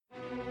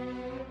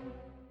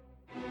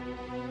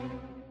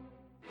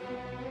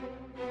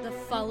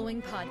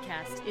following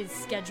podcast is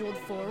scheduled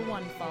for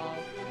one fall.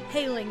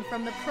 Hailing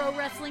from the Pro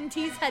Wrestling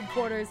Tees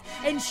headquarters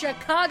in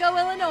Chicago,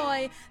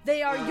 Illinois,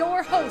 they are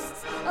your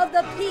hosts of the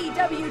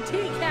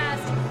PWT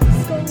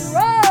Cast,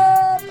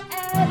 Scrub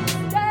and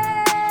Stank!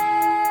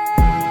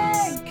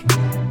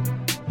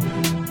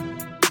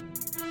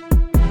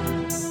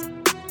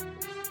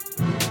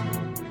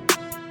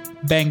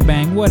 Bang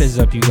bang, what is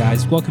up you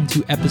guys? Welcome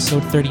to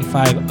episode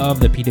 35 of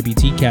the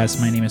PWT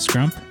Cast. My name is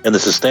Scrump. And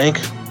this is Stank.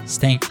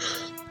 Stank,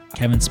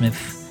 Kevin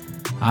Smith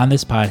on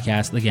this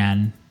podcast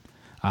again.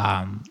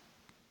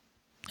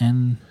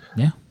 And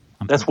yeah.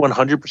 That's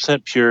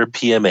 100% pure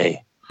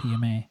PMA.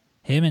 PMA.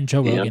 Him and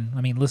Joe Rogan.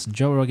 I mean, listen,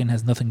 Joe Rogan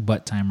has nothing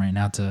but time right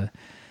now to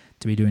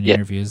be doing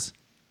interviews.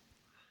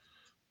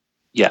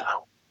 Yeah.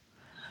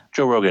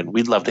 Joe Rogan,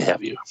 we'd love to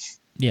have you.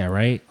 Yeah,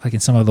 right? Like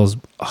in some of those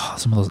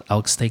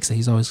elk steaks that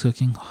he's always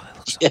cooking. Oh, that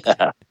looks so good.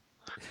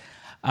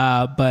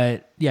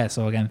 But yeah,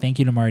 so again, thank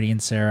you to Marty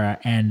and Sarah.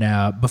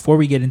 And before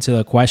we get into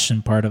the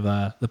question part of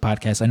the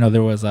podcast, I know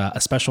there was a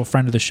special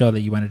friend of the show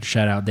that you wanted to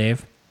shout out,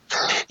 Dave.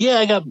 Yeah,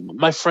 I got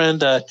my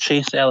friend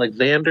Chase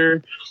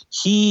Alexander.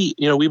 He,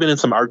 we've been in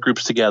some art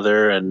groups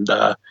together and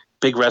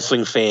big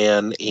wrestling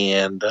fan.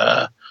 And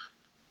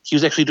he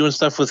was actually doing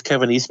stuff with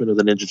Kevin Eastman of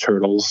the Ninja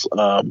Turtles.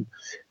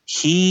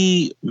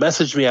 He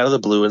messaged me out of the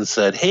blue and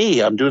said,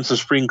 "Hey, I'm doing some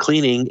spring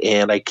cleaning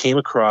and I came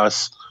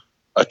across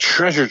a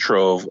treasure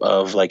trove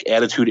of like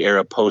Attitude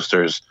Era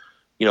posters.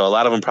 A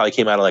lot of them probably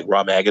came out of like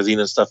Raw magazine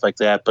and stuff like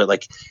that. But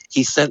like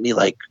he sent me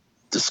like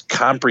this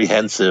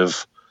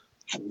comprehensive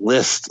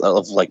list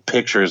of like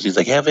pictures. He's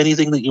like, have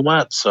anything that you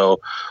want.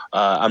 So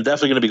I'm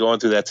definitely going to be going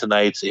through that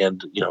tonight.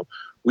 And,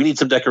 we need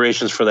some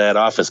decorations for that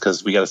office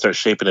because we got to start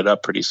shaping it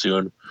up pretty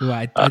soon. Ooh,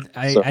 I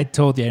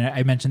told you,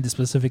 I mentioned this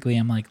specifically.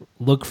 I'm like,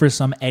 look for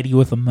some Eddie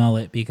with a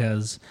mullet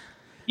because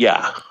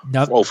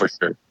for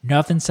sure.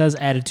 Nothing says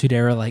Attitude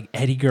Era like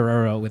Eddie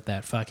Guerrero with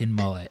that fucking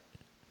mullet.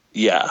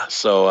 Yeah.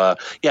 So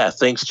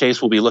thanks,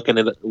 Chase. We'll be looking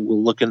through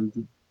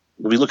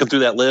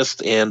that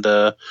list, and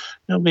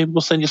maybe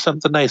we'll send you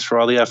something nice for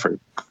all the effort.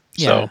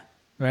 Yeah. So.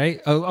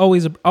 Right.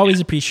 Always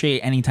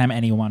appreciate anytime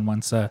anyone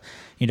wants to,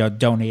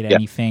 donate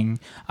anything.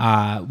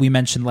 We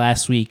mentioned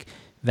last week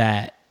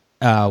that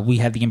we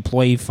had the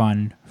employee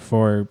fund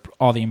for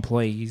all the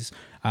employees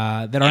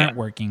that aren't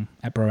working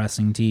at Pro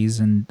Wrestling Tees,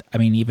 and I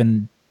mean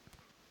even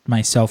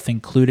myself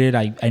included.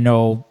 I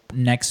know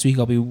next week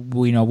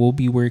we'll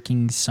be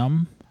working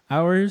some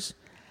hours.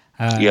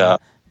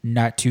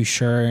 Not too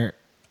sure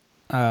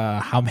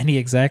how many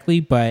exactly,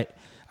 but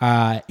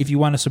if you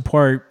want to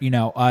support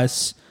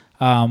us.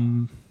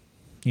 We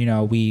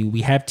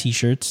have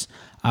t-shirts,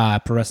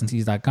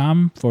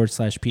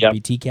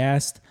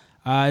 prowrestlingtees.com/PWTcast,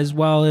 as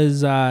well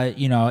as,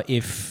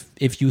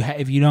 if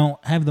you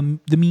don't have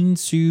the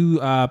means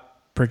to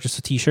purchase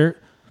a t-shirt,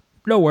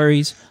 no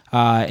worries.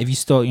 If you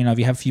still, if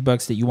you have a few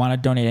bucks that you want to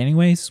donate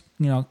anyways,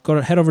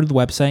 head over to the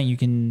website and you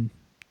can,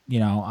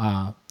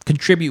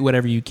 contribute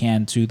whatever you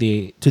can to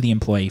the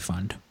employee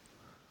fund.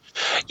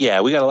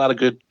 Yeah, we got a lot of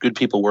good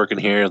people working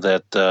here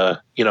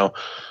that,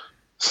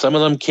 some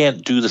of them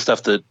can't do the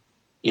stuff that,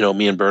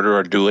 me and Berta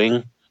are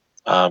doing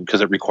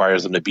because it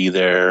requires them to be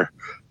there,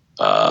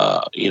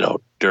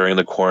 during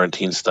the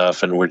quarantine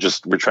stuff. And we're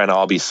trying to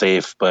all be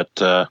safe. But,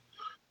 help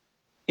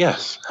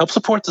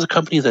support the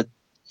company that's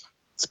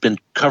been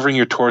covering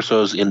your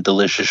torsos in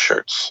delicious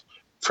shirts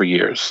for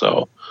years.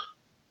 So,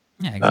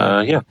 yeah,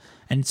 exactly.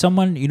 And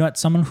someone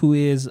who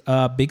is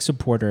a big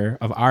supporter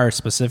of ours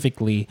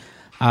specifically,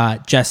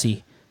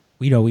 Jesse.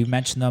 We've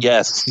mentioned them.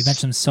 Yes. We've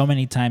mentioned them so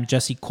many times.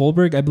 Jesse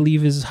Kohlberg, I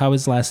believe, is how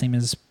his last name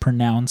is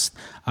pronounced.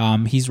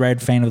 He's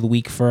Red Fan of the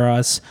Week for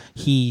us.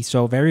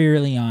 So very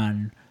early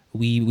on,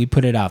 we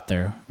put it out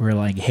there. We're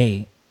like,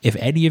 hey, if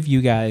any of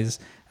you guys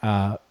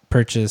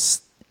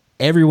purchase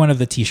every one of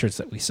the T-shirts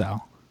that we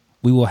sell,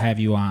 we will have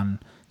you on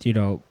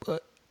the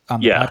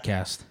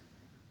podcast.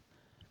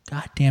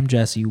 Goddamn,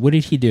 Jesse, what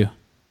did he do?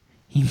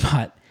 He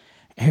bought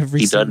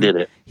he did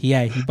it.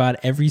 Yeah, he bought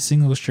every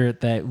single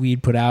shirt that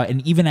we'd put out,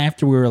 and even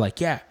after we were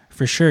like, "Yeah,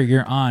 for sure,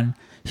 you're on,"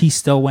 he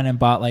still went and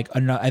bought like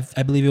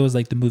I believe it was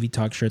like the Movie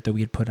Talk shirt that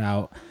we had put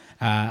out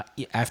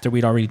after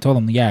we'd already told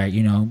him,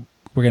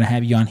 we're gonna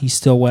have you on. He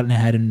still went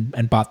ahead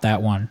and bought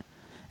that one.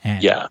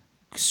 And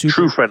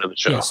true friend of the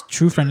show. Yes,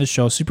 true friend of the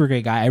show. Super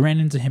great guy. I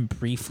ran into him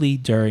briefly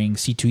during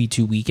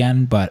C2E2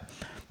 weekend, but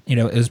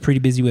it was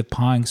pretty busy with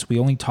Pong, so we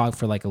only talked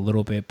for like a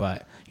little bit.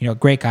 But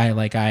great guy.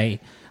 Like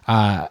I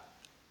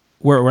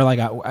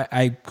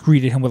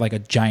greeted him with like a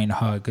giant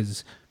hug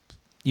because,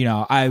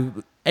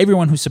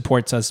 everyone who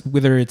supports us,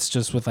 whether it's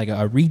just with like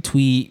a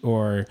retweet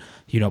or,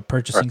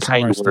 purchasing some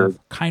of our stuff,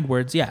 kind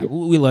words. Yeah,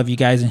 we love you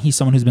guys. And he's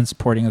someone who's been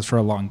supporting us for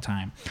a long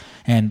time.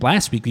 And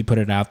last week we put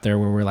it out there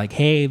where we're like,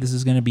 hey, this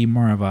is going to be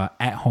more of a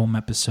at-home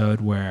episode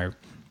where,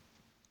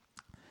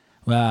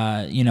 it's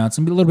going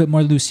to be a little bit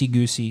more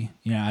loosey-goosey,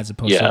 as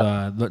opposed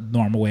to the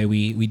normal way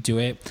we do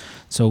it.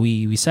 So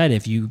we said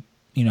if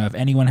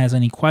anyone has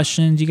any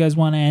questions you guys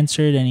want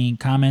answered, any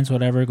comments,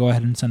 whatever, go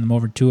ahead and send them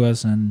over to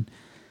us. And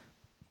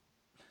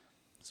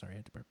sorry, I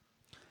had to burp.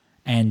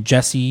 And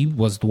Jesse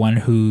was the one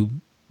who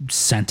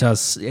sent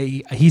us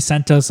a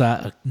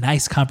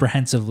nice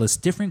comprehensive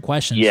list, different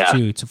questions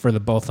too, for the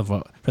both of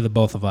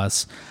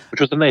us,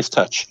 which was a nice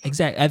touch.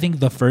 Exactly. I think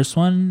the first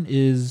one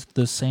is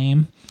the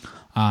same,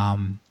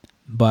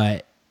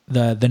 but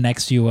the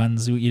next few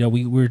ones,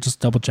 we were just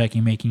double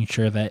checking, making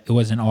sure that it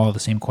wasn't all the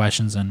same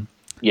questions, and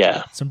we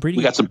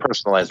got some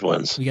personalized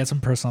ones. We got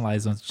some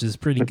personalized ones, which is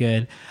pretty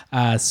good.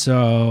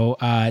 So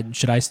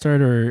should I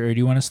start, or do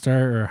you want to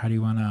start, or how do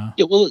you want to?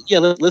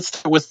 Let's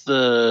start with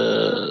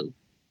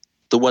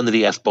the one that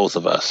he asked both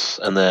of us,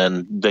 and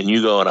then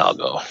you go and I'll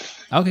go.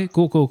 Okay,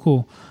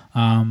 cool.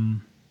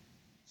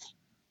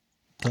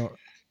 So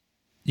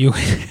you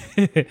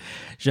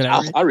should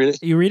I'll read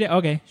it. You read it?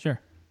 Okay,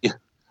 sure. Yeah.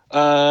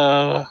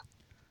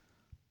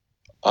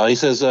 He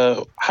says,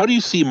 how do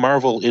you see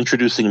Marvel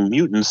introducing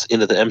mutants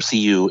into the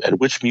MCU, and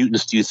which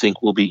mutants do you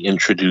think will be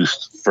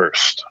introduced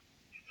first?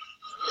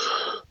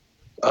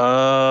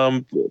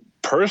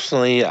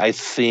 Personally, I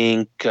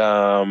think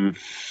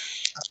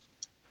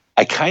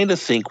I kind of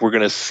think we're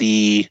going to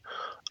see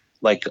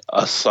like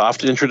a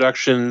soft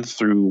introduction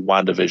through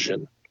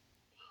WandaVision.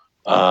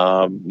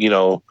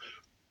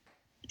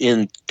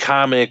 In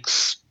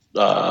comics,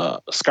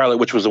 Scarlet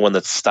Witch was the one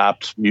that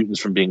stopped mutants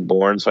from being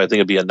born, so I think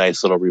it'd be a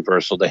nice little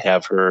reversal to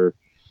have her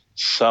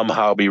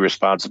somehow be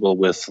responsible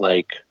with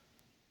like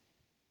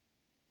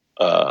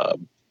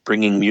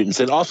bringing mutants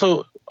in.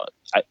 Also,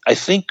 I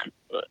think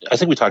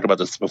we talked about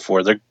this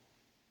before. The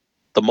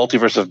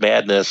Multiverse of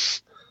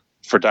Madness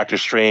for Doctor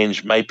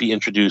Strange might be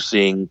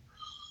introducing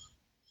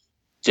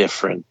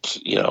different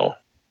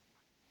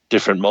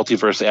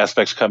multiverse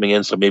aspects coming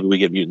in, so maybe we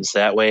get mutants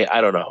that way.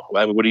 I don't know.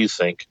 I mean, what do you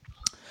think?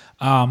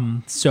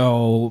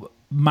 So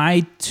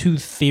my two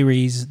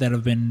theories that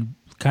have been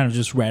kind of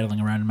just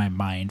rattling around in my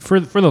mind for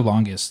the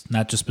longest,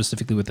 not just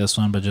specifically with this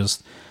one, but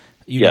just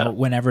know,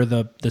 whenever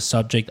the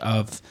subject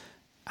of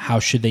how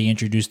should they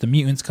introduce the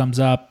mutants comes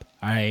up,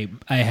 I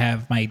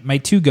have my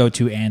two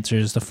go-to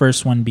answers. The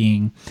first one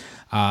being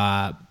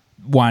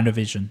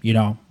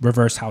WandaVision,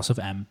 reverse House of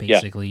M,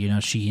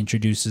 basically. She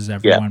introduces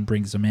everyone,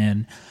 brings them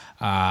in.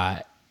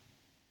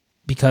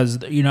 Because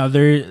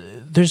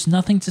there's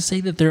nothing to say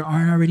that there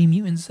aren't already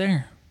mutants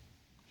there.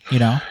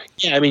 Yeah,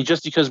 I mean,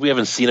 just because we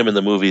haven't seen them in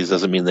the movies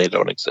doesn't mean they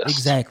don't exist.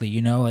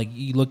 Exactly. Like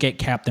you look at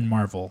Captain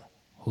Marvel,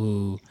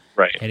 who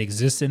had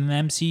existed in the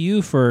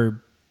MCU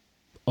for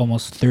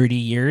almost 30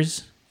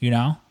 years.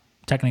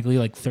 Technically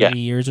like 30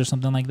 years or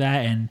something like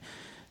that, and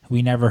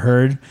we never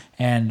heard.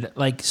 And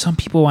like some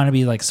people want to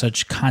be like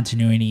such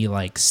continuity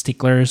like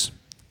sticklers.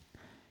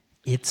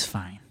 It's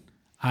fine.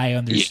 I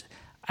understand. Yeah.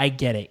 I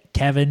get it.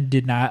 Kevin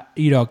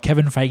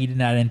Feige did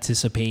not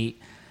anticipate,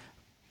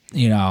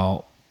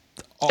 and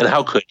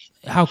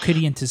how could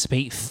he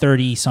anticipate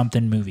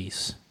 30-something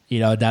movies,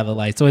 down the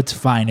line? So it's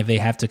fine if they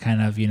have to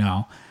kind of,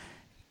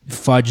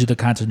 fudge the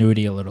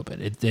continuity a little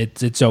bit.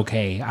 It's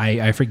okay.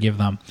 I forgive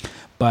them.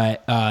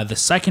 But the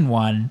second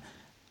one,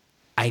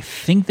 I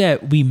think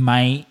that we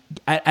might.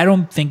 I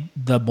don't think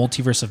the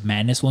Multiverse of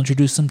Madness will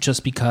introduce them,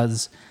 just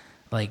because,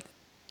 like,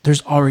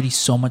 there's already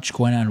so much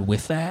going on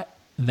with that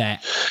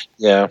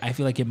I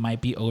feel like it might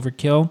be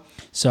overkill.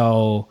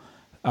 So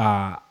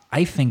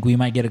I think we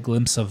might get a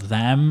glimpse of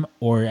them,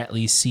 or at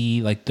least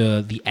see like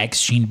the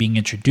X gene being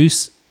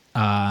introduced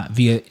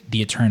via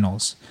the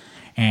Eternals,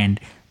 and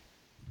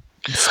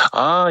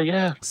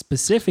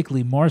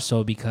specifically more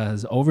so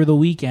because over the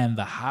weekend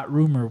the hot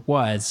rumor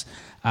was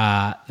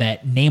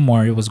that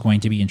Namor was going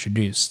to be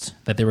introduced,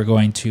 that they were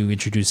going to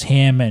introduce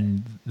him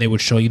and they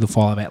would show you the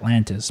fall of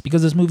Atlantis,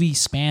 because this movie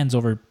spans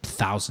over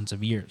thousands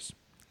of years.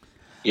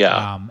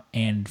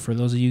 And for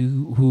those of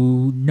you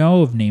who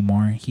know of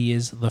Namor, he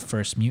is the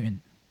first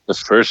mutant. The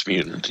first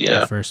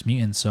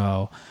mutant.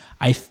 So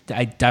I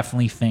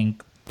definitely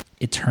think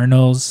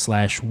Eternals /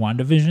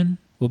 WandaVision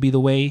will be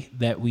the way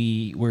that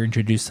we were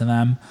introduced to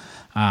them.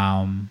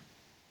 And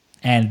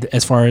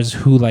as far as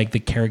who like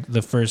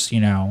the first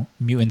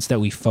mutants that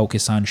we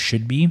focus on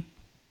should be,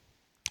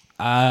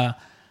 I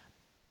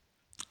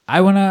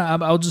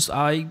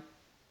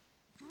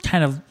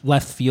kind of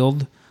left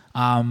field.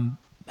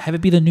 Have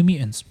it be the New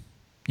Mutants.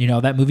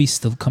 That movie's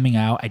still coming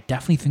out. I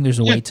definitely think there's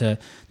a way to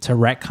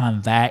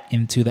retcon that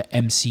into the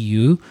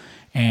MCU.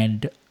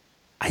 And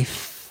I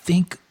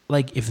think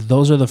like if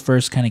those are the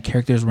first kind of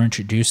characters we're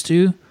introduced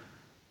to,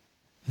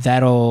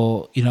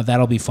 that'll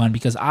be fun,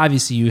 because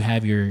obviously you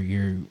have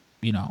your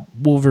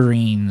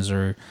Wolverines,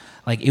 or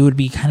like it would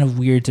be kind of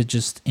weird to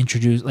just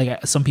introduce,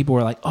 like some people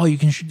were like, oh, you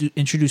can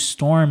introduce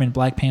Storm and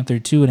Black Panther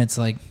too, and it's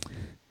like,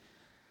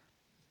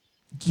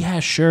 yeah,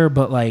 sure,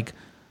 but like,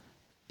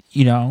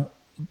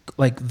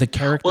 like the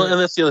character. Well, and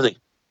that's the other thing.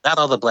 Not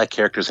all the black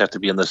characters have to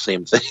be in the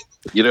same thing.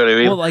 You know what I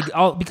mean? Well,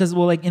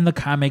 like in the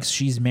comics,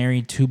 she's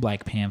married to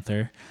Black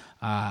Panther.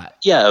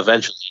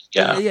 Eventually.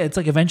 Yeah. Yeah, it's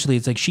like eventually,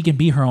 it's like she can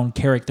be her own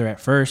character at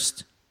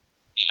first.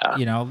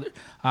 Yeah.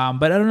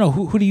 But I don't know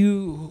who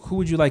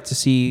would you like to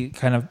see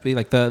kind of be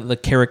like the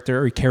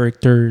character or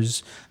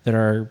characters that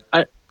are.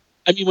 I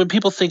mean, when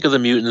people think of the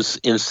mutants,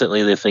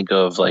 instantly they think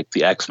of like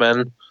the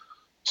X-Men.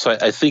 So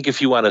I think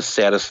if you want to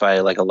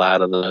satisfy like a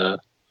lot of the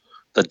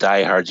the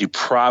diehards, you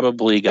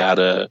probably got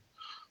to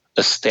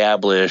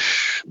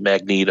establish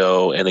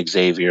Magneto and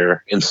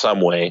Xavier in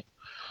some way.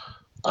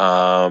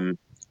 And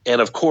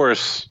of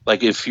course,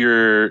 like if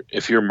you're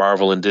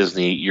Marvel and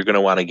Disney, you're going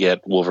to want to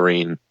get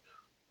Wolverine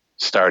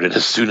started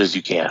as soon as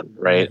you can,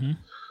 right? Mm-hmm.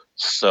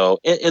 So,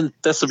 and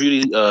that's the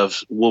beauty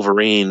of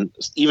Wolverine,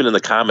 even in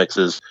the comics,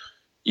 is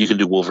you can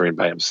do Wolverine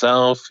by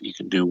himself. You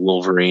can do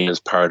Wolverine as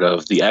part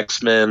of the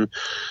X-Men.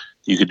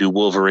 You could do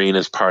Wolverine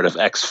as part of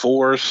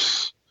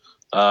X-Force.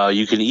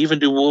 You can even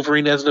do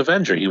Wolverine as an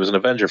Avenger. He was an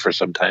Avenger for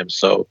some time.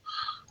 So,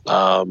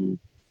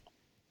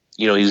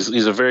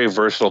 he's a very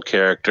versatile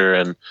character.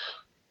 And,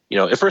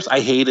 at first I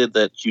hated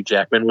that Hugh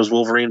Jackman was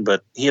Wolverine,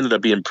 but he ended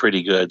up being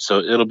pretty good. So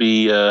it'll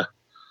be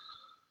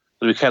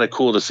kind of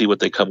cool to see what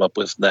they come up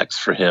with next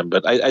for him.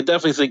 But I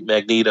definitely think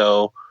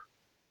Magneto,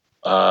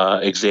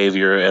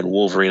 Xavier, and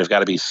Wolverine have got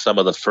to be some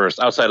of the first,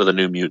 outside of the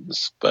New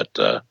Mutants. But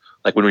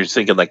like when we're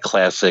thinking like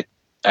classic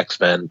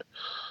X-Men,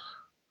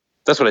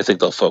 that's what I think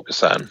they'll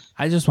focus on.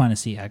 I just want to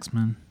see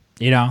X-Men.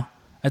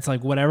 It's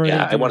like whatever.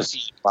 Yeah, I want to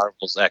see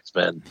Marvel's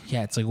X-Men.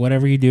 Yeah, it's like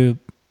whatever you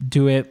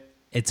do it.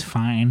 It's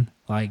fine.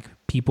 Like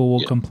people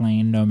will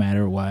complain no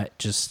matter what.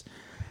 Just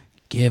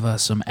give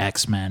us some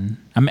X-Men.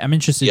 I'm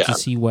interested to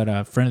see what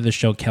a friend of the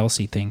show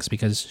Kelsey thinks,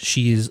 because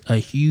she is a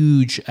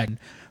huge.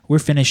 We're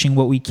finishing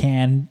what we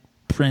can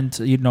print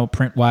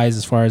wise,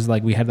 as far as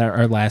like we had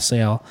our last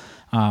sale.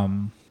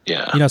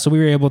 So we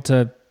were able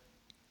to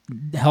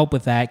help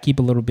with that, keep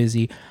a little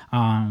busy.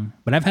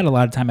 But I've had a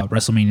lot of time at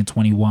WrestleMania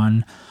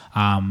 21.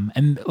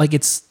 And like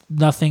it's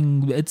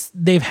nothing.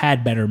 They've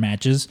had better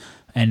matches,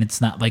 and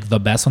it's not like the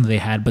best one that they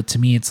had. But to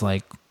me, it's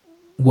like,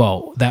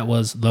 whoa, that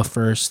was the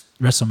first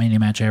WrestleMania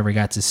match I ever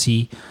got to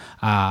see.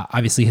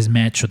 Obviously, his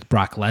match with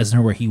Brock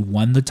Lesnar, where he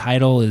won the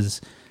title,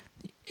 it's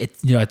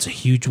a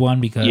huge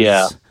one,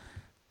 because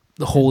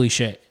the holy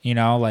shit,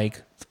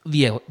 like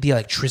the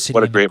electricity.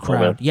 What a in great the crowd.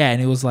 moment. Yeah,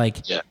 and it was like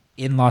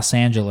in Los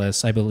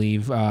Angeles, I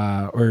believe,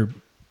 or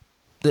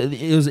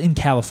it was in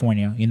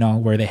California,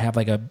 where they have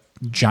like a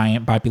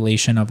giant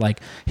population of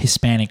like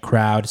Hispanic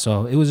crowd.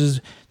 So it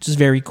was just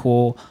very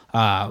cool.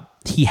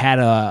 He had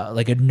a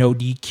no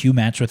DQ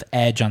match with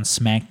Edge on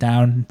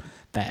SmackDown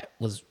that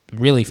was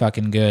really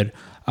fucking good.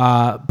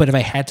 But if I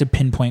had to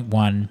pinpoint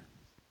one,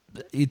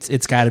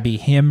 it's got to be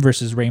him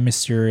versus Rey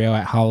Mysterio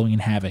at Halloween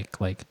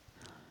Havoc. Like,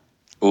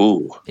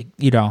 ooh,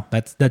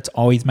 that's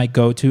always my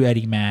go-to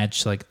Eddie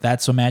match. Like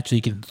that's a match that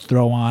you can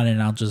throw on,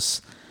 and I'll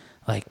just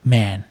like,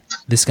 man,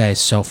 this guy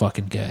is so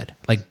fucking good.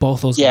 Like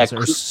both those guys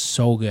are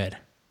so good.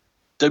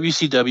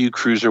 WCW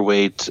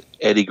Cruiserweight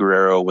Eddie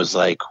Guerrero was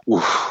like,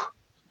 oof,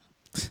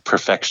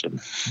 perfection.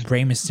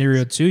 Rey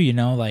Mysterio too,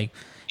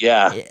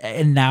 Yeah.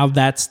 And now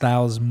that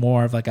style is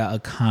more of like a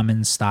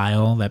common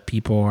style that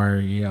people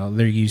are,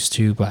 they're used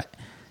to. But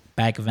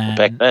back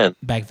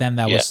then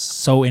that was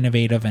so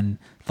innovative, and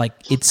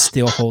like it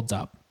still holds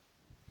up.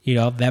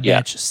 That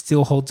match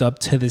still holds up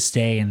to this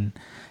day. And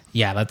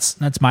yeah,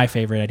 that's my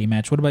favorite Eddie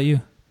match. What about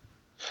you?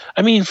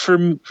 I mean,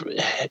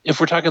 if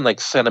we're talking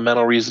like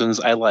sentimental reasons,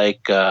 I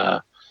like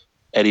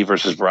Eddie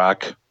versus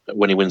Brock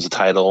when he wins the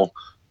title.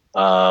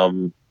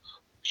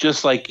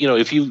 Just like,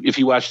 if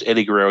you watched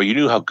Eddie Guerrero, you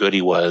knew how good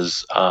he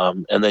was.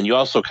 And then you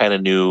also kind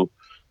of knew,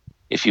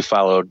 if you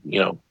followed,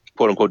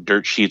 quote unquote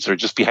dirt sheets or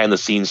just behind the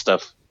scenes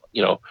stuff,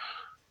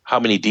 how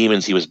many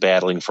demons he was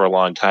battling for a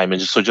long time. And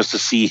just to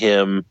see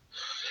him,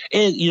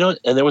 and,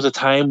 and there was a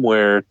time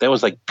where that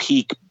was like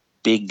peak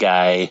big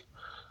guy.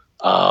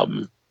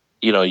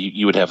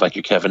 You would have like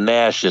your Kevin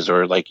Nashes,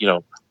 or like,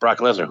 Brock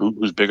Lesnar,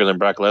 who's bigger than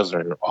Brock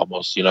Lesnar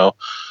almost,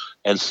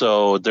 And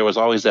so there was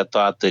always that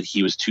thought that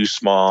he was too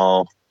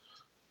small.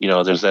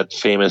 There's that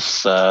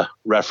famous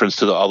reference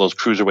to all those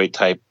cruiserweight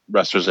type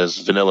wrestlers as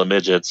vanilla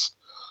midgets.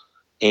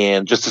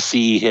 And just to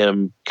see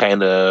him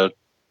kind of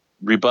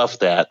rebuff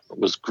that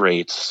was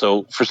great.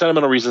 So for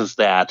sentimental reasons,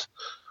 that.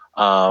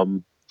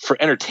 For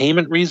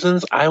entertainment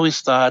reasons, I always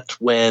thought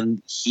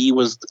when he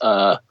was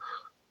going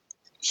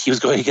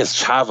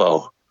against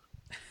Chavo,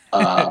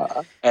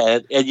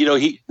 and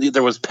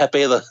there was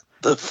Pepe to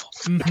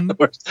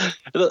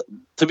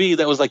me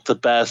that was like the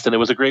best, and it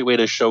was a great way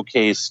to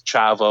showcase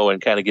Chavo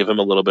and kind of give him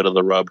a little bit of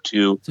the rub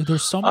too. Dude,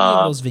 there's so many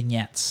of those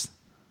vignettes.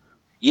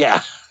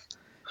 Yeah.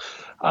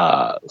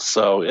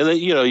 So, and then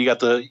you got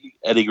the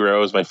Eddie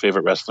Guerrero is my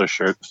favorite wrestler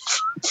shirt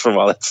from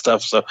all that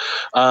stuff. So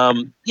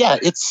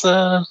it's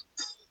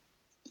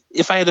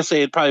if I had to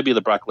say, it'd probably be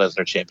the Brock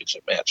Lesnar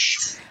championship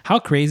match. How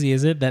crazy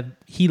is it that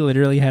he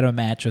literally had a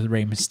match with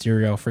Rey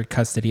Mysterio for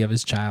custody of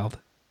his child?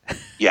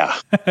 Yeah.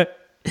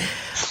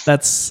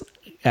 That's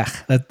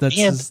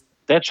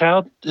that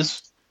child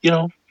is,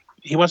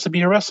 he wants to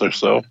be a wrestler.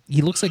 So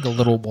he looks like a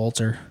little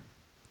Walter,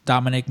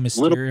 Dominic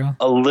Mysterio.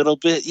 A little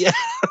bit. Yeah.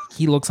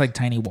 He looks like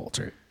Tiny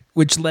Walter,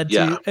 which led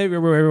to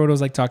everyone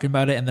was like talking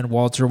about it. And then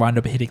Walter wound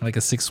up hitting like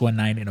a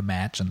 619 in a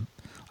match. And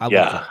I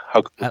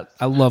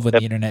love when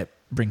the internet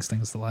brings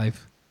things to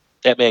life.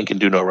 That man can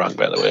do no wrong,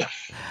 by the way.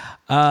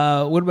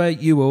 What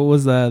about you? What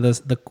was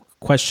the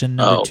question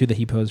number 2 that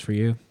he posed for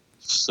you?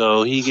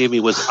 So he gave me,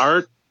 was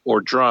Art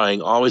or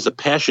drawing always a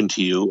passion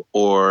to you,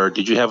 or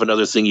did you have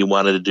another thing you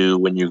wanted to do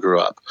when you grew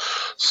up?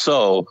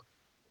 So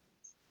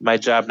my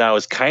job now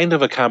is kind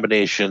of a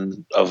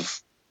combination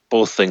of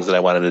both things that I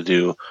wanted to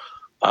do.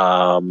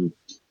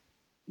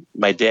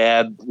 My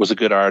dad was a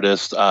good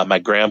artist. My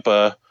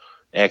grandpa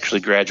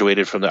actually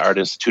graduated from the Art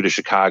Institute of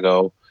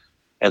Chicago.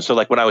 And so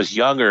like when I was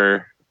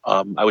younger,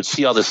 I would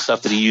see all this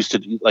stuff that he used to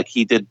do. Like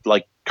he did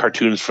like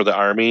cartoons for the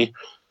Army.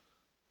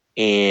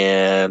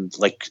 And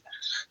like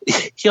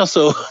he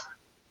also,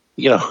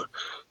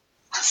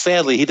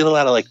 sadly, he did a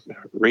lot of like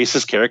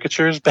racist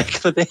caricatures back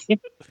in the day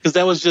because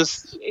that was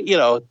just,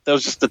 that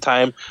was just the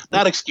time.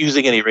 Not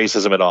excusing any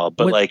racism at all,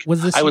 but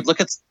would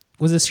look at.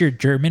 Was this your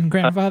German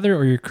grandfather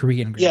or your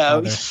Korean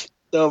grandfather? Yeah,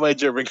 no, my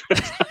German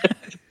grandfather.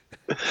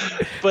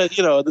 But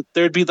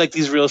there'd be like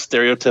these real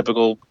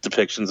stereotypical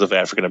depictions of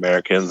African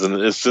Americans,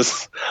 and it's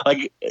just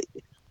like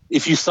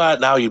if you saw it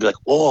now, you'd be like,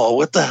 "Oh,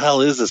 what the hell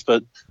is this?"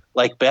 But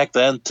like back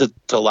then, to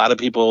a lot of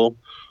people,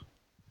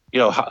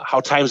 how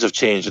times have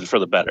changed and for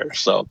the better.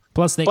 So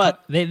plus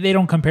they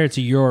don't compare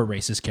to your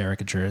racist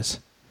caricatures.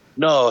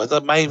 No,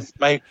 my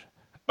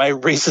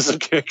racism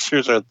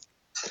caricatures are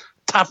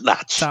top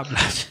notch.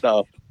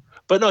 No,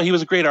 but no, he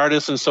was a great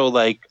artist, and so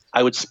like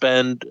I would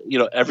spend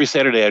every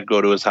Saturday I'd go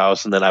to his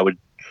house, and then I would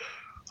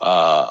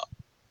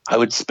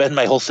spend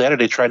my whole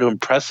Saturday trying to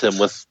impress him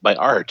with my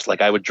art.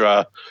 Like I would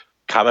draw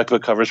comic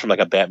book covers from like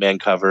a Batman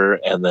cover,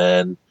 and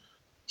then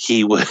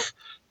he would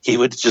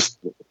just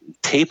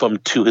tape them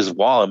to his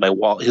wall, and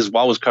his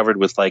wall was covered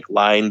with like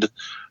lined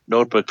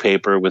notebook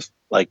paper with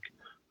like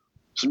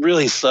some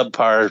really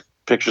subpar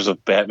pictures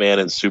of Batman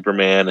and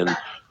Superman and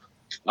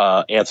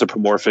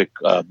anthropomorphic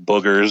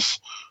boogers.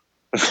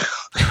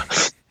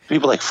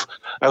 People like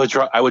I would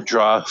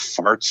draw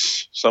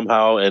farts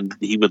somehow, and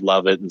he would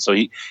love it, and so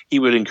he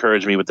would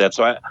encourage me with that.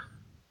 So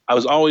I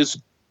was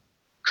always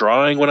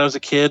drawing when I was a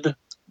kid,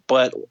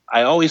 but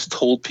I always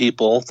told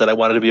people that I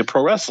wanted to be a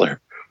pro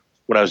wrestler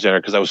when I was younger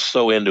because I was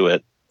so into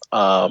it.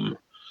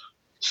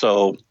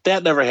 So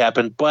that never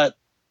happened, but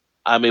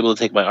I'm able to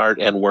take my art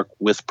and work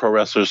with pro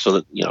wrestlers so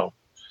that,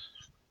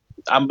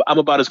 I'm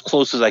about as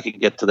close as I could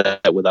get to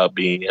that without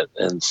being it.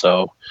 And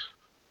so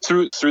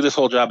through this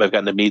whole job, I've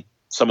gotten to meet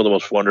some of the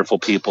most wonderful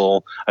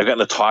people. I've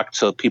gotten to talk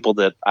to people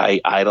that I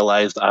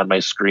idolized on my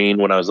screen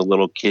when I was a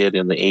little kid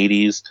in the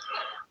 80s.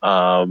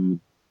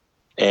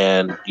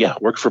 And yeah,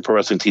 work for Pro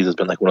Wrestling Tees has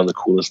been like one of the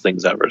coolest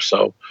things ever.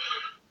 So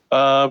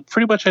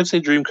pretty much I'd say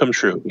dream come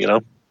true,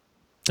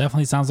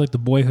 Definitely sounds like the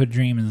boyhood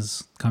dream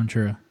has come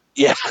true.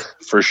 Yeah,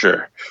 for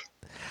sure.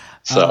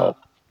 So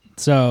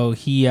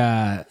he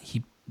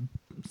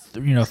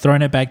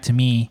throwing it back to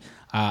me.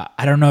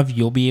 I don't know if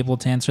you'll be able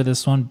to answer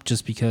this one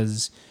just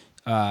because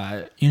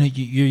you're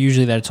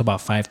usually there till about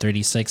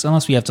 5:36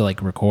 unless we have to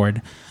like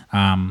record.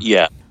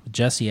 Yeah.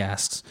 Jesse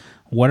asks,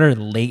 what are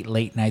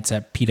late nights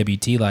at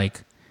PWT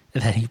like?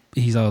 That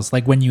he's always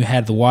like when you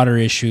had the water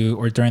issue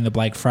or during the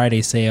Black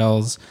Friday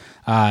sales,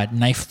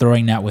 knife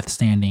throwing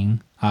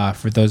notwithstanding.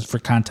 For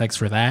context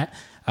for that,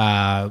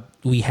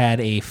 we had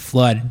a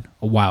flood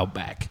a while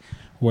back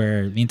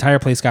where the entire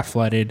place got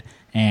flooded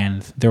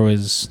and there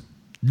was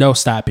no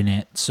stopping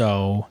it.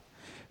 So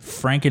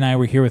Frank and I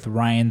were here with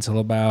Ryan till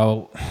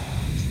about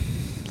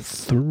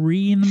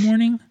 3 in the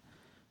morning.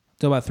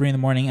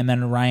 And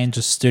then Ryan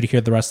just stood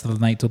here the rest of the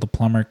night till the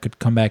plumber could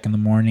come back in the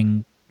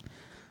morning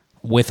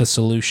with a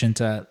solution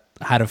to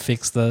how to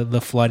fix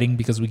the flooding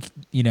because we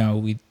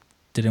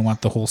didn't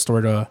want the whole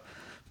store to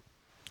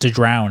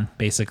drown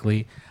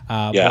basically.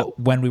 But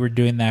when we were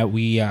doing that,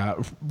 we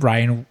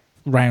Ryan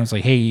was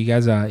like, "Hey, you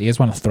guys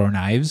want to throw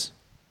knives?"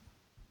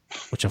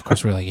 Which of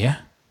course we're like, "Yeah,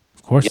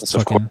 of course, yes,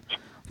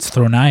 let's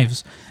throw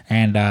knives."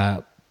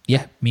 And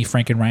me,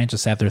 Frank, and Ryan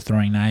just sat there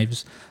throwing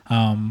knives.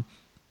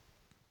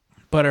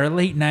 But our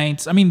late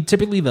nights, I mean,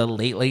 typically the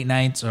late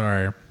nights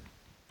are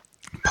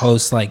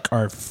post like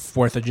our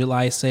 4th of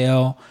July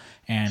sale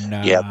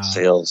and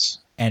sales.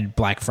 And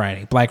Black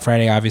Friday. Black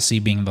Friday obviously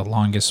being the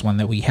longest one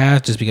that we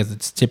have just because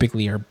it's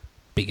typically our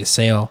biggest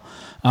sale.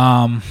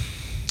 And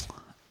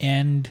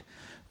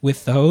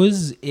with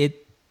those,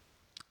 it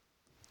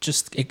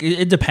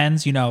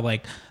depends,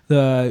 like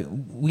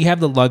we have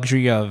the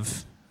luxury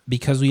of,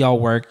 because we all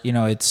work,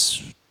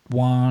 it's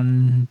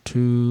 1,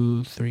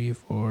 2, 3,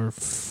 4,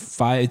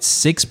 5, it's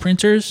 6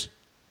 printers.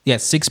 Yeah,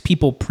 6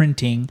 people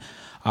printing,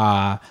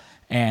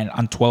 and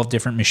on 12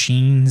 different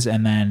machines,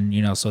 and then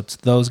so it's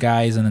those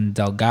guys, and then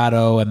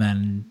Delgado, and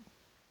then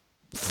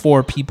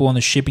 4 people in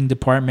the shipping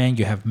department.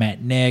 You have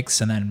Matt Nix,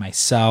 and then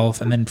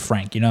myself, and then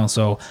Frank.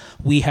 So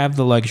we have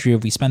the luxury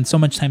of, we spend so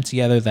much time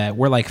together that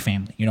we're like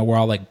family. We're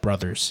all like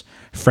brothers.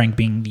 Frank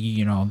being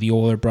the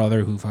older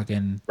brother who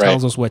fucking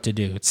tells us what to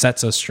do. It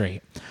sets us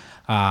straight.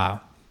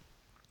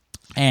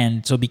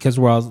 And so because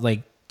we're all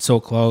like so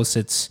close,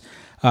 it's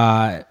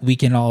we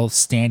can all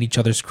stand each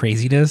other's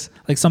craziness.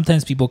 Like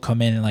sometimes people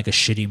come in like a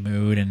shitty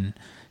mood, and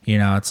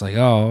it's like,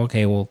 oh,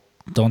 okay, well,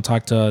 don't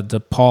talk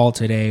to Paul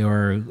today,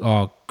 or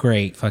oh,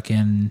 great,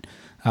 fucking,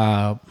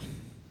 the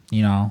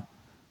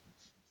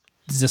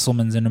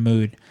Zisselman's in a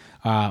mood.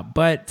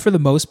 But for the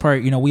most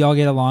part, we all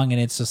get along,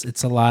 and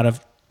it's a lot of,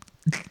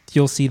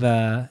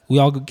 we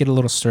all get a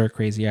little stir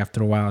crazy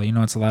after a while.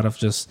 It's a lot of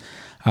just,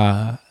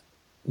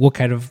 what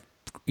kind of,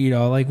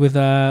 like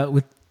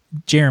with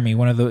Jeremy,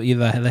 one of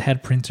the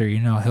head printer,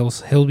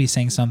 he'll be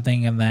saying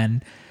something, and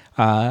then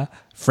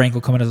Frank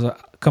will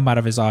come out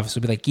of his office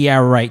and be like, "Yeah,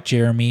 right,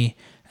 Jeremy,"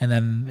 and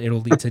then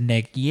it'll lead to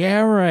Nick,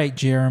 "Yeah, right,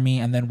 Jeremy,"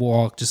 and then we'll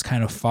all just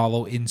kind of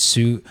follow in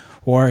suit,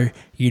 or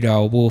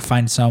we'll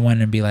find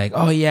someone and be like,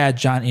 "Oh yeah,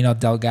 John,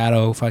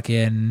 Delgado,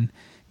 fucking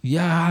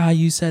yeah,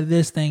 you said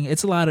this thing." It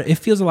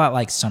feels a lot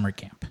like summer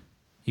camp,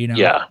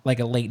 Yeah. like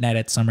a late night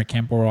at summer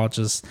camp where we're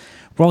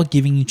all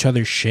giving each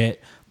other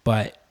shit,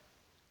 but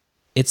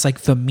it's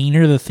like the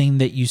meaner the thing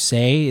that you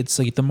say, it's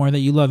like the more that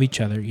you love each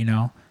other,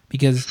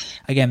 because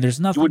again, there's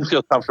nothing. You wouldn't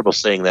feel comfortable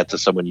saying that to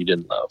someone you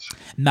didn't love.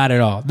 Not at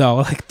all. No,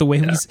 like the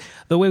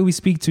way we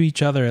speak to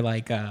each other,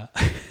 like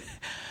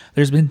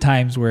there's been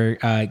times where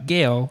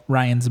Gail,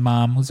 Ryan's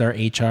mom, who's our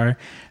HR,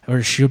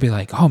 or she'll be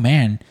like, "Oh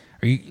man,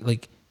 are you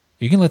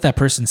gonna let that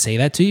person say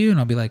that to you?" And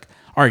I'll be like,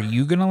 "Are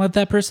you gonna let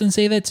that person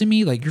say that to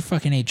me? Like, you're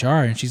fucking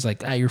HR." And she's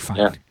like, "You're fine."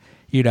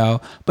 Yeah.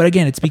 But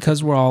again, it's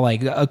because we're all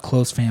like a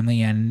close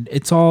family, and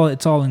it's all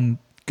in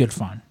good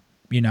fun.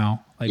 We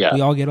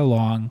all get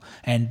along,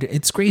 and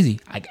it's crazy.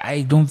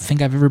 I don't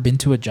think I've ever been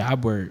to a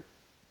job where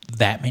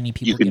that many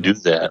people you can do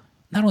that.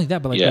 Not only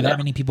that, but where that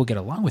many people get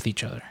along with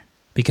each other.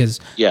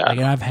 Because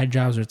I've had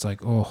jobs where it's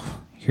like, oh,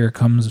 here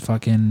comes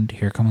Roxanne,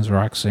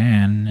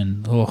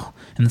 and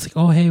it's like,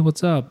 oh, hey,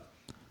 what's up?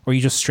 Or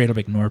you just straight up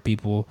ignore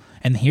people.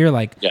 And here,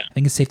 I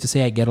think it's safe to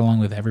say I get along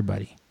with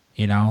everybody.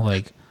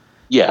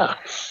 Yeah.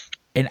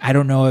 And I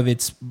don't know if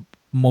it's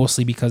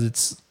mostly because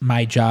it's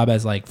my job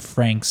as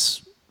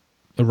Frank's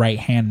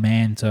right-hand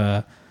man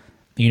to,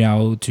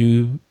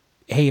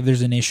 hey, if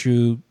there's an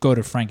issue, go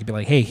to Frank and be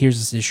like, hey, here's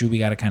this issue, we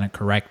got to kind of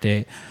correct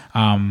it.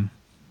 I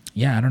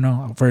don't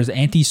know. For as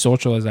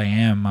antisocial as I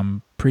am,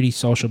 I'm pretty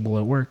sociable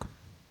at work.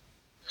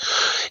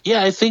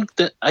 Yeah, I think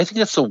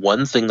that's the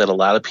one thing that a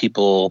lot of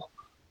people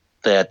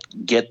that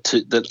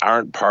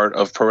aren't part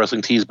of Pro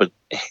Wrestling Tees but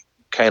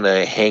kind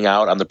of hang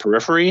out on the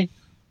periphery,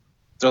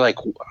 they're like,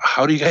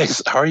 how are you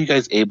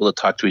guys able to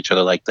talk to each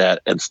other like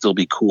that and still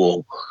be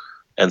cool?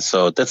 And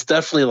so that's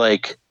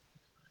definitely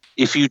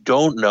if you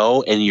don't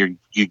know and you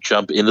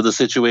jump into the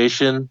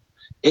situation,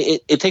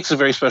 it takes a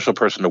very special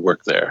person to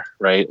work there,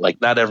 right?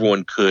 Not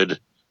everyone could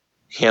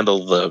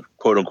handle the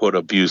quote unquote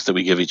abuse that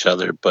we give each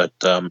other, but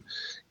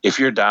if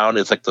you're down,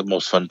 it's the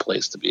most fun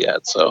place to be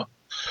at. So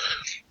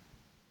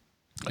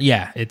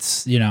yeah,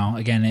 it's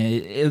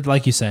again,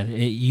 like you said,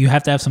 you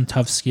have to have some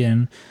tough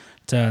skin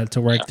to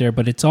work there,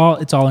 but it's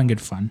all in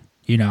good fun.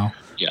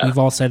 We've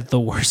all said the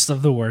worst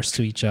of the worst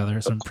to each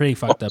other, some pretty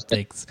fucked up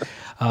things.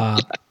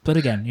 But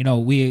again,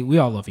 we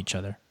all love each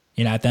other.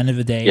 At the end of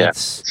the day,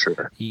 it's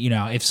sure.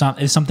 If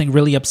something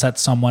really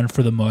upsets someone,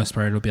 for the most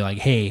part, it'll be like,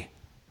 hey,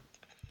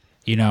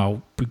 we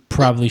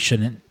probably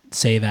shouldn't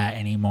say that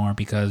anymore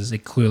because it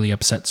clearly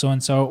upset so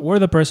and so. Or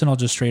the person will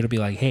just straight up be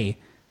like, hey,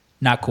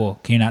 not cool.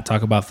 Can you not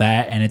talk about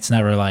that? And it's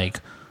never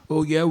like,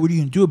 oh yeah, what are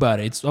you gonna do about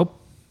it? It's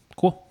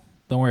cool.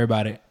 Don't worry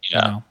about it.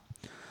 Yeah.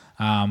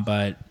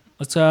 But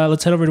let's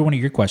head over to one of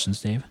your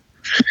questions, Dave.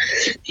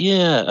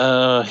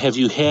 Yeah. Have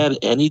you had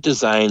any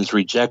designs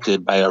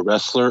rejected by a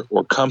wrestler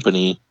or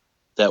company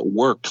that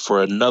worked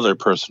for another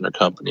person or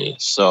company?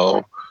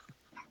 So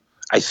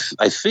I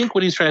think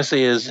what he's trying to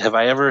say is, have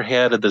I ever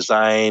had a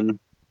design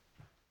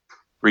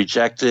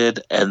rejected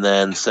and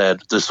then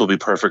said, this will be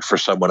perfect for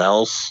someone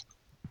else?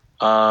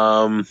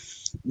 No,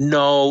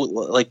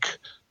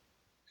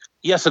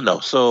 yes and no.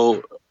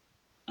 So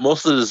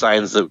most of the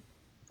designs that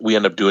we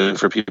end up doing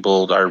for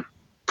people are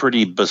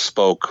pretty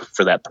bespoke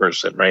for that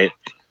person, right?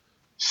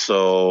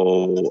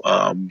 So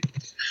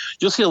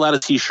you'll see a lot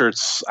of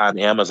T-shirts on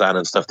Amazon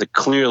and stuff that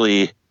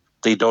clearly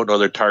they don't know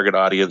their target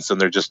audience and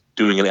they're just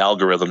doing an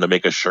algorithm to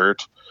make a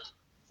shirt,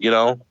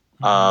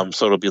 Mm-hmm.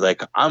 So it'll be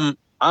like, I'm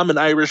an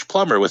Irish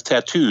plumber with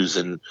tattoos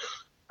and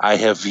I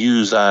have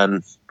views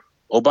on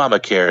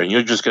Obamacare, and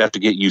you're just gonna have to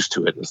get used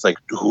to it. It's like,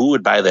 who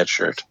would buy that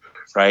shirt,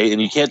 right?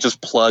 And you can't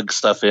just plug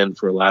stuff in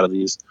for a lot of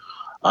these.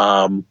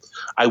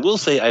 I will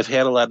say I've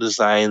had a lot of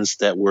designs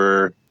that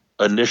were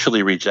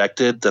initially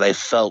rejected that I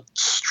felt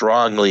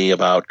strongly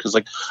about, because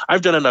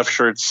I've done enough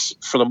shirts,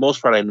 for the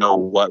most part I know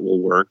what will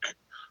work.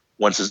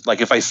 Once it's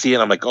if I see it,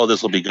 I'm like, oh,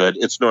 this will be good.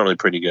 It's normally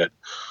pretty good.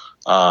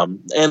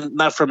 And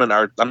not from an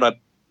art, I'm not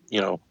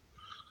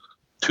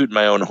tooting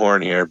my own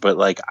horn here, but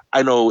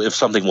I know if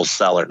something will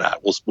sell or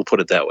not. We'll put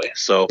it that way.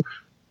 So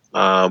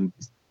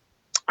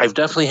I've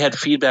definitely had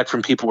feedback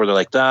from people where they're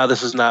like,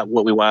 this is not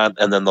what we want,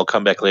 and then they'll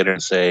come back later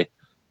and say,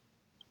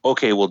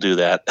 okay, we'll do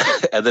that.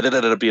 And then it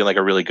ended up being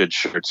a really good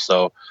shirt.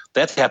 So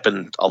that's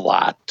happened a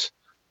lot.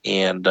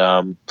 And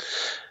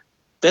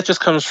that just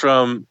comes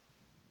from,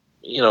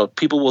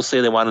 people will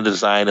say they want a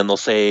design and they'll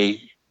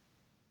say,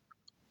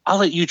 I'll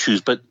let you choose.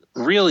 But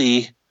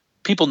really,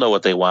 people know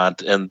what they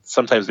want. And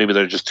sometimes maybe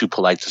they're just too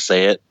polite to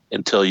say it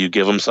until you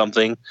give them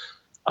something.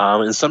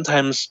 And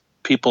sometimes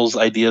people's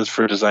ideas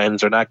for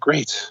designs are not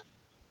great.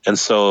 And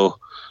so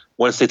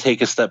once they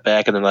take a step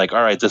back and they're like,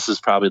 all right, this is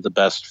probably the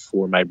best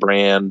for my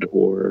brand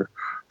or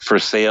for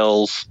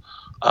sales,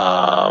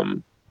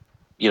 then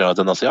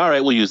they'll say, all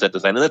right, we'll use that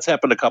design. And that's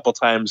happened a couple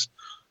times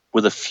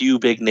with a few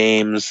big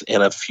names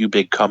and a few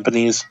big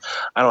companies.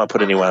 I don't want to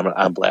put anyone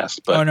on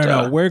blast, but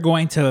no. We're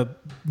going to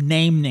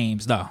name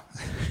names, though.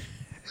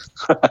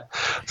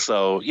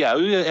 So yeah,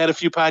 we had a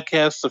few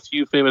podcasts, a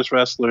few famous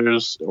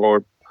wrestlers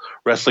or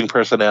wrestling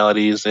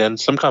personalities, and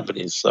some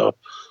companies. So,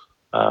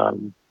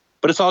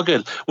 but it's all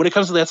good. When it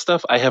comes to that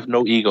stuff, I have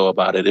no ego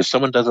about it. If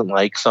someone doesn't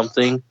like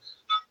something,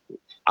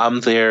 I'm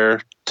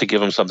there to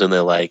give them something they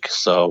like.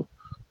 So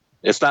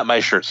it's not my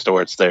shirt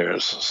store; it's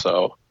theirs.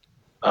 So,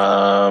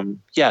 in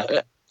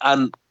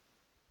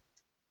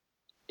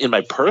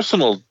my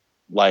personal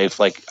life,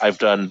 like I've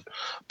done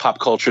pop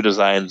culture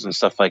designs and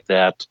stuff like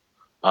that.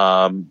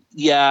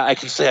 I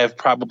can say I've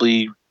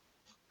probably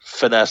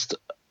finessed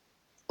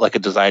like a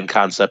design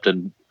concept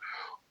and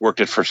worked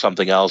it for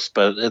something else,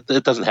 but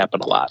it doesn't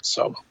happen a lot.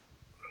 So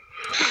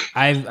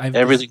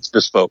everything's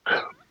bespoke.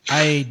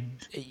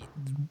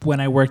 When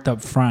I worked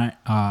up front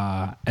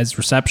as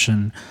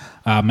reception,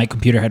 my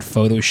computer had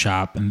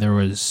Photoshop, and there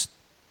was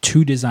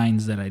 2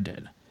 designs that I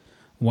did.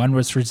 One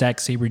was for Zack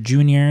Sabre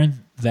Jr.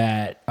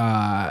 that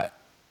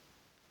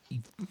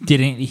he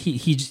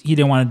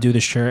didn't want to do the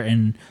shirt,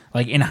 and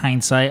like in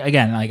hindsight,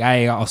 again, like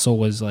I also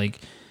was like,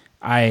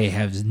 I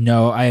have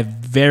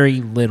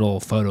very little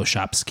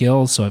Photoshop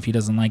skills, so if he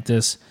doesn't like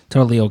this,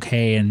 totally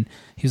okay. And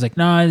he was like,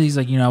 no, he's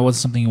like, it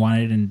wasn't something he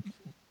wanted, and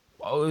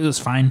it was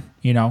fine,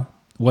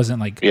 wasn't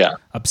like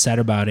upset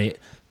about it.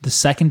 The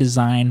second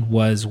design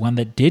was one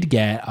that did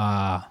get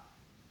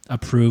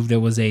approved. It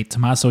was a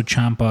Tommaso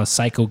Ciampa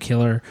Psycho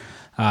Killer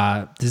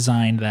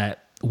design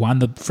that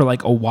for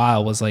like a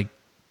while was like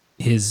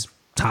his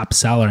top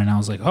seller, and I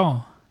was like,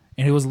 oh,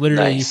 and it was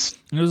literally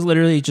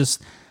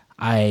just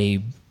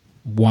I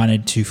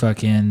wanted to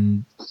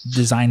fucking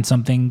design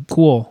something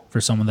cool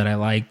for someone that I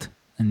liked,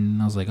 and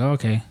I was like, oh,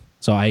 okay.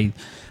 So I've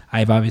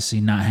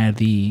obviously not had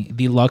the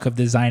luck of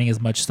designing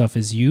as much stuff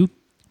as you,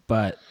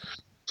 but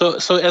so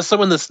as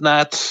someone that's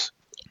not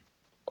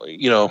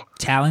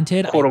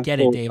talented, quote, I get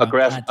it, Dave. A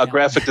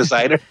graphic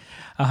designer.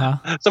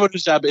 Someone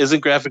whose job isn't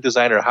graphic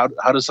designer, how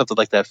does something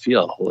like that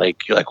feel?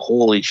 Like you're like,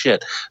 holy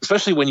shit!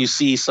 Especially when you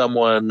see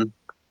someone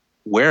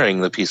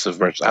wearing the piece of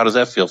merch. How does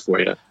that feel for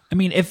you? I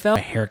mean, it felt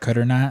a haircut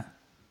or not.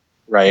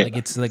 Right. Like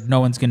it's like no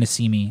one's gonna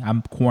see me.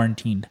 I'm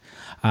quarantined,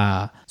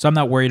 so I'm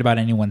not worried about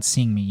anyone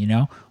seeing me.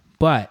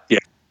 But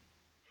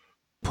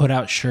put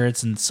out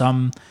shirts, and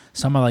some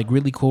are like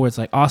really cool. Where it's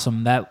like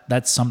awesome.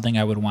 That's something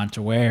I would want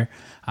to wear.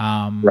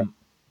 Right.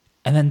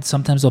 And then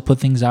sometimes they'll put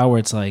things out where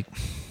it's like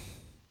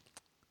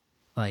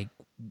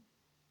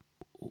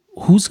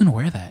who's gonna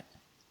wear that?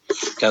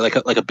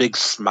 Got like a big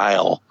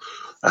smile.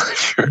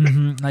 Sure.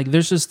 Mm-hmm. Like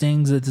there's just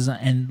things that doesn't.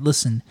 And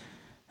listen,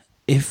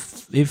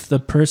 if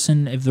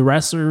the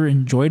wrestler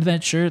enjoyed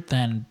that shirt,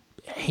 then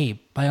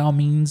hey, by all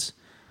means,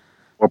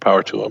 more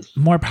power to them.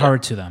 More power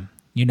to them.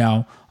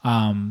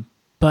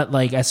 But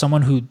like as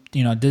someone who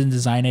didn't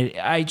design it,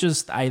 I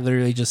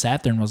literally just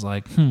sat there and was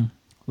like,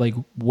 like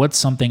what's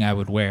something I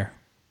would wear?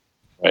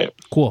 Right.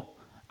 Cool.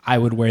 I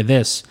would wear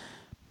this,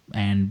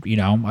 and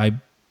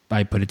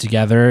I put it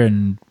together,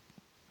 and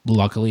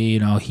luckily,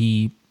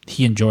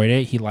 he enjoyed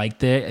it. He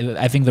liked it.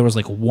 I think there was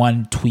like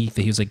one tweet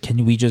that he was like,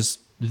 "Can we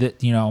just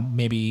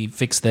maybe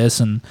fix this?"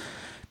 And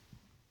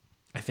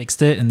I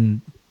fixed it,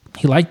 and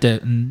he liked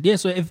it, and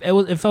so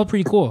it felt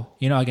pretty cool.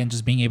 Again,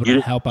 just being able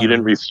to help out. You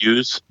didn't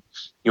refuse.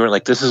 You were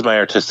like, "This is my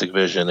artistic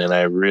vision," and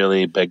I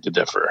really beg to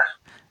differ.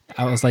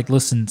 I was like,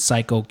 "Listen,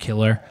 Psycho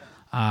Killer."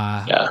 No,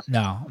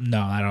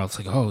 I don't. It's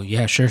like, oh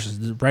yeah, sure,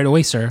 right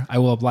away, sir. I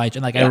will oblige.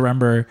 And like I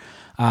remember,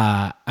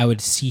 I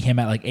would see him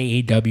at like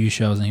AAW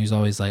shows, and he was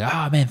always like,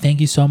 "Oh man, thank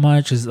you so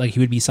much." Cause like he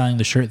would be selling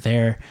the shirt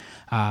there,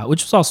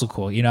 which was also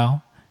cool,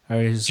 Or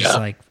it was just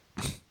like,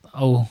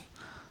 oh,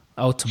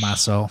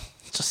 Tommaso,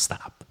 just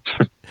stop.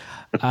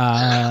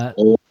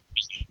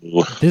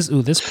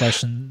 This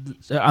question.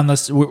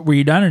 Unless were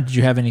you done, or did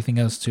you have anything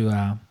else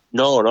to?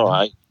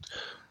 No.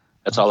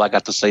 That's all I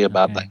got to say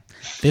about that.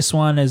 This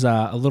one is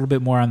a little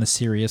bit more on the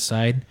serious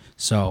side,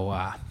 so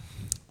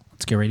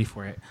let's get ready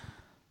for it.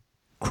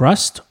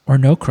 Crust or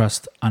no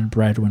crust on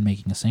bread when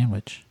making a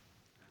sandwich?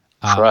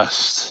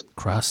 Crust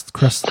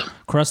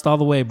all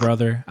the way,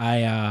 brother.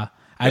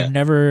 I've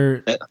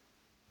never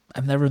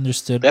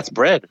understood. That's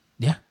bread.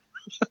 Yeah,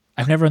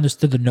 I've never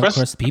understood the no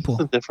crust people.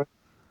 Different.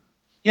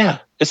 Yeah,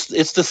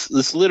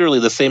 it's literally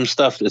the same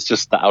stuff. It's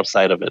just the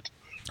outside of it.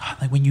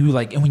 Like when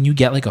you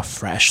get like a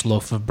fresh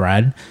loaf of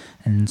bread,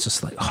 and it's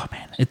just like, oh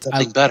man, it's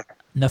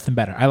nothing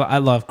better. I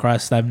love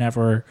crust. I've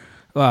never,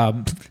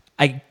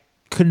 I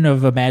couldn't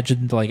have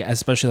imagined, like,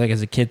 especially like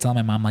as a kid, telling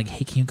my mom like,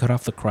 hey, can you cut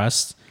off the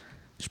crust?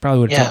 She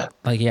probably would have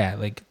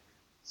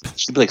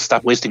she'd be like,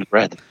 stop wasting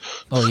bread.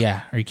 Oh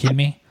yeah, are you kidding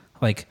me?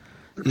 Like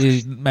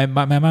my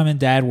mom and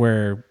dad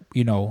were,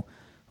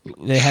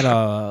 they had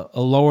a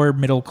lower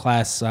middle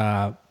class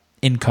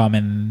income,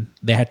 and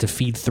they had to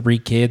feed 3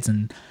 kids,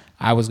 and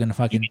I was gonna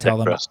fucking tell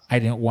them I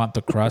didn't want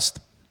the crust.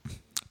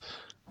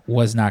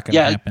 was not going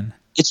to happen.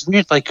 It's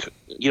weird. Like,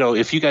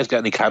 if you guys got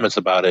any comments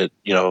about it,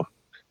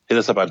 hit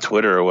us up on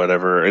Twitter or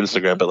whatever, or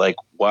Instagram. But like,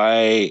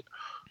 why?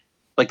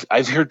 Like,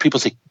 I've heard people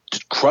say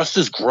crust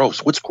is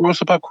gross. What's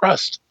gross about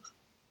crust?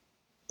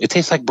 It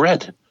tastes like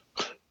bread.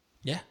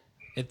 Yeah,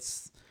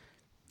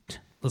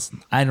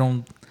 listen. I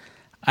don't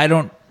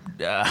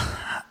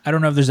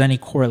know if there's any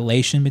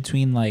correlation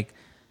between like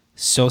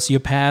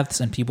sociopaths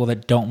and people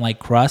that don't like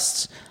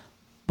crusts,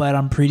 but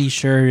I'm pretty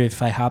sure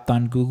if I hopped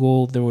on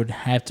Google, there would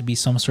have to be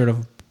some sort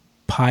of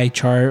pie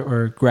chart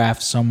or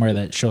graph somewhere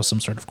that shows some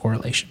sort of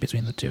correlation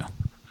between the two.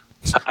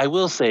 I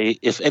will say,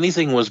 if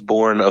anything was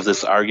born of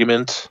this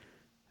argument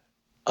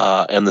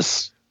and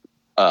this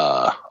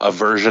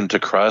aversion to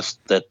crust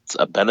that's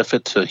a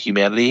benefit to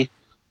humanity,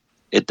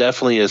 it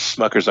definitely is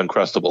Smucker's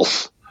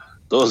Uncrustables.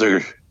 Those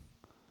are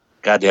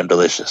goddamn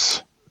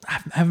delicious.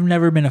 I've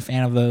never been a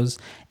fan of those.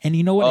 And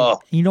you know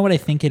what? You know what I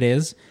think it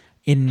is?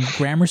 In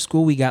grammar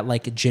school, we got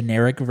like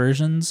generic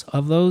versions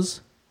of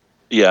those.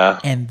 Yeah.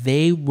 And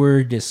they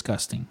were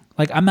disgusting.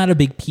 Like, I'm not a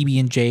big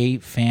PB&J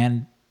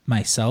fan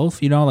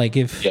myself, like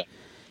if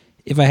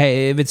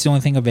it's the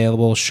only thing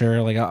available,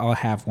 sure, like I'll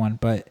have one.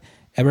 But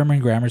I remember in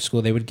grammar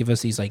school, they would give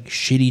us these like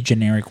shitty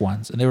generic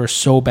ones, and they were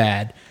so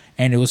bad.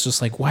 And it was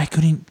just like, why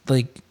couldn't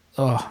and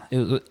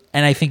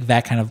I think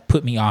that kind of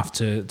put me off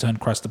to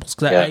Uncrustables.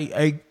 Because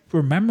I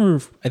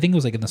remember, I think it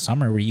was like in the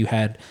summer where you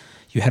had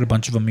a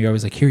bunch of them. You're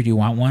always like, here, do you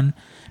want one?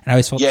 And I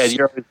always felt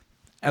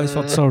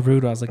felt so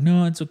rude. I was like,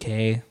 no, it's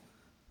okay.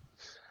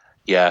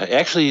 Yeah,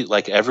 actually,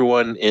 like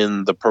everyone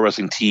in the Pro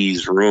Wrestling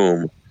Tees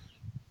room,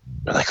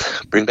 they're like,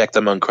 bring back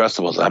them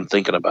Uncrustables. I'm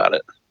thinking about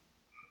it.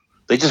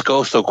 They just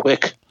go so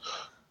quick.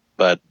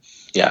 But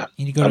yeah,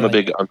 I'm a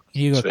big Uncrustables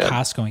You go to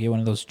Costco and get one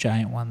of those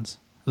giant ones,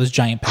 those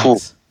giant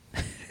packs.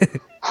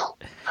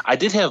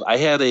 I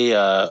had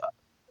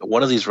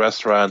one of these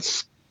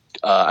restaurants.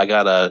 I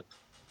got a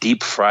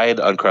deep fried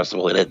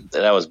Uncrustable in it.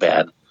 That was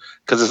bad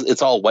because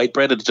it's all white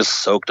bread. It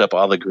just soaked up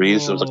all the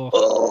grease. It was like,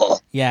 oh.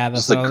 Yeah,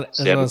 that's what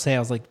I was saying. I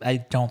was like, I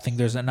don't think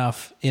there's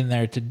enough in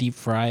there to deep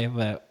fry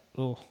that.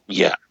 Oh.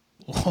 Yeah,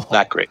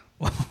 not great.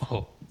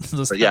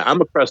 But yeah,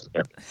 I'm a crust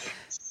fan.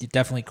 You're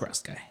definitely a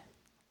crust guy.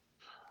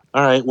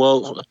 All right.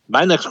 Well,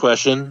 my next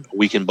question,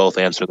 we can both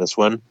answer this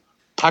one.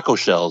 Taco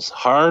shells,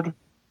 hard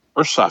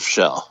or soft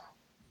shell?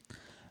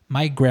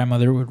 My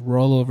grandmother would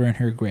roll over in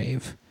her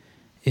grave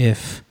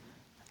if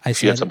I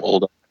said, you had some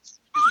old.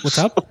 What's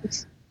up?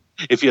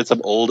 If you had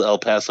some old El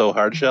Paso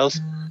hard shells?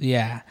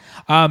 Yeah.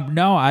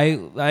 No,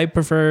 I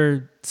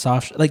prefer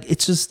soft. Like,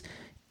 it's just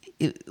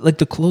like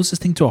the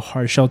closest thing to a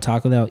hard shell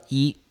taco that I'll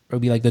eat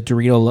would be like the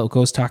Dorito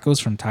Locos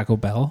tacos from Taco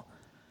Bell.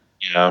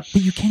 Yeah.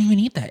 But you can't even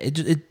eat that.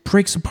 It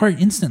breaks apart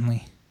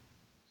instantly.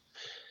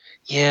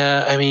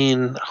 Yeah, I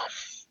mean,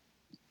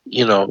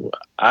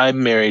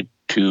 I'm married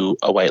to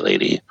a white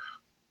lady.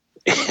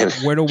 And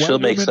where the she'll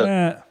make some.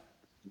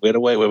 Where the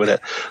white women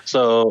at?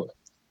 So,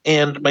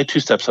 and my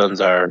two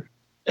stepsons are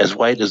as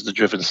white as the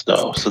driven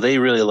snow. So they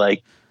really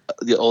like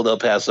the old El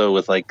Paso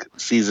with like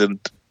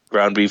seasoned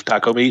ground beef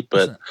taco meat.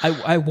 But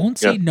listen, I won't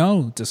say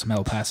no to some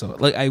El Paso.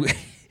 Like I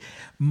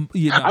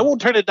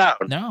won't turn it down.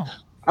 No,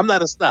 I'm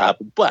not a snob.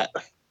 But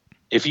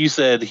if you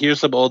said,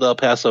 here's some old El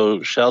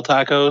Paso shell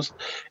tacos,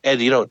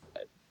 and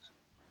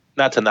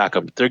not to knock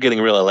them, they're getting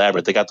real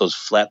elaborate. They got those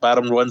flat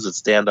bottomed ones that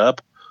stand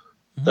up.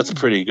 That's a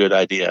pretty good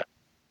idea.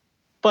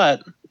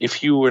 But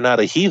if you were not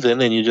a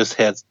heathen and you just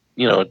had,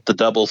 the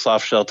double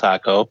soft shell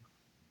taco,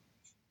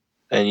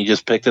 and you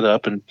just picked it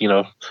up and,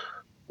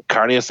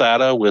 carne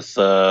asada with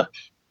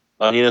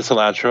onion and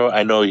cilantro.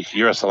 I know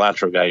you're a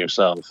cilantro guy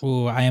yourself.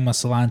 Ooh, I am a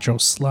cilantro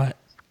slut.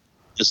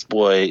 This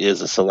boy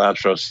is a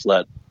cilantro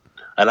slut.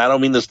 And I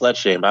don't mean the slut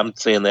shame. I'm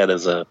saying that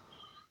as a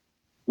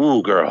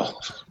ooh girl.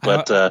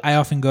 But I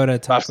often go to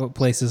taco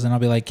places and I'll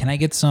be like, can I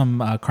get some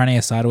carne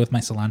asada with my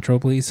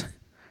cilantro, please?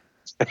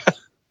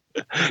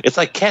 It's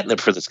like catnip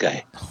for this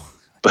guy.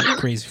 But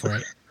crazy for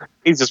it.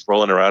 He's just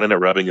rolling around in it,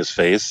 rubbing his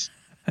face.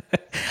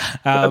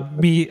 I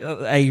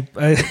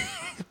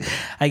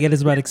get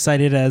as about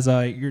excited as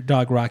your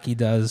dog Rocky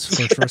does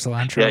for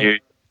cilantro.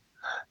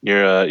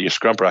 Yeah, your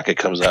scrump rocket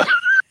comes out.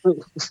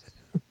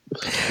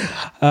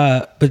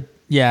 But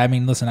yeah, I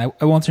mean, listen,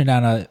 I won't turn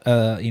down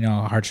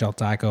a hard shell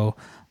taco.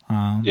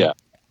 Yeah,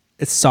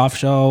 it's soft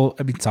shell.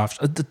 I mean,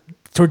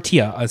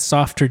 tortilla. A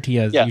soft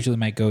tortilla is usually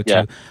my go-to.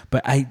 Yeah.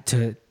 But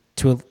to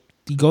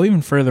go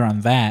even further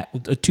on that,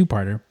 a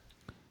two-parter: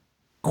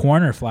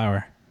 corn or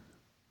flour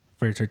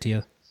for a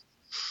tortilla.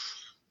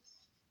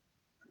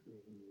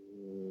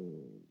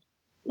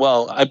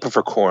 Well, I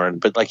prefer corn,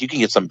 but like you can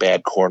get some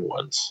bad corn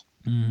ones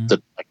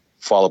that like,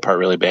 fall apart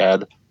really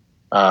bad.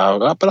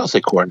 But I'll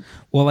say corn.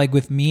 Well, like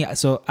with me,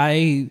 so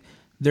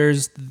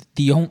there's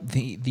the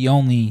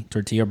only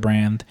tortilla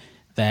brand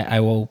that I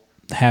will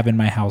have in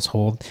my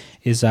household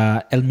is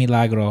El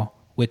Milagro,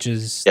 which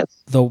is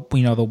the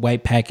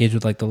white package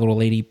with like the little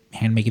lady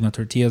hand making the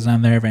tortillas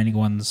on there. If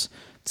anyone's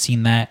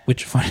seen that,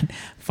 which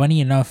funny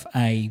enough,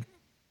 I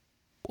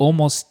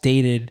almost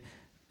dated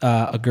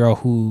a girl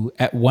who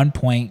at one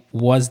point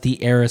was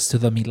the heiress to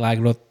the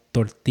Milagro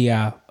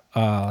tortilla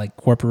like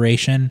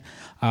corporation.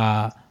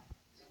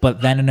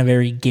 But then in a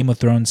very Game of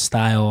Thrones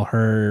style,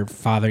 her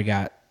father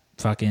got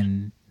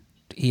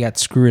he got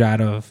screwed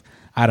out of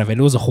it.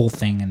 It was a whole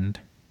thing, and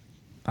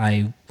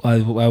I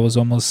was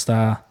almost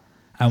I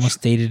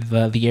almost dated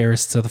the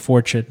heiress to the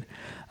fortune.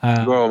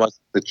 You were almost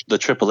the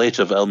Triple H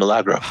of El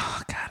Milagro.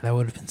 Oh God, that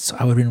would have been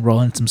I would have been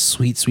rolling some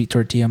sweet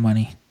tortilla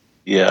money.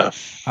 Yeah.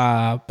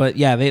 But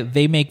yeah,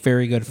 they make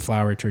very good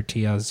flour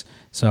tortillas.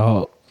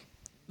 So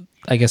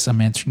I guess I'm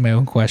answering my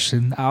own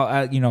question.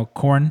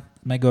 Corn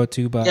my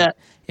go-to, but yeah,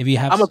 if you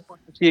have, I'm a corn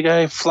tortilla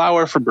guy.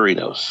 Flour for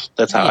burritos.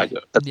 That's how I go.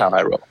 That's how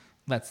I roll.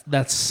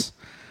 That's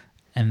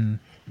and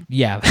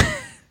yeah,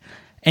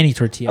 any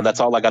tortilla. And that's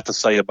all I got to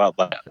say about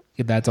that.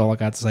 That's all I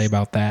got to say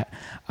about that.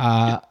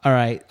 All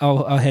right,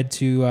 I'll head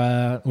to.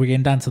 We're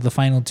getting down to the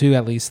final two,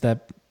 at least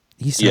that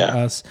he sent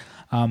us.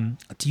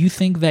 Do you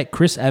think that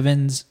Chris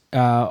Evans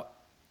or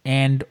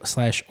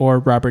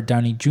Robert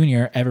Downey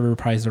Jr. ever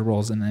reprise their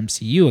roles in the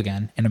MCU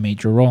again in a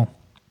major role?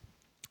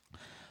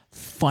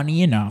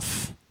 Funny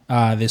enough,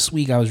 this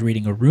week I was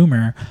reading a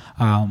rumor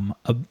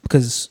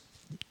because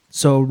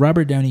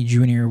Robert Downey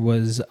Jr.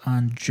 was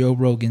on Joe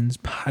Rogan's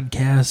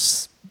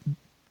podcast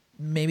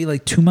maybe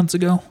like 2 months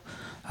ago.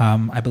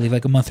 I believe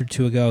like a month or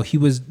two ago. He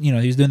was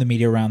doing the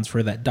media rounds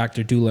for that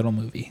Dr. Dolittle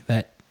movie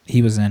that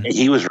he was in.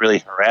 He was really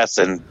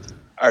harassing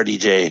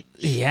RDJ.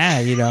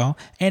 Yeah,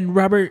 and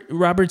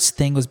Robert's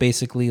thing was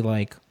basically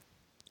like,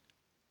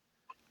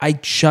 I'm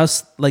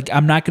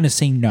not going to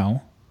say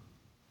no,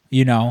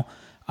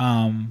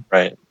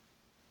 right.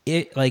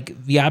 It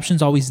like the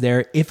option's always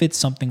there if it's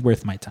something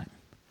worth my time,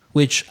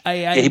 which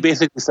he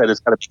basically said it's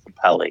got to be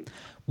compelling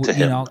to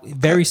him.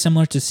 Very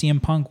similar to CM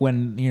Punk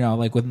when,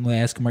 when they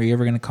ask him, are you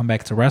ever going to come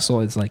back to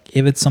wrestle? It's like,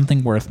 if it's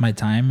something worth my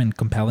time and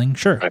compelling,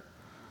 sure. Right.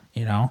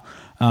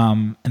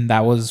 And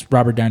that was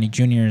Robert Downey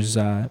Jr.'s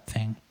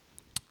thing.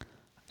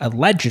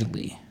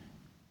 Allegedly,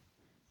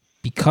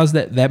 because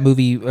that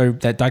movie or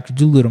that Dr.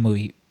 Dolittle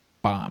movie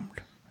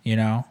bombed,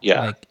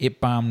 like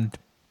it bombed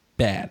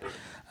bad.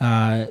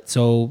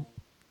 So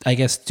I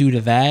guess due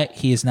to that,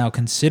 he is now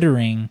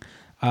considering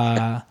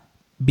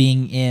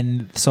being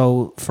in.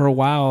 So for a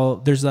while,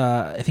 there's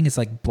I think it's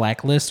like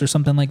Blacklist or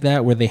something like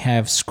that, where they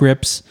have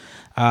scripts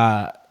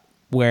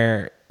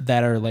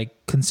that are like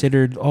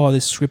considered, oh,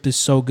 this script is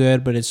so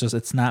good, but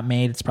it's not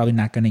made. It's probably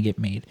not going to get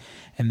made.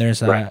 And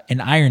there's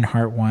an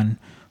Ironheart one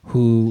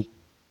who,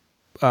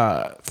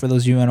 for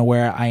those of you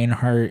unaware,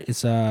 Ironheart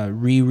is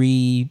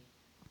Riri,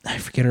 I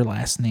forget her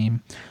last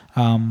name,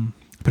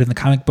 but in the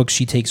comic book,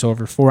 she takes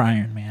over for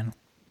Iron Man.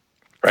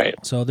 Right.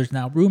 So there's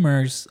now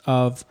rumors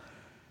of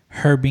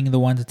her being the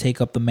one to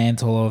take up the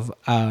mantle of,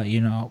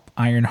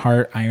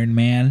 Ironheart, Iron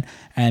Man,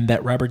 and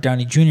that Robert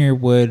Downey Jr.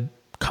 would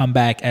come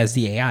back as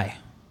the AI.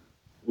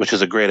 Which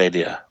is a great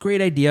idea.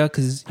 Great idea,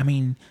 because,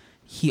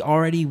 he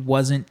already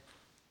wasn't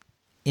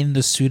in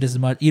the suit as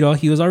much.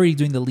 He was already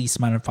doing the least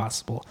amount of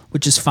possible,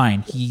 which is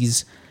fine.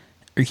 He's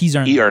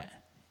earned that.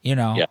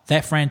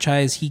 That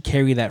franchise, he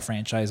carried that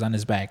franchise on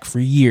his back for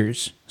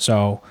years.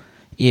 So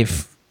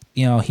if,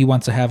 he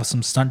wants to have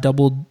some stunt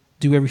double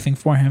do everything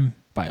for him,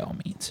 by all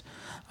means.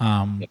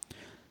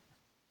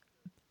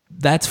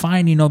 That's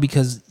fine,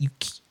 because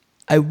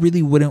I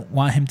really wouldn't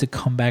want him to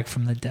come back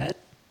from the dead,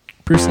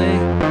 per se.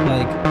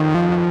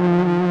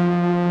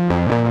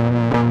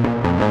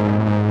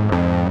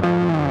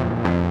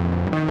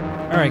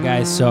 All right,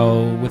 guys.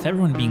 So with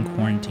everyone being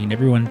quarantined,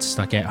 everyone's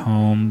stuck at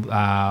home.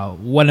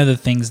 One of the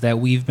things that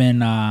we've been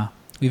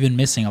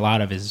missing a lot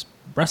of is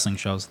wrestling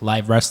shows,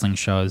 live wrestling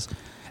shows,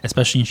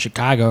 especially in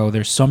Chicago.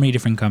 There's so many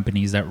different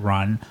companies that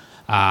run,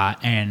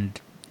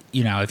 and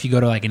if you go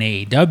to like an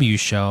AEW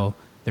show,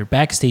 their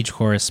backstage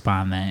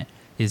correspondent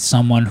is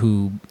someone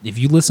who, if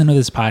you listen to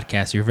this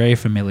podcast, you're very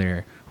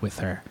familiar with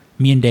her.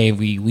 Me and Dave,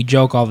 we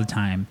joke all the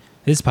time.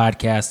 This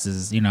podcast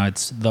is,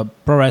 it's the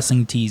Pro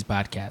Wrestling Tees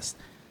podcast.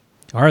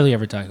 We hardly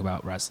ever talk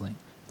about wrestling.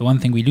 The one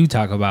thing we do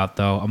talk about,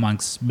 though,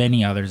 amongst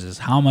many others, is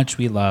how much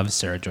we love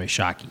Sarah Joy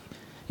Shockey.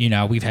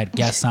 We've had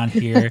guests on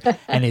here,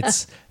 and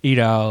it's,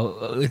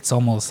 it's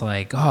almost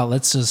like, oh,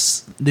 this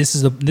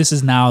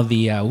is now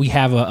the, we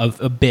have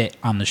a bit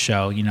on the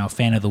show,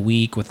 Fan of the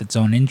Week with its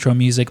own intro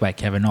music by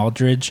Kevin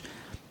Aldridge.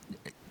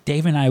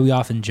 Dave and I, we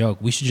often joke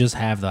we should just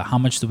have the "How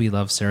much do we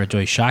love Sarah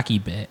Joy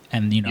Shockey" bit,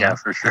 and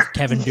for sure.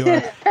 Kevin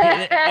do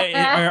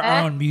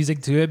our own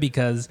music to it,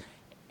 because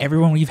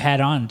everyone we've had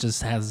on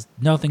just has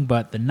nothing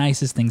but the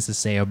nicest things to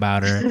say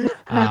about her.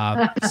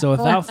 So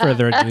without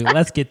further ado,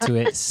 let's get to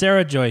it.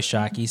 Sarah Joy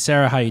Shockey.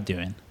 Sarah, how you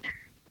doing?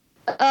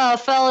 Oh,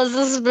 fellas,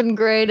 this has been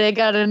great. I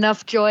got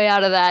enough joy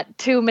out of that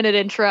 2-minute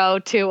intro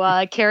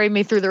to carry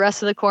me through the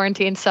rest of the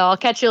quarantine. So I'll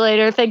catch you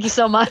later. Thank you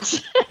so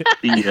much.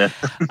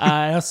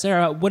 Yeah.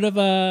 Sarah, what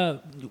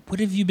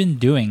have you been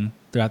doing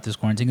throughout this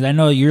quarantine? Because I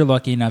know you're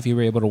lucky enough you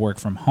were able to work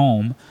from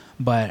home,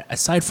 but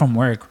aside from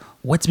work,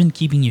 what's been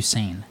keeping you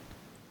sane?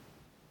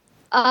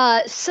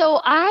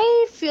 So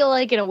I feel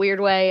like in a weird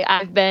way,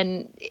 I've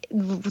been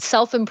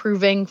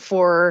self-improving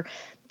for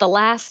the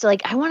last,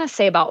 like, I want to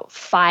say about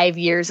 5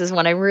 years is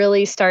when I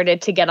really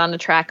started to get on the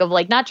track of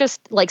like, not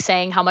just like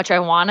saying how much I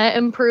want to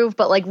improve,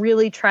 but like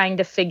really trying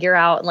to figure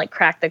out and like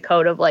crack the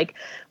code of like,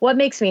 what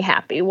makes me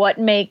happy? What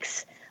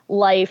makes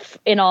life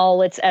in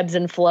all its ebbs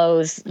and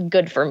flows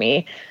good for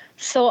me?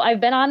 So I've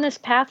been on this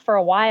path for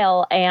a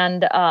while,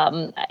 and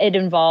it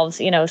involves,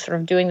 sort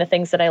of doing the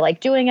things that I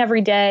like doing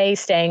every day,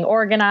 staying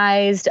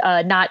organized,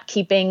 not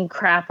keeping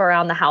crap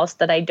around the house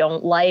that I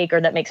don't like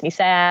or that makes me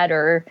sad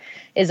or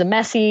is a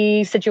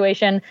messy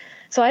situation.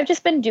 So I've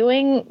just been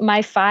doing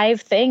my 5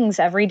 things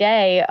every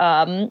day.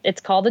 It's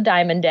called a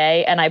Diamond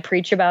Day, and I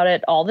preach about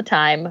it all the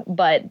time.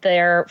 But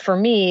for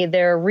me,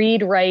 they're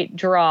read, write,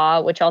 draw,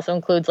 which also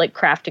includes like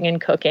crafting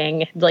and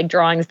cooking. Like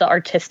drawing's the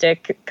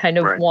artistic kind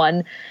of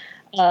one.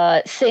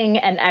 Sing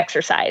and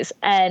exercise.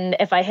 And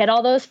if I hit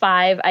all those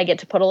 5, I get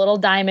to put a little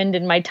diamond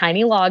in my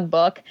tiny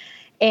logbook.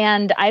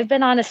 And I've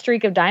been on a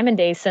streak of Diamond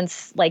Days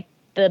since like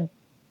the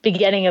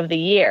beginning of the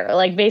year.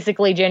 Like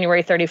basically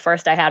January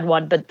 31st, I had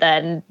one, but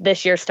then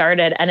this year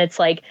started, and it's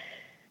like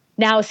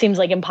now it seems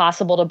like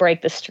impossible to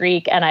break the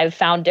streak. And I've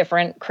found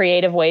different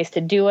creative ways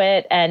to do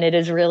it. And it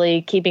is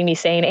really keeping me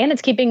sane, and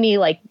it's keeping me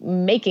like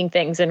making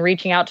things and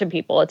reaching out to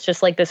people. It's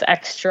just like this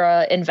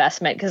extra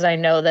investment, because I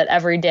know that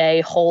every day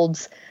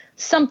holds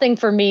something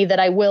for me that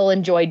I will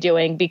enjoy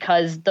doing,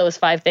 because those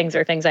 5 things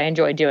are things I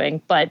enjoy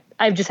doing. But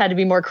I've just had to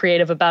be more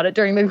creative about it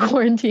during the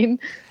quarantine.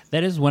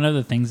 That is one of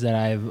the things that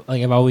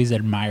I've always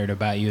admired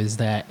about you, is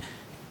that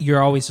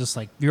you're always just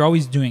like, you're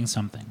always doing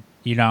something,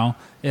 I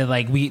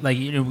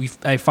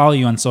follow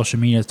you on social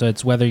media. So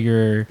it's whether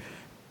you're,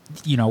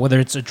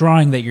 whether it's a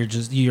drawing that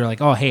you're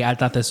like, oh, hey, I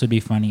thought this would be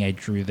funny, I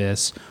drew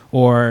this,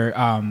 or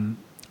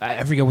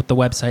I forget what the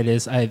website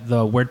is.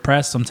 The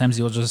WordPress, sometimes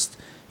you'll just,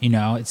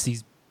 it's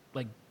these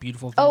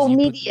beautiful things. Oh,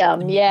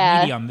 Medium, yeah.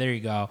 Medium, there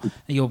you go.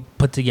 You'll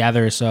put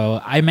together. So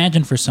I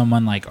imagine for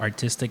someone like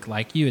artistic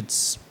like you,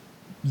 it's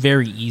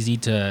very easy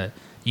to,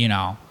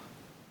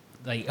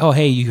 like, oh,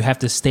 hey, you have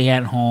to stay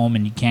at home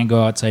and you can't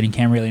go outside, you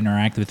can't really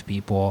interact with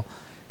people.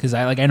 Because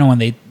I know when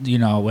they,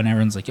 when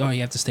everyone's like, oh,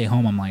 you have to stay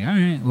home, I'm like, all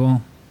right,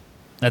 well,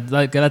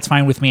 that's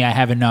fine with me. I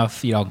have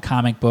enough,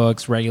 comic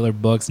books, regular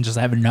books, and just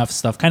have enough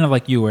stuff. Kind of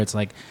like you, where it's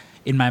like,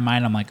 in my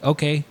mind, I'm like,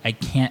 okay, I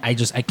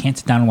can't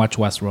sit down and watch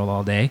Westworld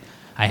all day.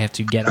 I have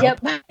to get up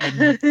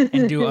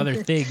and do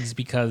other things,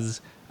 because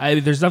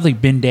there's definitely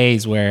been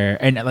days where,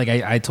 and like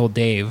I told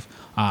Dave,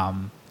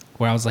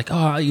 where I was like,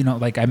 oh,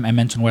 like I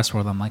mentioned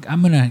Westworld. I'm like,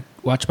 I'm going to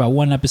watch about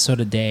 1 episode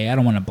a day. I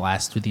don't want to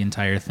blast through the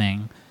entire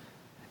thing.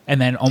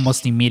 And then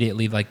almost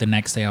immediately, like the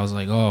next day, I was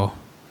like, oh,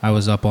 I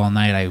was up all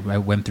night. I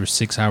went through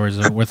 6 hours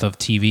worth of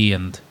TV,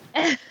 and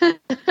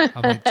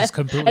I'm like, just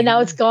completely. And now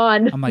it's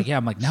gone. I'm like,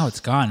 now it's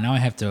gone. Now I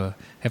have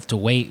to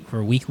wait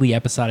for weekly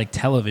episodic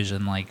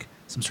television, like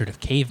some sort of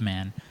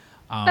caveman.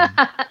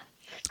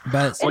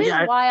 But it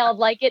is wild.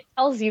 Like, it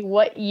tells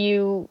you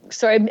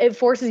it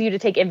forces you to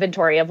take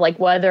inventory of like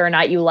whether or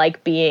not you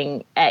like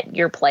being at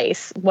your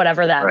place,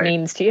 whatever that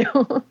means to you.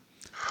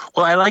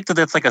 Well, I like that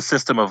that's like a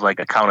system of like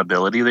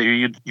accountability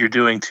that you're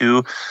doing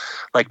too.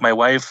 Like my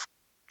wife,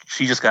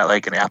 she just got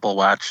like an Apple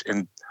Watch,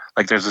 and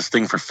like there's this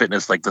thing for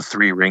fitness, like the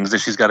 3 rings that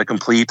she's got to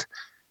complete,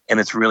 and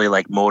it's really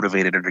like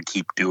motivated her to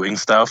keep doing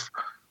stuff.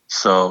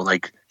 So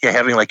like, yeah,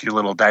 having like your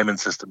little diamond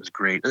system is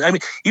great. I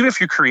mean, even if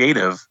you're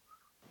creative,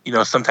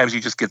 sometimes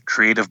you just get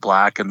creative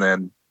block, and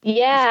then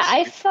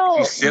I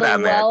felt the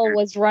well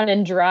was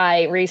running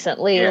dry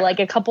recently. Yeah. Like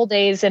a couple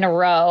days in a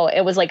row,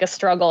 it was like a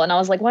struggle, and I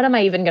was like, what am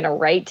I even going to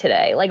write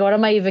today? Like, what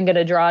am I even going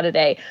to draw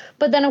today?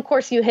 But then of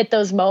course you hit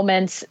those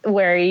moments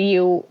where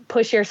you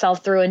push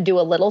yourself through and do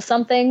a little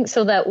something,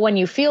 so that when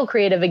you feel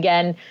creative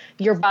again,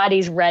 your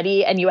body's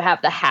ready and you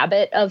have the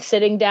habit of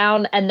sitting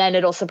down, and then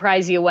it'll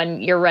surprise you when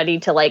you're ready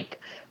to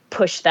like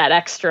push that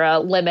extra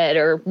limit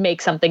or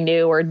make something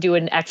new or do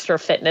an extra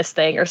fitness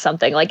thing or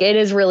something. Like, it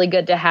is really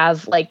good to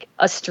have like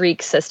a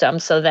streak system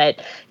so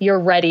that you're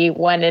ready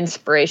when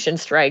inspiration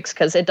strikes,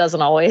 because it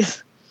doesn't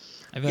always.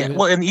 Yeah,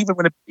 well, and even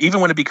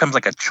when it becomes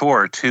like a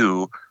chore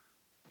too,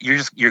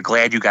 you're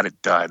glad you got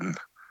it done.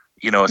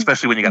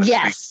 Especially when you got a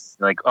streak.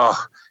 You're like,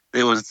 oh,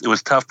 it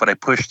was tough, but I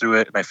pushed through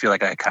it, and I feel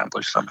like I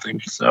accomplished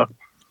something. So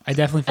I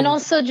definitely and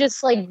also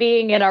just like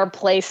being in our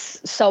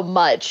place so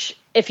much.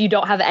 If you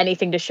don't have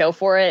anything to show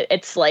for it,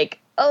 it's like,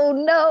 oh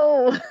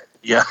no.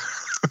 Yeah.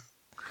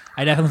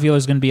 I definitely feel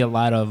there's going to be a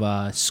lot of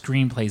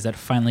screenplays that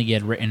finally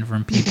get written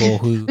from people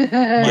who,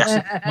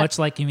 much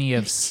like me,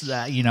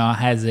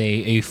 has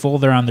a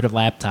folder on their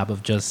laptop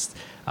of just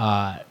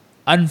so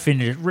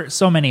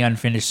many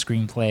unfinished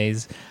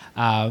screenplays.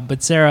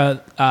 But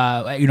Sarah,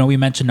 we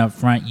mentioned up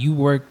front, you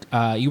worked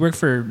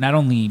for not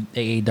only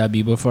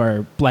AAW but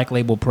for Black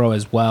Label Pro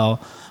as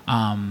well.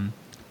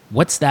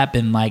 What's that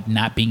been like,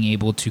 not being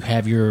able to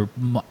have your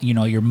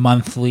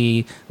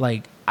monthly,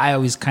 like, I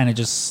always kind of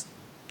just,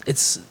 I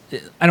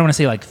don't want to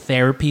say like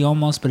therapy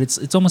almost, but it's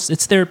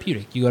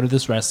therapeutic. You go to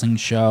this wrestling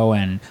show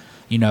and,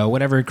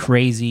 whatever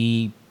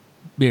crazy,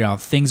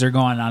 things are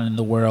going on in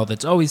the world.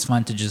 It's always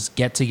fun to just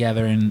get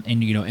together and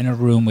in a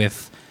room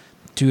with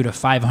 200 to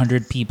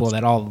 500 people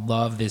that all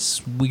love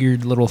this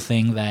weird little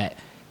thing that,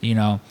 you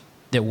know,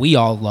 that we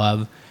all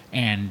love.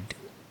 And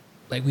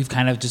like, we've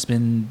kind of just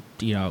been,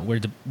 you know,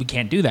 we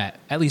can't do that,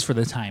 at least for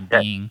the time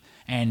being.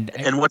 And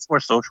what's more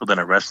social than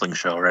a wrestling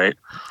show, right?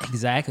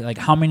 Exactly. Like,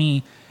 how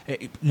many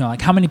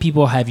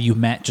people have you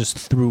met just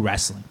through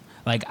wrestling?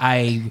 Like,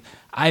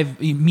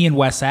 me and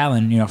Wes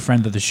Allen, you know,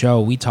 friend of the show,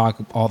 we talk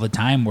all the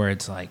time where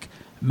it's like,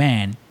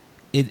 man,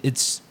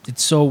 it's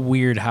so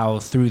weird how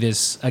through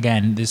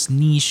this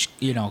niche,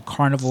 you know,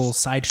 carnival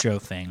sideshow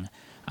thing,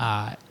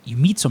 you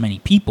meet so many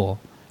people,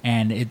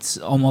 and it's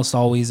almost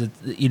always,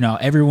 you know,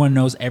 everyone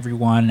knows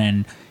everyone,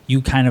 and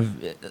you kind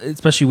of,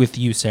 especially with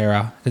you,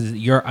 Sarah, because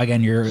you're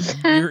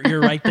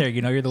right there,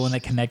 you know, you're the one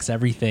that connects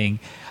everything.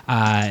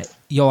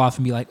 You'll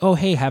often be like, oh,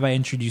 hey, have I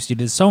introduced you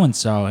to so and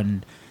so?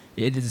 And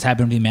it has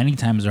happened to me many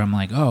times where I'm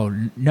like, oh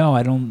no,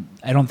 I don't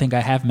think I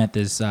have met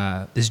this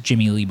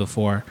Jimmy Lee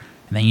before.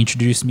 And then you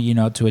introduced me, you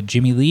know, to a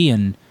Jimmy Lee,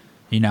 and,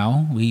 you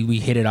know, we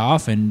hit it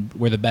off, and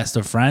we're the best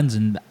of friends.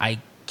 And I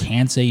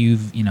can't say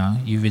you've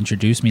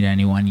introduced me to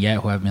anyone yet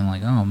who I've been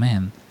like, oh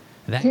man,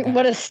 that guy,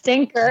 what a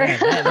stinker. Yeah,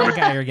 that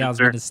guy or gal's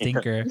been a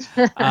stinker.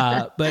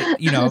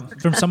 But, you know,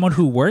 from someone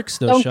who works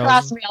those shows. Don't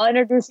cross me. I'll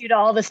introduce you to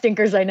all the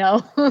stinkers I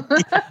know.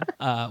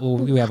 Well,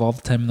 we have all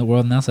the time in the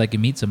world now, so I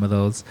can meet some of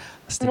those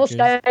stinkers.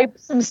 We'll Skype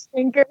some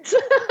stinkers.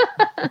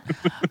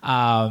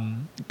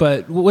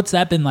 But what's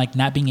that been like,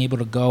 not being able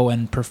to go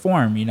and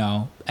perform, you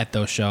know, at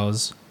those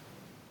shows?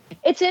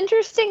 It's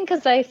interesting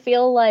because I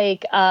feel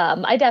like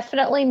I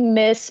definitely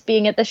miss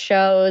being at the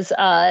shows,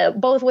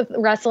 both with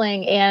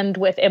wrestling and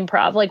with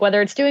improv, like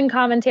whether it's doing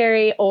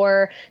commentary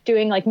or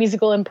doing like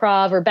musical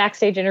improv or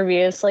backstage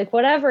interviews, like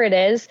whatever it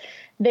is,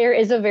 there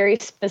is a very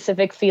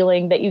specific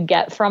feeling that you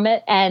get from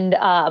it. And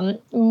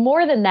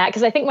more than that,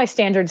 because I think my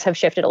standards have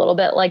shifted a little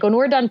bit. Like when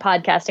we're done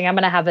podcasting, I'm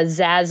going to have a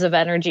zazz of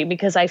energy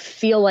because I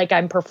feel like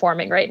I'm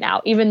performing right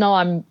now, even though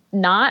I'm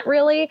not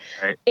really.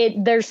 Right.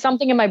 There's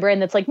something in my brain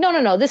that's like,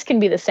 no, this can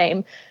be the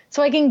same.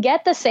 So I can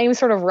get the same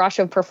sort of rush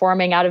of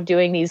performing out of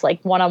doing these like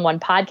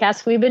one-on-one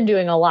podcasts. We've been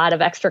doing a lot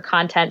of extra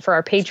content for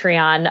our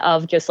Patreon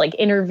of just like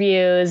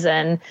interviews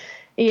and,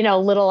 you know,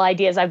 little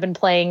ideas. I've been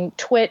playing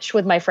Twitch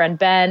with my friend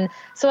Ben.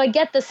 So I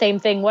get the same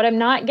thing. What I'm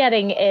not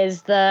getting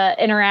is the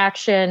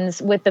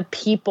interactions with the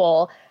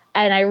people.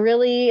 And I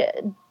really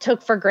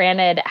took for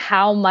granted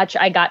how much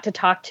I got to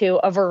talk to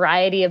a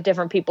variety of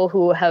different people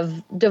who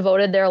have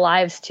devoted their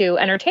lives to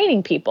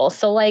entertaining people.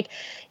 So like,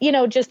 you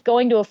know, just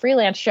going to a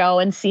freelance show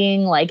and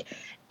seeing like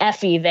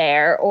Effie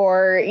there,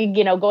 or,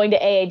 you know, going to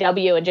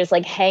AAW and just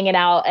like hanging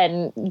out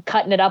and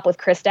cutting it up with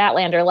Chris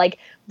Statlander. Like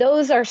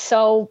those are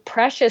so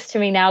precious to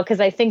me now,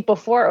 because I think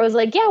before it was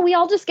like, yeah, we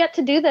all just get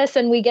to do this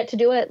and we get to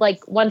do it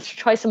like once or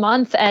twice a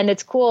month and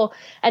it's cool.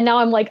 And now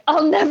I'm like,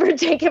 I'll never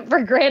take it for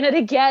granted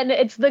again.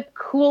 It's the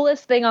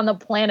coolest thing on the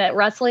planet.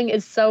 Wrestling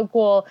is so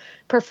cool.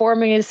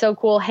 Performing is so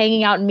cool.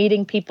 Hanging out and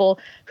meeting people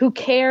who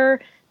care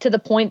to the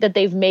point that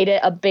they've made it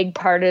a big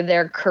part of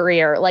their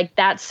career. Like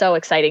that's so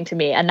exciting to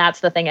me. And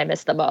that's the thing I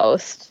miss the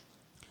most.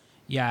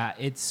 Yeah.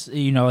 It's,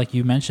 you know, like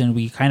you mentioned,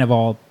 we kind of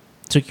all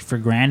took it for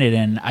granted.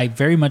 And I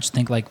very much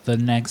think like the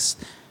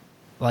next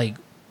like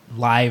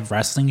live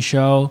wrestling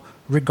show,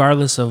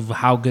 regardless of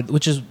how good,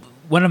 which is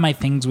one of my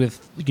things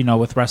with, you know,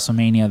 with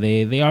WrestleMania,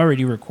 they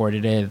already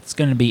recorded it. It's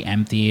going to be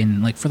empty.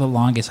 And like for the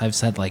longest I've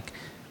said, like,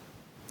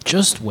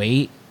 just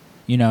wait,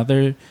 you know,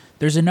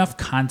 there's enough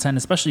content,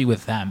 especially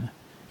with them,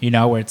 you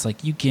know, where it's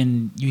like you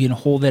can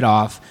hold it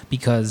off,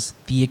 because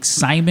the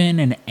excitement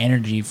and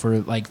energy for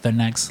like the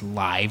next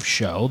live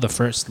show, the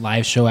first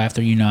live show after,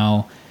 you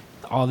know,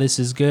 all this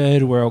is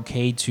good, we're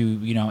okay to,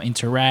 you know,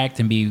 interact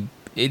and be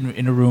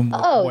in a room with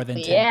more than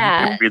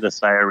 10 people. Breathe a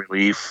sigh of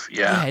relief.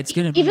 Yeah, it's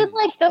gonna be even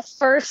like the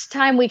first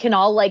time we can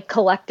all like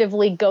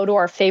collectively go to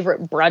our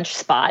favorite brunch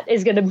spot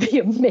is gonna be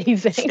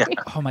amazing. Yeah.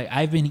 Oh my!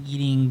 I've been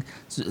eating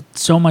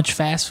so much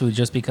fast food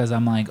just because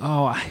I'm like,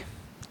 oh,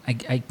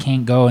 I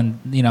can't go and,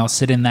 you know,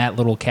 sit in that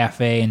little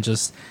cafe and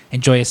just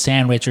enjoy a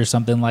sandwich or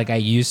something like I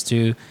used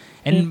to.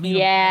 And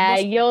yeah,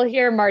 you'll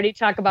hear Marty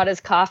talk about his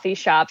coffee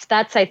shops.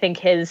 That's, I think,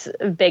 his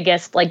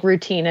biggest like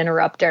routine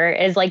interrupter,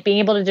 is like being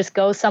able to just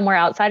go somewhere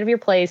outside of your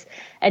place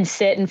and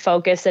sit and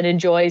focus and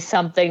enjoy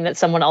something that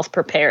someone else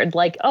prepared.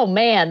 Like, oh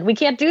man, we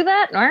can't do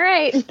that? All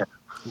right.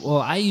 Well,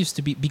 I used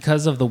to be,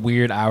 because of the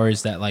weird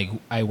hours that like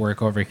I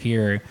work over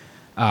here,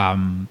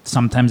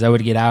 sometimes I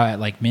would get out at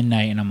like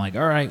midnight and I'm like,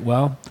 all right,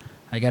 well,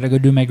 I got to go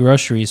do my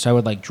groceries. So I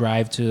would like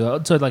drive to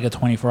like a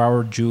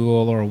 24-hour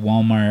Jewel or a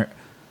Walmart,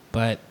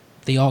 but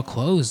they all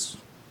close.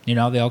 You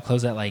know, they all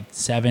close at like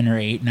 7 or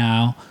 8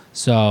 now.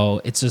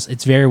 So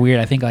it's very weird.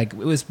 I think like it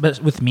was,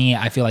 but with me,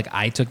 I feel like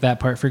I took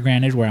that part for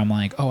granted, where I'm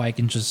like, oh, I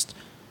can just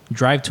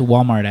drive to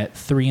Walmart at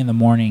 3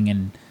 a.m.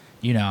 and,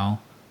 you know,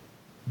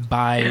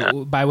 buy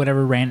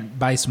whatever,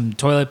 buy some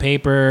toilet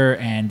paper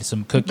and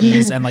some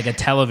cookies and like a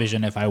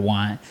television if I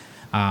want.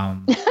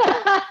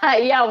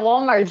 Yeah,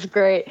 Walmart's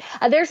great.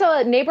 There's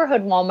a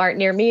neighborhood Walmart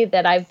near me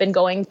that I've been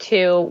going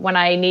to when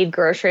I need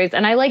groceries.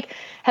 And I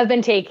have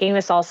been taking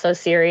this all so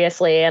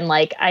seriously. And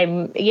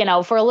I'm,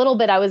 for a little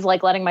bit, I was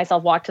letting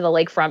myself walk to the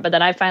lakefront. But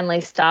then I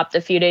finally stopped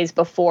a few days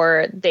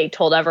before they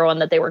told everyone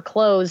that they were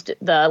closed,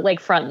 the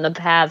lakefront and the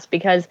paths,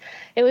 because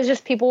it was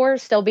just people were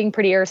still being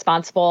pretty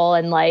irresponsible.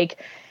 And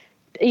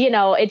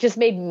it just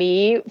made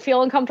me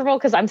feel uncomfortable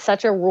because I'm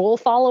such a rule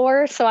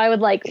follower. So I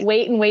would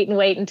wait and wait and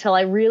wait until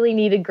I really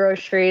needed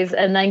groceries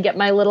and then get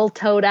my little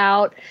tote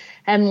out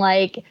and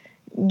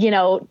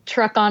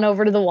truck on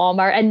over to the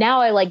Walmart. And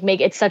now I make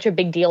it such a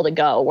big deal to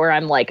go where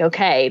I'm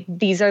okay,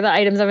 these are the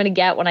items I'm going to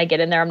get when I get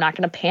in there. I'm not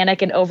going to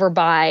panic and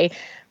overbuy,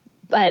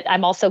 but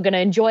I'm also going to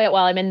enjoy it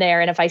while I'm in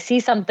there. And if I see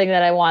something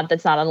that I want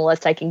that's not on the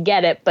list, I can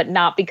get it, but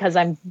not because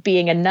I'm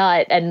being a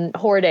nut and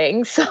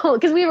hoarding. So,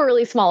 because we have a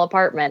really small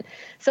apartment.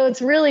 So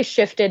it's really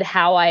shifted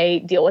how I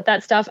deal with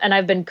that stuff. And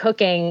I've been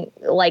cooking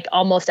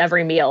almost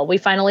every meal. We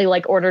finally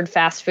ordered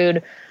fast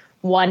food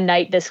one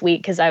night this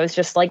week because I was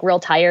just real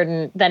tired.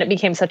 And then it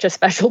became such a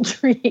special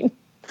treat.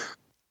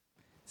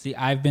 See,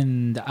 I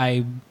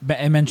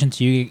mentioned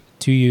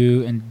to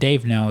you and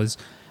Dave knows,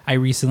 I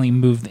recently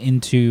moved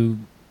into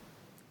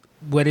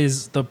what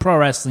is the pro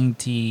wrestling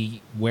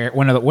tee where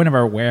one of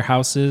our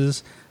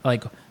warehouses.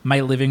 My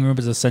living room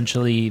is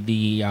essentially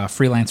the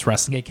freelance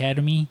wrestling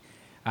academy.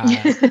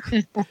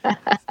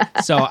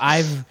 So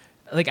I've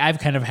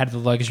kind of had the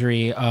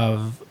luxury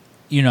of,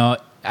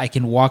 I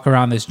can walk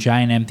around this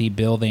giant empty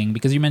building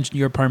because you mentioned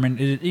your apartment.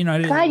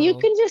 God, you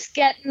can just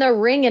get in the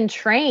ring and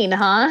train,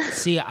 huh?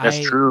 See, that's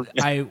true.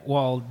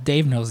 Well,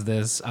 Dave knows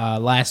this.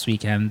 Last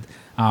weekend,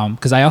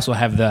 because I also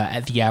have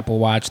the Apple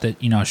Watch that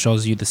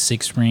shows you the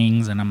 6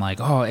 rings, and I'm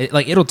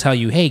it'll tell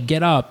you, hey,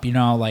 get up,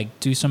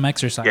 do some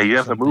exercise. Yeah, you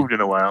haven't moved in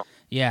a while.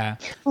 Yeah,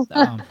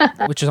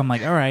 which is I'm all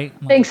right.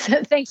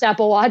 Thanks,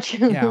 Apple Watch.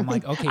 Yeah, I'm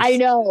okay. I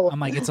know.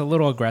 I'm it's a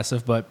little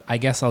aggressive, but I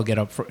guess I'll get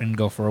up and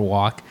go for a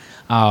walk.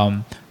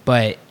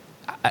 But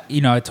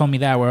it told me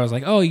that where I was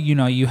oh,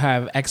 you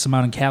have X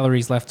amount of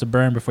calories left to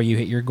burn before you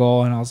hit your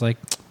goal, and I was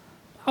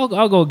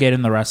I'll go get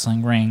in the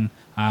wrestling ring.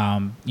 So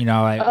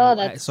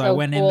I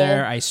went in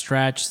there, I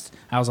stretched.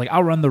 I was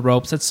I'll run the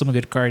ropes. That's some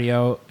good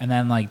cardio. And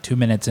then 2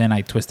 minutes in,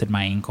 I twisted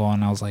my ankle,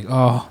 and I was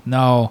oh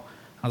no.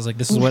 I was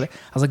this is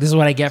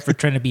what I get for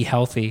trying to be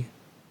healthy.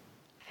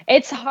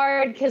 It's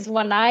hard because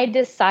when I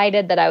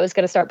decided that I was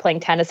going to start playing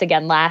tennis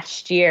again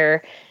last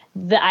year,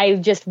 I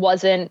just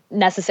wasn't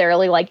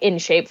necessarily in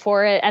shape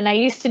for it. And I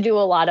used to do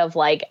a lot of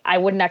I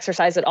wouldn't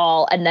exercise at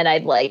all. And then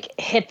I'd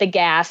hit the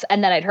gas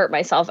and then I'd hurt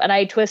myself. And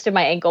I twisted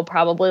my ankle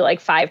probably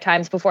 5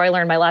 times before I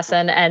learned my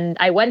lesson. And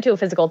I went to a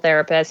physical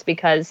therapist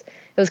because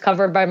it was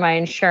covered by my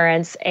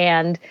insurance.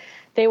 And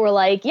they were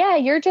yeah,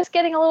 you're just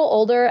getting a little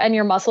older and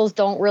your muscles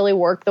don't really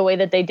work the way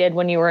that they did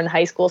when you were in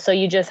high school. So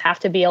you just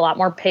have to be a lot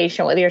more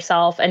patient with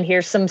yourself. And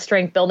here's some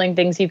strength building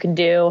things you can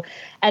do.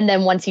 And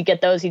then once you get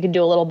those, you can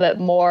do a little bit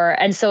more.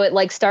 And so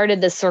it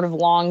started this sort of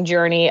long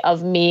journey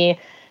of me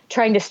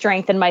trying to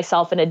strengthen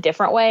myself in a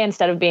different way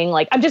instead of being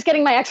I'm just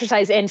getting my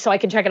exercise in so I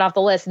can check it off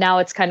the list. Now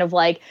it's kind of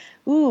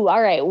ooh,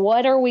 all right,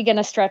 what are we going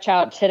to stretch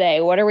out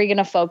today? What are we going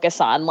to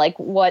focus on?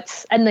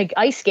 And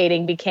ice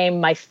skating became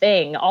my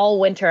thing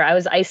all winter. I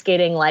was ice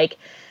skating I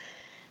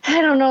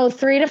don't know,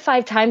 3 to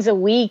 5 times a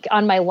week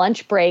on my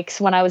lunch breaks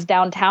when I was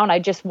downtown.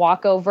 I'd just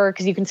walk over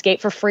because you can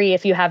skate for free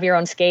if you have your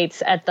own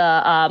skates at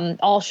the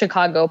all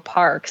Chicago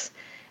parks.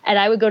 And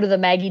I would go to the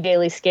Maggie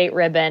Daly skate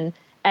ribbon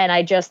and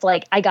I just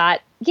I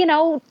got,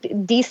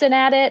 decent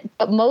at it.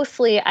 But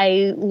mostly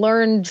I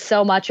learned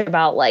so much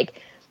about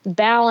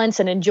balance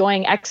and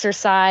enjoying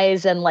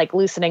exercise and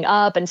loosening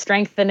up and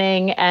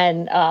strengthening.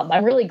 And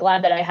I'm really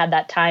glad that I had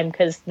that time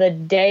because the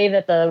day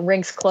that the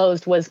rinks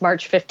closed was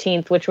March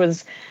 15th, which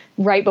was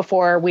right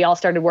before we all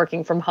started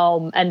working from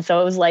home. And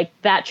so it was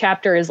that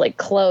chapter is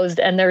closed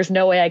and there's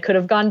no way I could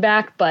have gone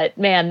back. But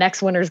man,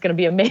 next winter is going to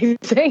be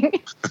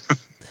amazing.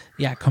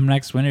 Yeah, come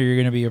next winter, you're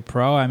going to be a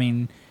pro. I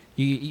mean,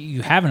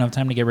 you have enough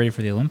time to get ready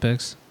for the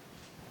Olympics.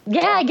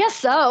 Yeah, I guess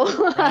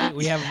so. Right?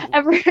 We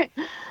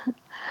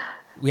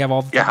have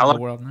all the time in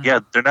the world now. Yeah,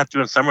 they're not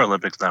doing Summer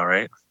Olympics now,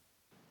 right?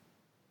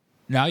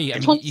 No,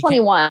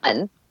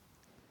 2021.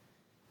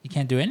 You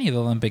can't do any of the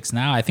Olympics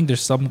now. I think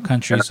there's some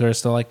countries who are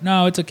still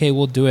no, it's okay,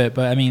 we'll do it.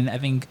 But I mean, I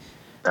think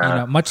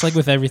much like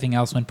with everything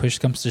else, when push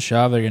comes to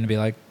shove, they're going to be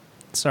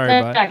sorry,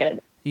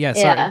 bud.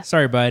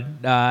 Sorry,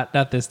 bud.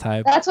 Not this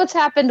time. That's what's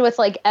happened with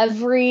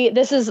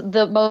this is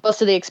the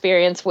most of the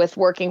experience with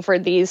working for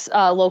these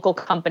local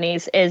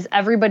companies is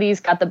everybody's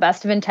got the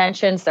best of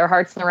intentions. Their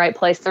heart's in the right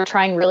place. They're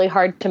trying really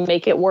hard to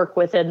make it work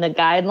within the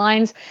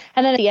guidelines.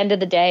 And then at the end of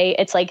the day,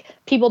 it's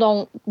people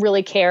don't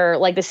really care.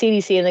 The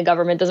CDC and the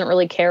government doesn't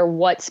really care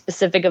what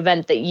specific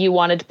event that you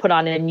wanted to put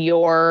on in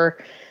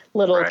your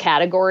little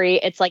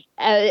category. It's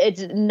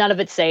it's none of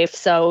it's safe.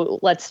 So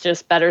let's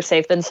just better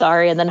safe than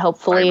sorry. And then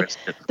hopefully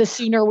the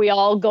sooner we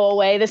all go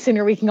away, the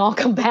sooner we can all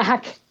come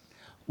back.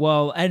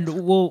 Well,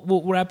 and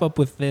we'll wrap up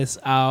with this.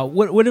 How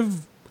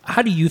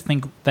how do you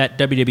think that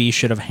WWE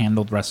should have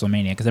handled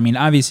WrestleMania? Because, I mean,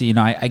 obviously, you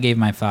know, I gave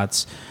my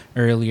thoughts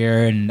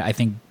earlier, and I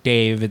think,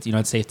 Dave, it's, you know,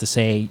 it's safe to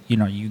say, you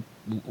know,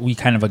 we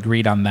kind of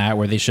agreed on that,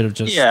 where they should have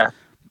just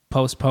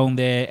postponed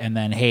it, and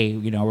then, hey,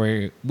 you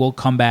know, we'll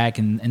come back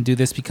and do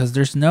this, because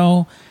there's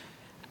no,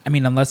 I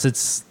mean, unless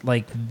it's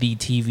like the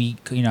TV,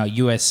 you know,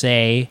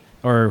 USA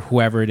or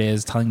whoever it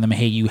is telling them,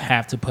 hey, you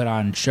have to put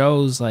on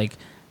shows, like,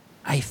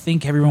 I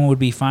think everyone would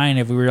be fine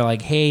if we were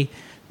like, hey,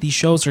 these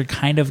shows are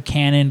kind of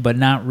canon, but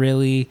not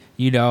really,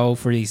 you know,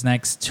 for these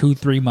next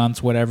 2-3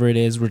 months, whatever it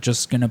is, we're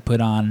just going to put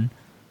on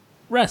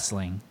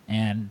wrestling.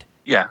 And,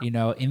 you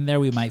know, in there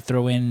we might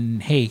throw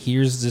in, hey,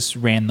 here's this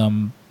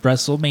random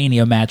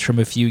WrestleMania match from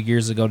a few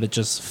years ago to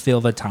just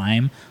fill the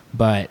time.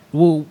 But,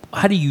 well,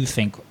 how do you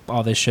think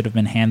all this should have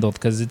been handled?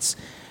 Because it's,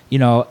 you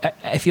know,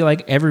 I feel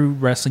like every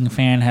wrestling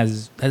fan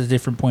has a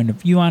different point of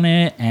view on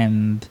it.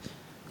 And,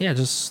 yeah,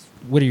 just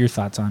what are your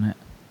thoughts on it?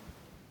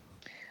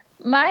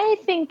 My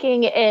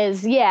thinking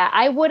is,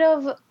 I would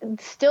have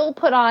still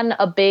put on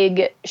a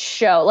big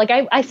show. Like,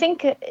 I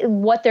think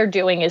what they're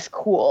doing is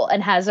cool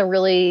and has a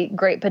really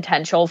great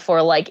potential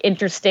for, like,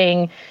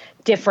 interesting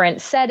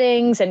different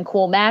settings and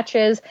cool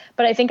matches.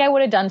 But I think I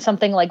would have done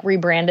something like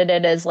rebranded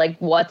it as, like,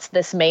 What's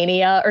This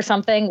Mania or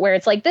something, where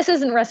it's like, this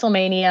isn't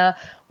WrestleMania.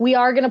 We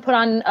are going to put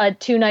on a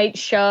 2-night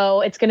show.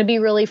 It's going to be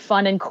really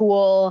fun and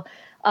cool.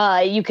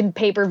 You can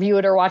pay-per-view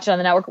it or watch it on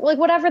the network. Like,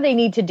 whatever they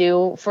need to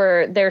do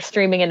for their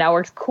streaming and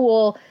networks,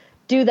 cool,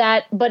 do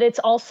that. But it's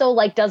also,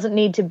 like, doesn't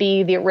need to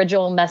be the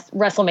original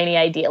WrestleMania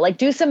idea. Like,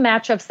 do some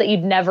matchups that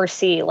you'd never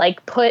see.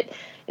 Like, put,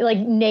 like,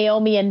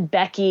 Naomi and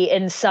Becky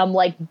in some,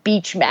 like,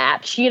 beach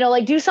match. You know,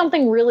 like, do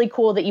something really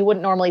cool that you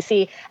wouldn't normally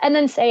see. And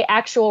then say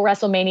actual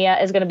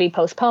WrestleMania is going to be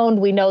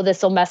postponed. We know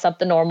this will mess up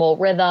the normal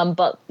rhythm.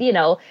 But, you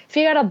know, if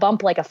you got to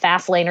bump, like, a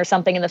Fastlane or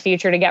something in the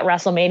future to get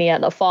WrestleMania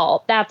in the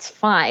fall, that's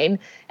fine.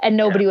 And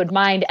nobody would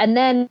mind. And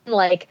then,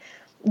 like,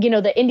 you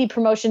know, the indie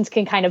promotions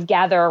can kind of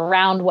gather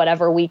around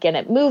whatever weekend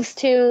it moves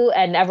to,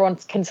 and everyone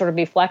can sort of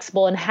be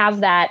flexible and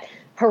have that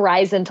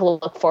horizon to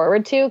look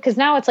forward to. Because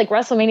now it's like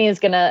WrestleMania is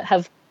going to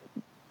have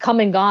come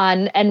and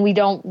gone, and we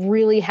don't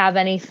really have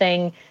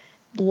anything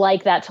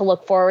like that to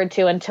look forward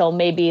to until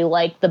maybe,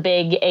 like, the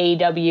big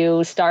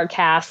AEW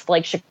StarCast,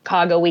 like,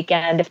 Chicago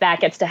weekend, if that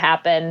gets to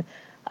happen.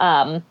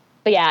 But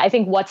yeah, I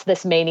think What's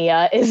This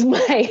Mania is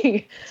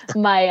my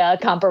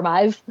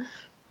compromise.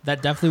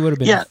 That definitely would have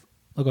been. Yeah.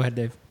 Oh, go ahead,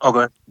 Dave. Oh, go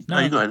ahead. No,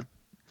 you go ahead.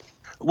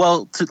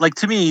 Well,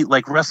 to me,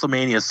 like,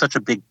 WrestleMania is such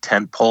a big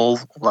tent pole,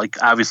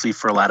 like, obviously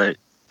for a lot of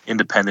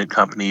independent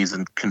companies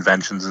and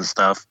conventions and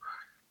stuff.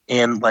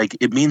 And, like,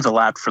 it means a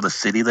lot for the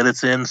city that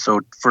it's in.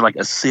 So for, like,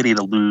 a city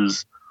to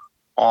lose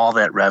all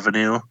that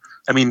revenue,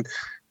 I mean,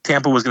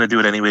 Tampa was going to do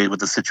it anyway with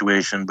the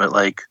situation, but,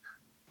 like,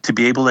 to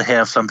be able to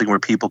have something where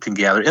people can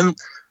gather. And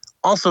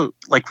also,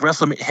 like,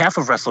 half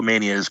of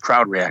WrestleMania is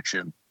crowd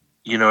reaction.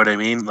 You know what I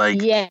mean?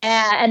 Like, yeah,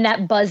 and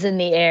that buzz in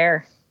the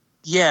air.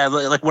 Yeah,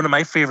 like, one of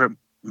my favorite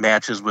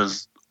matches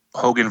was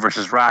Hogan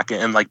versus Rock,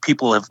 and, like,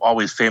 people have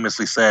always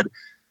famously said,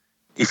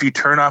 if you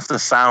turn off the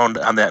sound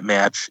on that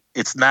match,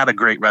 it's not a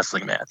great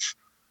wrestling match.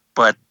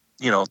 But,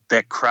 you know,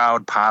 that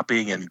crowd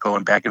popping and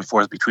going back and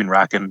forth between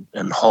Rock and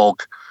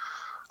Hulk,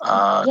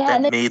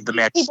 that made the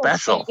match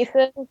special.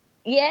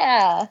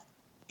 Yeah.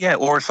 Yeah,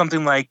 or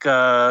something like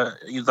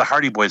the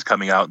Hardy Boys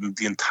coming out and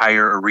the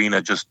entire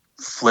arena just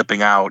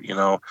flipping out, you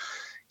know.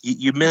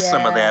 You miss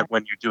some of that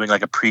when you're doing,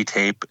 like, a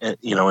pre-tape,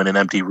 you know, in an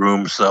empty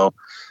room. So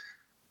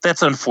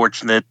that's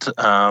unfortunate.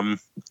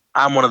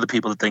 I'm one of the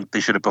people that think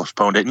they should have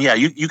postponed it. And yeah,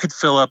 you could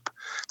fill up.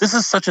 This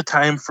is such a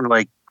time for,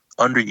 like,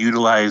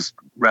 underutilized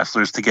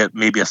wrestlers to get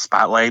maybe a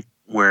spotlight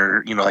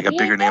where, you know, like a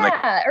bigger name,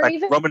 like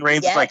even, Roman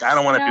Reigns is like, I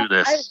don't want to do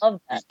this. I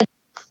love that.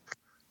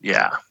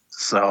 Yeah.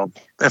 So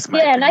that's my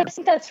opinion. And I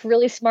think that's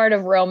really smart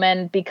of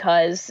Roman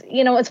because,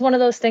 you know, it's one of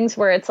those things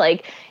where it's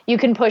like you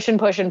can push and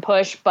push and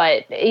push,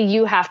 but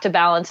you have to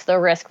balance the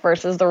risk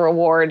versus the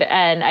reward.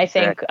 And I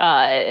think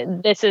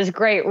this is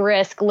great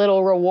risk,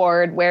 little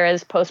reward,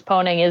 whereas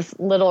postponing is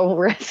little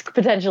risk,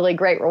 potentially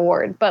great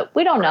reward. But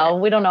we don't know.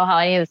 We don't know how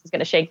any of this is going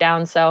to shake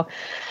down. So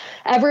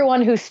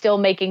everyone who's still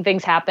making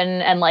things happen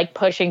and, like,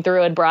 pushing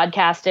through and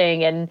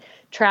broadcasting and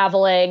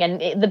traveling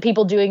and the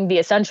people doing the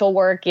essential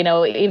work, you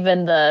know,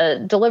 even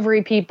the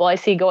delivery people I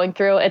see going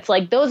through, it's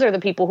like those are the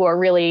people who are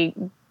really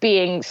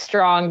being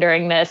strong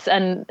during this,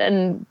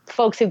 and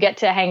folks who get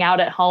to hang out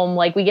at home,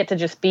 like, we get to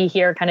just be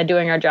here kind of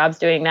doing our jobs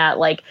doing that.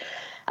 Like,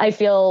 I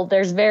feel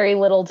there's very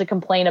little to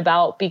complain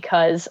about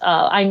because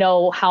I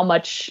know how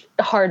much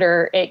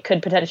harder it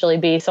could potentially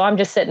be. So I'm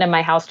just sitting in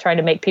my house trying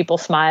to make people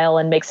smile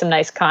and make some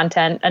nice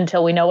content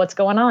until we know what's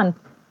going on.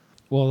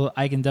 Well,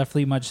 I can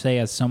definitely much say,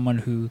 as someone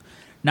who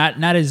not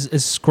as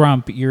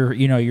Scrump,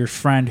 your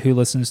friend who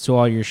listens to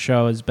all your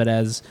shows, but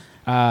as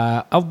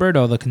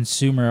Alberto, the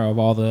consumer of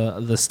all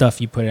the stuff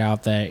you put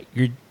out, that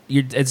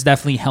it's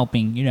definitely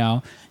helping. You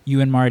know, you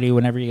and Marty,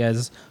 whenever you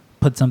guys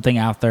put something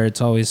out there, it's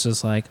always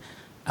just like,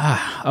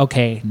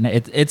 okay.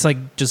 It's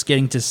like just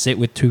getting to sit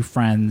with two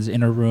friends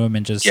in a room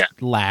and just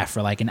laugh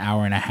for like an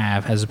hour and a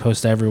half, as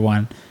opposed to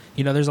everyone,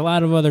 there's a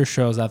lot of other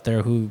shows out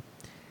there who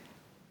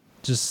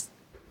just,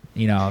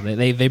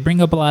 they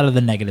bring up a lot of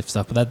the negative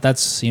stuff, but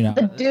that's,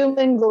 the doom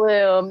and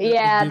gloom.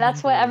 Yeah,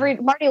 that's what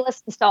Marty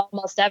listens to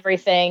almost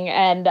everything.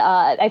 And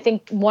I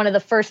think one of the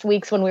first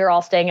weeks when we were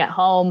all staying at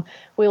home,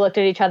 we looked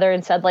at each other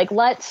and said, like,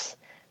 let's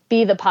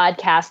be the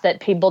podcast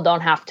that people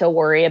don't have to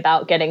worry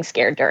about getting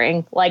scared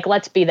during. Like,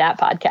 let's be that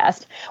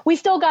podcast. We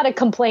still got a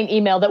complaint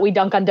email that we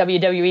dunk on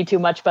WWE too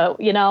much, but,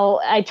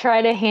 I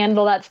try to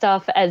handle that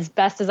stuff as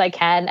best as I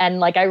can. And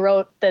like, I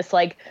wrote this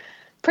like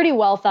pretty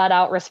well thought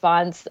out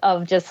response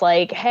of just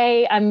like,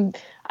 hey,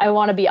 I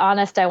want to be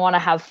honest. I want to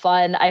have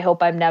fun. I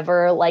hope I'm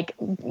never like,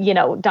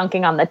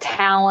 dunking on the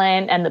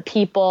talent and the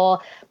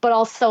people, but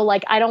also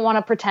like, I don't want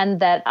to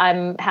pretend that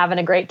I'm having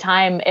a great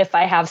time if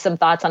I have some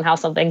thoughts on how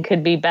something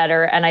could be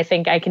better. And I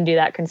think I can do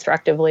that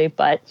constructively,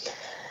 but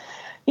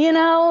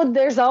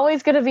there's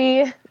always going to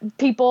be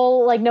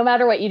people, like, no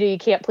matter what you do, you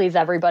can't please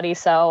everybody.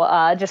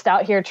 So just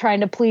out here trying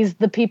to please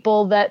the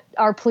people that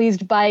are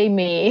pleased by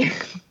me.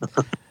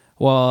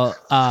 Well,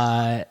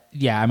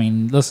 yeah, I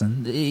mean,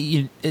 listen,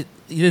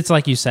 it's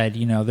like you said,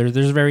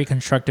 there's very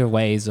constructive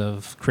ways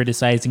of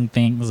criticizing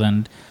things,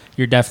 and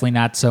you're definitely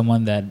not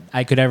someone that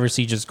I could ever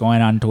see just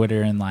going on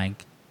Twitter and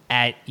like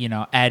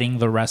adding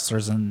the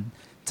wrestlers and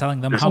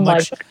telling them how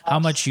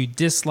much you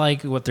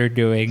dislike what they're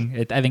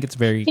doing. I think it's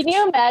very. Can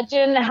you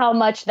imagine how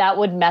much that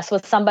would mess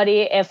with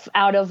somebody if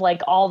out of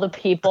like all the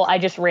people I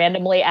just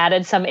randomly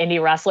added some indie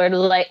wrestler to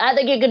like, I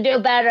think you could do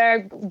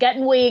better,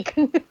 getting weak.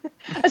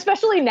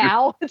 Especially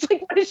now. It's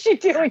like, what is she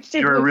doing?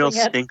 You're a real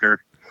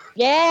stinker.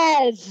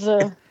 Yes.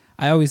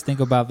 I always think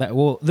about that.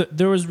 Well,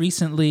 there was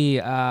recently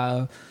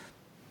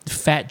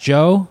Fat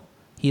Joe.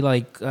 He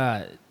like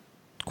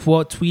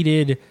quote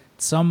tweeted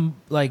some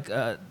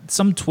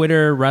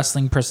Twitter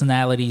wrestling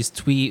personalities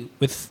tweet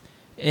with,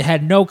 it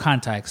had no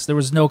context. There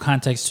was no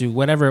context to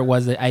whatever it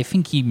was. That I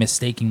think he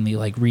mistakenly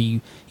like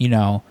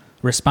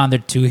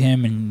responded to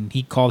him, and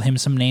he called him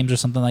some names or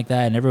something like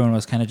that, and everyone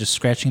was kind of just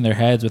scratching their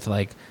heads with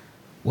like,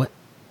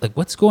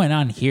 what's going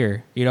on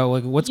here?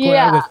 Like what's going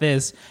on with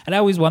this? And I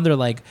always wonder,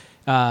 like,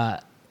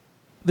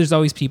 there's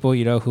always people,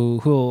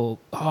 who Will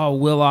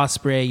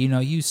Ospreay,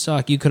 you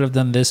suck. You could have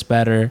done this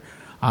better.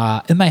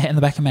 In the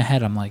back of my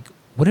head, I'm like,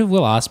 what if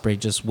Will Ospreay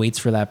just waits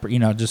for that,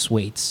 just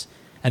waits,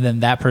 and then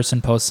that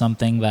person posts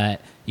something that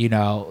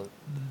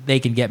they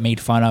can get made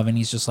fun of, and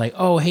he's just like,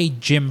 oh hey,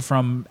 Jim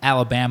from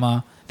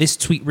Alabama, this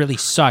tweet really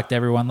sucked.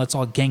 Everyone, let's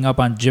all gang up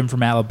on Jim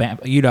from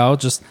Alabama.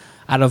 Just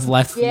out of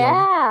left field.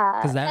 Yeah,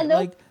 because that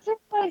and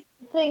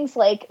things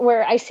like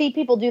where I see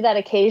people do that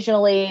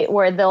occasionally,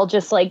 where they'll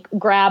just like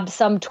grab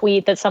some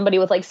tweet that somebody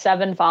with like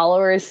 7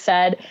 followers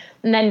said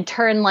and then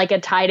turn like a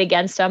tide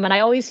against them. And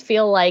I always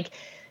feel like,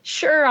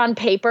 sure, on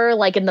paper,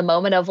 like in the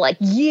moment of like,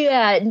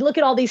 yeah, look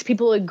at all these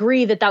people who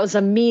agree that was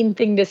a mean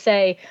thing to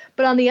say.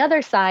 But on the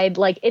other side,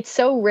 like, it's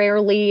so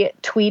rarely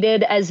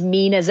tweeted as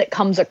mean as it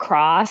comes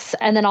across.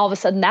 And then all of a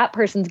sudden that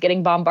person's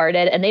getting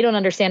bombarded and they don't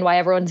understand why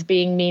everyone's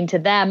being mean to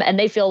them. And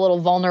they feel a little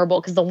vulnerable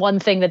because the one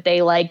thing that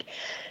they like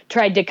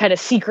tried to kind of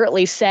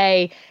secretly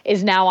say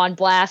is now on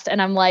blast.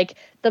 And I'm like,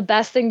 the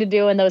best thing to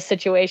do in those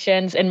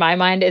situations, in my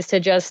mind, is to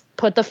just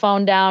put the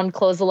phone down,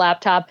 close the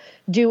laptop,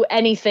 do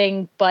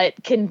anything but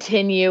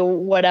continue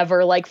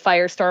whatever like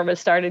firestorm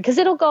has started, because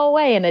it'll go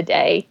away in a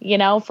day.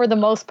 For the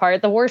most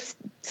part, the worst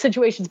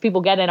situations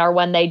people get in are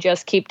when they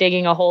just keep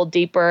digging a hole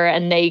deeper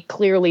and they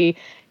clearly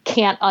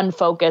can't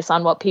unfocus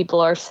on what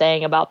people are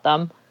saying about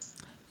them.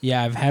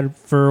 Yeah, I've had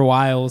for a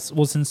while,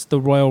 since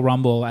the Royal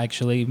Rumble,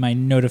 actually, my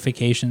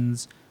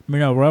notifications,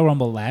 Royal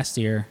Rumble last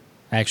year,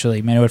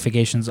 actually, my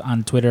notifications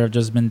on Twitter have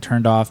just been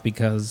turned off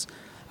because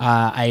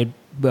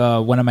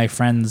one of my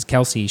friends,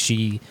 Kelsey,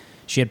 she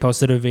had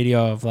posted a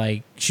video of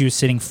like, she was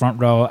sitting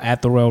front row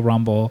at the Royal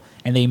Rumble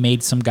and they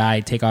made some guy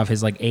take off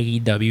his like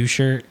AEW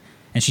shirt,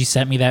 and she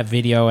sent me that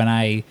video and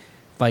I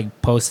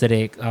like posted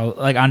it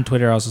like on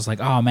Twitter. I was just like,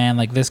 oh man,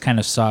 like this kind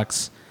of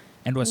sucks.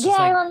 And was just like,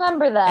 I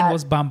remember that. And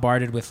was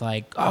bombarded with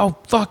like, oh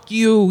fuck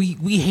you,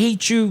 we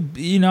hate you,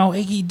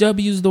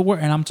 AEW's the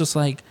worst. And I'm just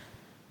like,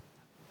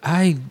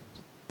 I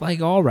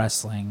like all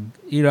wrestling,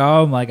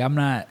 I'm like, I'm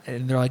not.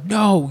 And they're like,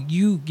 no,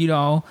 you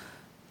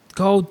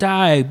go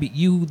die,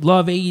 you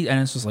love AEW. And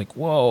it's just like,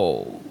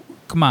 whoa,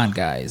 come on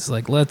guys,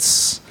 like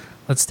let's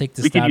take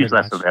this down. We can use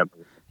less of that.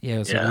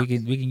 Yeah, so we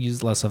can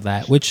use less of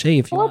that. Which, hey,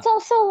 if you it's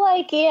also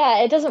like,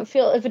 it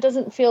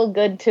doesn't feel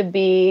good to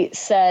be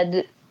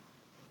said,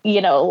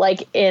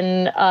 like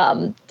in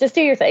just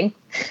do your thing.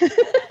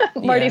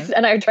 Marty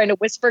and I are trying to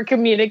whisper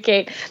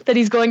communicate that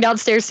he's going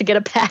downstairs to get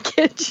a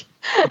package.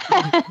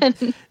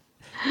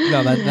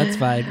 No, that's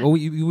fine. Well,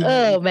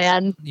 oh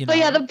man! But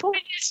yeah, the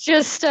point is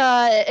just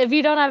if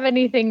you don't have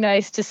anything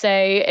nice to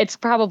say, it's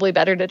probably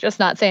better to just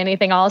not say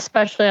anything,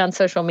 especially on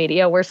social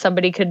media, where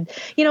somebody could,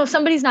 if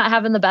somebody's not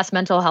having the best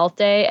mental health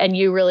day and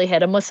you really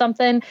hit them with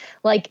something,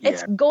 like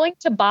it's going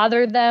to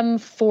bother them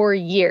for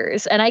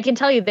years. And I can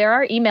tell you, there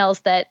are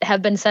emails that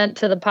have been sent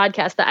to the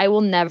podcast that I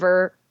will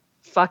never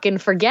fucking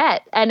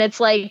forget. And it's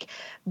like,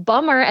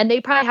 bummer. And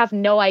they probably have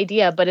no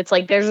idea, but it's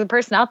like, there's a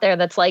person out there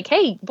that's like,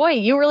 hey, boy,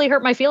 you really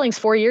hurt my feelings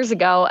 4 years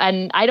ago.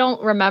 And I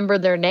don't remember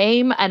their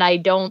name and I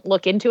don't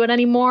look into it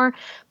anymore,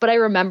 but I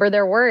remember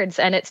their words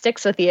and it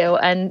sticks with you.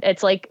 And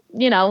it's like,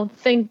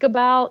 think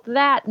about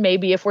that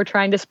maybe if we're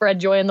trying to spread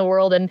joy in the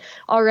world, and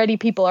already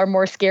people are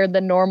more scared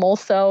than normal.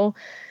 So,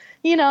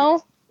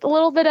 a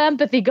little bit of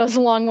empathy goes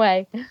a long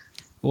way.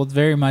 Well, it's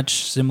very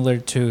much similar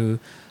to,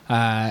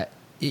 like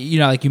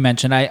you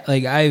mentioned,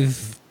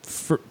 I've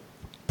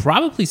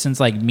probably since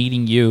like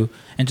meeting you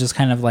and just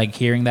kind of like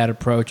hearing that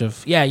approach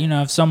of,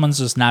 if someone's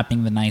just not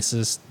being the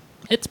nicest,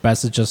 it's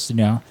best to just,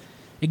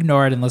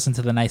 ignore it and listen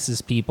to the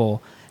nicest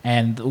people.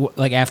 And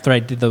like after I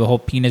did the whole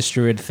penis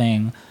druid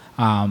thing,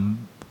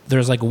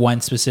 there's like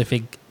one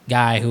specific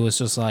guy who was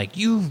just like,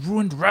 you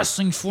ruined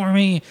wrestling for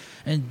me,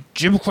 and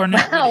Jim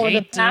Cornette would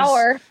hate the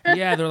power. this.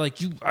 Yeah, they're like,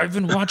 I've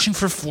been watching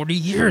for 40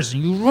 years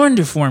and you ruined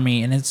it for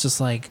me. And it's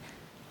just like,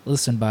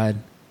 listen, bud.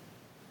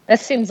 That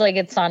seems like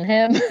it's on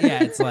him.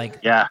 Yeah, it's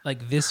like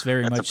like this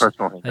very much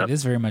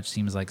this very much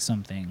seems like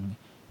something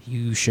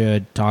you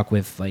should talk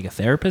with like a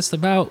therapist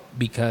about,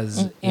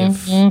 because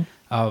if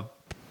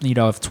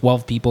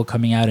 12 people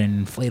coming out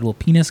in inflatable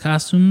penis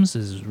costumes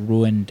is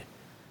ruined,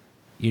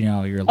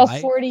 your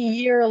life.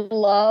 40-year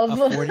love. A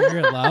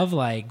 40-year love,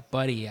 like,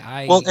 buddy,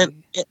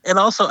 and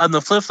also on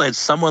the flip side,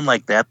 someone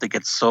like that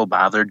gets so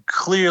bothered,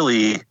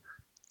 clearly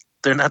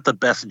they're not the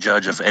best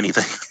judge of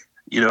anything.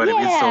 You know what I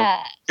mean?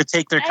 So to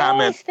take their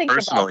comment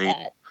personally.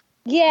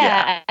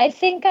 Yeah, I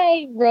think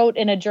I wrote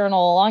in a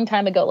journal a long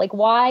time ago, like,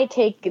 why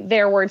take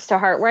their words to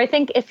heart? Where I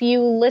think if you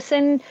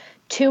listen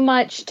too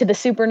much to the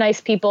super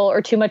nice people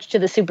or too much to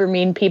the super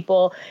mean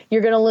people,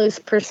 you're going to lose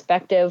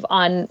perspective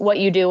on what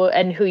you do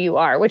and who you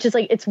are, which is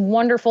like, it's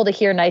wonderful to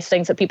hear nice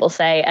things that people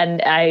say,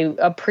 and I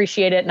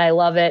appreciate it and I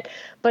love it.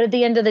 But at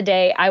the end of the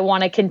day, I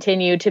want to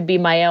continue to be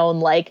my own,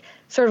 like,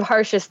 sort of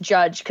harshest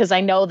judge, because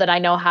I know that I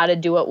know how to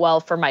do it well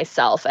for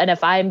myself. And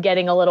if I'm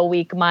getting a little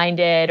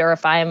weak-minded or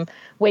if I'm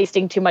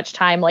wasting too much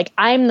time, like,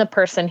 I'm the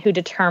person who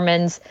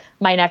determines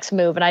my next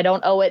move, and I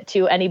don't owe it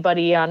to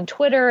anybody on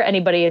Twitter,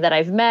 anybody that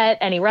I've met,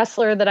 any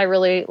wrestler that I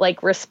really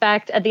like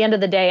respect. At the end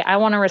of the day, I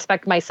want to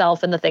respect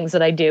myself and the things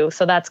that I do.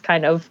 So that's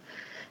kind of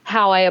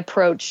how I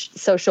approach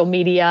social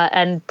media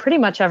and pretty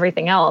much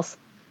everything else.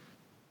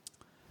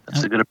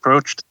 That's a good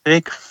approach to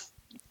take.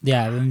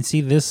 Yeah, and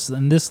see this,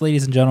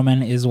 ladies and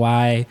gentlemen, is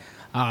why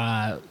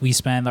we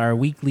spend our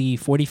weekly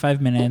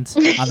 45 minutes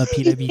on the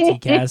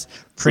PWT cast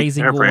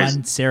praising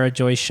one Sarah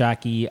Joy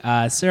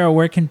Shockey. Sarah,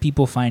 where can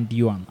people find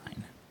you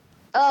online?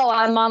 Oh,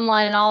 I'm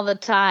online all the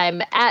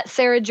time. At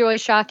Sarah Joy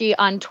Shockey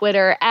on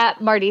Twitter,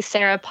 at Marty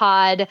Sarah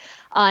Pod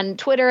on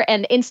Twitter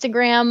and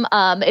Instagram.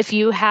 If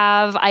you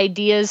have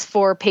ideas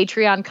for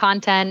Patreon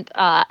content,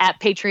 at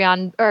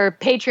Patreon or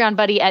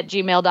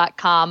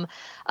patreonbuddy@gmail.com.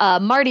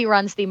 Marty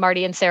runs the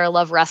Marty and Sarah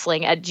Love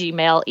Wrestling at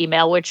Gmail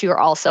email, which you're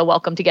also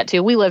welcome to get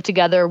to. We live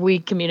together. We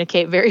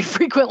communicate very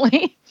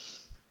frequently.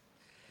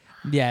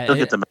 Yeah.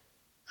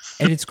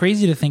 And it's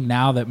crazy to think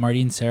now that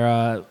Marty and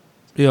Sarah,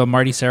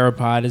 Marty Sarah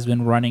Pod has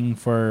been running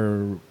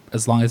for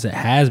as long as it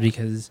has,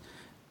 because,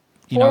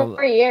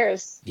 4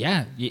 years.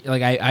 Yeah.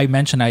 Like I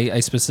mentioned,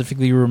 I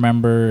specifically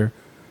remember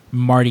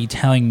Marty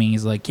telling me,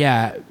 he's like,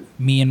 yeah,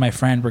 me and my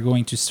friend were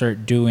going to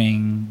start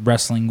doing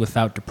Wrestling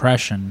Without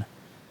Depression.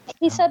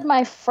 He said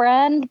my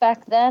friend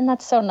back then.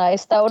 That's so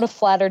nice. That would have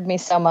flattered me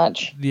so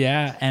much.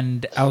 Yeah,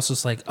 and I was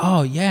just like,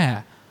 oh,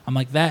 yeah. I'm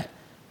like, that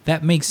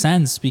makes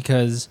sense,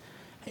 because,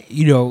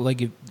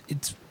 like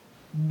it's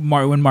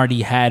when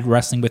Marty had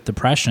Wrestling with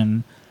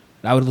Depression,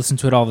 I would listen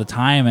to it all the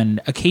time,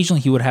 and occasionally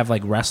he would have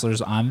like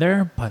wrestlers on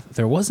there, but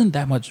there wasn't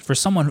that much for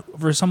someone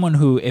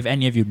who, if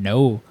any of you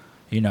know,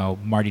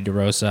 Marty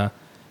DeRosa,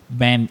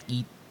 man,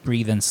 eat,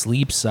 breathe, and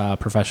sleeps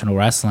professional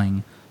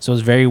wrestling. So it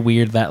was very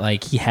weird that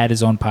like he had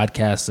his own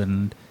podcast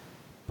and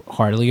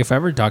hardly, if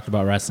ever, talked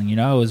about wrestling. It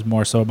was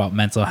more so about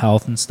mental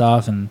health and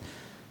stuff, and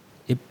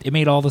it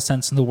made all the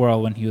sense in the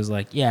world when he was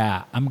like,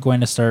 yeah, I'm going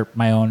to start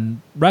my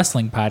own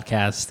wrestling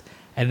podcast.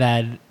 And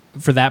then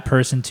for that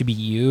person to be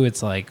you,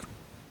 it's like,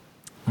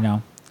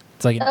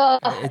 it's like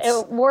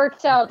it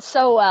worked out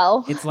so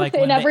well. It's like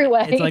in every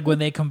way. It's like when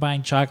they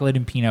combine chocolate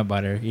and peanut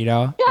butter.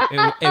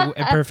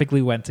 It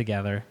perfectly went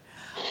together.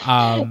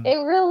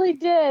 It really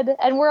did,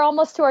 and we're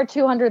almost to our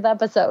 200th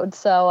episode,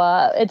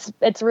 so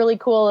it's really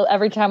cool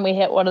every time we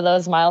hit one of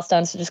those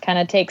milestones to just kind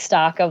of take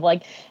stock of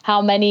like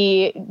how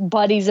many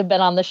buddies have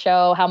been on the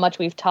show, how much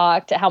we've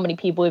talked, how many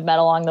people we've met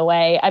along the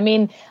way. I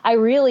mean, I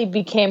really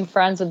became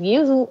friends with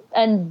you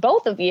and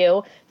both of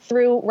you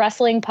through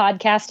wrestling,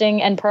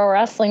 podcasting, and pro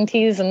wrestling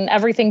tees, and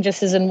everything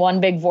just is in one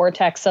big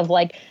vortex of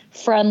like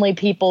friendly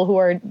people who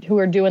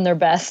are doing their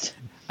best.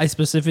 I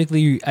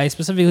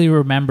specifically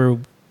remember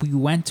we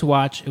went to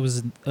watch, it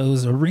was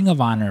a Ring of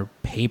Honor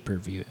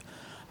pay-per-view.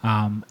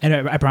 And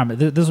I promise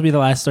this will be the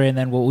last story, and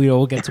then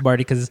we'll get to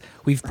Marty, because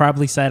we've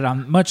probably said it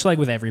on, much like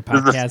with every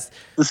podcast.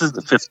 This is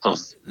the fifth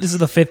post. This is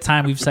the fifth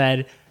time we've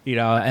said,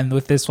 and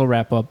with this we'll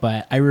wrap up.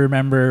 But I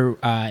remember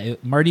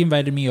Marty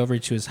invited me over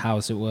to his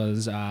house. It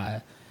was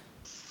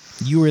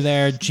You were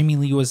there. Jimmy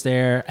Lee was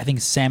there. I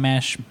think Sam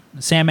Ash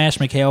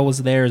McHale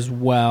was there as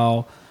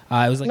well.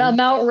 It was like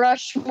Mount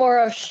Rushmore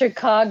of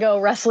Chicago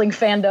wrestling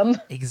fandom.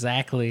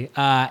 Exactly.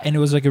 And it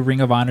was like a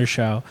Ring of Honor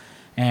show.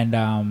 And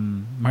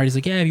Marty's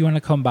like, yeah, if you want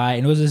to come by.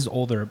 And it was his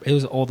old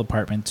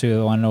apartment too,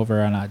 the one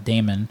over on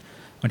Damon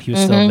when he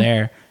was still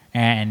there.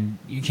 And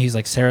he's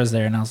like, Sarah's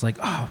there. And I was like,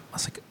 I'm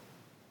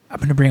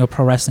going to bring a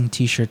pro wrestling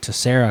t-shirt to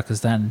Sarah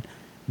because then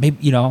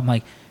maybe, I'm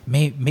like,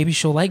 maybe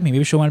she'll like me.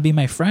 Maybe she'll want to be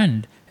my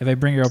friend if I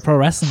bring her a pro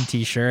wrestling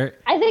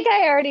t-shirt. I think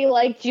I already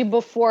liked you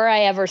before I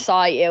ever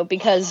saw you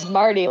because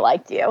Marty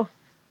liked you.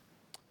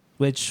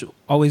 Which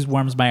always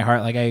warms my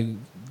heart. Like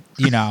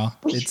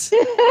it's...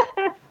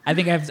 I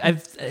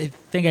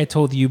think I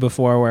told you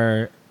before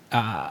where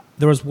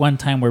there was one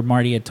time where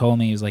Marty had told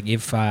me, he was like,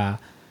 if I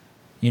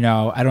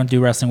don't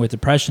do wrestling with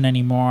depression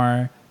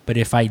anymore, but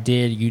if I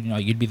did,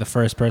 you'd be the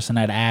first person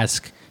I'd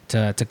ask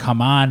to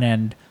come on.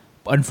 And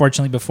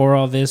unfortunately, before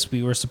all this,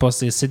 we were supposed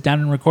to sit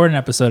down and record an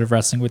episode of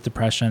Wrestling with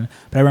Depression.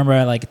 But I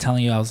remember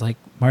telling you, I was like,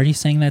 Marty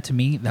saying that to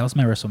me, that was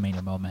my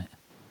WrestleMania moment.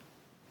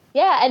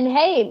 Yeah, and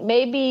hey,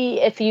 maybe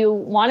if you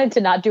wanted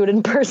to not do it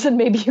in person,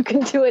 maybe you can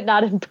do it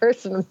not in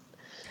person.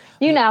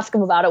 You can ask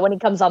him about it when he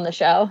comes on the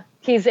show.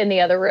 He's in the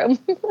other room.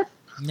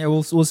 Yeah,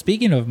 well,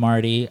 speaking of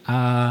Marty,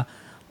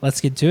 let's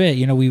get to it.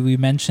 We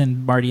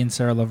mentioned Marty and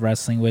Sarah Love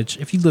Wrestling, which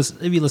if you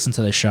listen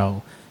to the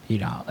show,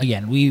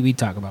 again, we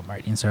talk about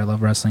Marty and Sarah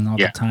Love Wrestling all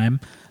the time.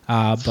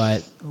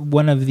 But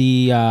one of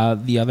the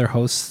other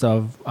hosts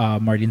of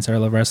Marty and Sarah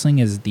Love Wrestling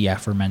is the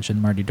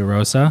aforementioned Marty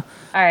DeRosa.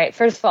 All right.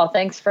 First of all,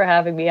 thanks for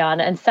having me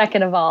on. And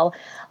second of all,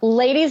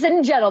 ladies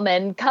and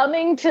gentlemen,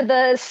 coming to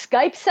the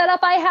Skype setup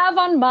I have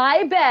on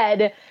my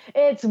bed,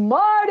 it's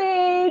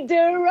Marty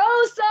DeRosa!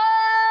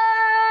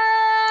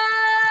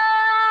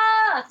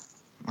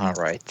 All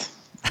right.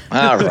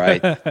 All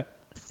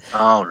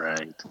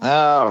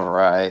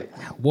right.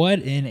 What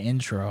an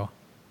intro.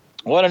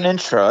 What an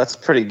intro. That's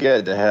pretty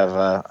good to have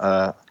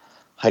a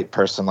hype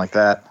person like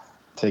that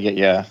to get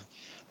you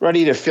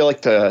ready to feel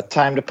like the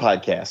time to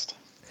podcast.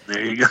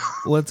 There you go.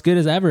 Well, it's good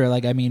as ever.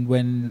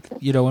 When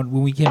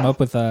we came up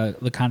with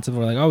the concept,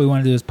 we're like, we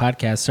want to do this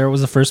podcast. Sarah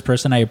was the first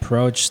person I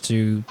approached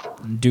to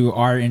do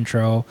our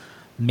intro,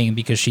 mainly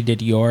because she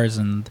did yours.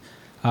 And,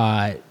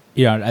 I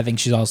think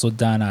she's also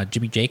done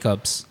Jimmy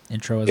Jacobs'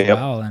 intro as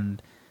well.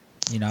 And,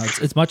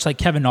 it's much like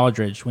Kevin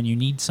Aldridge. When you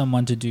need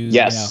someone to do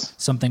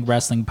something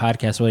wrestling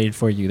podcast related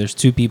for you, there's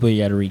two people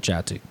you got to reach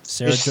out to.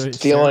 You're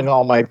stealing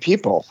all my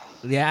people.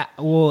 Yeah,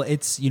 well,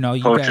 it's you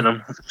poaching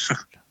them.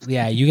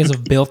 Yeah, you guys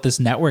have built this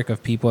network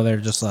of people that are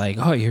just like,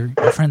 you're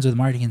friends with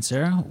Marty and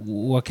Sarah.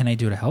 What can I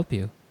do to help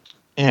you?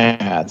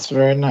 Yeah, it's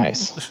very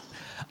nice.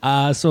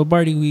 So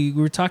Marty, we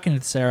were talking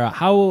to Sarah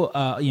how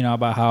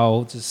about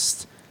how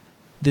just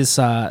this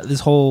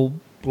whole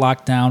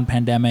lockdown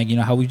pandemic,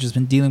 how we've just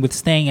been dealing with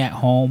staying at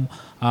home.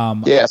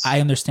 Yes.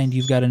 I understand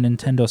you've got a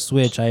Nintendo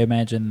Switch. I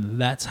imagine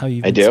that's how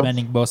you've been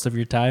spending most of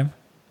your time.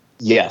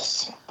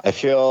 Yes. I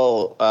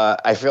feel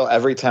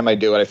every time I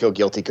do it, I feel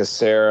guilty because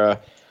Sarah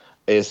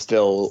is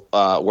still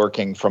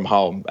working from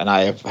home, and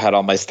I have had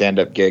all my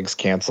stand-up gigs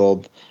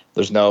canceled.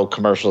 There's no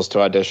commercials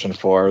to audition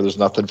for. There's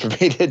nothing for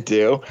me to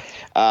do.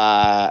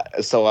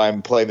 So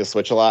I'm playing the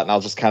Switch a lot, and I'll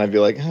just kind of be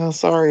like,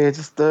 sorry, I'm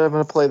going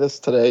to play this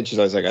today. And she's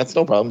always like, that's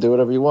no problem. Do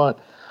whatever you want.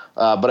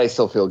 But I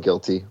still feel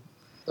guilty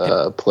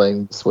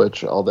playing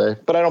Switch all day.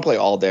 But I don't play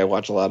all day. I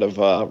watch a lot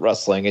of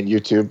wrestling and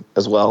YouTube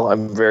as well.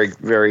 I'm very,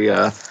 very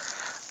I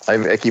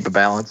keep a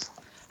balance.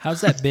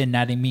 How's that been,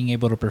 not being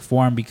able to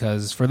perform?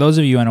 Because for those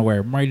of you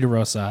unaware, Marty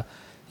DeRosa,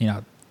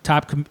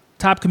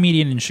 top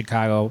comedian in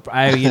Chicago.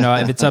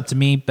 If it's up to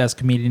me, best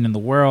comedian in the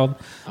world.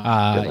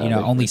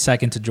 Only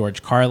second to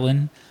George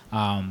Carlin.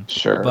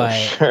 Sure.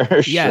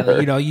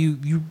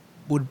 You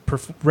would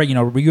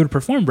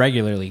perform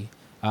regularly.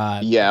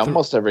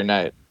 Almost every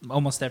night.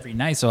 Almost every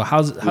night. So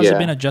how's it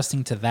been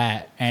adjusting to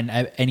that? And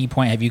at any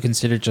point, have you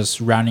considered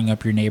just rounding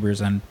up your neighbors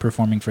and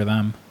performing for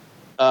them?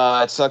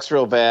 It sucks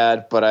real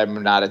bad, but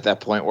I'm not at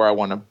that point where I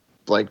want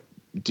to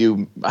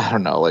do, I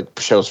don't know,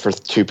 shows for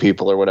two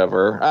people or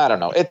whatever. I don't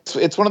know.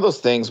 It's one of those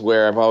things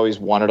where I've always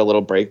wanted a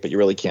little break, but you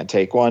really can't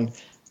take one.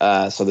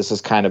 So this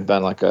has kind of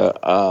been like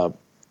a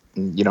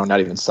not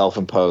even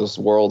self-imposed,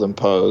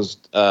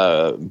 world-imposed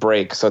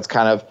break. So it's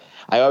kind of,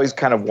 I always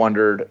kind of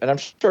wondered, and I'm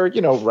sure,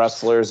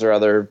 wrestlers or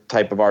other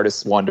type of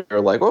artists wonder,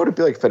 what would it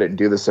be like if I didn't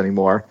do this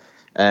anymore?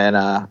 And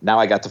now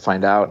I got to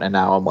find out, and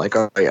now I'm like,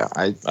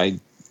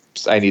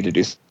 I need to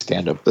do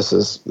stand-up. This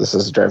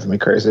is driving me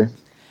crazy.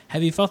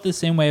 Have you felt the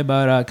same way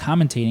about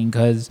commentating?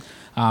 Because,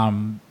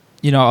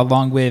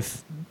 along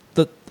with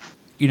the,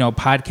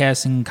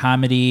 podcasting,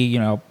 comedy,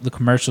 the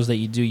commercials that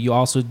you do, you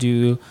also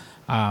do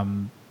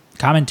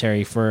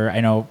commentary for,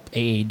 I know,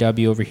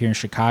 AAW over here in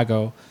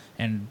Chicago.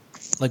 And,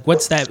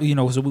 what's that,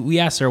 so we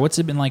asked her, what's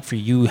it been like for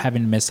you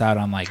having to miss out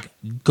on,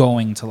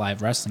 going to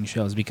live wrestling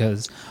shows?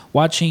 Because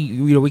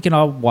watching, we can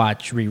all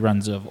watch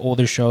reruns of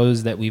older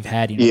shows that we've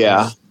had,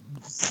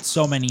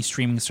 so many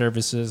streaming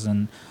services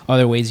and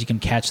other ways you can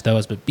catch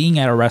those, but being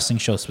at a wrestling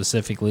show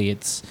specifically,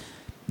 it's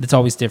it's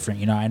always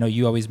different. I know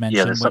you always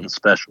mention there's something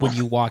special when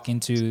you walk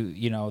into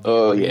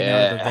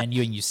the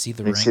venue and you see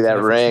the ring. See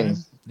that ring?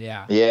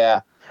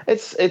 Yeah.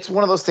 It's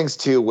one of those things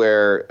too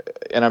where,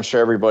 and I'm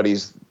sure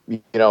everybody's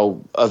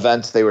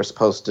events they were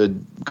supposed to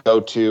go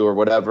to or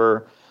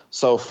whatever.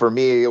 So for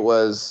me, it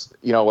was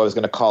I was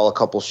going to call a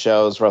couple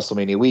shows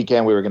WrestleMania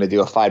weekend. We were going to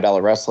do a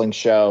 $5 wrestling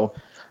show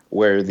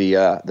where the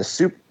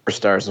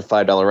superstars of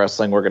 $5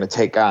 wrestling were going to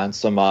take on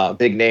some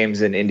big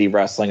names in indie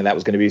wrestling, and that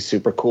was going to be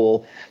super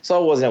cool. So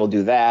I wasn't able to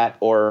do that.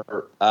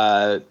 Or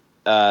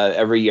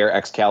every year,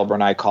 Excalibur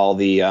and I call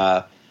the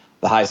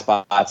high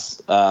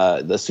spots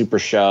the super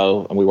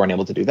show, and we weren't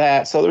able to do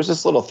that. So there's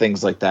just little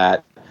things like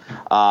that.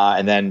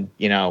 And then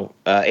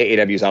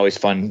AEW is always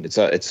fun.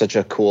 It's such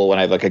a cool when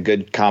I have like a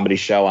good comedy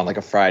show on like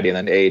a Friday and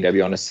then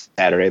AEW on a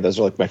Saturday. Those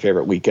are like my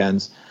favorite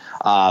weekends.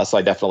 So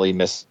I definitely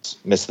miss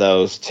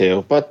those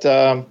too. But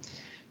I'm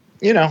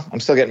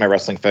still getting my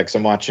wrestling fix.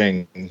 I'm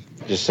watching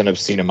just an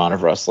obscene amount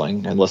of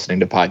wrestling and listening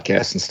to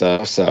podcasts and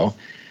stuff. So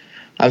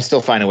I'm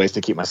still finding ways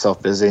to keep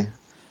myself busy.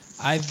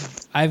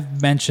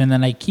 I've mentioned,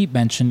 and I keep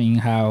mentioning,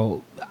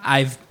 how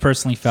I've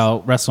personally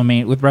felt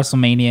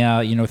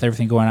WrestleMania, with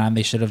everything going on,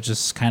 they should have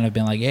just kind of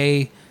been like,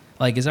 hey,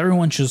 like, is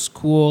everyone just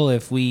cool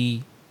if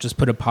we just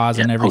put a pause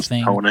on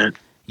everything?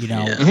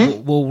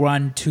 We'll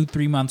run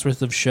 2-3 months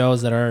worth of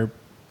shows that are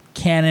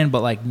canon,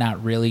 but like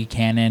not really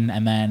canon.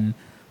 And then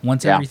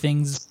once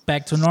everything's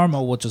back to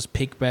normal, we'll just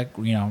pick back,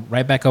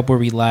 right back up where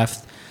we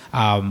left.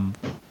 How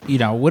do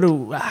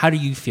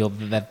you feel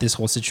that this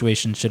whole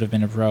situation should have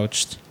been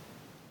approached?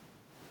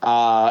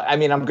 I'm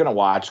going to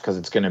watch because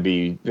it's going to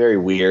be very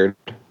weird.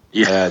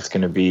 Yeah. It's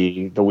going to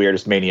be the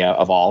weirdest Mania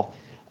of all.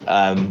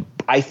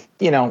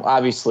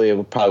 Obviously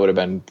it probably would have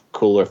been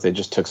cooler if they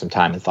just took some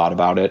time and thought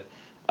about it.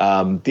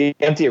 The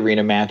empty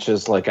arena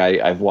matches, like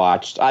I've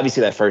watched,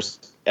 obviously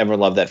everyone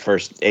loved that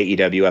first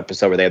AEW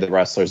episode where they had the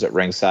wrestlers at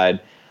ringside.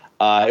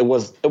 It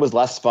was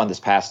less fun this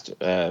past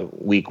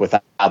week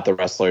without the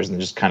wrestlers and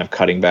just kind of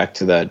cutting back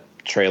to that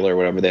trailer,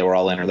 whatever they were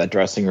all in, or that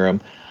dressing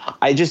room.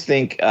 I just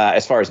think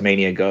as far as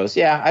Mania goes,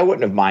 I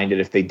wouldn't have minded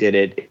if they did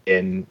it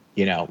in,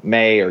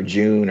 May or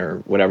June or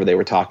whatever they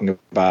were talking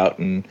about,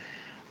 and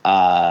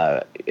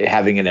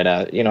having it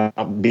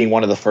in being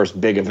one of the first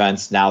big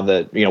events now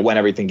that, when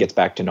everything gets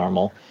back to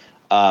normal.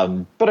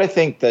 But I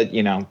think that,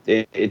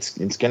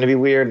 it's going to be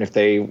weird. And if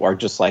they are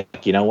just like,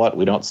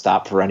 we don't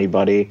stop for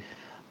anybody.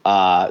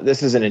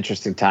 This is an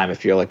interesting time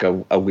if you're like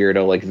a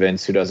weirdo like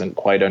Vince who doesn't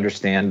quite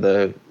understand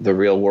the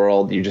real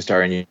world. You just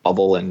are in your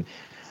bubble, and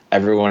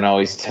everyone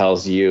always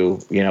tells you,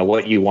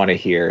 what you want to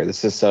hear.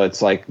 So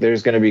it's like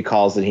there's going to be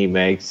calls that he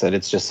makes that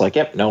it's just like,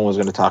 yep, no one was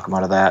going to talk him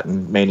out of that,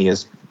 and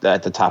Mania's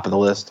at the top of the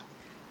list.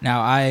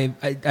 Now,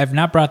 I've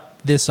not brought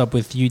this up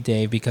with you,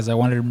 Dave, because I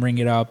wanted to bring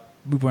it up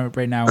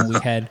right now when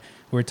we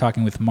were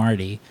talking with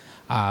Marty.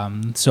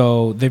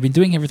 So they've been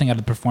doing everything at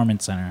the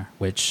Performance Center,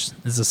 which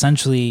is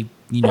essentially,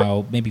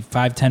 maybe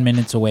 5-10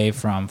 minutes away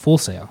from Full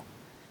Sail.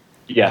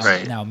 Yes.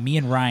 Right. Now, me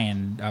and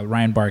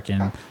Ryan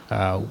Barkin,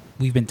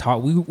 we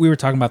were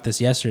talking about this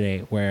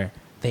yesterday, where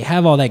they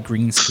have all that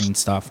green screen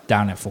stuff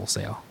down at Full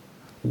Sail.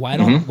 Why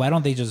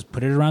don't they just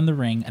put it around the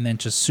ring and then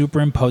just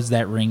superimpose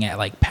that ring at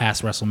like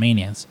past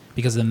WrestleManias?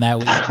 Because then that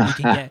way you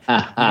can get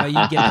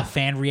you get the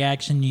fan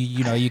reaction.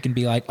 You can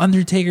be like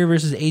Undertaker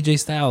versus AJ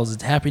Styles.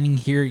 It's happening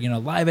here,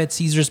 live at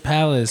Caesar's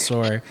Palace,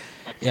 or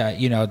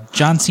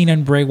John Cena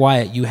and Bray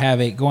Wyatt. You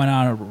have it going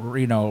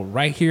on,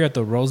 right here at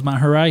the Rosemont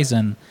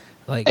Horizon.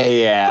 Like,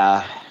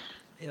 yeah,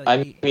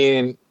 I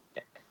mean,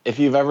 if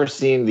you've ever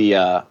seen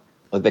the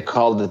what they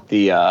called it,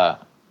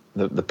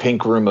 the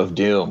Pink Room of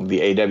Doom,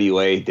 the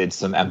AWA did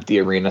some empty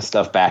arena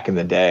stuff back in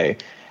the day,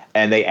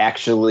 and they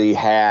actually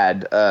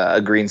had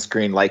a green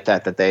screen like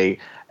that they,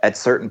 at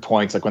certain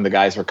points, like when the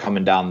guys were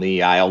coming down the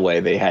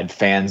aisleway, they had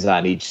fans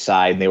on each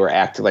side, and they were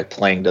acting like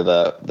playing to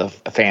the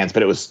fans,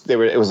 but it was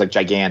like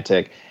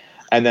gigantic.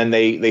 And then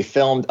they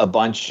filmed a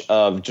bunch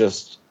of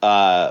just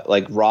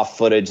like raw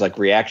footage, like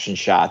reaction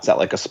shots at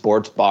like a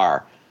sports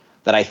bar.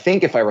 That I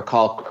think, if I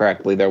recall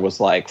correctly, there was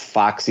like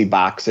Foxy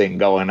boxing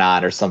going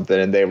on or something,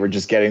 and they were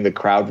just getting the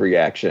crowd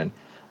reaction.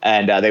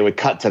 And they would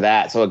cut to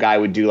that. So a guy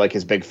would do like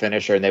his big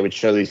finisher, and they would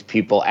show these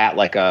people at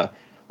like a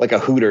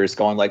Hooters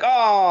going like,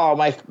 "Oh,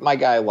 my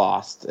guy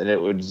lost," and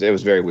it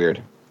was very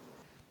weird.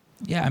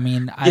 Yeah, I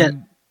mean,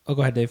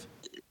 go ahead, Dave.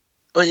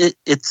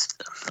 It's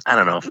I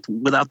don't know,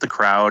 without the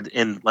crowd,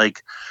 and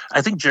like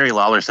I think Jerry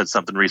Lawler said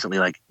something recently.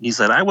 Like he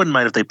said, I wouldn't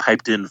mind if they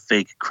piped in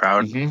fake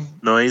crowd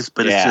noise,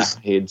 but it's just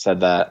he had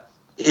said that.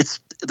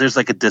 There's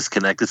like a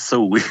disconnect. It's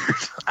so weird.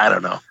 I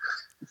don't know.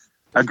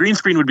 A green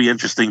screen would be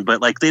interesting, but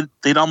like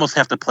they'd almost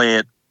have to play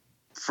it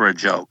for a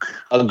joke.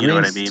 You know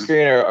what I mean?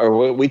 Screen or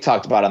what we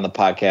talked about on the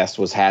podcast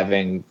was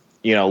having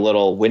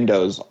little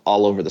windows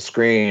all over the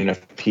screen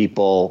of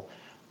people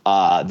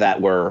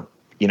that were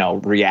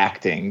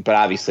reacting. But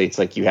obviously, it's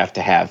like you have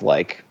to have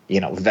like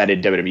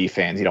vetted WWE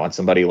fans. You don't want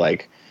somebody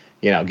like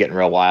getting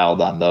real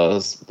wild on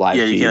those live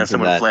feeds. Yeah, you can't have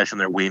someone flashing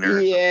their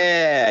wiener.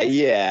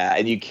 Yeah,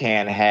 and you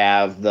can't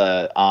have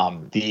the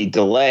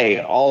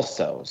delay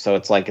also. So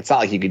it's not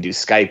like you could do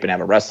Skype and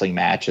have a wrestling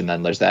match and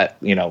then there's that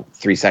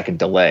 3-second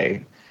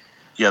delay.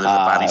 Yeah, there's a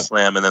body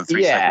slam and then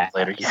 3 seconds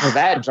later. Yeah, so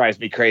that drives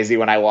me crazy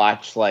when I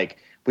watch. Like,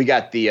 we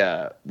got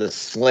the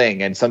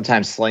sling, and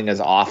sometimes sling is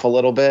off a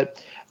little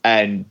bit.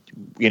 And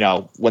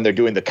when they're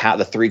doing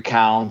the 3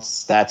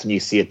 counts, that's when you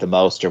see it the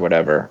most or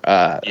whatever.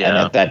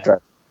 And that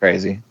drives me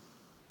crazy.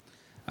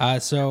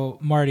 So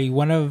Marty,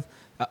 one of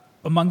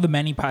among the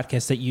many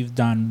podcasts that you've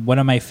done, one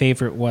of my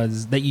favorite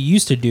was that you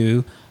used to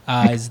do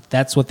is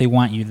That's What They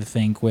Want You to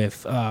Think with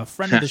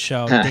friend of the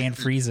show, Dan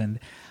Friesen.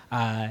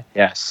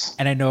 Yes.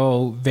 And I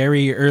know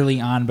very early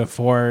on,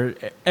 before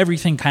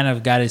everything kind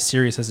of got as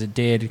serious as it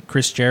did,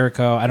 Chris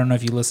Jericho, I don't know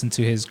if you listened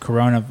to his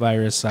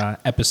coronavirus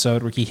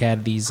episode where he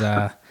had these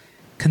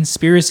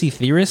conspiracy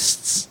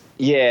theorists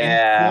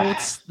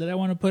quotes that I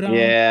want to put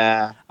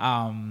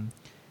on.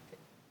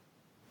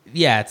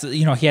 It's,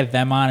 he had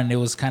them on, and it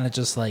was kind of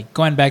just like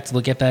going back to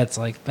look at that. It's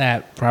like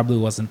that probably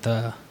wasn't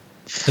the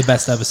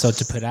best episode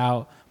to put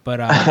out. But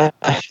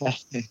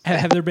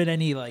have there been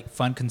any like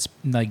fun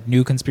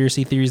new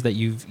conspiracy theories that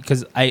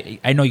because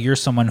I know you're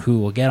someone who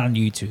will get on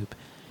YouTube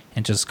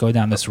and just go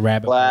down this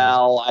rabbit hole.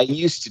 Well, I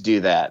used to do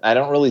that. I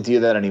don't really do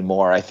that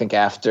anymore. I think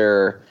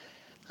after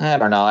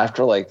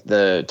like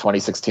the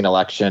 2016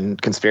 election,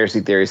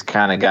 conspiracy theories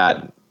kind of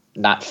got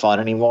not fun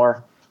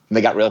anymore. And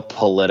they got real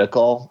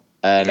political.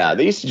 And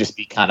they used to just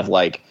be kind of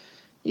like,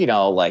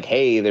 like,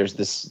 hey, there's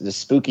this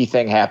spooky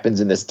thing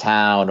happens in this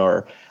town,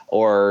 or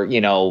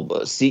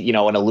see,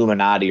 an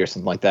Illuminati or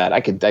something like that.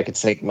 I could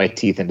sink my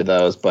teeth into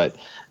those, but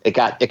it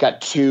got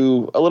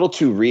a little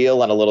too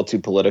real and a little too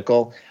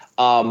political.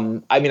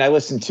 I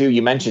listened to,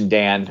 you mentioned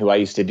Dan, who I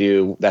used to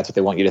do That's What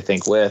They Want You to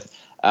Think with,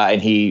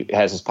 and he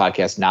has his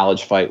podcast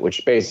Knowledge Fight,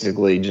 which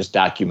basically just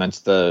documents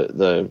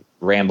the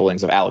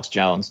ramblings of Alex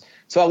Jones.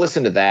 So I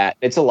listened to that.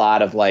 It's a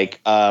lot of like,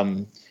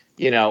 Obama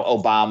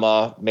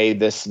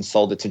made this and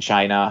sold it to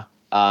China.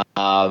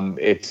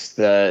 It's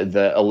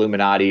the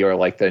Illuminati, or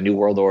like the New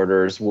World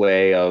Order's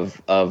way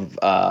of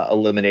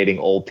eliminating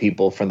old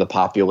people from the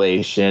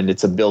population.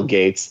 It's Bill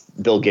Gates.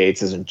 Bill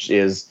Gates is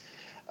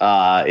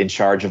in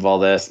charge of all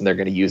this, and they're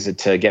going to use it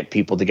to get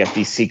people to get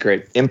these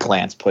secret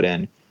implants put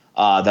in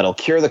that'll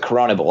cure the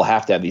corona, but we'll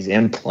have to have these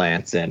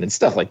implants in and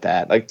stuff like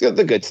that. Like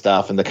the good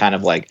stuff, and the kind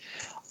of like,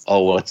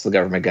 oh, what's the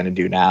government going to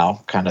do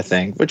now kind of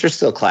thing, which are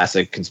still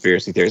classic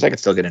conspiracy theories. I could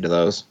still get into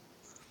those.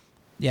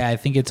 Yeah, I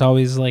think it's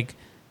always like,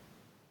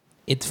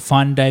 it's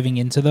fun diving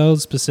into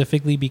those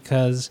specifically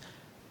because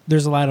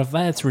there's a lot of,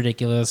 that's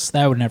ridiculous,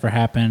 that would never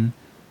happen.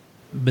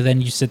 But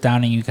then you sit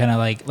down and you kind of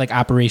like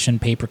Operation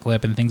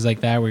Paperclip and things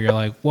like that, where you're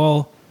like,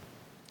 well,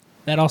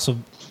 it also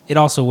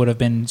would have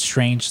been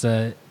strange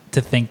to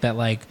think that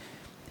like,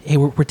 hey,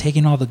 we're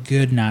taking all the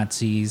good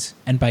Nazis,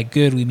 and by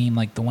good we mean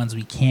like the ones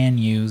we can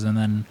use, and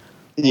then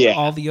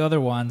all the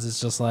other ones is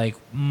just like,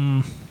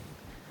 One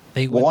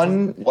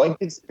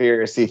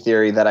conspiracy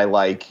theory that I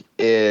like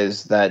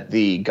is that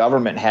the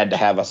government had to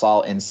have us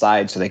all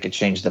inside so they could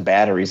change the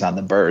batteries on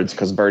the birds,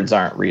 because birds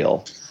aren't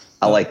real.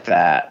 I like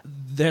that.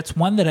 That's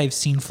one that I've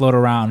seen float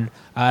around.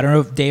 I don't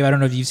know if Dave, I don't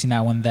know if you've seen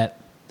that one, that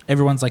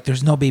everyone's like,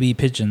 there's no baby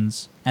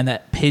pigeons, and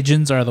that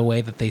pigeons are the way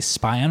that they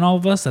spy on all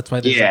of us. That's why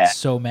there's like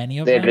so many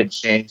of them. They had to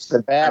change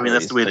the batteries.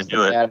 That's the way to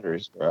do it.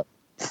 Batteries, bro.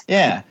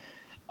 Yeah.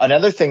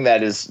 Another thing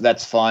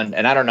that's fun,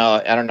 and I don't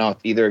know if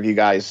either of you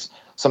guys,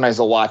 sometimes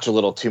they'll watch a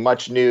little too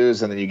much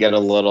news, and then you get a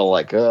little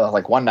like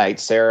one night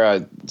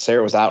Sarah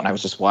was out, and I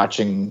was just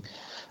watching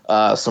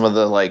some of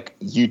the like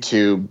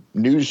YouTube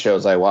news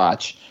shows I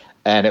watch,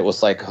 and it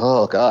was like,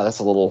 oh god, that's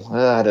a little,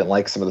 I didn't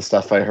like some of the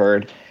stuff I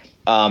heard.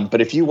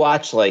 But if you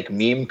watch like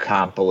meme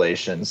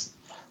compilations,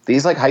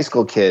 these like high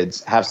school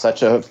kids have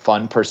such a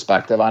fun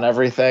perspective on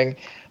everything.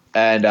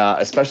 And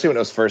especially when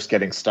it was first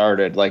getting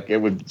started, like it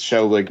would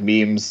show like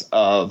memes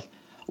of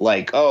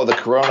like, oh, the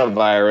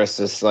coronavirus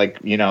is like,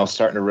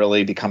 starting to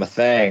really become a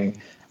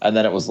thing. And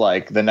then it was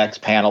like the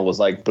next panel was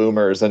like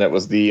boomers, and it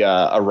was the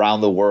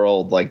around the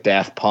world, like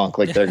Daft Punk,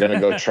 like they're going to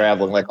go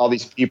traveling, like all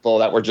these people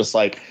that were just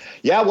like,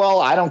 yeah, well,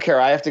 I don't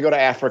care. I have to go to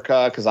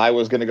Africa because I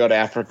was going to go to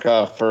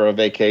Africa for a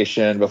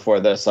vacation before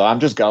this. So I'm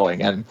just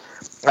going. And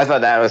I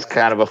thought that was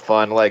kind of a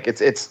fun, like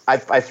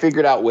I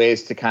figured out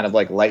ways to kind of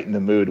like lighten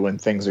the mood when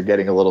things are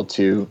getting a little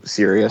too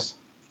serious.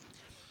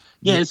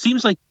 Yeah, it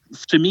seems like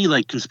to me,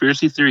 like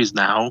conspiracy theories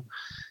now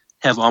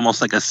have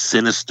almost like a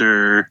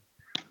sinister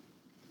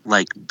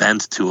like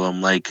bent to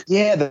them. Like,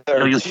 yeah,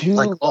 they're too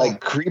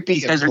like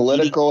creepy and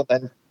political.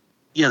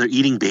 They're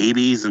eating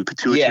babies and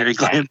pituitary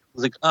gland.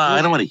 Like, I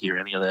don't want to hear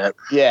any of that.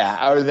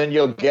 Yeah, or then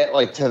you'll get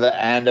like to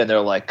the end and they're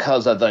like,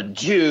 "'Cause of the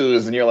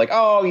Jews," and you're like,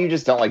 "Oh, you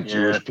just don't like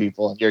Jewish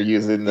people." And you're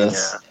using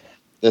this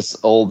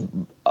old,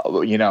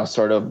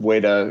 sort of way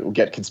to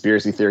get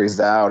conspiracy theories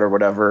out or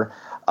whatever.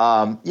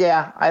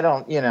 I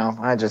don't.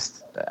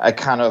 I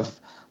kind of,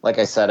 like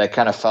I said, I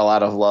kind of fell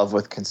out of love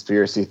with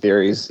conspiracy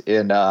theories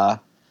in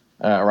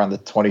around the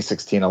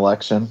 2016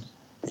 election.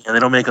 Yeah, they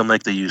don't make them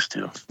like they used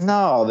to.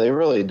 No, they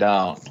really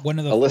don't. One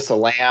of the Alyssa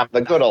Lamb,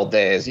 the good old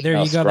days.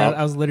 There you go.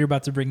 I was literally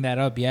about to bring that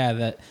up. Yeah,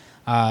 that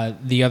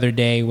the other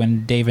day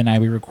when Dave and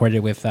we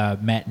recorded with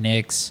Matt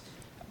Nix,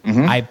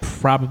 I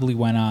probably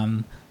went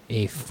on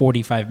a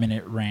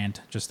 45-minute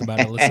rant just about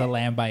Alyssa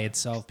Lamb by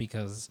itself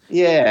because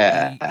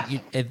that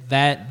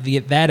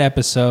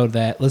episode.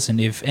 That listen,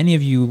 if any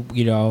of you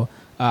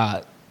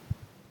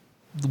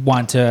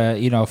want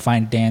to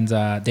find Dan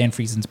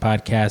Friesen's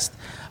podcast,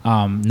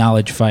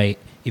 Knowledge Fight.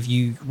 If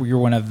you're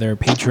one of their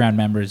Patreon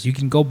members, you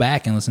can go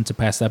back and listen to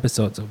past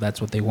episodes if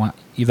that's what they want.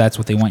 If that's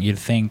what they want you to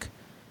think,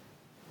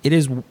 it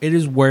is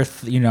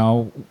worth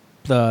the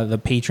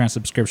Patreon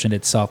subscription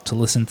itself to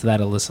listen to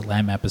that Alyssa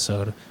Lamb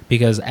episode,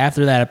 because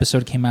after that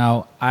episode came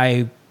out,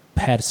 I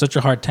had such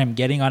a hard time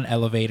getting on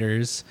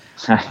elevators.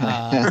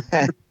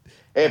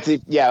 It's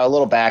a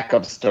little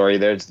backup story.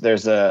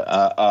 There's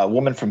a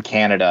woman from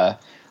Canada,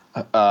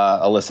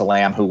 Alyssa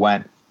Lamb, who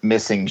went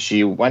missing.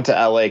 She went to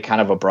LA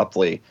kind of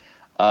abruptly.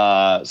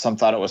 Some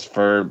thought it was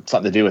for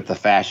something to do with the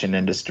fashion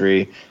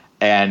industry,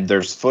 and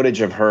there's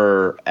footage of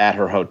her at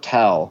her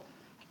hotel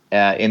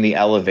in the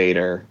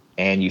elevator,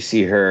 and you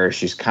see her.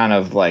 She's kind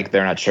of like,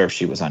 they're not sure if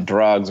she was on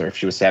drugs or if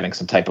she was having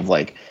some type of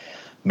like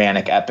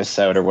manic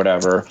episode or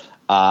whatever.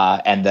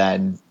 And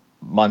then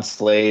months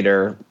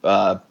later,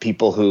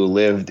 people who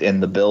lived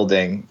in the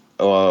building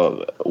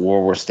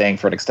were staying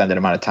for an extended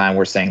amount of time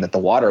were saying that the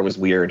water was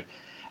weird,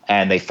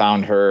 and they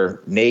found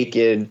her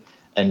naked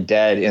and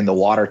dead in the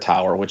water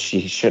tower, which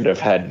she should have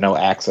had no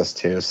access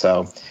to.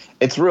 So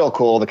it's real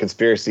cool, the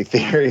conspiracy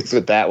theories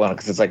with that one,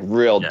 because it's like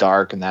real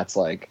dark, and that's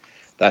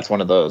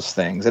one of those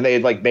things. And they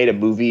like made a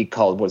movie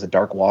called, was it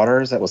Dark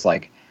Waters? That was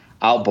like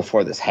out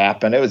before this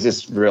happened. It was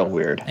just real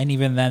weird. And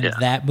even then,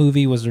 that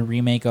movie was a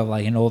remake of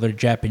like an older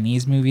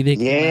Japanese movie that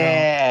came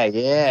out.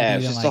 Yeah.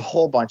 It's just like a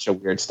whole bunch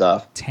of weird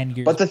stuff. 10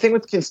 years. But the thing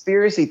with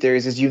conspiracy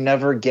theories is you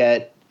never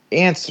get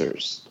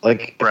answers.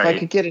 Like if I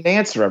could get an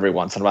answer every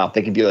once in a while,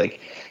 they could be like,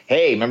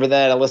 hey, remember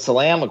that Alyssa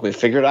Lamb? Like, we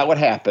figured out what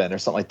happened or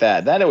something like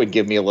that. Then it would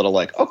give me a little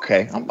like,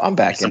 okay, I'm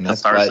back in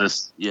this.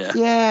 But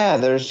yeah,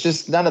 there's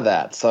just none of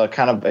that. So it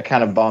kind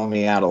of bummed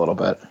me out a little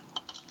bit.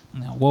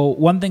 Well,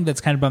 one thing that's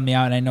kind of bummed me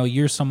out, and I know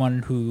you're someone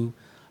who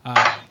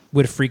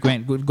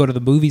would go to the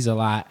movies a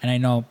lot, and I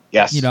know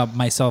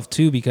myself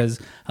too, because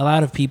a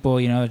lot of people,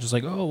 are just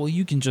like, oh, well,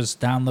 you can just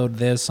download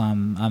this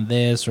on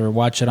this or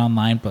watch it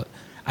online. But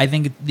I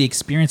think the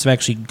experience of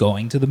actually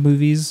going to the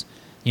movies,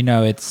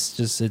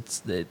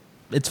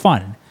 it's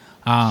fun.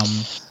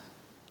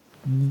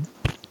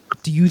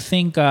 Do you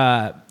think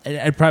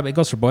it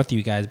goes for both of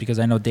you guys, because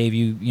I know Dave,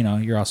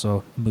 you're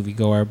also a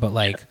moviegoer, but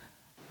like,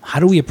 how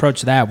do we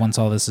approach that once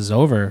all this is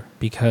over?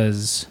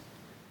 Because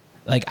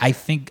like I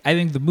think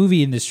the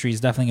movie industry is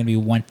definitely going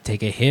to be one to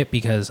take a hit,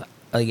 because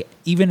like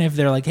even if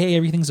they're like, hey,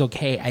 everything's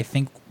okay, I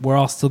think we're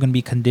all still going to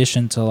be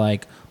conditioned to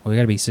like, well, we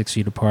got to be 6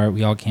 feet apart.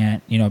 We all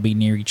can't, be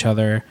near each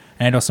other.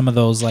 And I know some of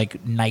those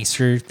like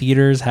nicer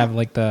theaters have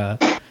like the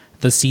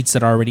seats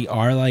that already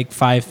are like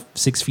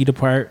 5-6 feet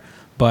apart,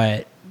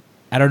 but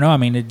I don't know. I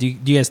mean, do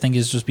you guys think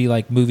it's just be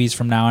like movies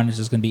from now on? It's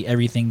just going to be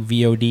everything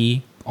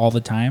VOD all the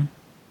time?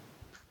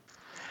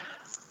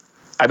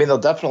 I mean, they'll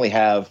definitely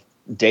have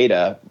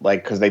data,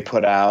 like, because they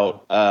put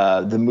out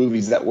the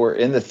movies that were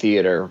in the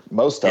theater.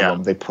 Most of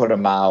them, they put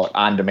them out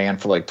on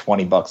demand for like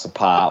 $20 a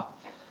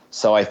pop.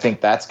 So I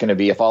think that's going to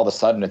be, if all of a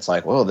sudden it's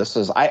like, whoa, this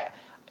is, I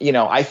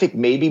think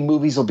maybe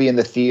movies will be in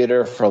the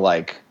theater for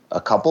like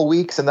a couple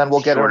weeks, and then we'll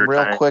get them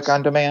real quick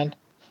on demand.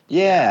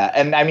 Yeah.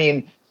 And I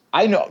mean,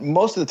 I know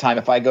most of the time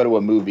if I go to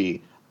a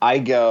movie, I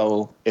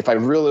go if I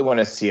really want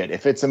to see it.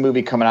 If it's a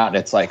movie coming out and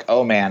it's like,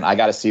 oh man, I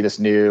got to see this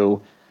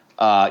new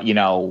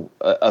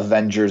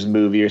Avengers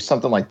movie or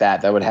something like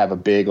that would have a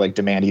big like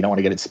demand. You don't want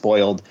to get it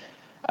spoiled.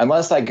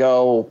 Unless I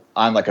go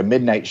on like a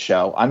midnight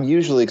show, I'm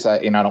usually, because I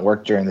don't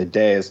work during the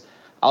days,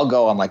 I'll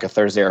go on like a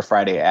Thursday or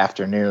Friday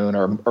afternoon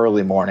or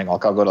early morning.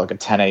 Like I'll go to like a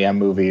 10 a.m.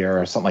 movie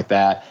or something like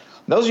that.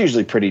 Those are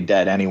usually pretty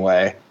dead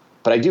anyway.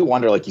 But I do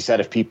wonder, like you said,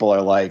 if people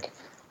are like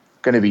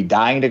going to be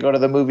dying to go to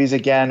the movies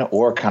again,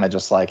 or kind of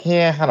just like,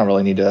 I don't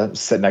really need to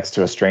sit next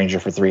to a stranger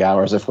for 3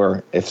 hours.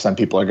 If some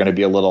people are going to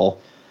be a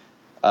little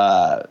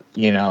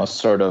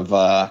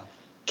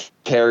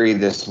carry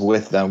this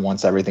with them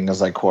once everything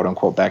is like quote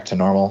unquote back to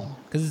normal.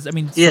 Because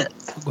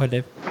go ahead,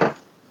 Dave.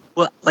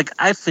 Well, like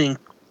I think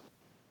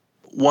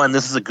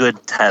this is a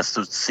good test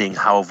of seeing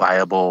how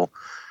viable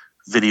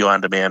video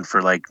on demand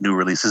for like new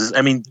releases.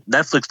 I mean,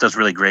 Netflix does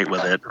really great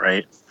with it,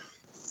 right?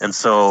 And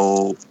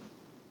so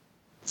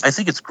I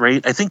think it's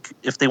great. I think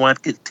if they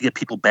want to get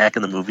people back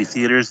in the movie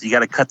theaters, you got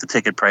to cut the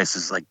ticket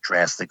prices like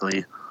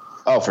drastically.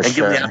 Oh, for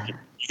sure.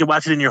 You can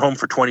watch it in your home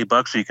for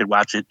 $20, or you could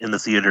watch it in the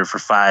theater for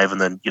 $5, and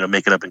then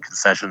make it up in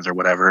concessions or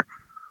whatever.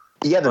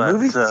 Yeah, the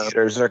movie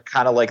theaters are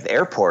kind of like the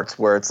airports,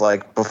 where it's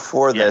like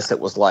before this, it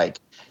was like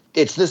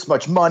it's this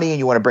much money, and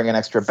you want to bring an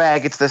extra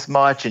bag, it's this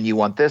much, and you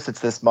want this,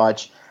 it's this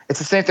much. It's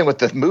the same thing with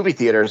the movie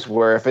theaters,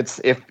 where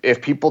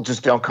if people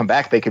just don't come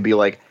back, they could be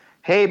like,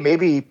 hey,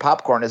 maybe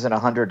popcorn isn't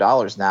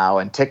 $100 now,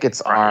 and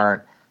tickets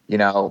aren't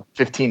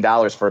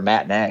 $15 for a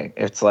matinee.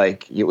 It's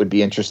like it would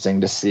be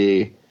interesting to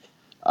see.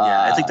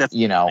 I think that's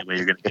the only way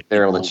you're going to if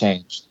they're able to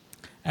change.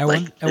 I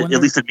wonder, at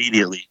least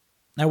immediately.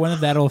 I wonder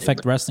if that'll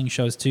affect wrestling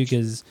shows too,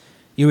 because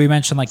we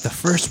mentioned like the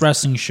first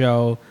wrestling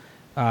show,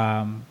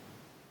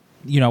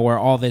 where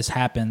all this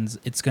happens.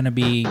 It's going to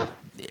be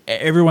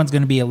everyone's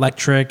going to be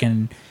electric,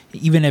 and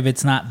even if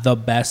it's not the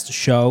best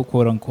show,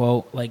 quote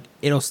unquote, like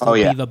it'll still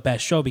be the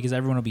best show because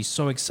everyone will be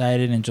so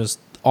excited and just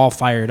all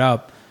fired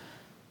up.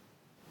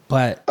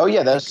 But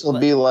this will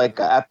be like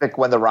epic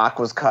when The Rock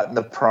was cutting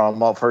the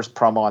first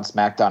promo on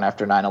SmackDown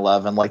after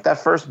 9/11, like that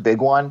first big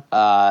one.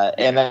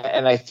 And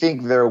I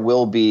think there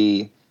will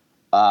be,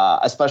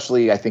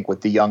 especially I think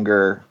with the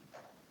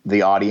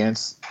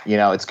audience,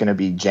 it's going to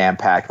be jam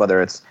packed.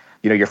 Whether it's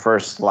your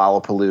first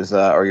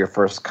Lollapalooza or your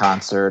first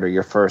concert or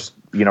your first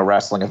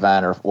wrestling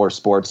event or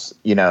sports,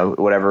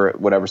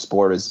 whatever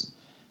sport is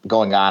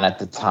going on at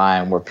the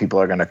time, where people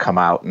are going to come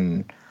out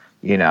and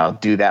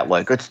do that,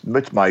 like it's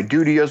my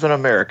duty as an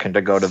American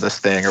to go to this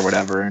thing or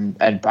whatever.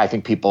 And I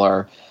think people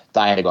are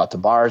dying to go out to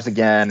bars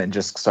again and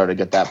just sort of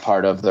get that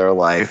part of their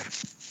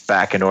life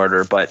back in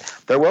order. But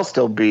there will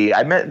still be,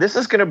 this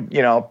is going to,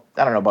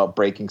 I don't know about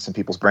breaking some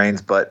people's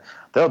brains, but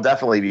there'll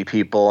definitely be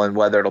people, and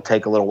whether it'll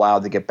take a little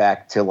while to get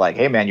back to like,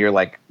 hey man,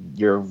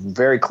 you're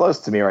very close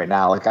to me right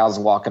now. Like I was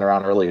walking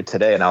around earlier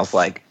today and I was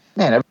like,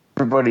 man,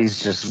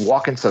 everybody's just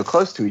walking so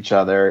close to each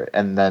other,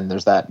 and then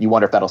there's that. You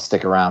wonder if that'll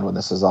stick around when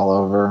this is all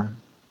over.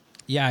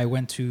 Yeah, I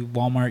went to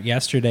Walmart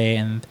yesterday,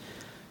 and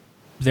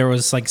there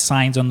was like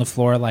signs on the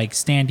floor like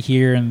 "stand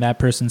here" and that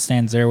person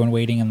stands there when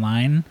waiting in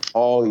line.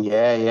 Oh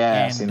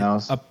yeah, I've seen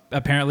those.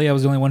 Apparently, I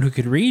was the only one who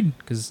could read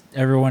because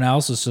everyone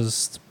else was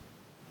just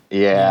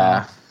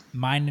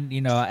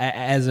minding,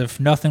 as if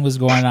nothing was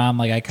going on.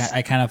 Like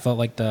I kind of felt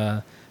like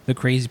the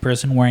crazy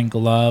person wearing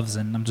gloves,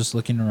 and I'm just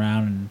looking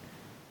around and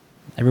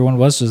everyone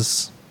was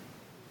just,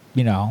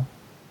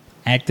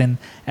 acting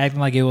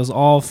like it was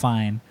all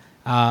fine.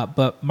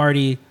 But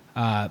Marty,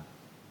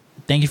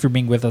 thank you for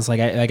being with us. Like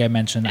I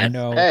mentioned, I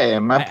know. Hey,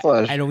 my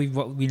pleasure. I know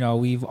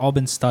we've all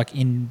been stuck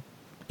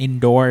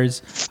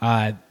indoors.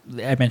 I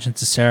mentioned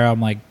to Sarah,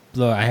 I'm like,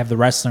 look, I have the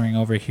wrestling ring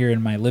over here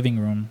in my living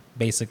room.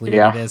 Basically,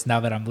 what it is now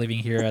that I'm living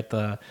here at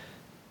the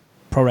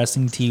Pro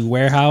Wrestling Tee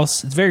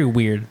warehouse. It's very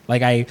weird.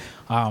 Like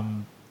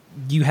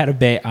you had a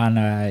bit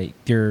on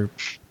your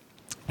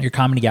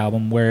comedy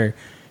album where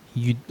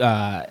you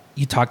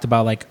talked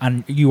about like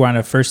you were on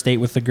a first date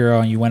with the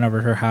girl and you went over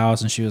to her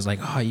house and she was like,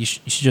 oh, you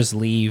should just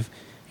leave,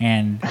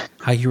 and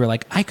how you were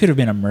like, I could have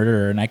been a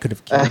murderer and I could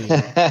have killed you.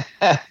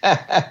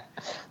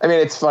 I mean,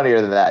 it's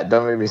funnier than that.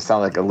 Don't make me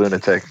sound like a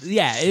lunatic.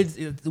 Yeah,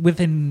 it's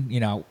within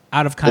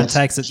out of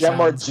context. It's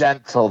more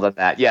gentle than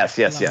that. Yes.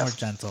 More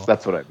gentle.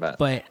 That's what I meant.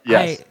 But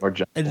more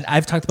gentle. And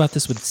I've talked about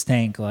this with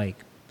Stank. Like,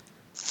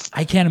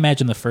 I can't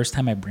imagine the first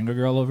time I bring a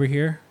girl over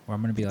here, where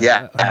I'm gonna be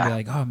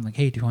like, I'm like,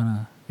 hey, do you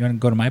wanna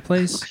go to my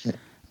place?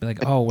 Be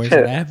like, oh, where's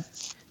it at?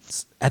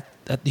 It's at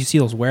you see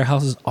those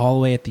warehouses all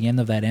the way at the end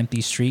of that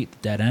empty street, the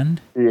dead end.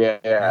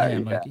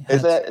 Yeah. Like,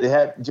 Is that? Did you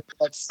have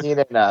that scene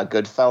in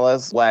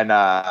Goodfellas when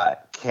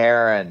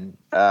Karen,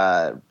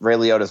 Ray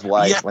Liotta's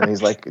wife, when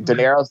he's like, De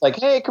Niro's like,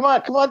 hey, come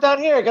on down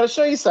here, I gotta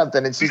show you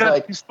something, and she's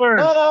like,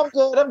 no,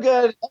 I'm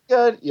good.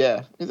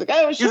 Yeah, he's like,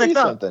 I want to show you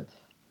something.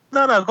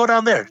 No, go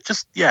down there.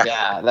 Just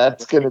Yeah,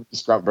 that's gonna be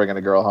Scrump bringing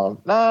a girl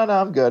home. No,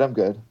 I'm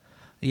good.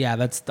 Yeah,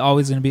 that's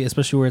always gonna be,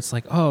 especially where it's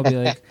like, oh, be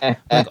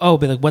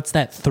like, what's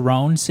that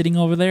throne sitting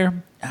over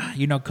there?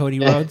 Cody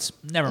Rhodes.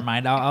 Never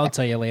mind, I'll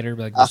tell you later.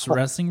 Be like, this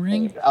wrestling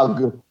ring. I'll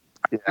go.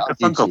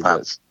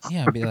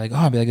 Yeah, be like,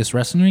 this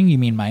wrestling ring. You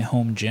mean my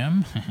home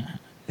gym?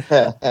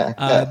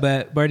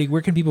 But Marty,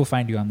 where can people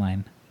find you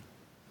online?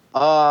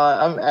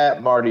 I'm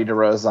at Marty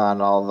DeRosa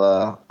on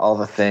all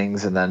the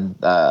things, and then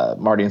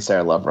Marty and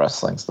Sarah Love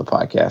Wrestling's the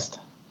podcast.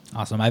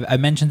 Awesome. I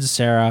mentioned to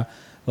Sarah,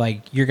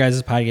 like, your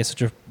guys' podcast is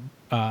such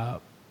a,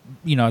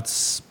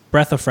 it's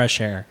breath of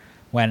fresh air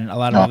when a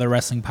lot of other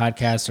wrestling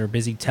podcasts are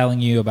busy telling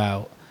you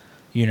about,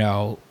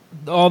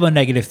 all the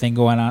negative things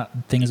going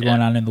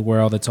on in the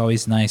world. It's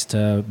always nice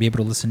to be able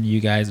to listen to you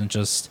guys and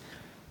just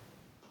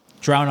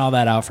drown all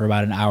that out for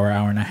about an hour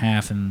and a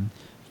half, and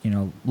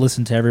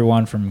listen to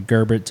everyone from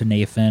Gerbert to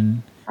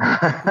Nathan,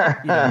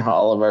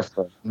 all of our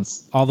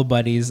friends, all the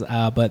buddies.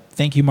 But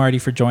thank you, Marty,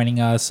 for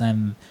joining us.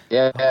 And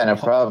no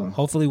problem.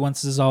 Hopefully,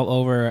 once this is all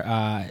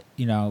over,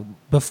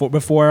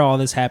 before all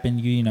this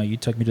happened, you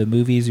took me to the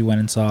movies. You went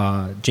and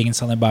saw Jake and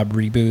Silent Bob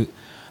Reboot.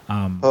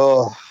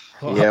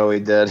 Yeah, we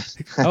did.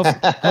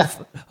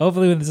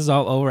 Hopefully, when this is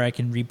all over, I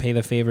can repay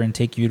the favor and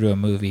take you to a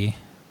movie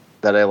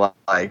that I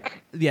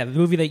like. Yeah, the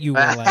movie that you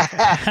will like.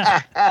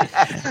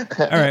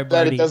 All right,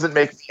 But it doesn't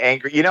make me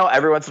angry.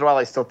 Every once in a while,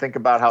 I still think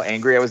about how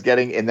angry I was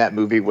getting in that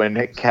movie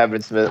when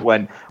Kevin Smith,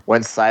 when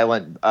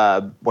Silent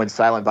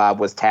Bob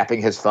was tapping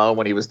his phone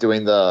when he was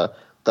doing I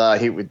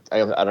don't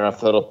know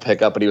if it'll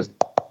pick up, but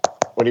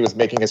when he was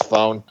making his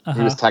phone,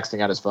 he was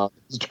texting on his phone.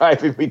 It's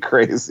driving me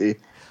crazy.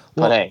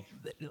 Well, but hey,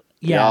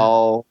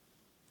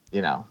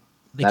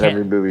 not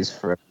every movie's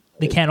for.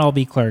 They can't all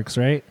be clerks,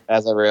 right?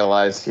 As I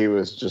realized, he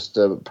was just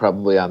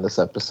probably on this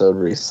episode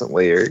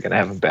recently, or you're gonna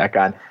have him back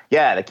on.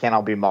 Yeah, they can't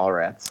all be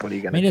Mallrats. What are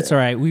you gonna? It's all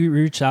right. We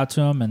reached out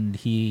to him, and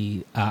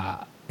he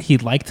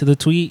liked the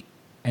tweet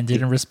and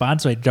didn't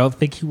respond, so I don't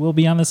think he will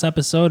be on this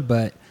episode.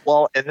 But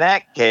well, in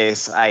that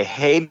case, I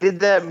hated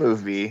that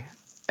movie,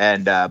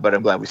 and but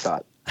I'm glad we saw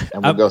it,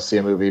 and we'll go see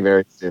a movie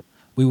very soon.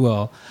 We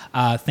will.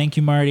 Thank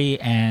you, Marty,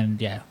 and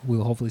yeah, we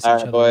will hopefully see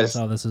each other once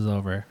all this is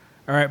over.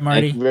 All right,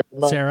 Marty,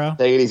 Sarah,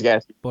 take it easy,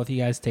 guys. Both of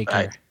you guys take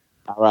care.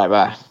 All right,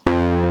 bye.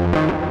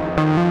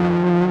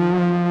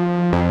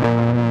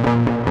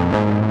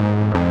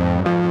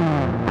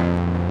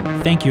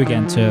 Thank you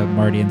again to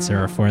Marty and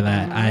Sarah for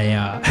that. I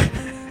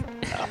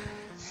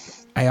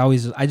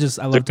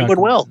love talking. Doing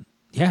well.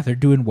 Yeah, they're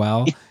doing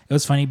well. It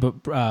was funny,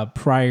 but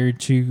prior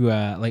to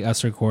like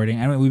us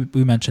recording, I mean,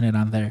 we mentioned it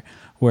on there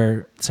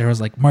where Sarah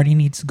was like, Marty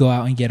needs to go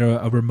out and get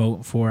a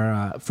remote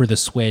for the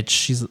Switch.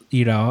 She's,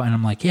 and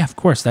I'm like, yeah, of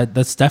course,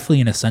 that's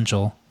definitely an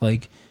essential.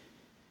 Like,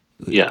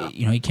 yeah,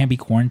 you can't be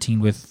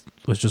quarantined with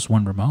just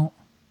one remote.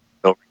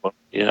 No remote.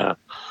 Yeah.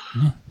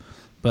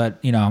 But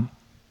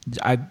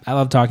I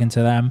love talking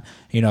to them.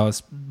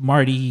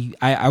 Marty.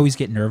 I always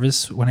get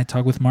nervous when I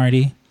talk with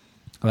Marty,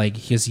 like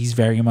because he's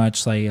very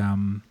much like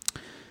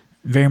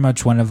very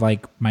much one of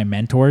like my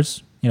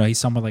mentors. He's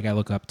someone like I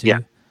look up to.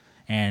 Yeah.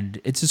 And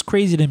it's just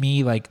crazy to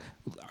me. Like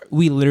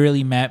we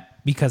literally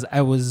met because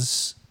I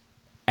was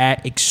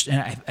at.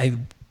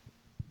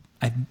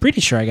 I'm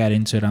pretty sure I got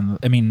into it on.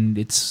 I mean,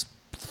 it's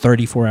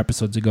 34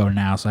 episodes ago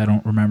now, so I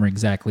don't remember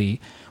exactly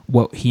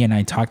what he and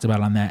I talked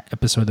about on that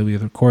episode that we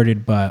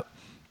recorded. But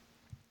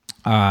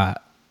like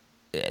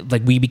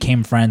we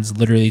became friends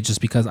literally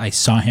just because I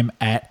saw him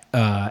at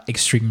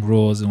Extreme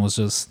Rules and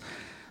was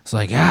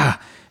like, hey,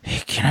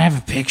 can I have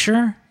a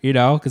picture?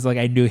 Because like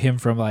I knew him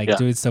from like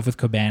doing stuff with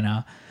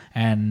Cabana.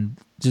 And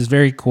just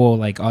very cool,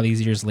 like all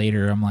these years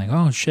later, I'm like,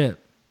 oh shit.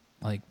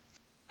 Like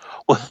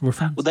we're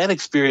friends. Well, that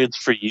experience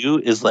for you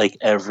is like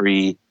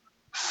every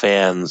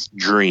fan's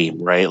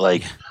dream, right?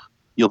 Like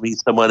you'll meet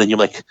someone and you're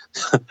like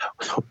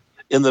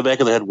in the back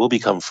of their head, we'll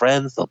become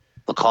friends. They'll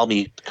call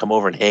me to come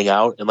over and hang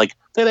out. And like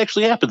that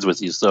actually happens with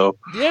you. So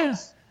yeah.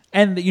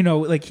 And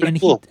like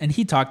cool.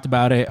 he talked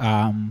about it.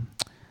 I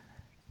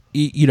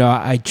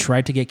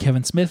tried to get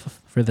Kevin Smith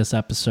for this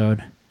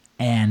episode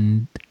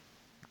and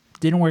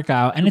didn't work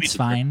out, and it's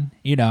fine,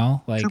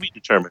 like should be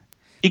determined.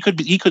 He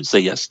could say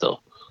yes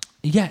still.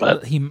 Yeah,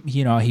 but he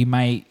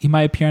might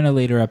appear in a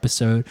later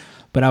episode,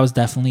 but I was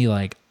definitely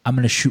like, I'm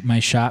gonna shoot my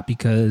shot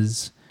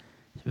because,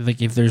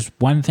 like, if there's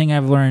one thing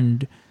I've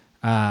learned,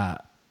 from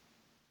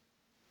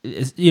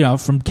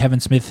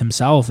Kevin Smith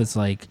himself, it's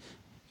like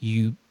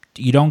you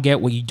don't get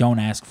what you don't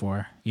ask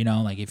for.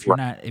 Like if you're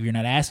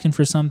not asking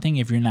for something,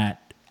 if you're not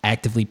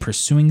actively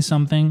pursuing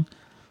something,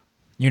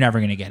 you're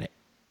never gonna get it.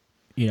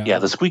 Yeah,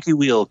 the squeaky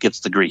wheel gets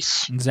the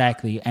grease.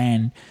 Exactly.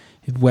 And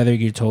whether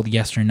you're told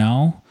yes or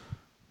no,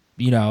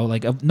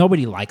 like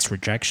nobody likes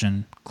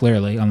rejection,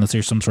 clearly, unless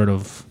that's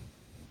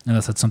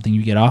something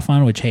you get off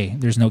on, which, hey,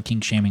 there's no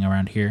kink shaming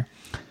around here.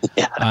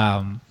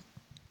 Yeah.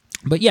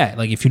 But yeah,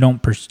 like if you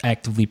don't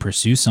actively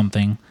pursue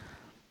something,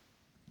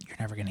 you're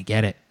never going to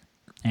get it.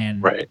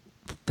 And right.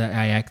 That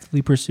I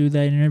actively pursued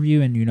that interview,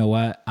 and you know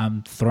what?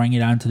 I'm throwing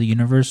it out into the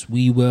universe.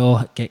 We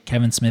will get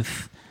Kevin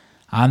Smith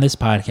on this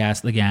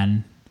podcast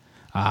again.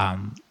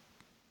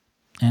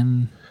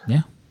 And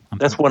yeah,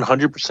 that's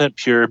 100%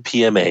 pure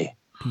PMA.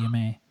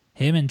 PMA.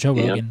 Him and Joe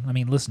Rogan. I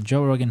mean, listen,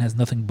 Joe Rogan has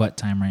nothing but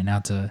time right now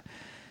to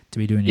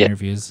be doing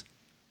interviews.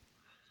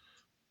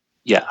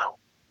 Yeah,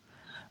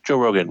 Joe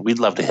Rogan, we'd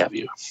love to have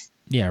you.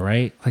 Yeah,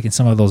 right. Like in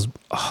some of those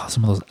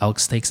elk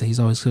steaks that he's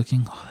always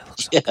cooking. Oh, that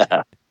looks so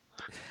good.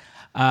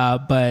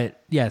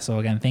 But yeah, so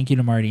again, thank you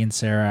to Marty and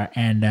Sarah.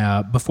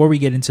 And before we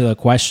get into the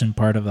question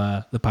part of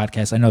the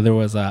podcast, I know there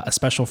was a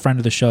special friend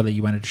of the show that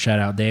you wanted to shout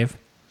out, Dave.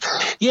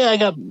 Yeah, I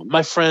got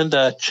my friend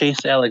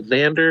Chase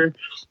Alexander.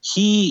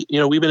 He,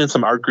 we've been in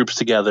some art groups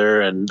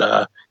together, and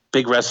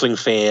big wrestling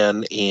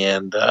fan,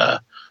 and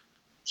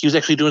he was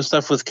actually doing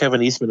stuff with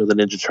Kevin Eastman of the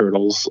Ninja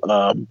Turtles.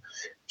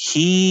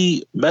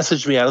 He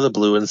messaged me out of the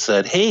blue and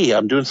said, hey,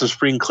 I'm doing some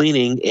spring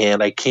cleaning,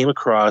 and I came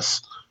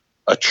across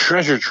a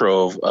treasure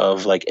trove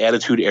of like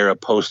Attitude Era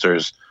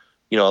posters.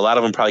 A lot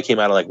of them probably came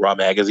out of like Raw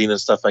Magazine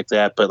and stuff like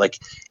that, but like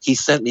he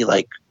sent me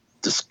like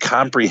this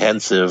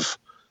comprehensive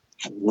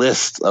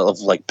list of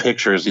like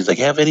pictures. He's like,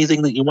 have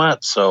anything that you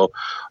want. So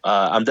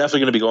I'm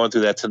definitely going to be going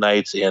through that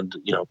tonight, and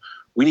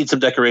we need some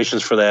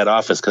decorations for that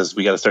office because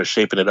we got to start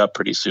shaping it up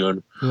pretty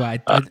soon. Well,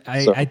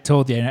 I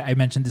told you, I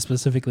mentioned this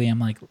specifically. I'm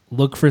like,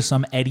 look for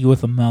some Eddie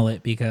with a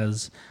mullet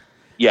because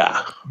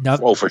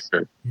for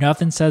sure,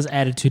 nothing says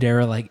Attitude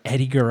Era like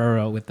Eddie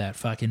Guerrero with that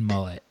fucking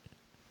mullet.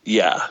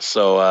 Yeah.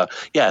 So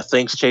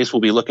thanks, Chase.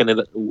 We'll be looking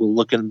through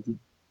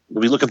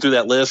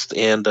that list,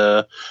 and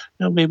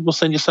maybe we'll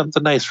send you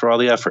something nice for all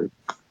the effort.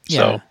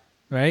 Yeah, so.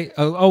 Right.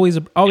 Always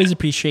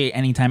appreciate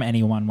anytime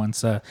anyone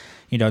wants to,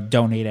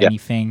 donate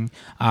anything.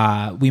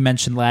 We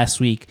mentioned last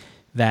week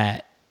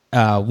that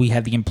we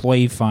had the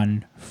employee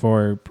fund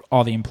for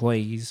all the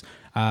employees.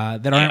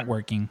 that aren't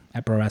working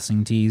at Pro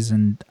Wrestling Tees,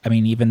 and I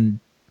mean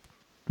even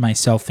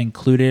myself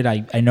included.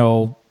 I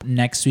know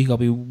next week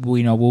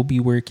we'll be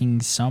working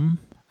some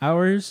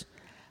hours.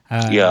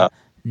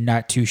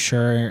 Not too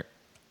sure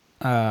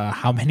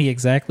how many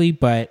exactly,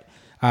 but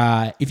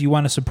if you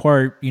want to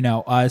support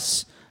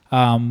us,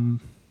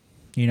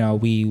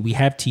 we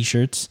have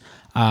t-shirts,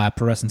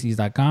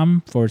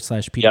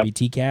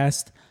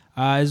 ProWrestlingTees.com/PWTcast,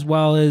 as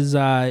well as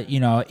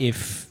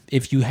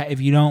if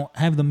you don't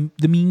have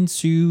the means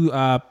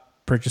to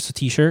purchase a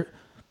t-shirt,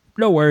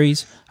 no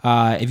worries.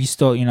 If you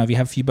still if you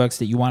have a few bucks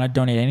that you want to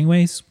donate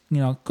anyways,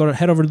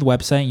 head over to the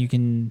website and you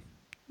can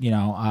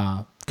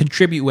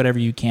contribute whatever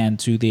you can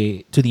to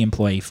the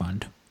employee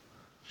fund.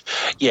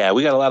 Yeah,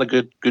 we got a lot of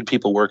good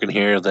people working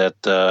here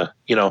that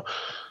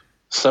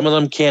some of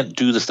them can't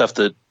do the stuff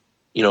that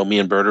me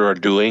and Berta are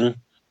doing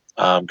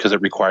because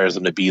it requires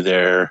them to be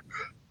there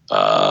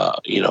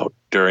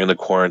during the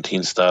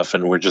quarantine stuff,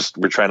 and we're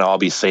trying to all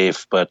be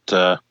safe,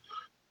 but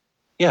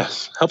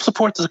yes, help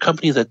support the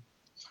company that's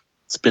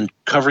been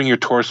covering your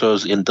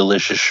torsos in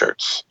delicious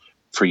shirts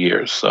for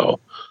years.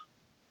 So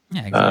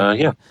yeah,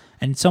 exactly.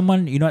 And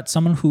someone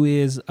who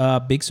is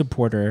a big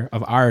supporter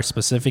of ours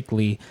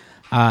specifically,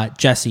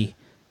 Jesse.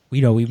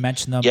 We've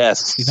mentioned them.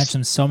 Yes. We've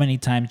mentioned them so many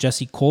times.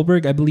 Jesse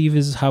Kohlberg, I believe,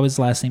 is how his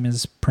last name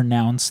is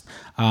pronounced.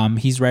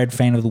 He's Red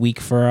Fan of the Week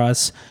for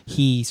us.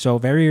 So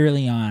very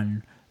early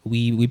on,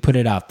 we put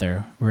it out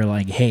there. We're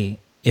like, hey,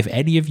 if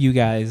any of you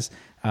guys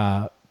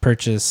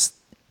purchase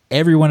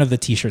every one of the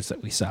T-shirts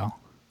that we sell,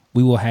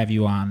 we will have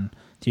you on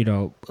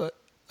the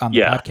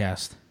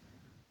podcast.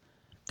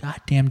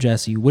 Goddamn,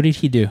 Jesse, what did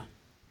he do?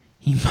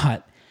 He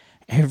bought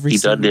he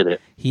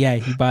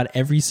bought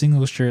every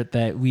single shirt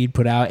that we'd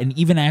put out, and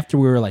even after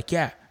we were like,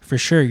 yeah, for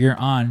sure, you're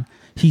on,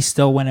 he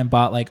still went and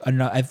bought I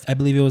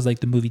believe it was like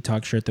the Movie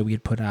Talk shirt that we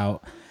had put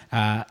out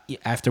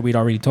after we'd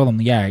already told him,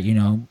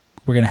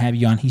 we're gonna have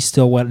you on. He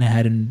still went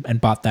ahead and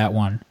bought that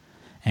one.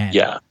 And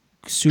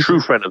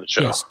true friend of the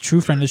show. Yes,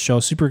 true friend of the show.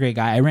 Super great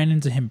guy. I ran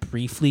into him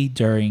briefly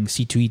during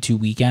C2E2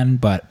 weekend,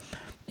 but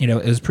it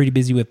was pretty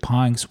busy with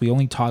Pong, so we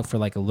only talked for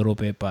like a little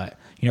bit. But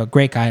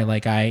great guy.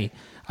 Like I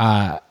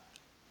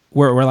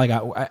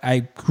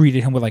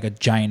greeted him with like a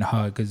giant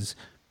hug because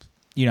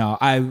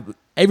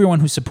everyone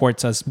who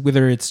supports us,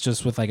 whether it's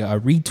just with like a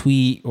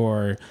retweet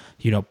or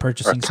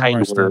purchasing some of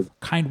our stuff,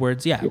 kind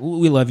words. Yeah,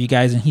 we love you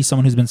guys, and he's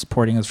someone who's been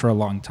supporting us for a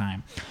long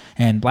time.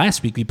 And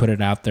last week we put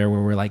it out there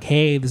where we're like,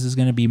 hey, this is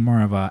going to be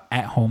more of a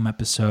at-home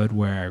episode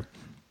where,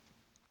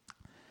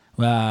 it's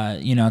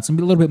going to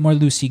be a little bit more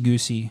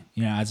loosey-goosey,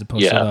 as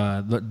opposed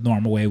to the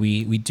normal way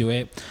we do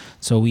it.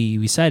 So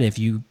we said if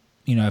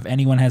if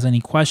anyone has any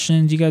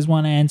questions you guys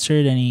want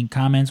answered, any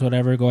comments,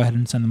 whatever, go ahead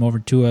and send them over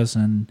to us.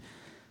 And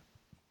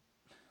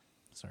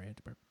sorry, I had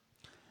to burp.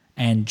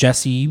 And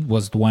Jesse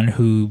was the one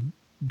who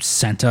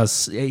sent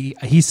us a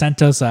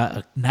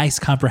nice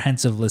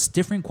comprehensive list,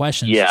 different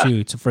questions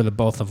too, for the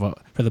both of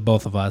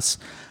us,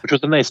 which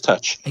was a nice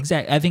touch.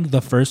 Exactly. I think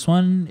the first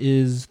one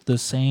is the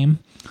same,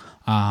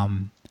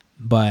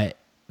 but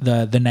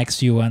the next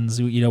few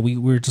ones, we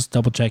were just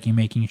double checking,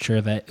 making sure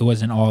that it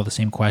wasn't all the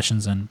same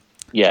questions. And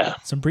we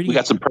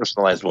got some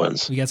personalized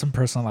ones. We got some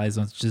personalized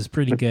ones, which is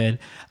pretty good.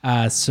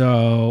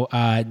 So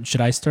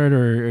should I start,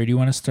 or do you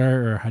want to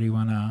start, or how do you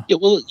want to?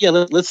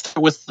 Let's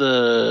start with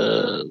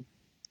the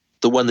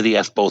one that he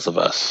asked both of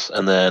us,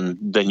 and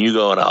then you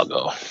go and I'll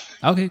go.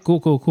 Okay,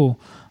 cool.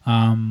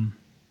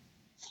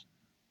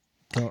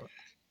 So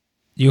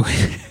you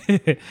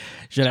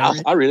should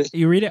I'll read it.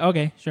 You read it?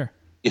 Okay, sure.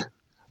 Yeah.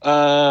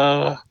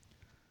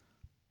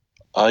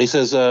 He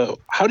says,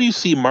 how do you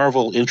see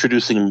Marvel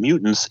introducing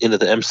mutants into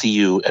the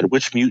MCU, and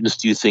which mutants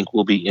do you think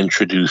will be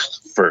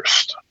introduced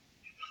first?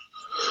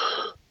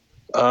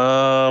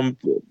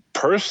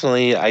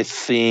 Personally, I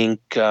think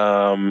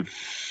I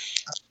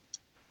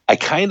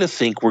kind of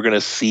think we're going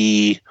to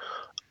see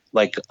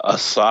like a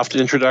soft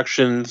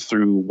introduction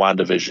through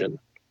WandaVision.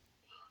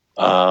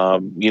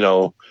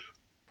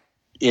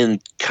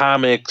 In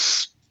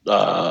comics,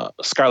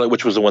 Scarlet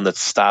Witch was the one that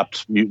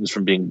stopped mutants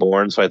from being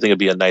born, so I think it'd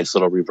be a nice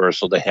little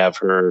reversal to have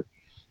her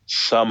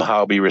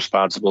somehow be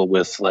responsible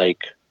with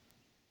like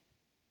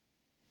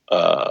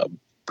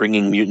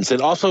bringing mutants in.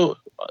 Also,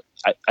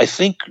 I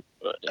think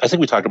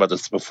we talked about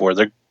this before.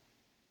 The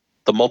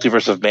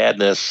Multiverse of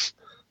Madness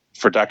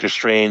for Doctor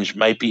Strange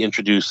might be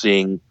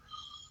introducing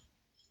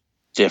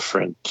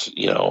different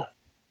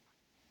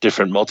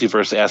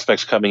multiverse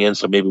aspects coming in,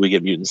 so maybe we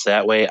get mutants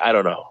that way. I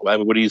don't know. I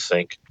mean, what do you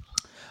think?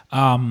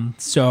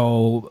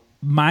 So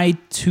my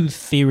two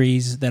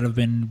theories that have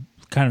been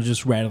kind of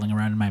just rattling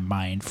around in my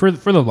mind for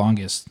the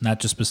longest, not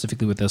just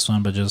specifically with this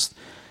one, but just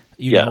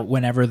know,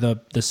 whenever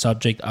the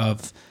subject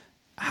of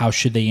how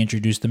should they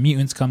introduce the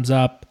mutants comes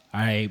up,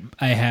 I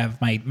have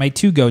my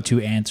two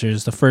go-to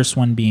answers. The first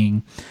one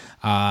being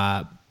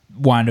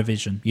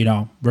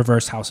WandaVision,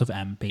 reverse House of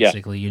M,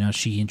 basically.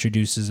 She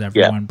introduces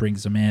everyone,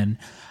 brings them in,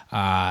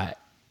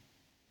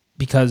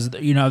 because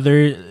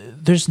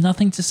there's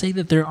nothing to say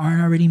that there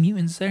aren't already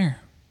mutants there.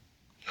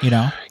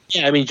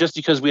 Yeah, I mean, just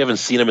because we haven't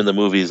seen them in the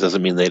movies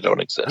doesn't mean they don't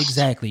exist.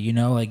 Exactly. You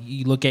know, like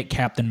you look at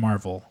Captain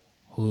Marvel,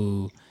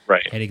 who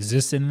Right. had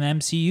existed in the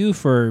MCU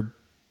for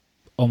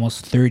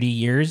almost 30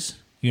 years,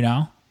 you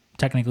know,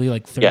 technically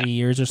like 30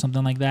 years or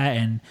something like that.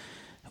 And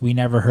we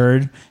never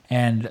heard.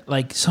 And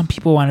like some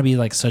people want to be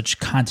like such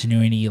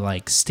continuity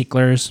like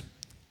sticklers.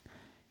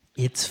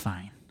 It's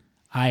fine.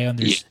 I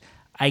understand. Yeah.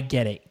 I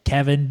get it.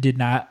 Kevin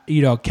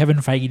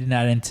Feige did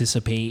not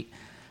anticipate,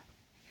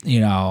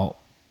 and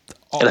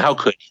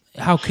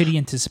how could he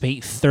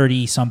anticipate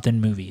 30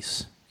 something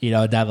movies,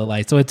 down the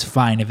line? So it's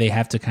fine if they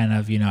have to kind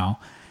of,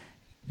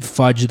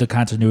 fudge the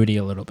continuity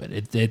a little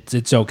bit.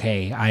 It's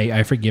okay.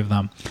 I forgive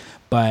them.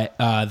 But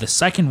the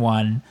second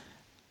one,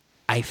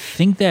 I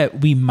think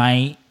that we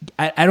might.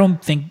 I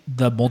don't think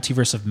the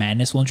Multiverse of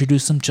Madness will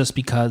introduce them just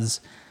because,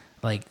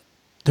 like,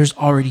 there's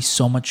already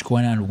so much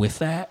going on with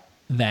that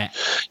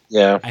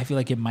I feel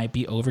like it might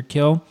be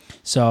overkill.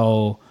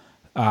 So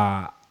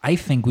I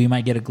think we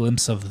might get a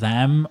glimpse of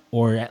them,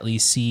 or at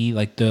least see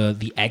like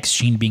the X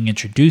gene being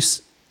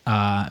introduced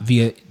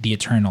via the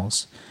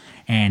Eternals,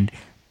 and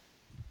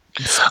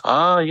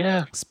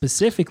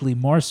specifically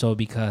more so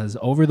because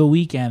over the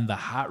weekend the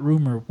hot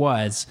rumor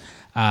was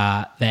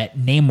that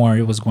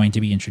Namor was going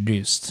to be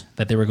introduced,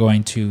 that they were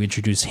going to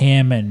introduce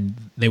him and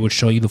they would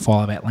show you the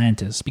fall of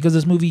Atlantis, because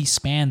this movie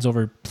spans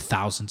over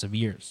thousands of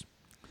years.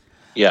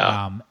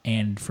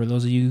 And for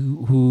those of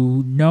you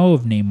who know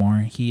of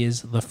Namor, he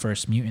is the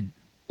first mutant.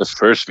 The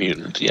first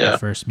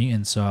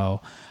mutant.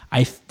 So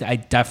I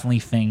definitely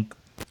think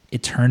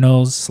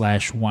Eternals /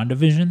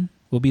 WandaVision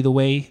will be the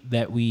way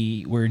that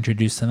we were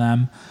introduced to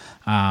them.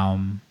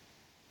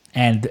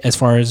 And as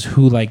far as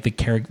who like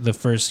the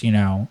first,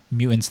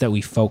 mutants that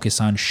we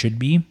focus on should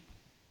be,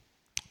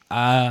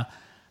 I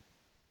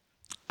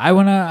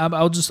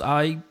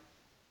kind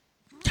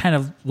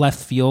of left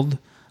field,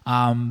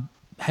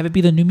 have it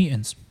be the New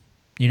Mutants.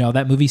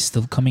 That movie's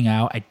still coming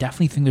out. I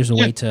definitely think there's a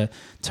way to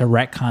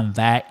retcon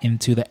that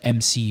into the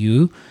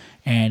MCU.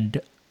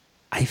 And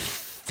I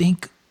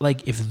think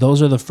like if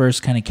those are the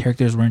first kind of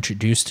characters we're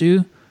introduced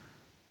to,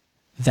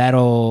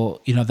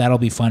 that'll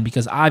be fun,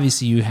 because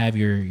obviously you have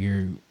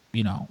your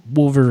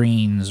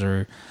Wolverines,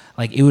 or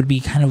like it would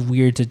be kind of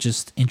weird to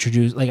just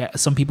introduce, like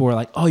some people were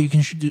like, oh, you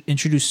can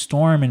introduce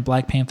Storm and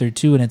Black Panther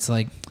too, and it's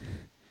like,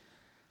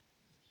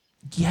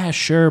 yeah,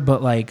 sure,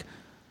 but like,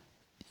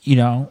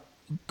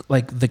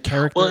 like the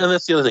character. Well, and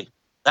that's the other thing.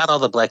 Not all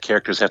the black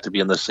characters have to be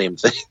in the same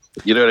thing.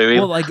 You know what I mean?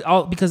 Well, like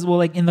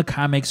in the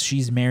comics,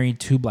 she's married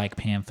to Black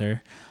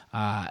Panther.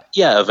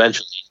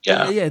 Eventually.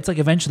 Yeah. It's like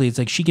eventually, it's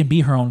like she can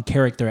be her own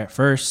character at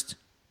first.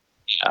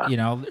 Yeah.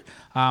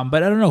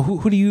 But I don't know who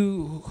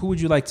would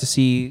you like to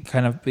see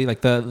kind of be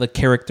like the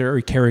character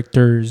or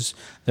characters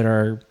that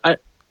are. I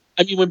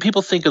mean, when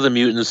people think of the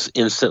mutants,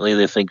 instantly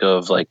they think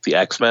of like the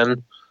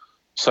X-Men.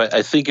 So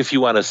I think if you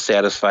want to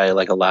satisfy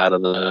like a lot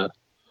of the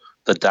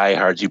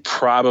diehards, you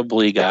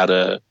probably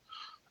gotta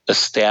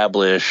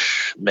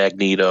establish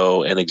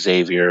Magneto and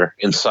Xavier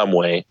in some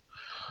way.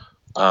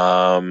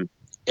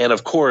 And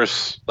of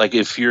course, like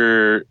if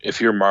you're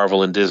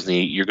Marvel and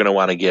Disney, you're gonna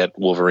want to get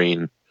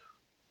Wolverine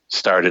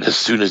started as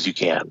soon as you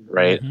can,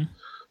 right? Mm-hmm.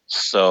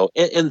 So,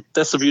 and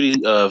that's the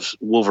beauty of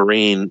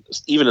Wolverine,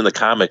 even in the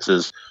comics,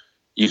 is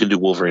you can do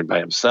Wolverine by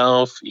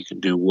himself. You can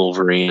do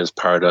Wolverine as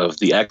part of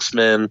the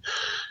X-Men.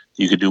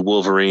 You could do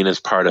Wolverine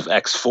as part of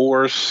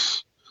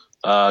X-Force.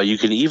 You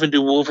can even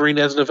do Wolverine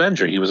as an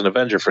Avenger. He was an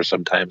Avenger for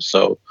some time.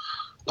 So,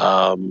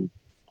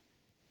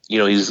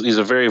 he's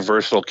a very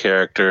versatile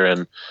character.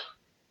 And,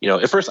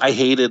 at first I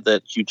hated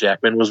that Hugh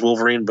Jackman was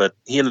Wolverine, but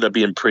he ended up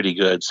being pretty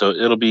good. So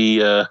it'll be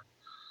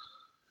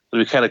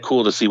kind of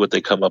cool to see what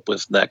they come up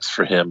with next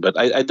for him. But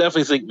I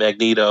definitely think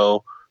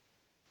Magneto,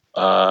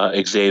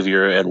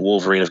 Xavier, and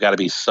Wolverine have got to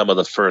be some of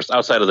the first,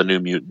 outside of the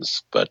New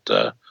Mutants. But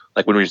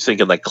like when we're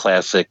thinking like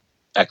classic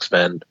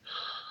X-Men,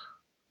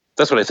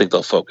 that's what I think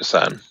they'll focus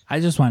on. I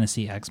just want to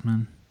see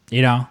X-Men.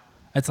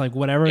 It's like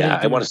whatever. Yeah,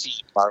 I want to see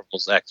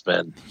Marvel's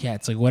X-Men. Yeah,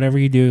 it's like whatever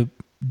you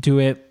do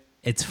it.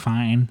 It's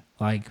fine.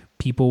 Like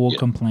people will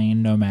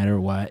complain no matter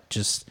what.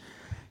 Just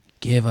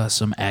give us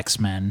some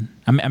X-Men.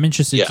 I'm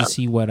interested to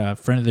see what a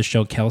friend of the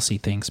show Kelsey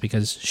thinks,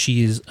 because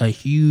she is a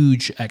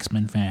huge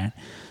X-Men fan.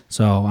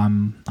 So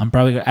I'm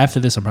probably after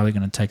this I'm probably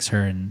going to text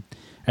her, and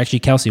actually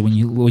Kelsey, when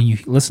you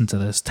listen to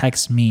this,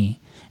 text me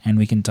and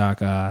we can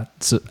talk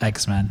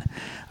X-Men.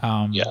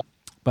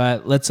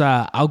 But let's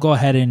I'll go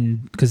ahead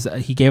and, because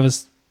he gave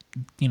us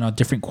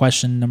different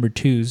question number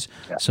 2s,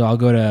 so I'll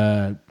go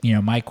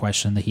to my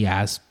question that he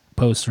asked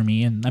posed for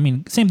me, and I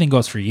mean same thing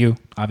goes for you,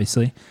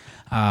 obviously.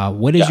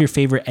 What is your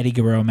favorite Eddie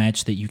Guerrero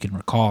match that you can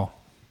recall?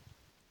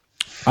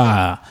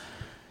 I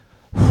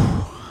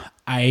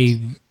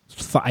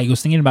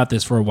was thinking about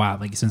this for a while,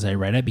 like since I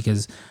read it,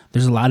 because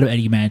there's a lot of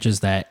Eddie matches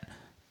that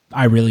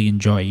I really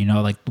enjoy.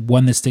 Like the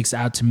one that sticks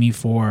out to me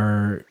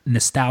for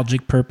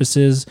nostalgic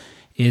purposes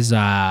is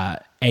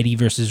Eddie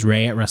versus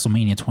Ray at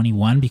WrestleMania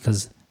 21,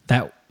 because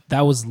that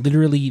was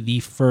literally the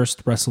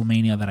first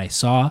WrestleMania that I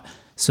saw.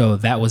 So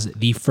that was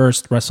the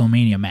first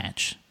WrestleMania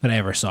match that I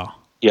ever saw.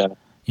 Yeah.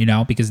 you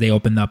know, because they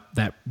opened up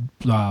that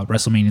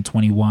WrestleMania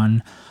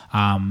 21.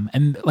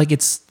 And like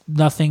it's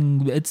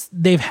nothing.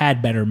 They've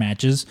had better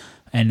matches,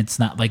 and it's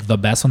not like the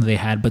best one that they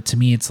had. But to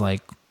me, it's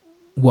like,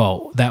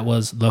 whoa, that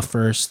was the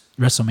first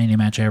WrestleMania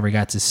match I ever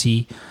got to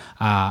see.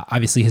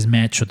 Obviously, his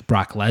match with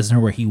Brock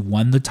Lesnar, where he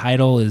won the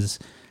title, it's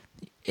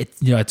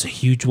a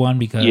huge one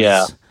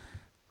because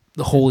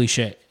holy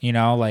shit, you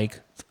know, like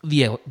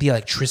the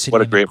electricity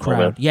what a in great the crowd.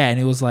 moment. Yeah, and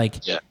it was like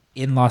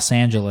in Los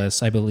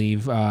Angeles, I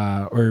believe,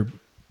 or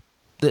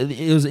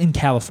it was in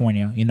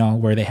California, you know,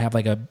 where they have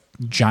like a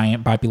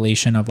giant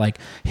population of like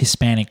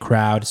Hispanic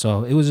crowd.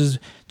 So it was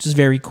just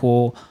very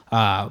cool.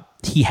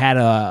 He had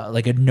a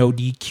no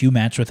DQ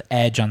match with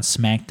Edge on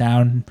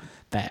SmackDown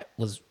that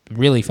was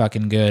really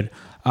fucking good.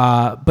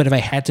 But if I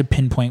had to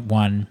pinpoint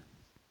one,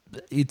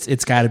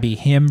 it's got to be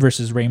him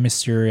versus Rey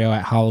Mysterio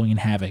at Halloween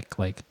Havoc.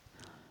 Like,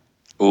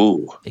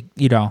 ooh,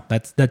 you know,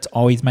 that's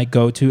always my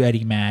go-to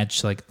Eddie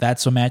match. Like,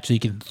 that's a match that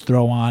you can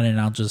throw on, and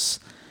I'll just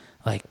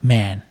like,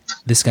 man,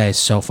 this guy is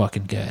so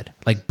fucking good.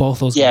 Like, both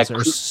those guys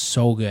are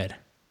so good.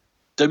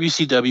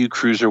 WCW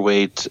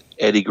Cruiserweight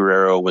Eddie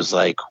Guerrero was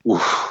like,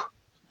 oof,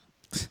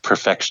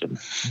 perfection.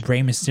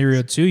 Rey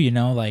Mysterio too, you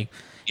know, like.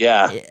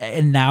 Yeah.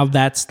 And now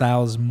that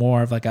style is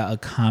more of like a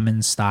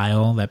common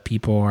style that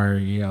people are,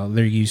 you know,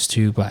 they're used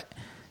to. But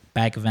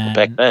back then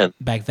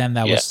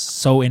that was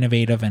so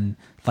innovative, and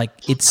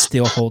like it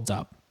still holds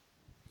up.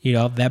 You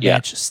know, that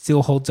match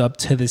still holds up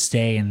to this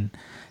day. And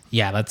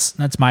yeah,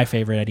 that's my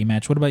favorite Eddie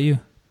match. What about you?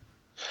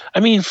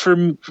 I mean,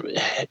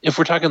 if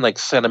we're talking like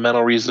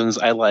sentimental reasons,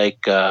 I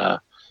like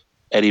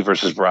Eddie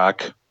versus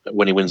Brock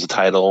when he wins the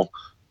title.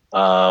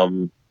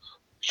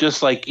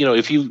 Just like, you know,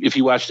 if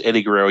you watched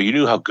Eddie Guerrero, you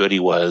knew how good he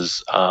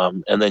was.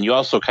 And then you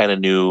also kind of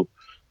knew,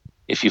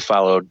 if you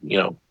followed, you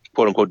know,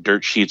 quote unquote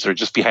dirt sheets or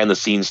just behind the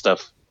scenes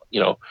stuff, you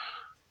know,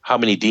 how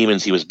many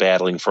demons he was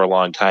battling for a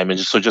long time. And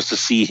just to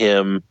see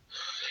him,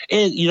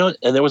 and, you know,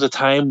 and there was a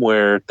time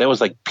where that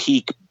was like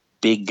peak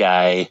big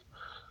guy.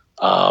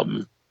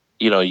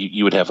 You know,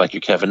 you would have like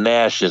your Kevin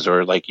Nash's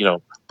or like, you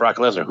know, Brock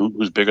Lesnar,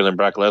 who's bigger than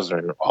Brock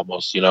Lesnar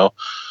almost, you know?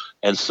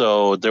 And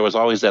so there was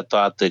always that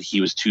thought that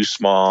he was too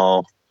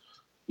small.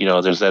 You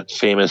know, there's that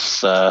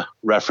famous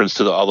reference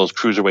to all those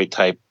cruiserweight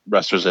type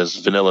wrestlers as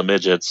vanilla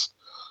midgets.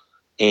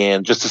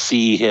 And just to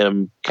see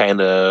him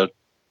kind of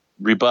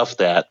rebuff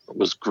that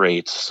was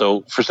great.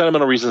 So for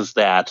sentimental reasons,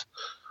 that.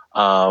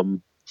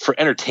 For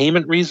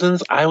entertainment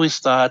reasons, I always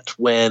thought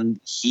when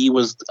he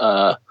was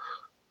going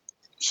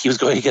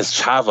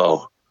against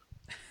Chavo,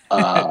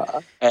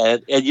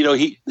 and you know,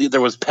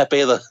 there was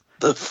Pepe to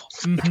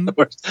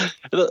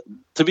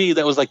me,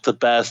 that was like the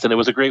best, and it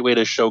was a great way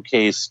to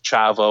showcase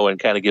Chavo and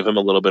kind of give him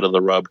a little bit of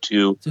the rub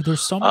too. Dude,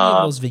 there's so many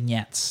of those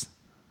vignettes.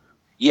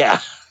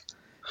 Yeah.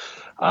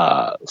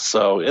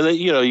 So, and then,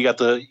 you know, you got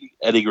the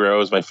Eddie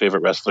Guerrero is my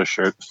favorite wrestler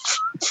shirt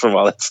from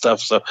all that stuff.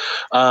 So,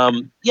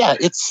 yeah,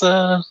 it's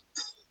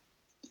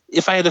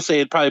if I had to say,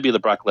 it'd probably be the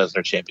Brock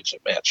Lesnar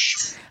championship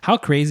match. How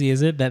crazy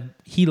is it that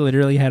he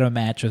literally had a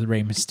match with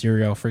Rey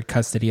Mysterio for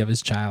custody of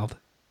his child?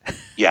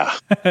 Yeah.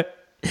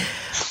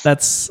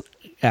 That's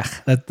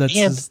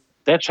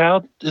that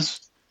child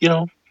is, you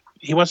know,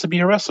 he wants to be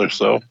a wrestler,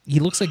 so he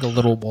looks like a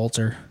little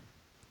Walter,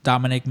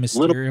 Dominic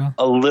Mysterio.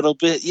 A little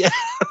bit, yeah.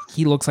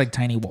 He looks like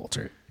Tiny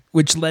Walter,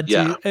 which led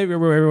to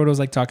everyone was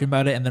like talking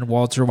about it, and then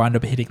Walter wound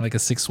up hitting like a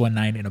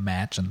 619 in a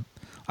match, and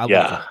I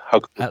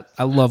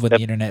love when the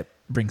internet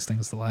brings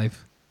things to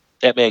life.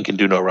 That man can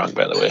do no wrong,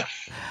 by the way.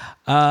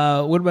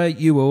 What about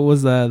you? What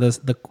was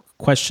the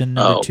question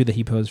number 2 that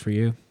he posed for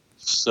you?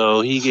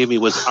 So he gave me,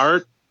 was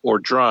art or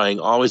drawing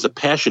always a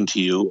passion to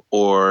you,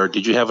 or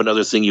did you have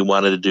another thing you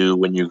wanted to do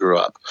when you grew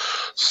up?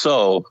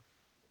 So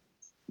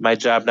my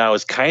job now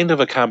is kind of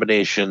a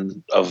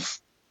combination of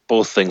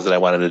both things that I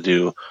wanted to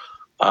do.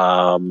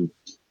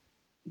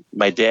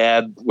 My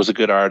dad was a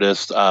good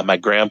artist. My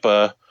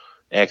grandpa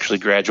actually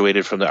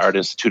graduated from the Art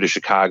Institute of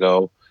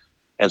Chicago.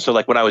 And so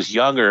like when I was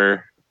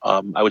younger,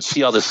 I would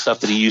see all this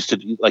stuff that he used to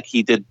do. Like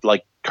he did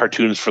like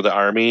cartoons for the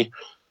Army.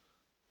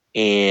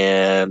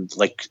 And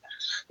like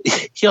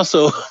he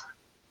also,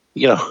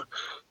 you know,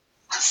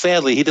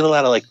 sadly, he did a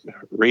lot of like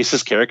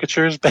racist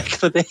caricatures back in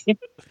the day,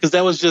 because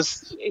that was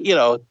just, you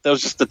know, that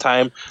was just the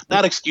time.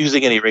 Not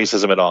excusing any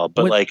racism at all,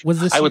 but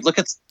would look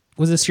at.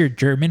 Was this your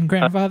German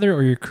grandfather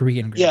or your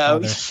Korean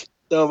grandfather? Yeah,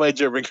 no, my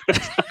German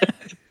grandfather.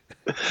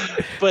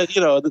 But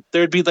you know,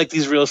 there'd be like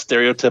these real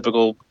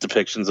stereotypical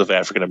depictions of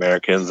African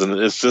Americans, and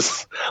it's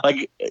just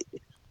like,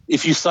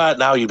 if you saw it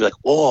now, you'd be like,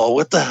 "Oh,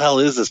 what the hell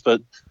is this?"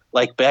 But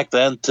like back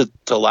then, to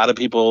a lot of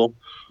people,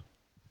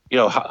 you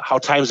know, how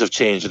times have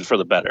changed and for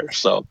the better.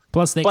 So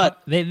plus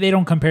they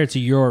don't compare to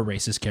your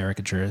racist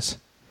caricatures.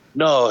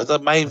 No,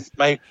 my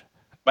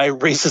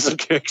racism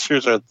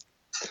caricatures are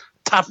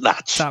top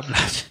notch.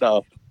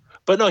 No,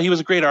 but no, he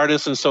was a great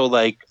artist, and so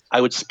like I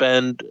would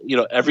spend, you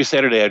know, every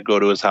Saturday I'd go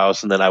to his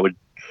house, and then I would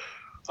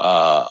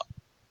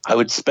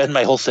spend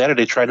my whole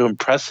Saturday trying to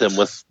impress him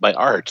with my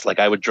art. Like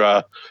I would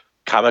draw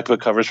comic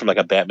book covers from like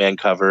a Batman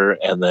cover,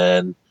 and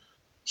then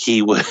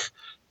he would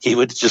he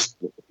would just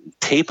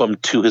tape them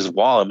to his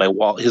wall, and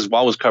his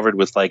wall was covered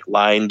with like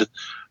lined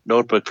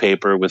notebook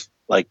paper with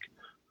like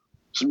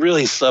some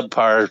really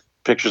subpar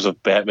pictures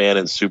of Batman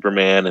and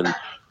Superman and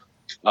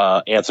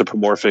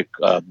anthropomorphic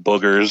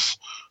boogers.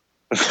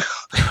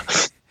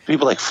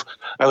 People like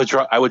I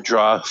would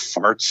draw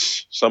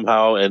farts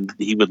somehow, and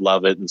he would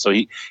love it, and so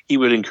he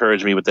would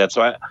encourage me with that.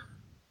 So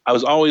I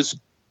was always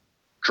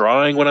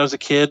drawing when I was a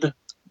kid,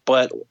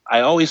 but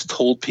I always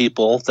told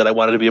people that I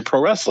wanted to be a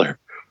pro wrestler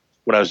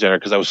when I was younger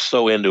because I was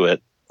so into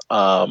it.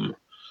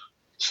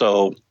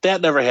 So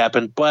that never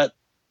happened, but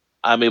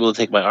I'm able to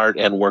take my art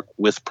and work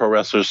with pro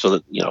wrestlers so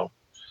that, you know,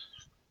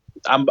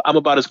 I'm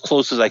about as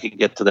close as I can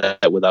get to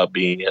that without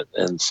being it.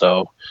 And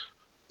so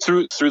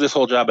through this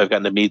whole job, I've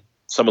gotten to meet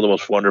some of the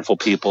most wonderful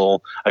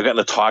people. I've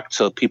gotten to talk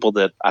to people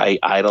that I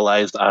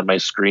idolized on my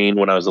screen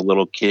when I was a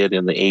little kid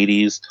in the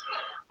 80s.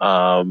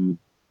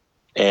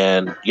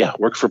 And yeah,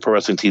 work for Pro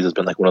Wrestling Tees has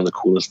been like one of the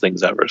coolest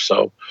things ever.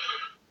 So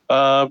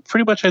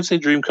pretty much I'd say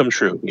dream come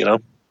true, you know?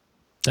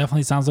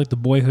 Definitely sounds like the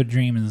boyhood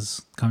dream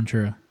has come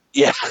true.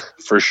 Yeah,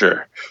 for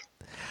sure.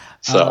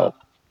 So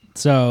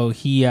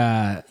he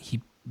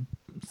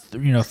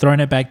throwing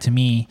it back to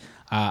me.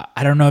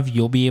 I don't know if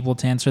you'll be able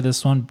to answer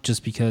this one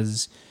just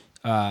because,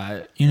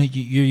 you're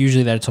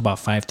usually there till about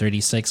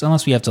 5:36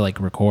 unless we have to like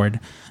record.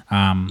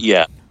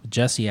 Yeah.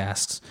 Jesse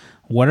asks,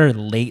 what are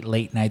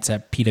late nights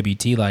at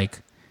PWT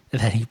like?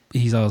 That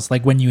he's always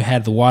like when you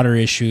had the water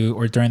issue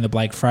or during the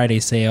Black Friday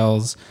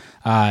sales,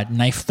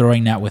 knife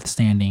throwing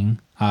notwithstanding.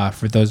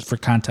 For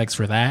context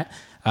for that,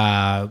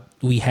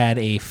 we had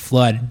a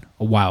flood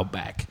a while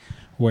back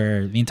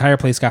where the entire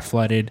place got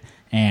flooded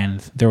and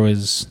there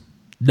was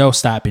no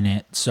stopping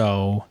it.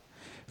 So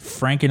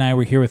Frank and I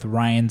were here with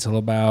Ryan till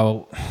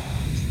about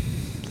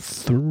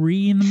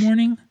 3 in the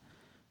morning.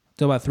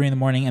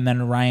 And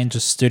then Ryan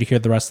just stood here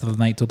the rest of the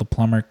night till the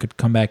plumber could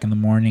come back in the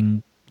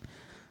morning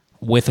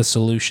with a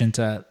solution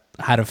to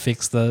how to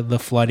fix the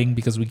flooding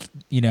because we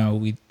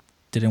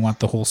didn't want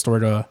the whole store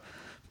to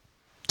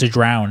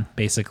drown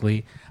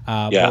basically.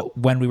 But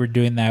when we were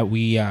doing that,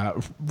 we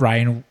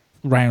Ryan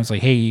was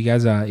like, "Hey, you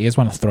guys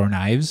want to throw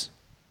knives?"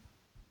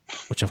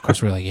 Which of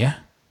course we're like, "Yeah,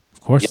 of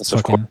course, yes,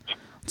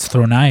 let's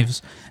throw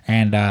knives."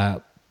 And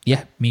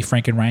me,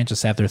 Frank, and Ryan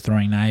just sat there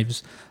throwing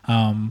knives.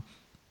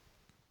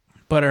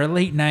 But our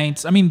late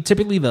nights, I mean,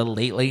 typically the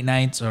late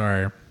nights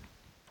are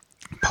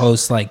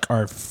post like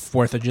our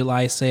 4th of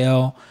July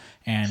sale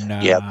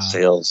and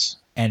sales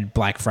and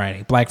Black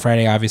Friday. Black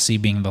Friday obviously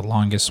being the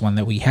longest one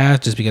that we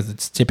have just because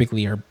it's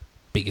typically our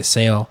biggest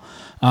sale.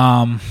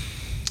 And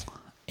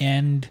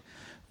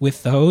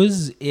with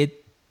those,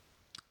 it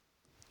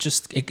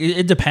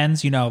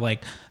depends,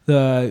 like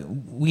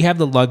we have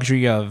the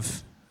luxury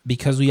of,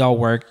 because we all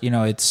work,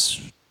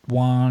 it's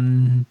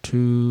 1,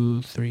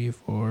 2, 3,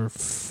 4,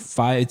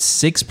 5, it's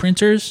 6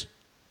 printers.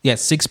 Yeah,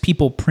 6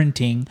 people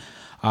printing,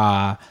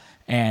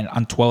 and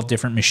on 12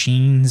 different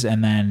machines,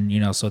 and then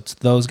so it's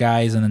those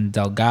guys, and then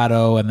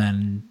Delgado, and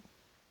then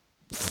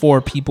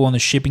 4 people in the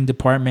shipping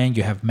department.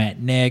 You have Matt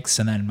Nix,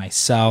 and then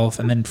myself,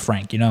 and then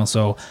Frank.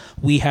 So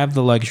we have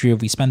the luxury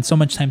of, we spend so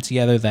much time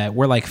together that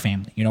we're like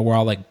family. We're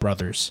all like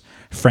brothers.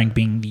 Frank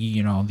being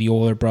the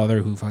older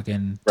brother who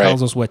fucking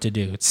tells us what to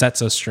do. It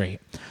sets us straight.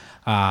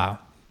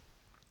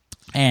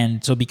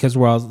 And so because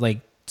we're all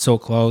like so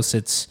close,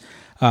 it's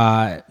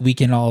we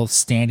can all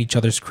stand each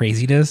other's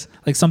craziness.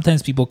 Like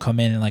sometimes people come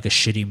in like a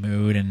shitty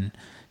mood, and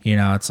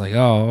it's like,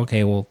 oh,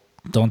 okay, well,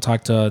 don't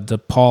talk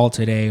to Paul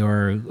today,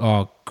 or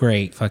oh,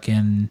 great,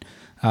 fucking,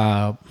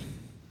 Zisselman's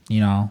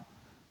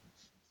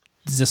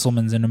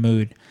in a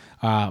mood.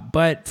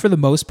 But for the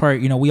most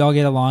part, we all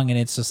get along, and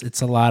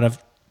it's a lot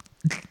of,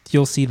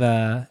 you'll see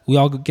we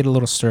all get a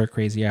little stir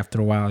crazy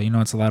after a while.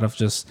 It's a lot of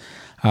just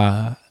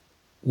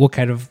what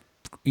kind of,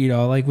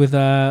 like with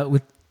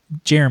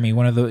Jeremy,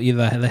 one of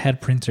the head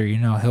printer,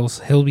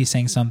 he'll be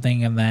saying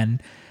something, and then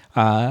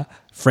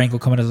Frank will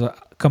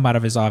come out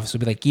of his office and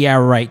be like, "Yeah,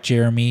 right,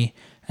 Jeremy,"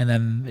 and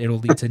then it'll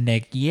lead to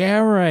Nick, "Yeah,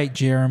 right,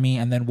 Jeremy,"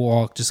 and then we'll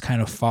all just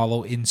kind of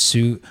follow in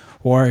suit,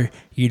 or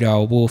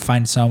we'll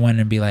find someone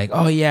and be like,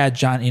 "Oh yeah,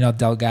 John,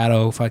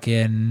 Delgado,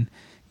 fucking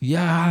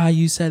yeah,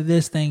 you said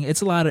this thing."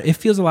 It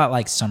feels a lot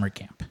like summer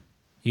camp,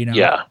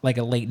 like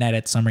a late night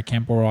at summer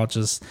camp where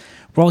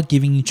we're all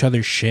giving each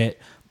other shit,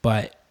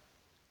 but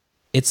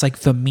it's like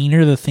the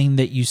meaner the thing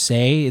that you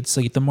say, it's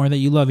like the more that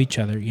you love each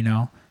other,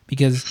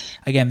 because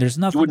again, there's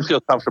nothing. You wouldn't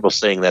feel comfortable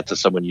saying that to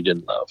someone you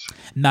didn't love.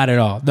 Not at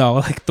all. No,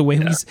 like the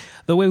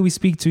way we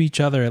speak to each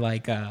other,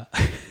 like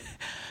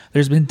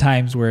there's been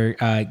times where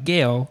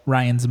Gail,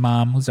 Ryan's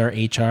mom, who's our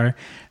HR,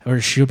 or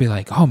she'll be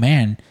like, "Oh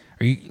man,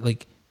 are you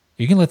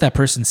gonna let that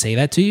person say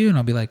that to you?" And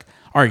I'll be like,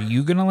 "Are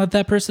you gonna let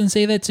that person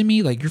say that to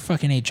me? Like, you're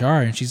fucking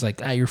HR." And she's like,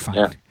 "You're fine."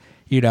 Yeah.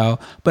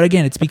 But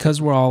again, it's because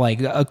we're all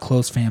like a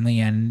close family,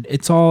 and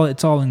it's all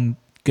in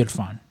good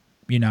fun,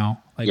 we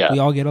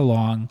all get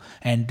along,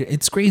 and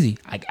it's crazy.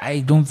 I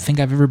don't think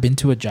I've ever been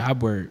to a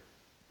job where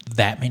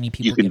that many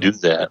people you can do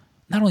that.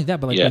 Not only that,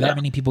 but where that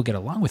many people get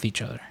along with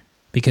each other,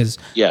 because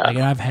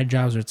I've had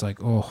jobs where it's like,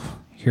 oh,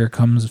 here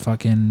comes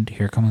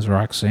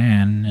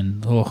Roxanne,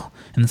 and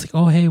it's like,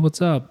 oh, hey,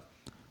 what's up?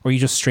 Or you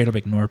just straight up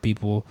ignore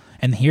people.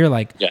 And here,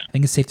 like, I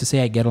think it's safe to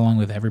say I get along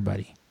with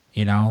everybody,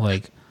 you know,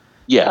 like,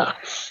 yeah.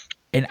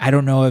 And I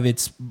don't know if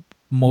it's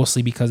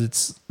mostly because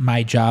it's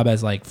my job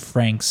as like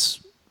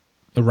Frank's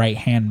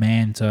right-hand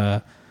man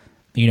to,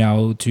 you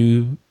know,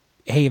 to,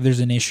 hey, if there's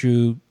an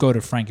issue, go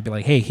to Frank and be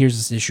like, hey, here's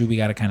this issue, we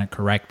got to kind of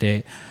correct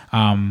it.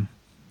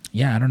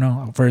 Yeah, I don't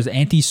know. For as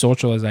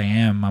antisocial as I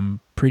am, I'm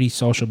pretty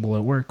sociable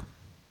at work.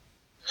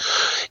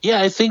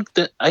 Yeah, I think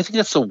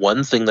that's the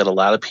one thing that a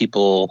lot of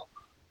people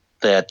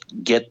that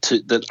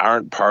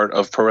aren't part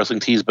of Pro Wrestling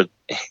Tees but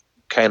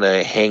kind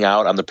of hang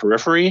out on the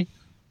periphery,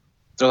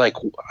 they're like,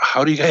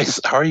 how are you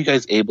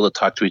guys able to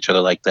talk to each other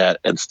like that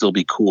and still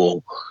be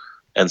cool?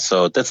 And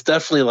so that's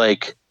definitely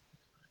like,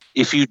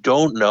 if you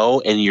don't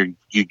know and you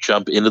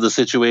jump into the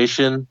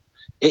situation,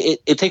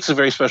 it takes a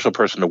very special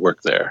person to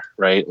work there,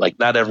 right? Like,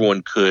 not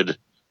everyone could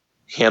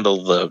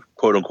handle the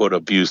quote unquote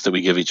abuse that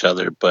we give each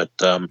other, but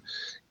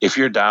if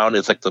you're down,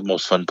 it's like the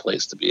most fun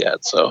place to be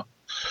at. So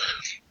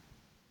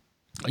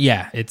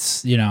yeah,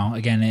 it's, you know,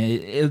 again,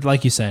 it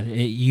like you said,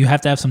 you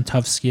have to have some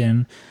tough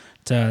skin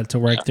to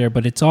work there,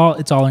 but it's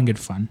all in good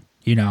fun,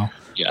 you know.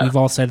 We've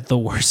all said the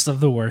worst of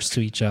the worst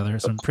to each other,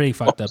 some pretty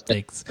fucked up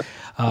things,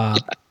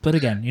 but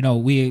again, you know,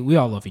 we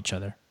all love each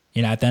other.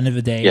 You know, at the end of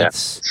the day,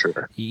 it's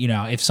sure. You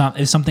know, if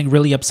something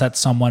really upsets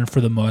someone, for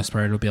the most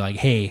part, it'll be like,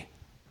 hey,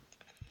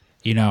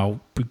 you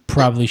know, we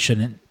probably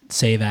shouldn't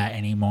say that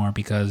anymore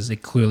because it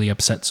clearly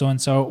upset so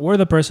and so. Or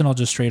the person will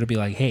just straight up be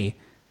like, hey,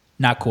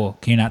 not cool.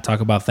 Can you not talk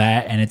about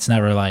that? And it's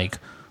never like,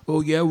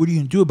 oh yeah, what are you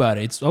gonna do about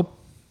it? It's, oh,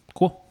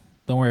 cool,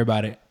 don't worry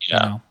about it.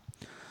 Yeah. You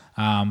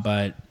know?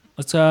 But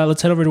let's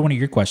head over to one of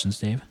your questions,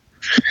 Dave.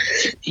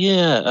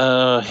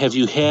 Yeah. Have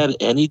you had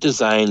any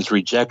designs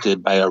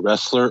rejected by a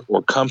wrestler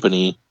or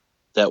company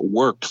that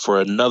worked for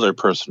another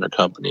person or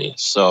company?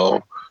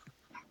 So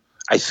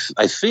I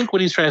think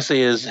what he's trying to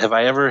say is, have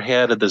I ever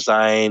had a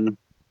design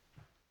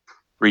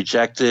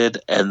rejected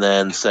and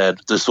then said,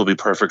 this will be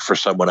perfect for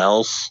someone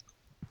else?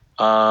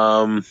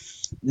 No,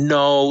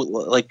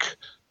 like,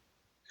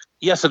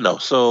 yes and no.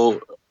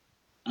 So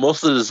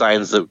most of the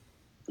designs that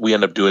we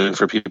end up doing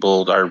for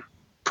people are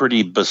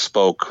pretty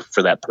bespoke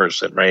for that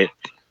person, right?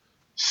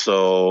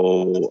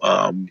 So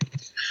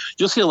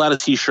you'll see a lot of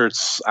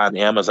t-shirts on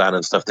Amazon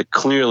and stuff that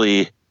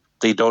clearly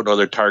they don't know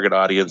their target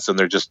audience and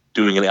they're just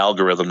doing an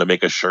algorithm to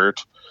make a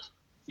shirt,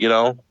 you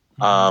know?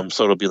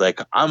 So it'll be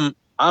like, I'm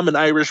an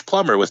Irish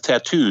plumber with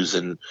tattoos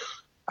and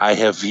I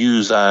have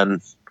views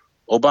on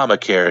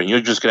Obamacare, and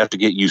you're just gonna have to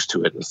get used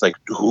to it. It's like,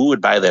 who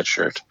would buy that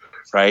shirt,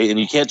 right? And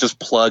you can't just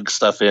plug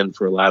stuff in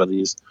for a lot of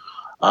these.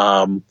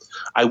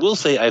 I will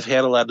say I've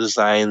had a lot of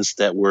designs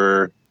that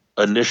were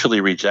initially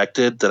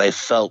rejected that I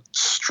felt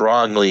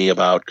strongly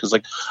about, because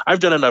like, I've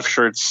done enough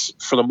shirts,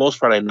 for the most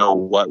part I know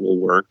what will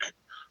work.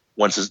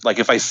 Once it's like,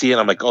 if I see it,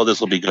 I'm like, oh,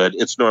 this will be good.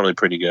 It's normally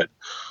pretty good.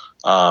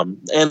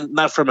 And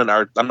not from an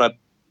art, I'm not,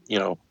 you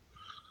know,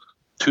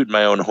 tooting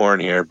my own horn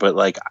here, but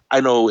like, I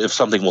know if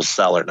something will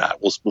sell or not.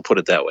 We'll put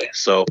it that way.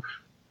 So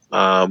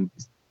I've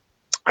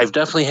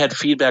definitely had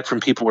feedback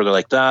from people where they're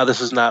like, nah,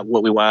 this is not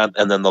what we want.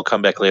 And then they'll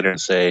come back later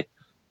and say,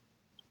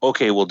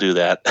 okay, we'll do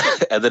that.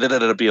 And then it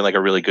ended up being like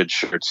a really good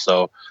shirt.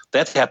 So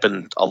that's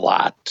happened a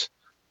lot.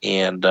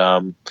 And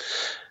that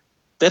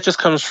just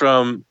comes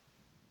from,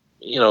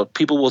 you know,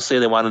 people will say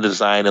they want a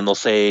design and they'll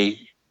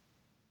say,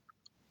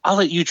 I'll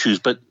let you choose.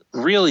 But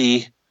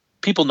really,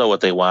 people know what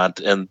they want.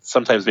 And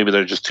sometimes maybe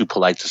they're just too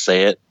polite to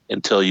say it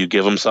until you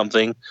give them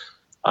something.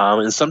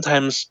 And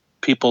sometimes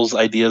people's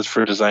ideas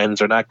for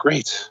designs are not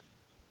great.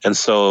 And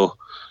so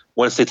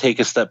once they take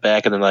a step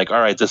back and they're like, all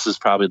right, this is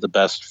probably the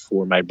best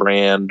for my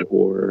brand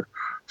or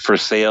for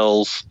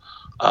sales,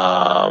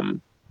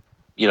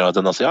 you know,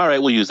 then they'll say, all right,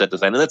 we'll use that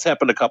design. And that's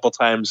happened a couple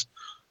times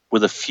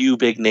with a few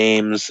big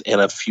names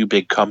and a few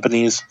big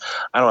companies.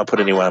 I don't want to put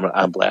anyone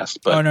on blast.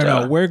 But,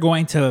 no. We're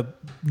going to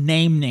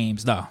name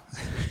names, though.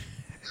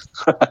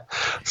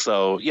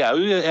 So, yeah,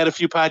 we had a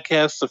few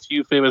podcasts, a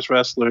few famous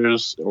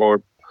wrestlers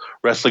or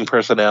wrestling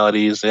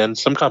personalities, and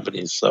some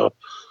companies. So,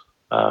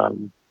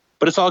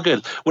 but it's all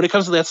good. When it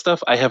comes to that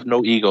stuff, I have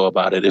no ego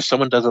about it. If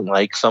someone doesn't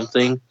like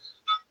something,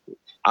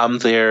 I'm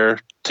there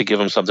to give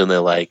them something they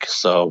like.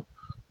 So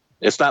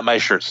it's not my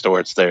shirt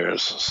store, it's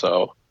theirs.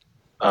 So,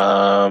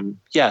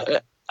 yeah,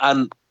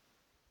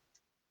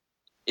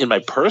 in my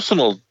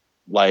personal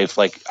life,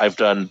 like I've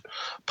done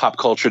pop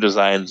culture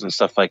designs and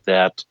stuff like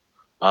that.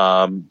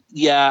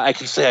 Yeah, I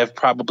can say I've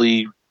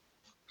probably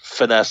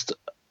finessed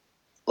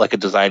like a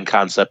design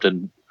concept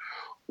and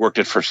worked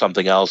it for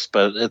something else,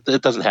 but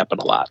it doesn't happen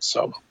a lot.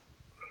 So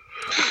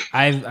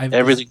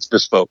everything's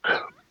bespoke.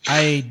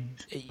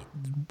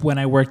 When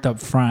I worked up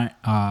front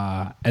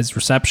as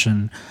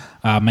reception,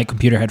 my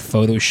computer had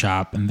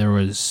Photoshop, and there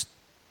was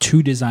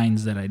 2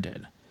 designs that I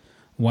did.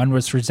 One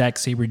was for Zack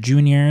Sabre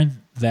Jr.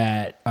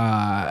 that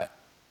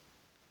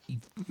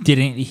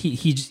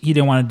he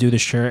didn't want to do the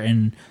shirt,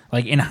 and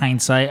like in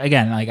hindsight,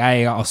 again, like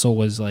I also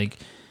was like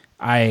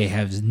I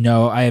have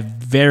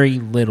very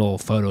little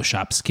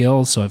Photoshop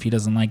skills. So if he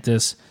doesn't like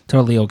this,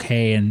 totally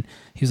okay. And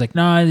he was like,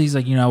 no, he's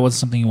like, it wasn't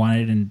something he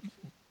wanted. And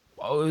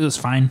it was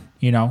fine,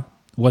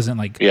 wasn't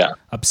like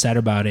upset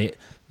about it.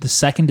 The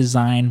second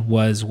design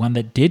was one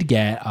that did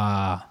get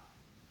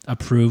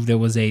approved. It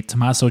was a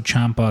Tommaso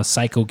Ciampa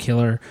Psycho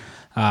Killer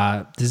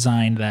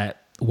design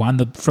that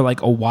for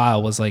like a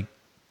while was like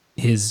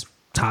his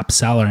top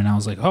seller. And I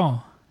was like,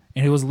 oh,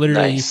 and it was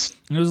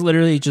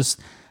literally just,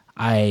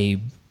 I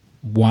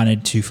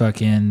wanted to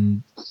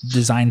fucking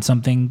design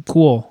something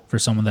cool for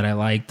someone that I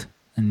liked.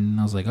 And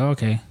I was like, oh,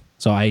 okay.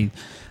 So I've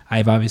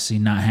obviously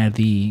not had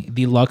the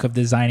luck of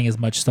designing as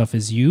much stuff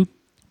as you,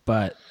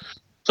 but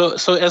so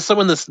as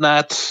someone that's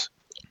not,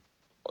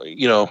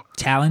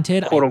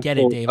 talented, quote, I get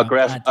it, Dave. A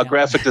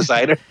graphic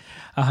designer.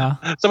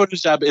 Someone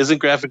whose job isn't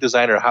graphic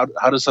designer. How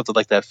does something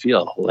like that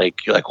feel?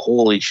 Like you're like,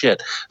 holy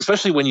shit!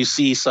 Especially when you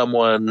see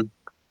someone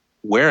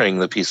wearing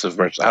the piece of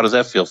merch. How does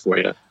that feel for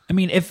you? I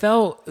mean, it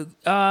felt.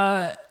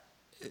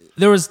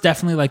 There was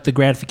definitely like the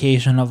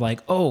gratification of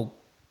like, oh,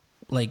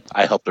 like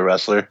I helped the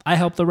wrestler.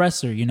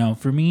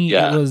 For me,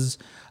 it was,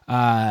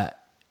 and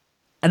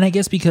I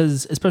guess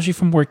because especially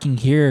from working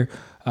here,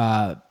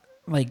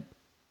 like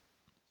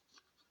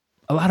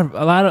a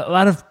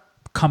lot of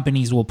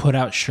companies will put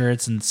out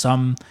shirts, and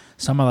some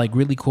are like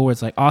really cool. Where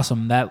it's like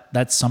awesome.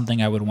 That's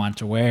something I would want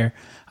to wear.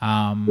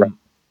 Right.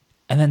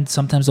 And then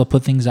sometimes they'll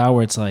put things out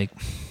where it's like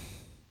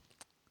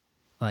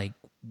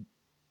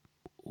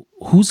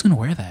who's gonna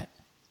wear that?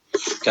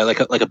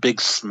 Got like a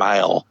big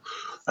smile.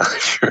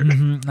 Sure.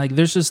 Mm-hmm. Like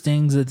there's just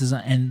things that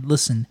doesn't. And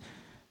listen,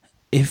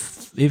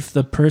 if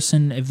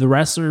the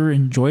wrestler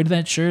enjoyed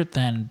that shirt,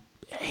 then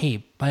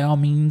hey, by all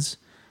means,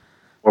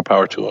 more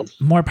power to them.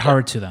 More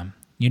power to them.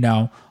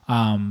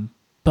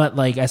 But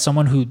like as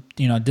someone who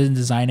didn't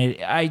design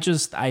it, I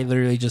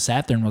literally just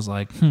sat there and was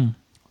like,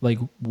 like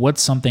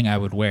what's something I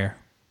would wear?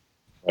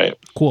 Right.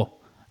 Cool.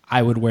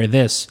 I would wear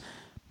this,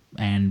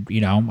 and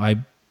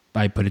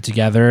I put it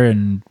together,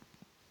 and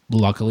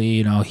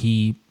luckily,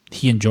 he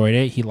enjoyed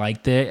it. He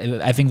liked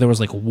it. I think there was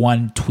like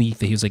one tweak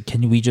that he was like,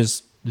 "Can we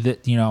just,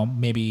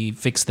 maybe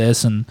fix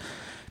this?" And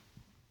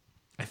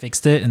I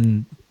fixed it,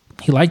 and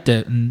he liked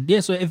it. And yeah,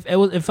 so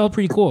it felt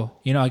pretty cool.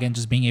 Again,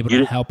 just being able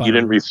to help out. You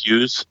didn't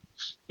refuse.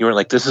 You weren't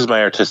like, "This is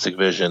my artistic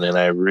vision, and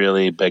I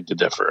really beg to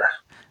differ."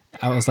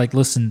 I was like,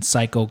 "Listen,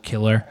 Psycho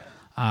Killer."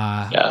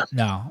 Yeah.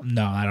 No,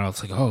 I don't know.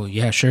 It's like, oh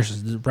yeah, sure,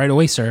 right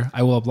away, sir.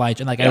 I will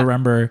oblige. And like I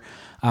remember,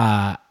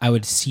 I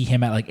would see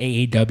him at like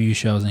AAW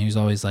shows, and he was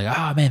always like,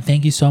 "Oh man,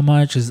 thank you so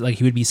much." Cause like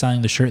he would be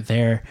selling the shirt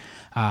there,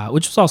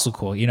 which was also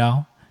cool, Or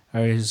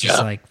he was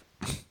just like,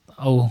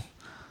 oh,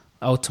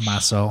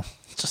 Tommaso,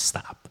 just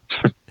stop.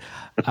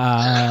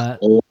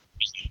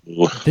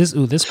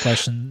 This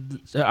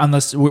question.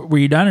 Unless were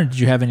you done, or did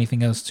you have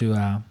anything else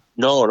to?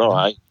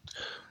 No.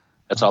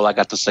 That's all I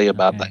got to say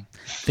about that.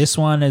 This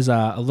one is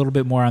a little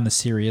bit more on the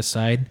serious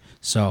side,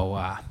 so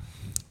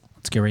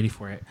let's get ready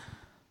for it.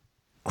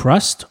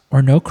 Crust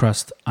or no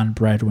crust on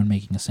bread when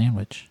making a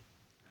sandwich?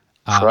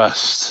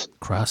 Crust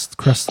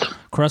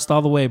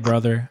all the way,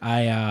 brother.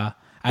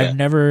 I've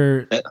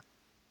never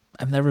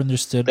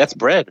understood. That's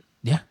bread.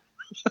 Yeah,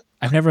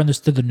 I've never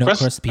understood the no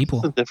crust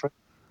people. Different.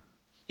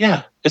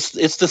 Yeah,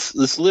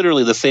 it's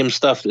literally the same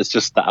stuff. It's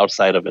just the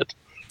outside of it.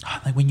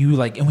 Like when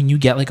you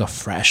get like a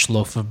fresh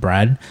loaf of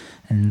bread,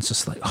 and it's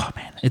just like, oh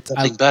man, it's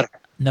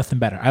nothing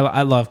better.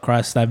 I love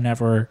crust. I've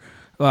never,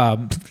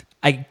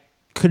 I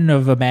couldn't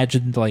have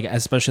imagined, like,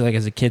 especially like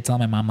as a kid, telling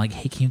my mom like,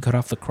 hey, can you cut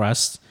off the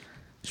crust?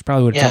 She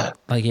probably would have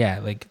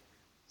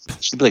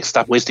she'd be like,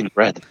 stop wasting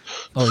bread.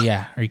 Oh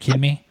yeah, are you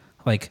kidding me?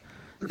 Like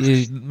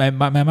my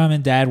mom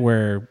and dad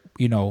were,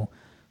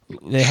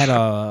 they had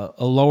a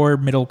lower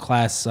middle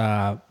class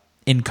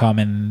income,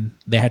 and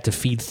they had to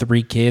feed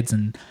 3 kids,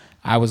 and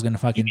I was going to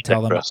fucking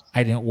tell them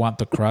I didn't want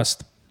the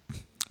crust.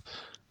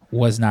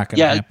 Was not going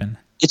to happen.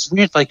 It's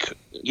weird. Like,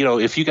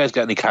 if you guys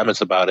got any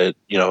comments about it,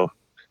 hit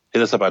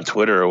us up on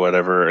Twitter or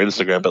whatever, or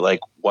Instagram. But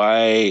like,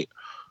 why?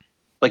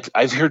 Like,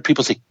 I've heard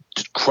people say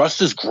crust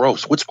is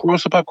gross. What's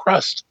gross about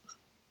crust?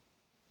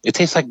 It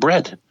tastes like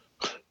bread.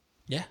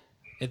 Yeah.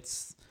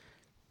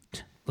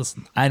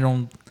 Listen, I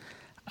don't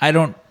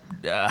know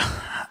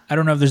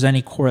if there's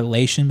any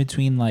correlation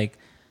between like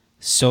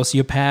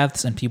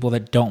sociopaths and people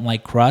that don't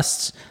like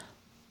crusts.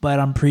 But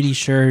I'm pretty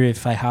sure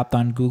if I hopped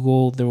on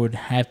Google, there would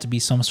have to be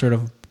some sort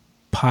of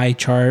pie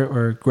chart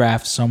or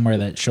graph somewhere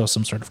that shows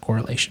some sort of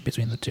correlation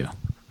between the two.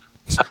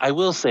 I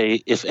will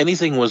say, if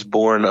anything was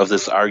born of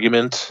this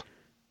argument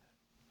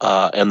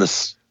and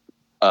this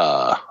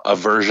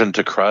aversion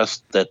to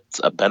crust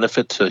that's a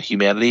benefit to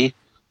humanity,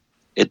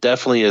 it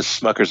definitely is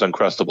Smucker's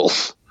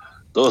Uncrustables.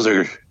 Those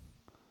are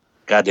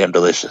goddamn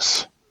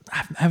delicious.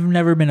 I've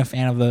never been a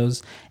fan of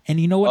those. And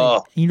you know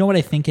what? You know what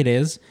I think it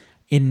is?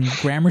 In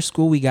grammar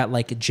school, we got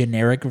like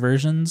generic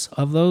versions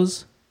of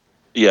those.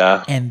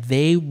 Yeah. And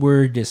they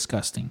were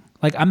disgusting.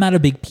 Like, I'm not a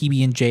big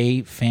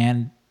PB&J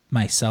fan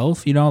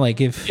myself,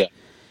 Like if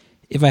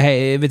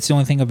it's the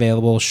only thing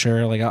available,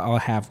 sure, like I'll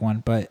have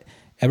one. But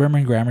I remember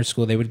in grammar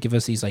school they would give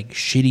us these like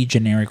shitty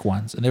generic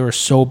ones, and they were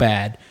so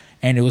bad,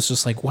 and it was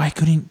just like, why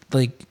couldn't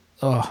like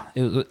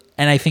and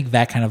I think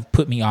that kind of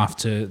put me off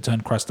to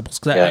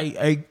Uncrustables, because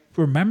I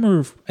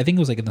remember, I think it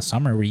was like in the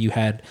summer where you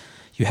had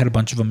a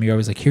bunch of them. You're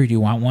always like, here, do you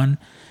want one?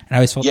 And I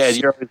always felt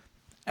I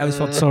always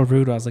felt so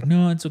rude. I was like,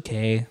 no, it's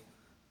okay.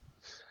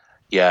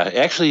 Yeah,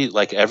 actually,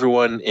 like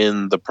everyone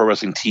in the Pro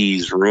Wrestling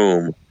Tees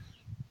room,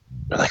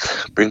 they're like,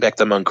 bring back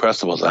them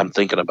Uncrustables. I'm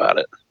thinking about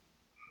it.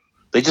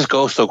 They just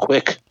go so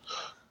quick.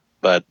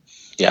 But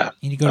yeah,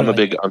 I'm a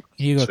big Uncrustables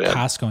You need to go to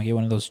Costco and get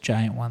one of those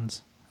giant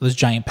ones, those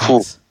giant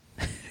packs.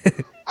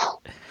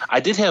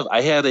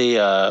 I had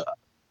a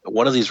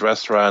one of these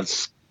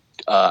restaurants.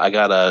 I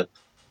got a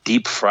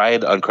deep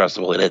fried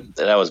Uncrustable, and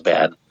that was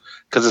bad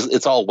because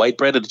it's all white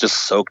bread and it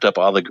just soaked up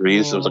all the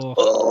grease. It was like,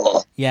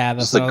 oh, yeah,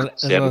 that's what I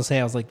was gonna say.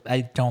 I was like,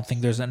 I don't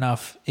think there's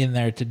enough in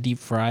there to deep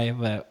fry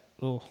that.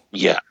 Oh.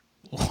 Yeah,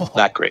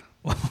 not great.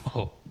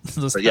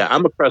 But yeah,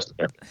 I'm a crust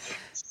guy.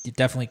 You're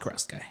definitely a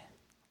crust guy.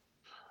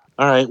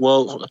 All right.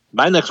 Well,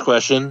 my next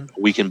question,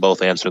 we can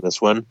both answer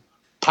this one.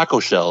 Taco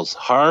shells,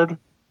 hard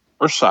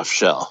or soft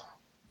shell?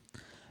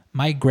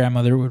 My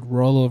grandmother would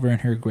roll over in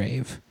her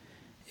grave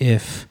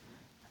if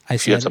I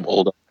said, you had some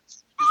old.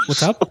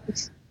 What's up?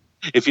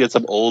 If you had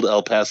some old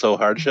El Paso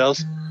hard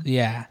shells?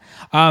 Yeah.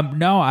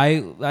 No,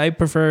 I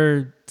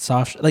prefer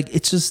soft. Like,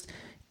 it's just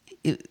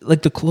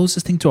like the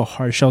closest thing to a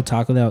hard shell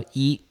taco that I'll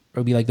eat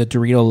would be like the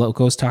Dorito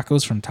Locos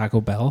tacos from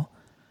Taco Bell.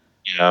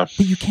 Yeah.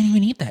 But you can't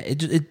even eat that.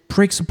 It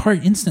breaks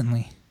apart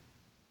instantly.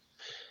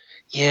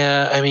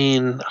 Yeah, I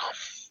mean,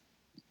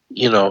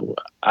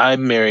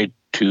 I'm married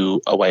to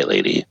a white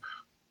lady.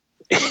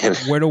 And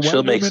where do white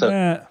women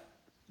at?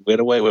 Where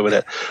do white women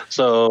at?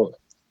 So,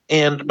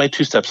 and my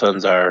two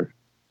stepsons are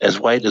as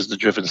white as the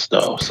driven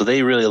snow. So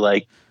they really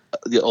like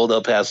the old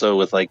El Paso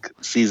with like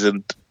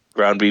seasoned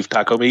ground beef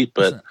taco meat.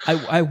 But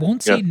listen, I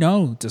won't say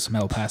no to some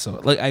El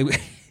Paso. Like I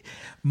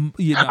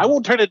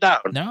won't turn it down.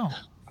 No.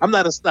 I'm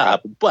not a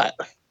snob, but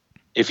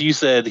if you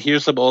said,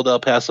 here's some old El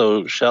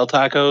Paso shell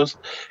tacos,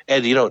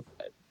 and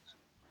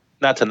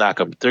not to knock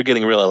them, they're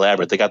getting real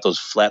elaborate. They got those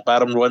flat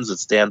bottomed ones that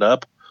stand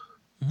up.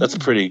 That's a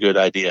pretty good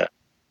idea.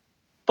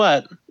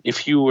 But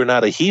if you were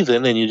not a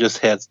heathen and you just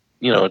had,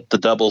 the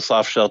double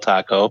soft shell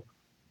taco,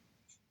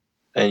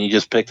 and you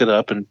just picked it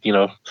up and,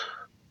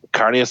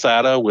 carne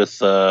asada with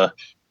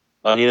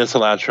onion and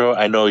cilantro.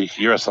 I know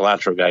you're a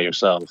cilantro guy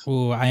yourself.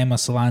 Ooh, I am a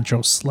cilantro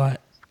slut.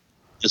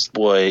 This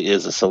boy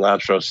is a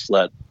cilantro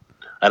slut.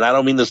 And I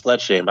don't mean the slut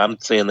shame. I'm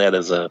saying that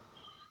as a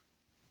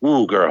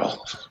woo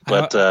girl.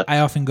 But I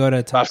often go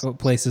to taco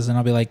places and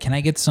I'll be like, can I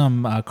get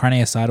some carne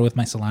asada with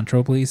my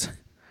cilantro, please?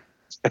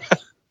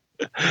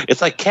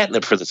 It's like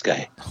catnip for this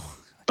guy.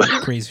 But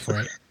crazy for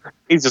it.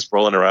 He's just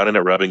rolling around in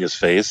it, rubbing his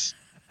face.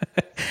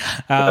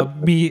 I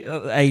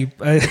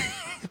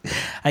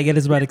get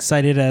as about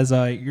excited as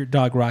your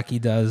dog Rocky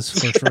does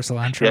for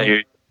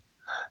cilantro.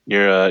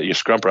 Yeah, your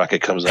scrump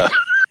rocket comes out.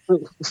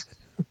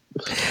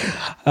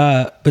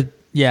 But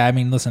yeah, I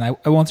mean, listen,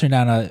 I won't turn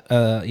down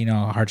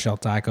a hard shell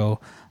taco.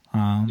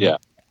 Yeah,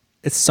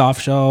 it's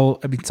soft shell.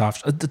 I mean,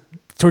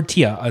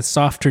 tortilla. A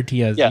soft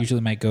tortilla is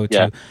usually my go-to.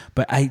 Yeah.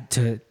 But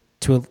to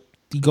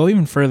go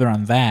even further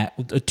on that,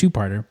 a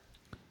two-parter: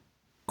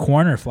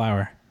 corn or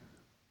flour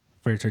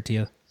for a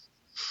tortilla.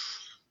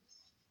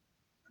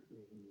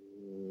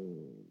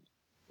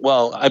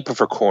 Well, I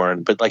prefer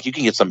corn, but like you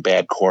can get some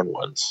bad corn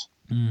ones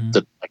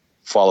that like,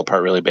 fall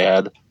apart really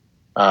bad.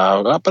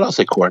 But I'll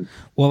say corn.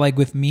 Well, like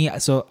with me,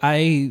 so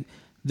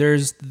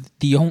there's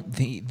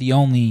the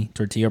only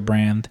tortilla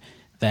brand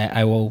that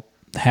I will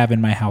have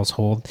in my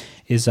household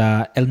is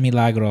El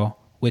Milagro,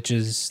 which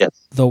is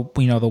the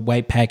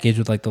white package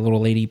with like the little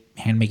lady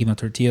hand making the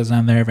tortillas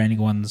on there. If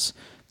anyone's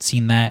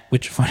seen that,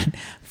 which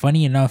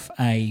funny enough,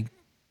 I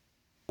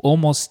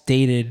almost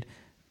dated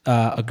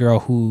a girl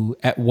who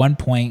at one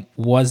point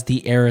was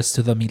the heiress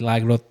to the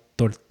Milagro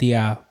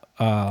Tortilla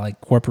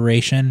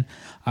corporation.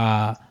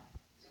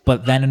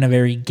 But then in a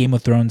very Game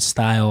of Thrones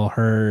style,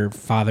 her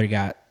father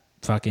got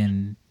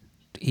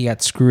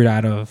screwed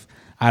out of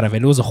it.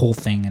 It was a whole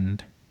thing,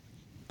 and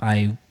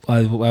I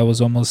was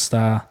almost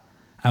I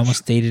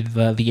almost dated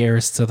the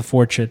heiress to the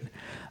fortune.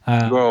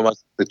 You were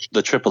almost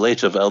the Triple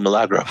H of El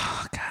Milagro.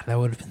 Oh God, that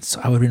would have been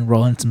I would have been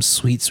rolling some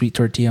sweet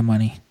tortilla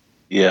money.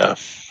 Yeah.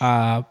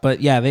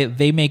 But yeah,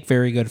 they make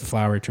very good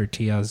flour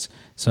tortillas.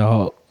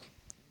 So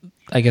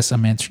I guess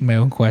I'm answering my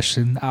own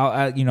question.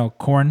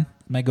 Corn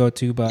my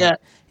go-to, but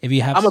if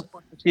you have, I'm a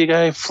corn tortilla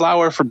guy.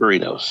 Flour for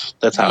burritos.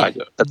 That's how I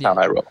go. That's how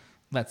I roll.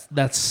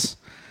 That's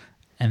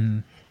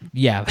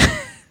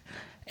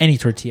any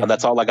tortilla. And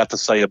that's all I got to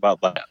say about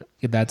that.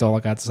 That's all I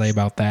got to say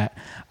about that.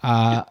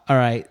 All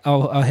right,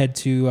 I'll head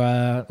to.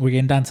 We're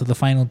getting down to the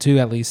final two,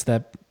 at least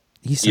that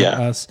he sent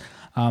us.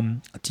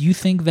 Do you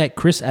think that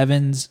Chris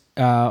Evans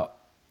or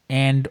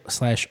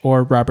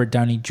Robert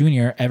Downey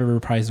Jr. ever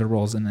reprise their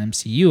roles in the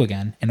MCU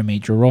again in a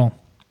major role?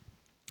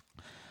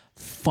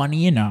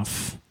 Funny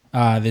enough,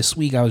 this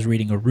week I was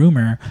reading a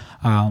rumor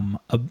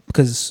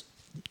because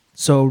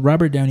So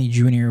Robert Downey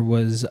Jr.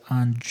 was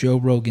on Joe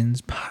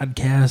Rogan's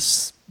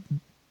podcast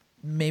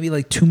maybe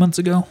like 2 months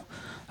ago.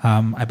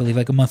 I believe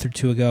like a month or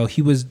two ago.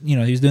 He was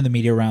doing the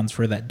media rounds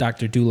for that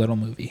Dr. Dolittle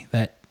movie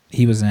that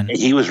he was in.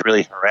 He was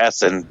really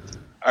harassing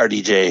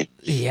RDJ.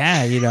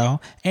 Yeah,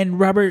 and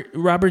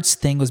Robert's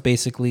thing was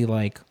basically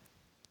like,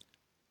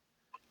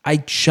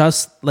 I'm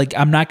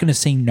not going to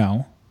say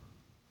no,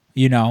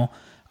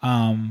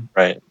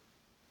 right.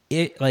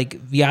 It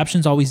like the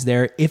option's always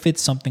there if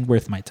it's something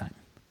worth my time,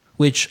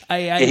 which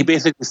he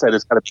basically said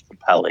it's got to be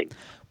compelling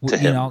to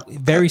him.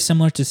 Very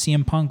similar to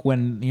CM Punk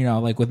when,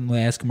 like when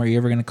they ask him, are you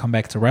ever going to come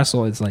back to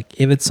wrestle? It's like,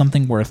 if it's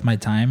something worth my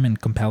time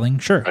and compelling,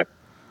 sure. Right.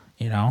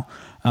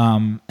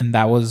 And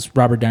that was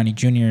Robert Downey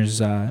Jr.'s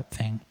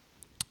thing.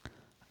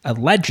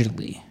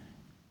 Allegedly,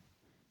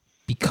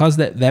 because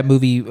that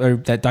movie or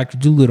that Dr.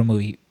 Dolittle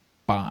movie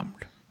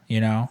bombed,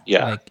 Yeah.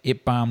 like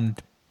it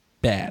bombed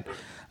bad.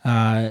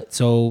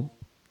 So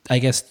I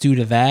guess due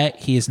to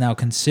that, he is now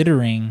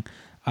considering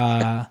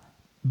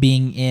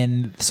being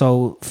in.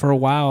 So for a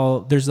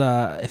while, there's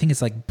I think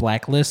it's like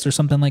Blacklist or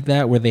something like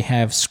that, where they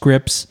have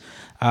scripts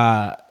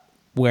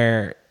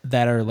where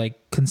that are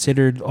like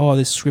considered, oh,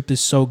 this script is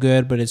so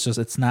good, but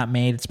it's not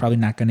made. It's probably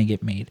not going to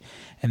get made.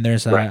 And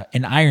there's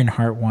an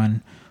Ironheart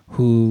one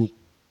who,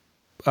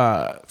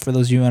 for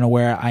those of you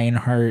unaware,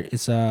 Ironheart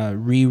is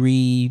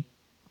Riri.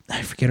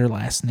 I forget her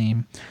last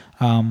name.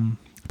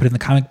 But in the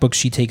comic book,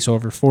 she takes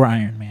over for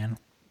Iron Man.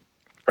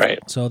 Right.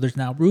 So there's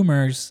now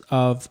rumors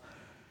of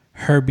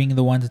her being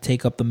the one to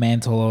take up the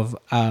mantle of,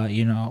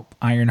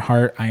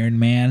 Ironheart, Iron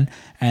Man,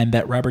 and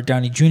that Robert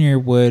Downey Jr.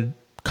 would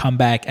come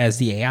back as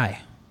the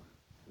AI.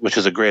 Which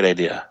is a great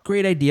idea.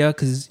 Great idea,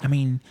 because,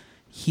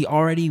 he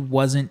already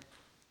wasn't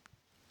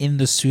in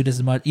the suit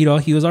as much.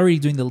 He was already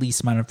doing the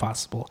least amount of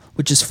possible,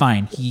 which is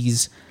fine.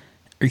 He's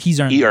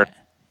earned that.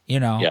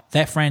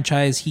 That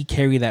franchise, he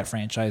carried that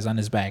franchise on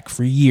his back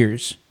for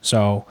years.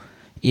 So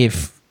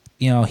if,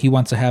 he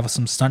wants to have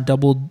some stunt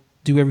double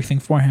do everything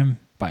for him,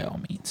 by all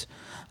means.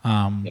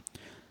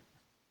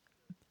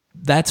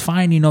 That's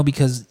fine,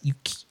 because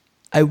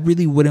I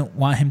really wouldn't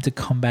want him to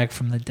come back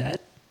from the dead,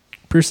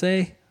 per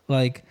se.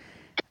 Like,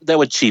 that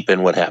would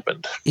cheapen what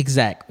happened.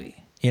 Exactly.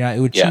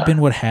 It would cheapen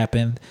what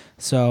happened.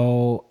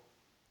 So,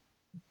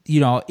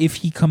 if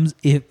he comes,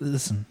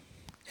 listen,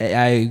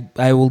 I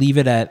will leave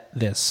it at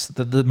this.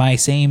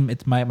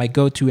 My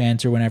go-to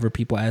answer whenever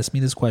people ask me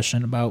this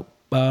question about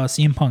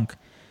CM Punk.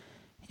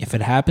 If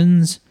it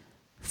happens,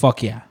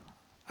 fuck yeah.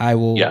 I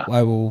will. Yeah.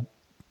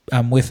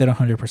 I'm with it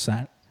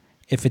 100%.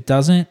 If it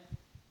doesn't,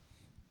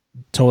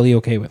 totally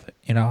okay with it.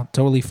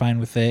 Totally fine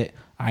with it.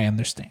 I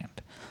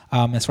understand.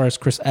 As far as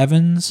Chris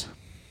Evans,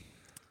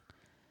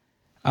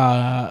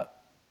 I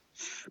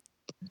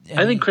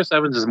think Chris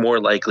Evans is more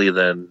likely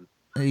than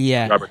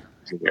Robert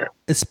Jr.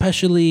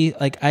 Especially,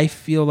 like, I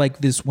feel like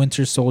this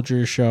Winter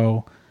Soldier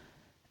show,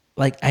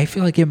 like, I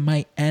feel like it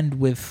might end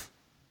with,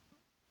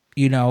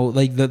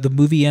 like the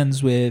movie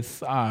ends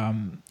with, what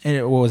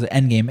was it,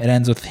 Endgame? It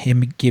ends with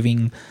him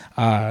giving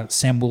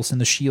Sam Wilson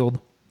the shield.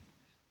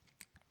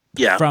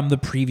 Yeah. From the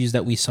previews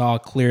that we saw,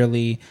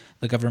 clearly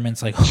the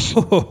government's like,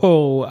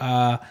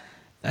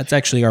 that's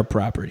actually our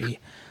property.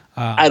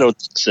 I don't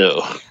think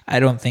so. I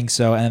don't think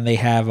so. And they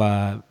have,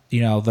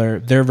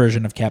 their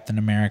version of Captain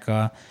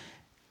America.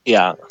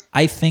 Yeah.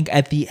 I think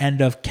at the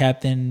end of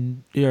at the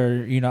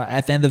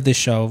end of this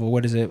show,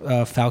 what is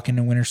it, Falcon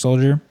and Winter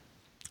Soldier,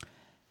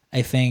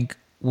 I think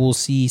we'll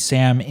see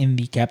Sam in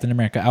the Captain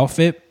America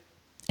outfit,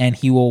 and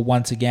he will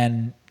once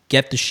again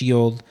get the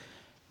shield.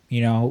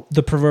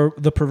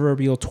 The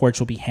proverbial torch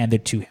will be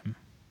handed to him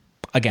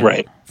again,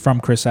 right,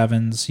 from Chris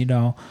Evans.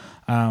 What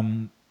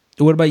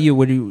about you?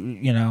 What do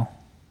you?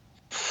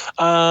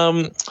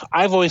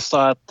 I've always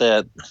thought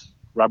that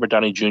Robert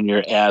Downey Jr.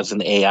 as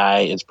an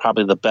AI is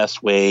probably the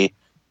best way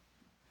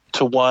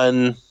to,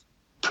 one,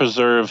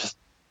 preserve,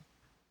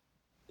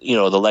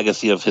 the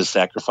legacy of his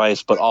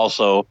sacrifice, but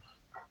also,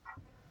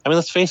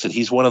 let's face it,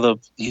 he's one of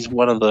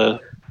the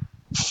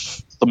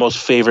most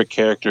favorite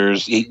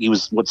characters. He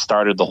was what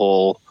started the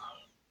whole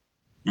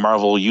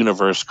Marvel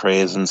Universe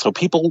craze, and so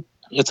people,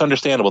 it's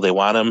understandable they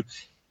want him,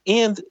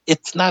 and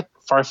it's not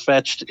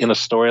far-fetched in a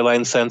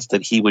storyline sense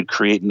that he would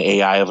create an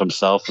AI of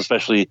himself,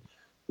 especially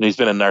when he's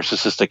been a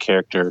narcissistic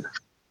character,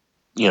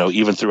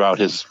 even throughout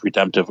his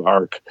redemptive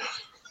arc.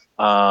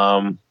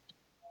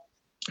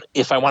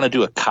 If I want to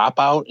do a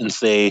cop-out and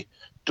say,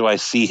 do I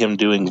see him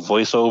doing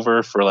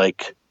voiceover for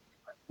like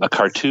a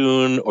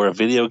cartoon or a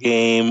video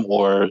game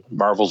or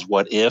Marvel's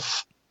What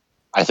If,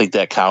 I think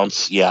that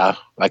counts. Yeah,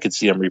 I could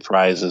see him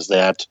reprise as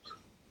that.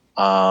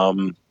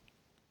 And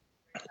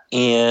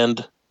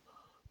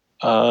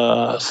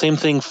same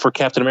thing for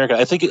Captain America.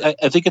 I think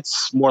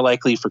it's more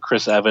likely for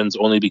Chris Evans,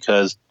 only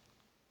because,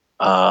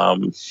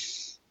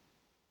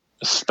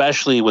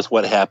 especially with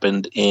what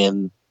happened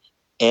in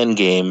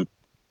Endgame,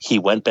 he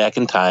went back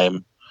in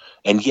time,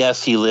 and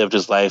yes, he lived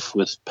his life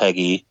with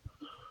Peggy,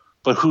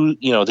 but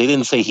they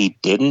didn't say he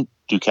didn't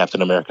do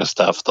Captain America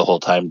stuff the whole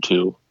time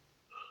too.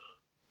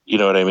 You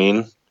know what I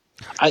mean?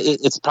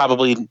 It's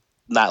probably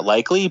not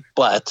likely,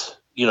 but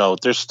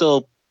there's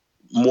still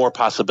more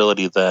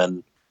possibility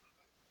than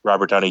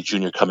Robert Downey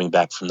Jr. coming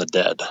back from the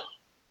dead.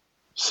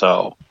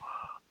 So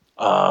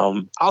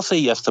I'll say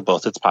yes to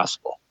both. It's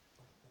possible.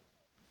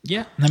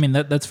 Yeah, I mean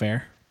that's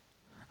fair.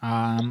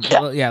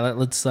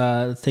 Let's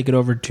take it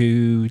over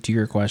to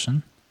your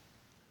question.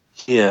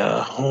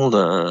 Yeah, hold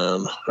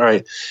on. All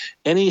right,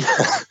 any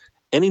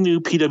new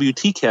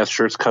PWT cast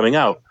shirts coming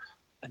out?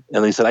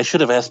 And they said I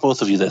should have asked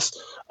both of you this.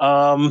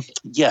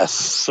 Yes.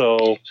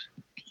 So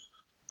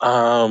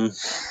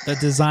the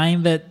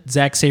design that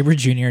Zack Sabre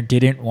Jr.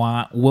 didn't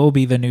want will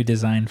be the new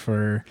design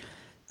for.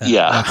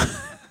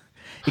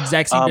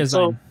 Exact same design.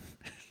 So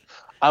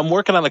I'm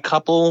working on a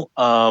couple.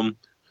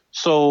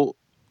 So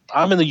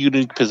I'm in the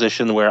unique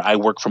position where I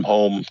work from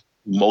home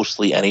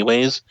mostly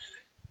anyways.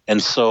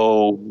 And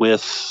so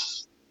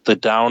with the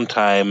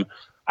downtime,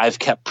 I've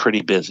kept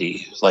pretty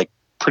busy, like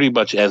pretty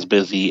much as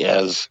busy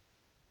as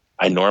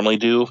I normally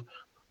do.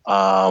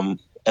 And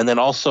then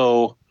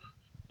also,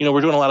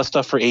 we're doing a lot of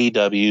stuff for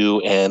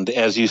AEW. And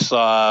as you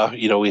saw,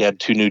 we had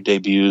 2 new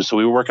debuts. So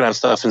we were working on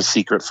stuff in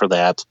secret for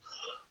that.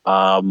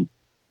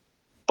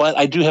 But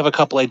I do have a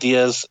couple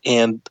ideas,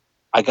 and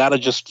I got to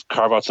just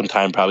carve out some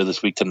time probably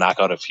this week to knock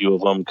out a few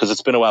of them because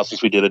it's been a while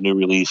since we did a new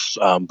release.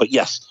 But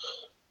yes,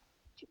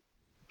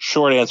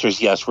 short answer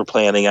is yes, we're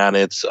planning on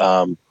it.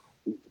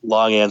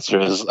 Long answer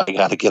is I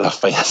got to get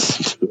off my ass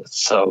and do it.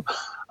 So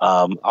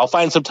I'll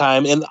find some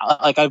time. And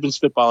I've been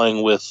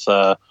spitballing with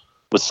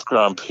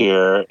Scrump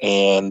here,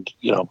 and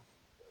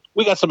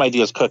we got some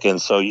ideas cooking.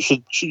 So you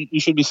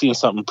should be seeing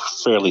something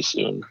fairly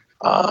soon.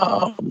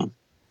 And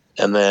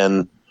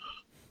then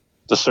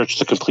the search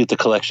to complete the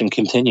collection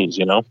continues.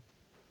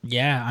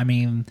 Yeah, I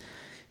mean,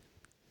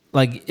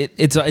 like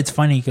it's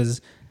funny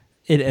because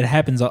it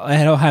happens.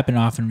 It'll happen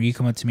often where you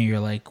come up to me,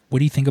 you're like, "What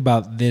do you think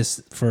about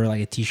this for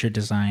like a T-shirt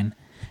design?"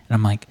 And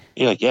I'm like,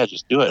 "Yeah,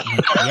 just do it."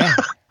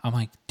 I'm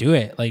like, do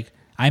it. Like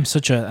I'm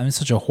such a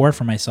whore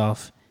for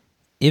myself.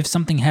 If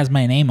something has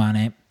my name on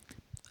it,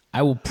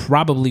 I will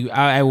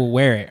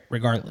wear it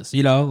regardless.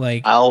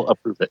 Like I'll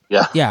approve it.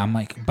 Yeah. Yeah, I'm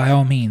like, by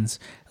all means.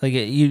 Like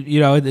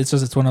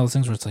it's one of those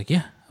things where it's like,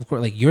 yeah, of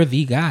course, like you're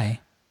the guy,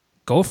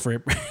 go for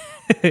it.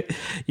 If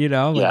you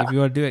want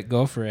to do it,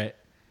 go for it.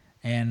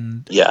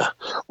 And yeah,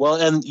 well,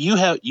 and you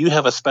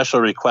have a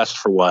special request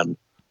for one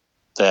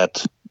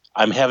that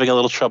I'm having a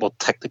little trouble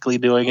technically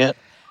doing it.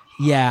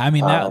 Yeah, I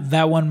mean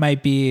that one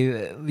might be,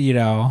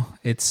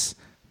 it's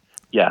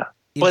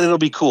but it'll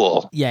be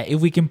cool. Yeah, if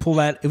we can pull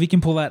that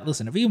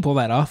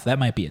off, that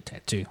might be a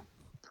tattoo.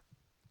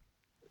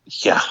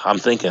 Yeah, I'm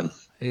thinking.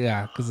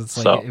 Yeah, because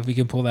it's like if we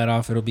can pull that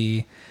off, it'll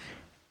be,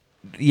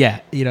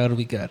 it'll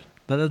be good.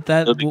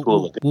 That'll be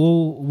cool.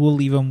 We'll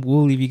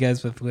leave you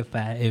guys with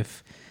that.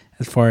 If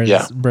as far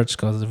as merch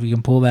goes, if we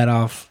can pull that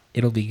off,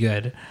 it'll be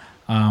good.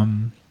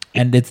 And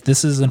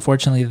this is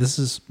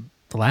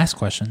the last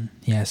question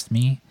he asked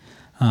me.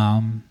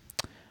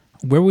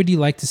 Where would you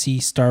like to see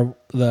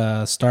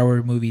the Star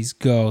Wars movies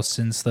go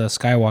since the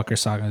Skywalker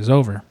saga is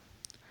over?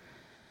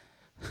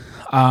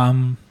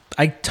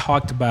 I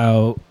talked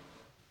about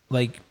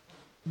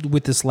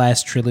with this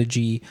last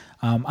trilogy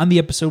on the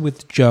episode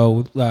with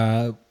Joe.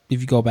 If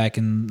you go back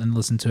and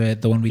listen to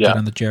it, the one we did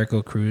on the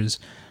Jericho cruise,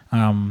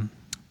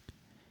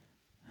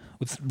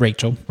 with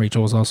Rachel.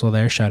 Rachel was also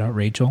there. Shout out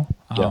Rachel.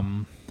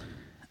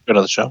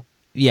 Another show.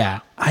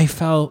 Yeah,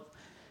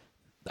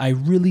 I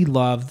really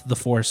loved The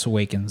Force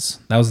Awakens.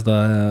 That was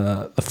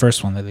the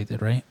first one that they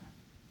did, right?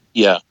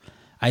 Yeah.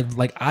 I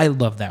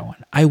love that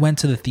one. I went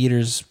to the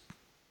theaters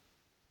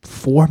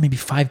 4, maybe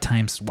 5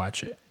 times to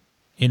watch it.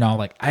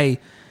 I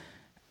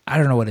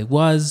don't know what it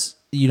was.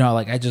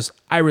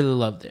 I really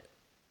loved it.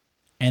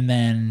 And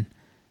then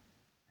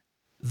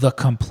the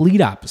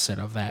complete opposite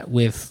of that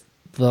with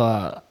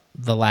the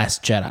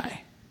Last Jedi.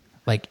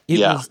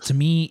 Was, to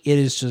me, it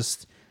is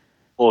just.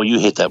 Oh, you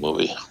hate that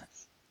movie.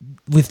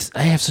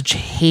 I have such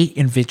hate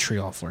and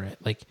vitriol for it.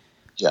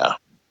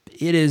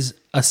 It is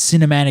a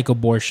cinematic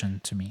abortion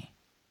to me.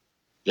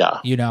 Yeah.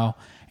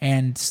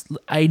 And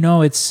I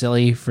know it's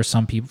silly for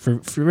some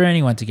people, for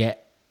anyone to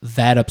get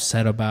that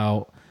upset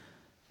about,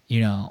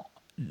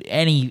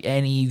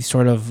 any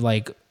sort of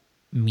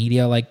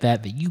media like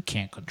that you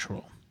can't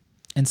control.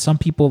 And some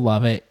people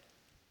love it.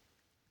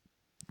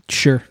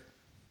 Sure.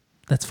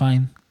 That's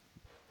fine.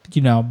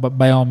 But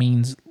by all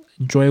means,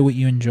 enjoy what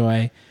you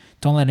enjoy.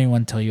 Don't let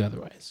anyone tell you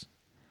otherwise.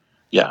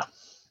 Yeah.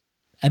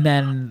 And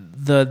then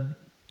the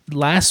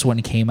last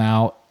one came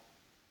out,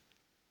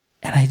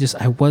 and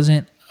I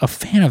wasn't a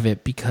fan of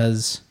it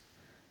because,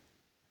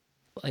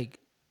 you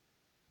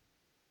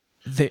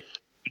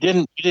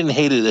didn't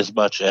hate it as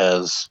much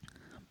as.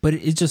 But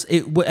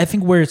I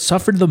think where it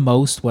suffered the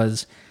most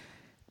was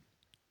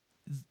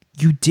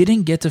you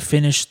didn't get to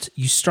finish.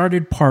 You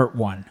started part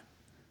 1,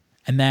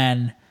 and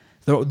then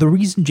the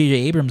reason J.J.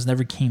 Abrams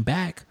never came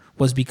back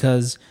was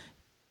because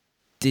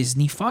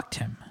Disney fucked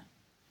him.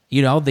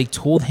 They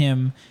told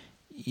him,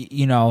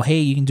 hey,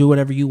 you can do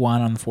whatever you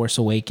want on The Force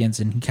Awakens,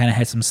 and he kind of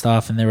had some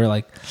stuff, and they were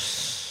like,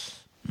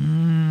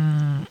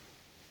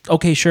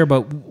 okay, sure,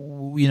 but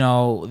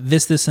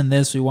this, and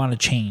this we want to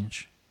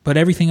change, but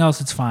everything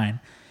else it's fine.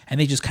 And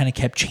they just kind of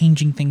kept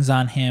changing things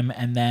on him,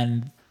 and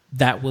then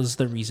that was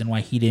the reason why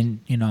he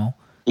didn't,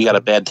 he got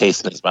a bad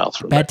taste in his mouth.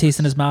 Taste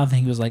in his mouth,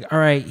 and he was like, all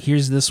right,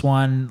 here's this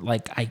one.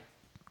 Like,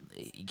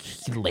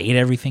 he laid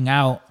everything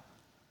out.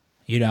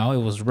 It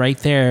was right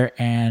there,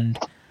 and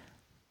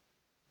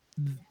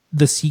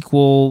the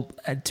sequel,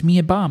 to me,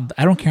 it bombed.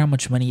 I don't care how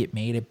much money it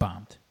made, it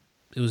bombed.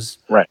 It was...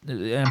 Right.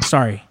 I'm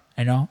sorry.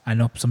 I know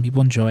some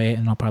people enjoy it,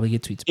 and I'll probably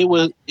get tweets.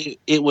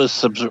 It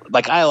was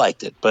like, I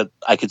liked it, but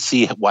I could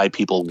see why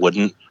people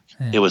wouldn't.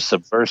 Yeah. It was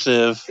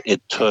subversive.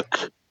 It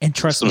took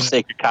some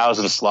sacred cows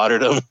and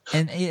slaughtered them.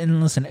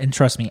 And listen, and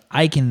trust me,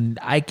 I can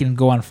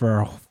go on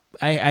for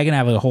I can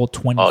have a whole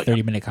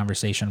 30 minute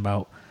conversation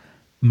about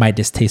my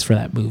distaste for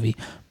that movie.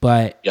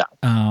 But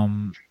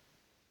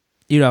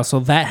so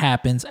that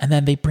happens, and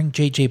then they bring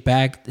JJ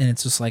back, and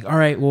it's just like, all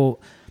right,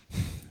 well,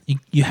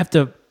 you have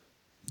to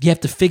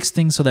fix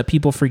things so that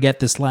people forget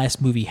this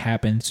last movie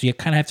happened. So you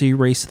kind of have to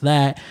erase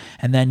that,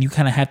 and then you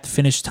kind of have to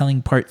finish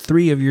telling part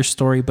 3 of your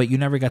story, but you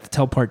never got to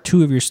tell part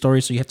 2 of your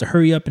story, so you have to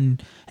hurry up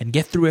and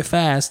get through it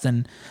fast.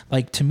 And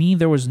like, to me,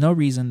 there was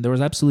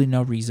absolutely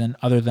no reason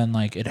other than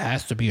like, it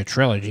has to be a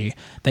trilogy,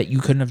 that you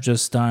couldn't have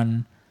just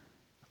done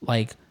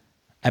like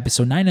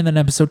episode 9 and then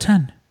episode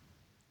 10.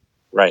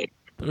 Right.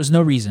 There was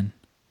no reason.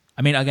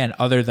 I mean, again,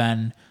 other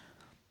than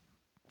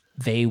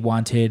they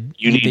wanted...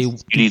 You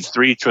need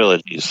 3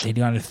 trilogies. They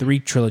wanted 3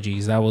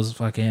 trilogies. That was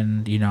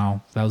fucking,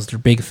 that was their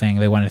big thing.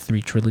 They wanted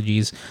 3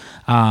 trilogies.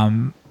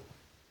 And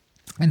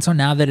so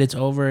now that it's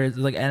over, it's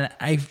like, and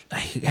I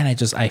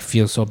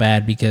feel so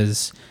bad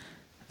because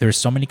there's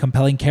so many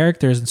compelling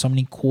characters and so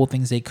many cool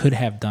things they could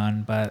have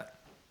done, but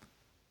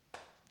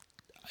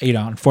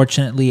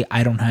unfortunately,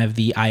 I don't have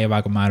the Eye of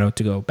Agamotto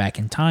to go back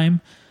in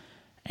time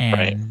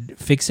and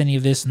fix any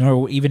of this,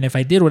 nor even if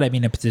I did, would I be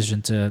in a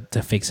position to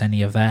fix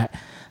any of that.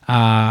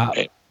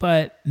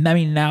 But I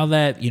mean, now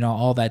that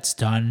all that's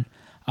done,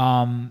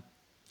 I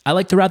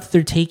like the route that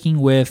they're taking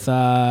with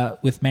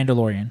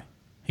Mandalorian.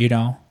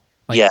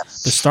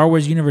 Yes. The Star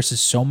Wars universe is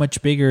so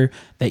much bigger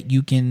that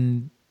you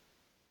can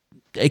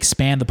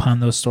expand upon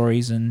those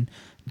stories and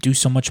do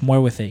so much more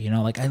with it.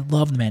 Like, I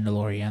loved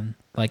Mandalorian.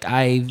 Like,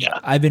 I've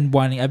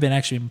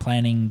actually been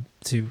planning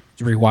to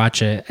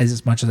rewatch it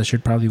as much as I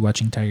should probably be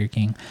watching Tiger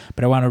King,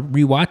 but I want to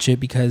rewatch it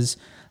because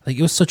like,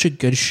 it was such a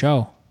good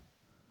show.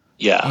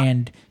 Yeah.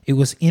 And it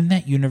was in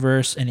that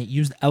universe, and it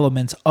used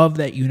elements of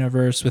that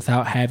universe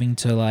without having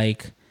to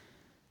like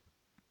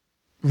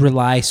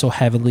rely so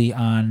heavily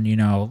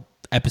on,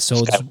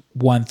 episodes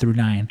 1 through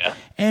 9. Yeah.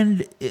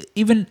 And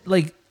even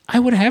like, I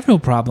would have no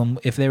problem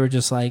if they were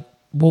just like,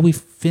 well, we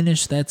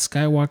finished that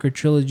Skywalker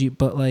trilogy,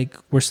 but like,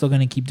 we're still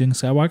going to keep doing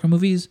Skywalker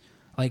movies.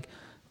 Like,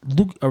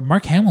 Luke or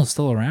Mark Hamill's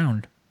still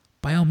around,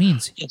 by all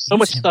means. Yeah, so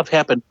much stuff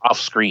happened off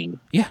screen.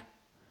 Yeah.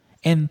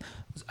 And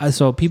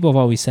so people have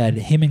always said,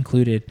 him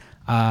included,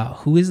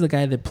 who is the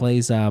guy that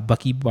plays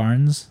Bucky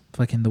Barnes,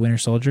 fucking the Winter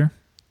Soldier?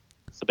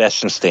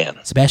 Sebastian Stan.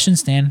 Sebastian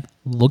Stan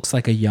looks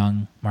like a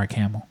young Mark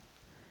Hamill.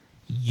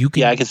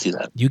 I can see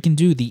that. You can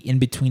do the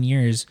in-between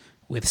years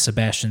with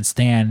Sebastian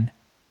Stan,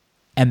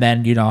 and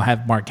then,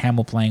 have Mark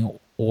Hamill playing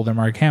older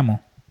Mark Hamill.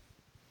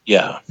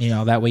 Yeah.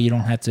 That way you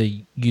don't have to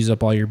use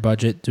up all your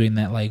budget doing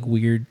that like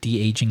weird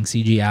de-aging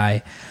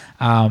CGI.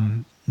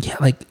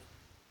 Like,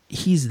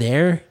 he's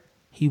there.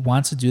 He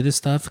wants to do this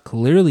stuff.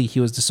 Clearly he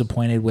was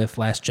disappointed with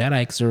Last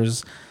Jedi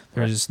because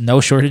there was no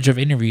shortage of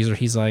interviews where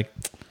he's like,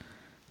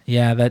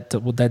 yeah, that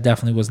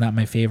definitely was not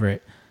my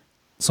favorite.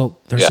 So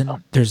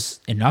there's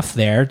enough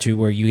there to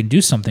where you can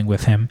do something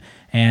with him.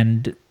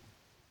 And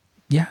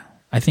yeah,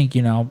 I think,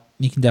 you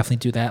can definitely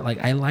do that. Like,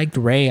 I liked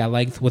Rey. I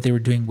liked what they were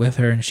doing with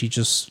her, and she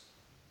just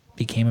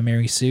became a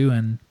Mary Sue.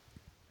 And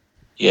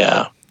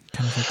yeah,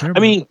 I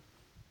mean,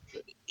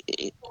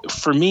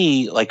 for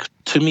me, like,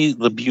 to me,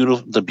 the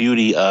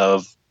beauty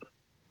of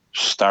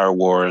Star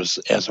Wars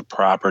as a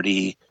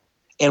property,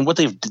 and what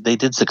they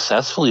did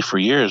successfully for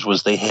years,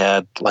 was they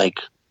had like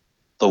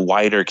the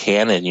wider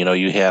canon.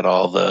 You had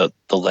all the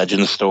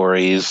legend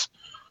stories,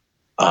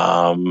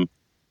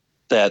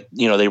 that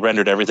they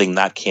rendered everything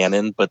not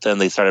canon, but then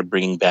they started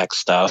bringing back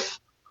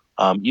stuff.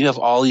 You have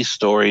all these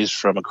stories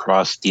from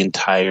across the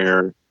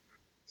entire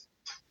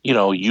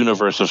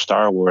universe of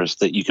Star Wars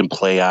that you can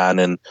play on,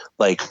 and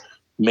like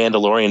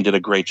Mandalorian did a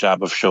great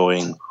job of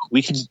showing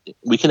we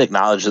can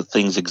acknowledge that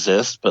things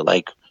exist, but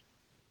like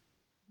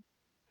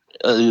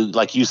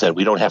you said,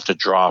 we don't have to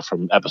draw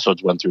from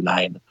episodes 1 through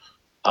 9.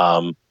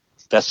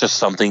 That's just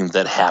something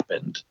that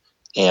happened.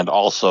 And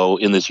also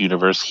in this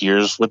universe,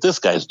 here's what this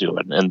guy's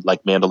doing. And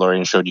like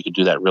Mandalorian showed, you could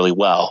do that really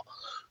well.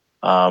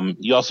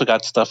 You also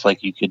got stuff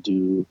like you could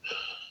do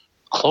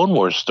Clone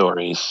Wars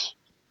stories,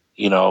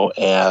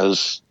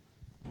 as,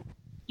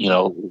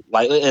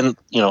 and,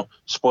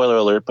 spoiler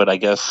alert, but I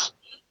guess,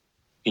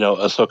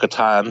 Ahsoka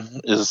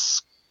Tano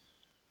is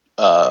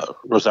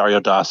Rosario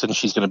Dawson.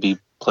 She's going to be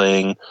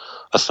playing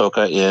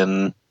Ahsoka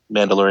in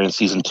Mandalorian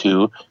season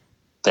 2.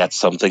 that's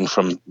something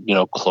from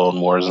Clone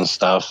Wars and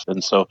stuff,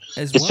 and so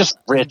it's just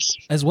rich.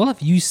 As well,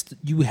 if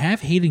you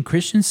have Hayden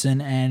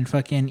Christensen and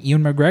fucking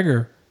Ewan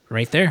McGregor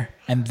right there,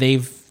 and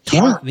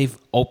they've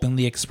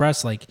openly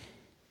expressed like,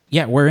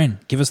 yeah, we're in.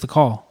 Give us the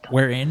call.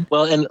 We're in.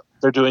 Well, and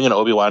they're doing an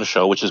Obi-Wan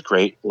show, which is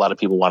great. A lot of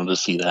people wanted to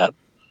see that.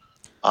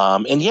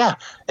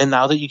 And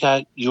now that you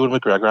got Ewan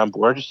McGregor on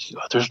board,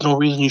 there's no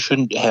reason you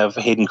shouldn't have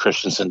Hayden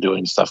Christensen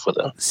doing stuff with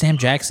him. Sam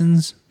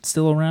Jackson's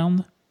still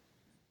around.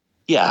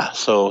 Yeah,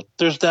 so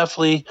there's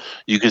definitely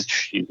you could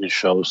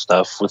show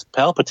stuff with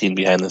Palpatine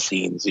behind the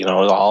scenes. You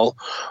could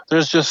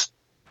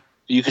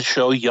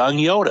show young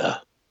Yoda.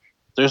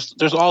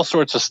 There's all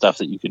sorts of stuff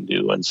that you can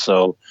do, and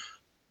so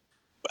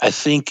I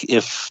think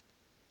if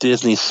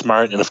Disney's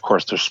smart, and of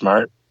course they're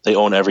smart, they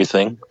own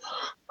everything.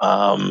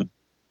 They'll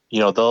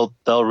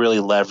really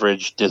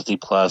leverage Disney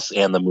Plus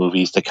and the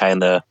movies to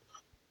kind of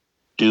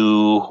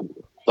they'll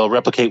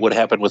replicate what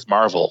happened with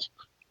Marvel.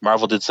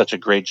 Marvel did such a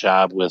great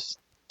job with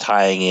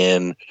tying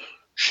in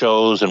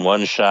shows and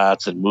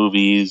one-shots and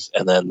movies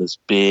and then this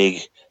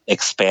big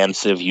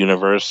expansive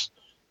universe.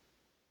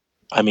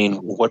 I mean,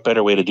 what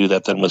better way to do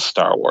that than with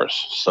Star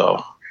Wars?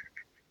 So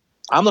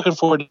I'm looking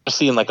forward to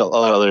seeing like a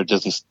lot of other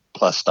Disney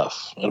Plus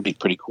stuff. It'll be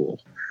pretty cool.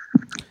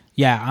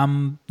 Yeah,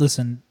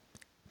 listen,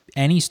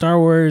 any Star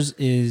Wars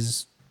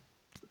is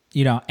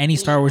good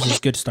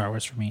Star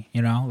Wars for me,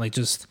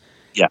 just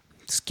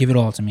give it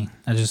all to me.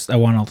 I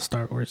want all the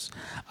Star Wars.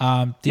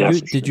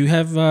 Did you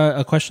have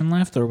a question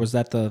left, or was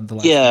that the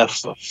last? Yeah,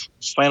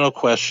 final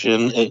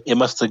question. It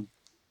must have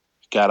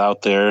got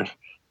out there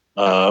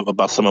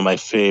about some of my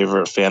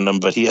favorite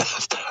fandom, but he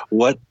asked,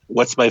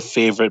 what's my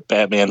favorite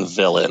Batman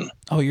villain?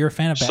 Oh, you're a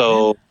fan of Batman?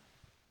 So,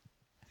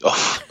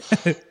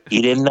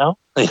 you didn't know?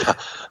 Yeah,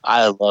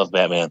 I love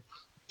Batman.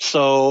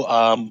 So,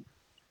 I'm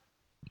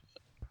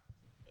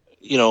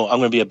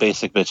going to be a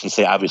basic bitch and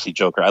say, obviously,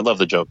 Joker. I love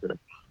the Joker.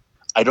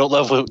 I don't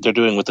love what they're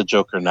doing with the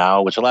Joker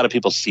now, which a lot of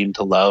people seem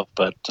to love,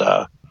 but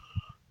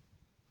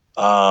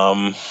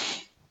I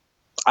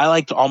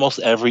liked almost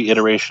every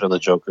iteration of the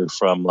Joker,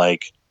 from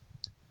like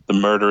the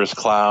murderous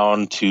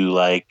clown to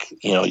like,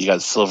 you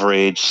got Silver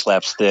Age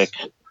slapstick,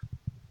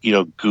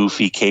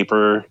 goofy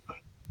caper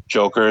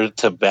Joker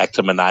to back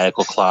to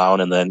maniacal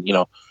clown. And then,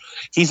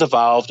 he's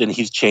evolved and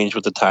he's changed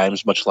with the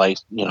times, much like,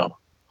 a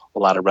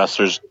lot of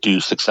wrestlers do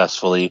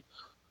successfully.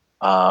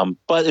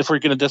 But if we're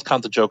going to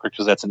discount the Joker,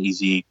 because that's an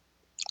easy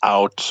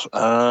out,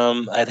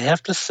 I'd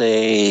have to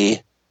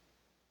say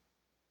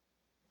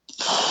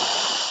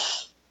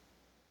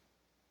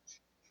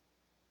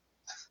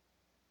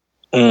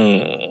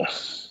I'm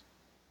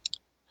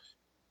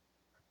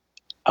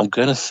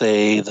going to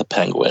say the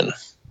Penguin.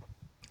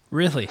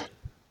 Really?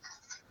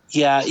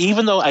 Yeah,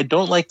 even though I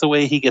don't like the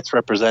way he gets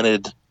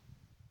represented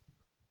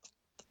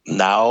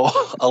now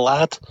a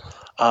lot.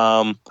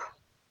 The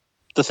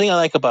thing I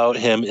like about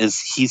him is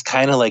he's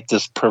kind of like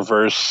this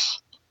perverse,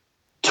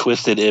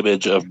 twisted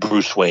image of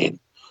Bruce Wayne.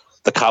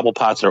 The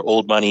Cobblepots are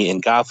old money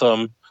in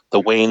Gotham. The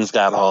Wayne's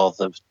got all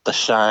the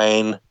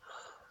shine.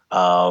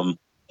 And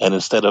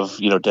instead of,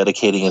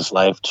 dedicating his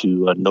life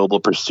to a noble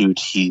pursuit,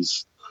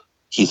 he's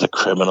a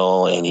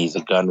criminal and he's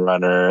a gun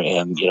runner.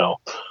 And,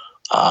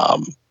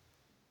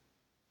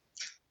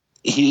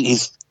 he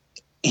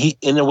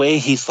in a way,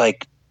 he's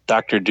like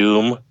Dr.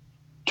 Doom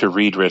to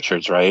Reed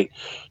Richards, right?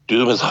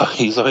 Doom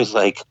he's always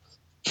like,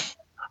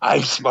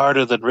 I'm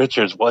smarter than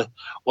Richards. What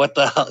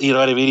the hell? You know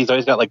what I mean? He's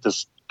always got like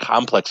this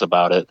complex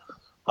about it.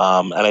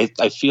 And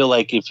I feel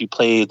like if you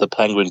play the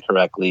Penguin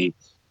correctly,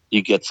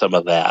 you get some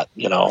of that,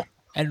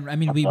 And I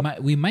mean,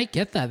 we might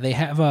get that. They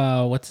have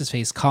what's his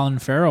face, Colin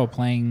Farrell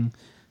playing.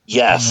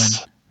 Yes.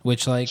 Penguin,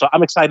 which like. So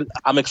I'm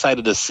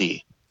excited to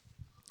see.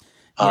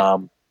 Yeah.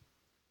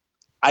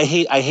 I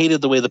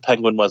hated the way the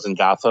Penguin was in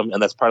Gotham,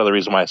 and that's part of the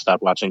reason why I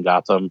stopped watching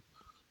Gotham.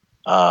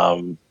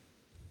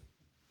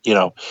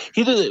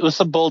 It was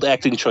some bold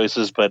acting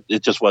choices, but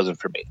it just wasn't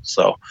for me.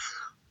 So,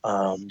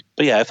 but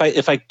yeah,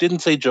 if I didn't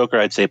say Joker,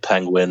 I'd say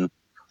Penguin.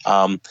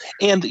 And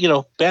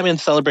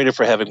Batman's celebrated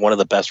for having one of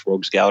the best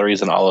rogues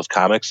galleries in all of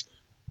comics.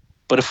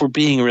 But if we're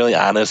being really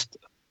honest,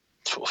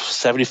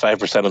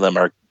 75% of them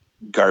are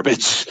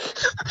garbage.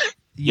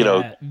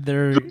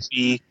 They're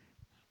goofy,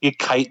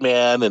 Kite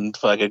Man and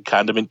fucking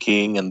Condiment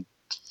King and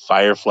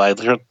Firefly.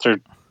 They're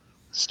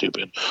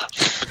stupid.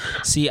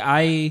 See,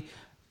 I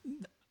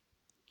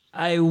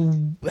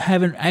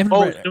haven't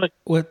read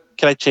what.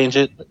 Can I change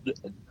it?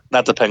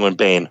 Not the Penguin,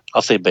 Bane.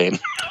 I'll say Bane.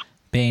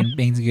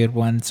 Bane's a good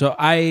one. So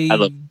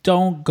I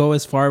don't go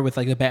as far with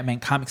like the Batman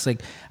comics.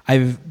 Like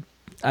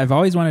I've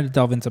always wanted to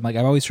delve into. Like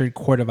I've always heard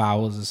Court of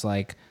Owls is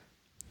like.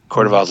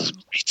 Court of Owls is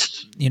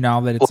great.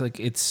 That it's like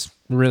it's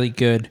really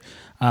good.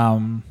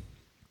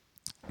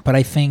 But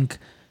I think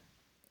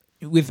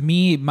with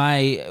me,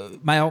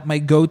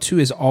 my go-to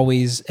is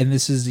always, and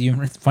this is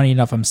even funny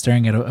enough, I'm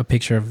staring at a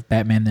picture of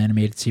Batman the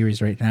Animated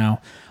Series right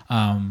now.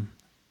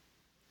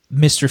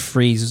 Mr.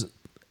 Freeze,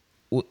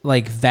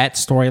 like that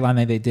storyline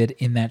that they did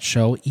in that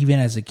show, even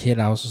as a kid,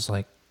 I was just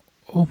like,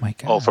 oh my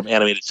God. Oh, from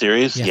Animated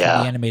Series? Yeah.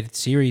 From the Animated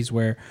Series,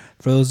 where,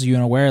 for those of you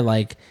unaware,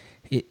 like,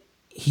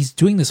 he's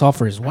doing this all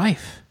for his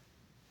wife.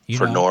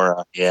 For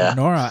Nora, yeah. For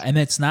Nora. And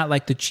it's not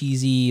like the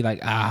cheesy,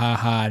 like,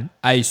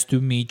 nice to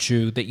meet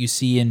you that you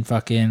see in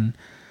fucking,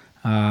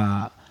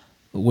 what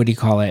do you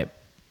call it?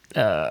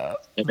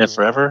 Batman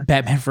Forever?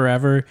 Batman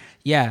Forever.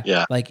 Yeah.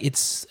 Yeah. Like,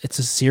 it's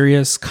a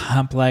serious,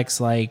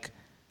 complex, like,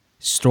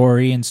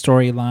 story and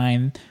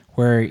storyline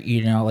where,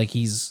 you know, like,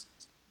 he's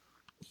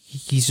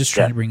just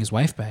trying to bring his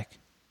wife back.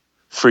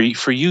 For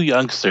you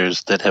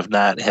youngsters that have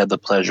not had the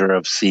pleasure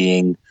of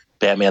seeing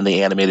Batman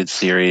the Animated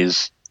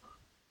Series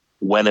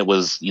when it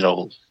was, you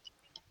know,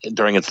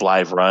 during its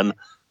live run,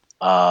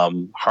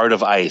 Heart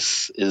of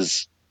Ice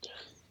is,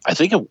 I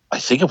think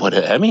it won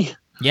an Emmy.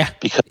 Yeah,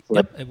 because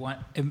it won.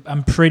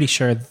 I'm pretty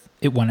sure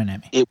it won an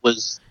Emmy. It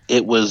was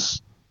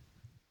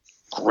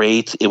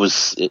great. It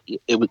was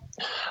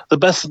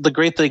the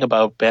great thing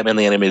about Batman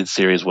the Animated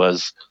Series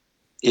was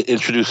it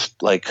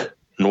introduced like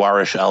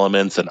noirish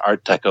elements and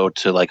Art Deco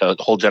to like a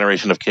whole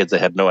generation of kids that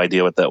had no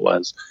idea what that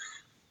was.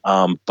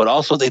 But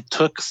also they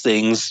took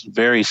things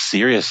very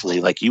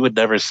seriously. Like you would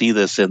never see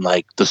this in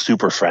like the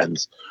Super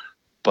Friends.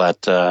 But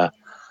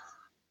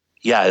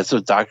it's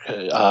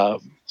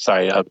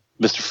a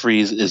Mr.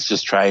 Freeze is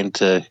just trying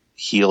to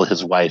heal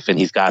his wife, and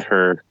he's got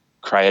her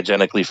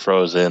cryogenically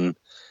frozen.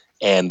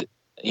 And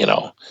you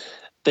know,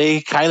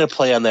 they kind of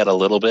play on that a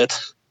little bit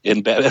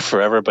in Batman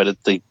Forever, but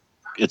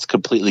it's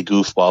completely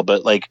goofball.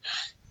 But like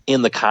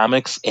in the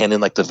comics and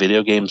in like the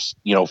video games,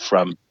 you know,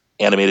 from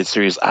animated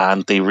series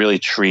on, they really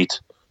treat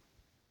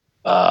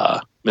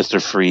Mr.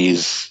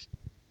 Freeze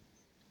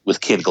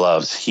with kid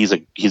gloves. He's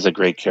a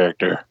great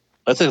character.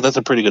 That's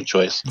a pretty good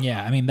choice.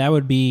 Yeah, I mean that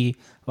would be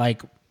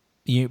like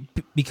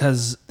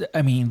because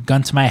I mean,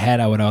 gun to my head,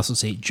 I would also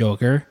say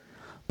Joker,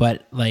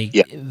 but like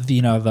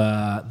you know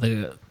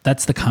the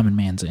that's the common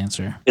man's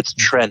answer. It's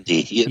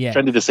trendy.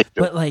 Trendy to say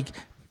Joker. But like,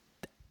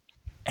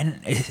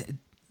 and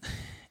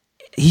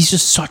he's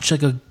just such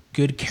like a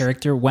good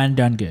character when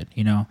done good.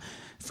 You know,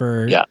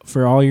 for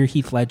all your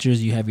Heath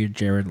Ledgers, you have your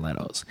Jared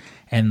Leto's.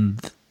 And,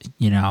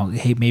 you know,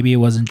 hey, maybe it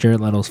wasn't Jared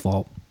Leto's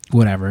fault,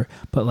 whatever.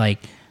 But, like,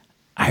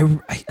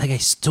 I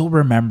still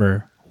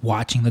remember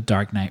watching The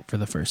Dark Knight for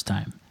the first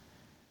time.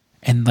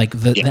 And, like,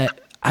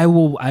 I've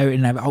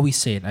always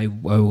said, I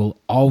will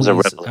always,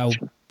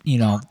 you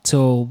know,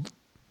 till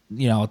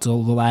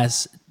the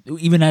last,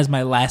 even as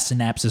my last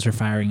synapses are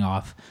firing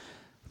off,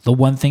 the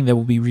one thing that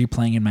will be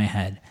replaying in my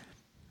head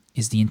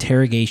is the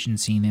interrogation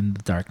scene in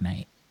The Dark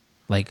Knight.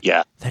 Like,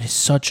 that is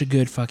such a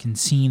good fucking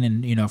scene.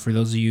 And, you know, for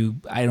those of you,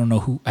 I don't know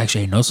who,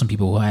 actually, I know some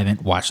people who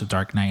haven't watched The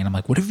Dark Knight. And I'm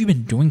like, what have you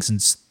been doing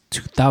since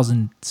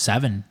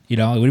 2007? You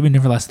know, what have you been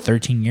doing for the last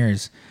 13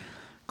 years?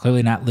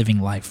 Clearly not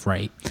living life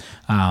right.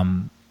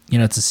 You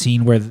know, it's a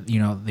scene where, you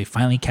know, they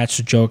finally catch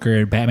the Joker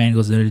and Batman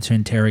goes in to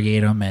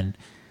interrogate him. And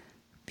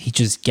he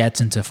just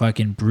gets into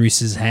fucking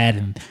Bruce's head.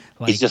 And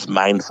like, he's just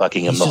mind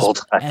fucking him the whole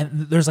time.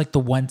 And there's like the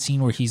one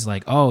scene where he's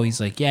like,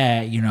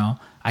 yeah, you know,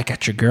 I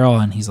got your girl.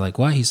 And he's like,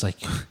 what? He's like,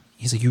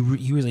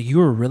 you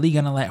were really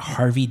gonna let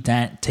Harvey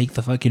Dent take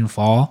the fucking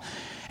fall?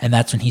 And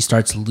that's when he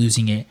starts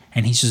losing it,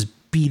 and he's just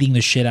beating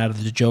the shit out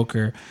of the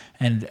Joker.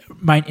 And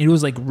it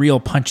was like real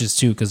punches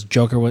too, because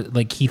Joker was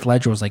like, Heath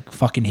Ledger was like,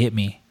 fucking hit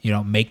me, you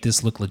know, make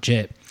this look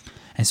legit.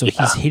 And so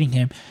he's hitting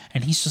him,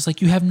 and he's just like,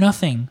 you have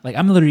nothing. Like,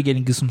 I'm literally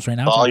getting goosebumps right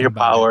now. All your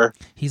power.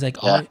 He's like,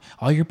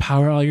 all your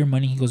power, all your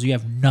money. He goes, you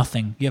have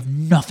nothing. You have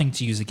nothing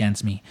to use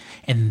against me.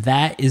 And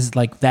that is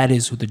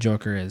who the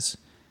Joker is.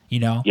 You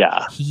know?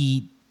 Yeah.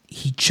 He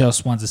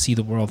just wants to see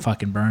the world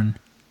fucking burn.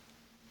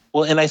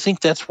 Well, and I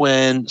think that's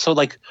when, so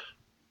like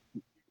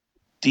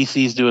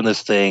DC's doing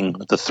this thing,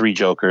 the three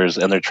Jokers,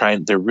 and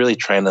they're really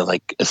trying to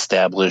like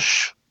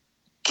establish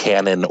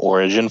canon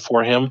origin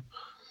for him.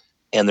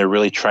 And they're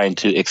really trying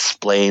to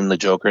explain the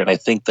Joker. And I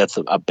think that's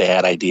a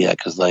bad idea,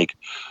 because like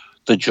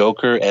the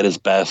Joker at his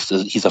best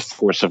he's a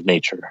force of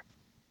nature.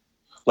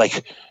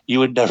 Like you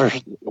would never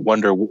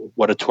wonder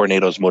what a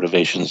tornado's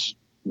motivations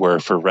were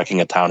for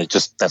wrecking a town.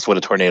 That's what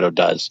a tornado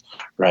does,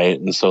 right?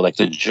 And so like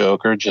the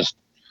Joker just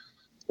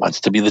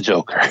wants to be the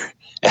Joker.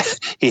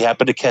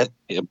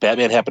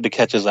 Batman happened to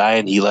catch his eye,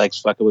 and he likes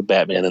fucking with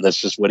Batman, and that's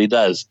just what he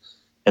does.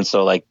 And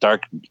so like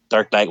Dark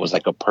Knight was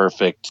like a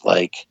perfect,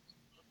 like,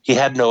 he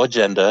had no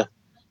agenda.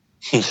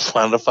 He just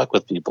wanted to fuck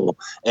with people.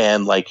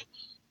 And like,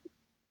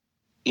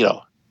 you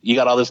know, you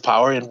got all this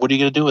power, and what are you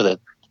going to do with it?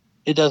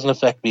 It doesn't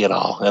affect me at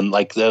all. And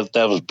like that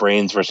was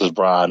brains versus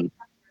brawn,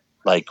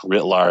 like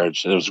writ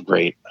large. It was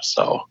great.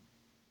 So,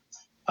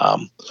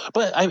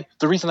 but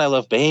the reason I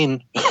love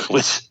Bane,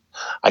 which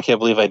I can't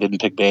believe I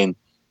didn't pick Bane,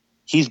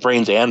 he's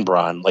brains and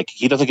brawn. Like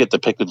he doesn't get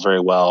depicted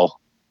very well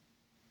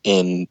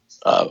in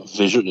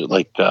visual,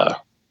 like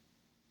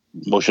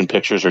motion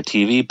pictures or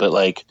TV, but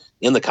like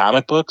in the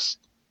comic books,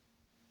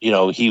 you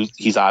know,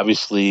 he's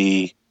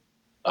obviously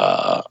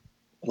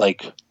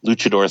like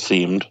luchador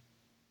themed.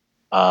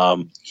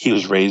 He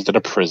was raised in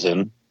a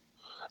prison,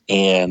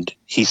 and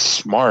he's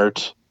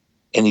smart,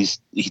 and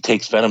he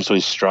takes venom, so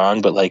he's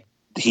strong, but like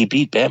he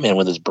beat Batman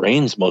with his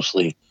brains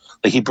mostly.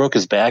 Like he broke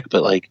his back,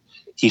 but like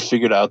he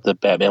figured out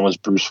that Batman was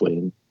Bruce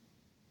Wayne.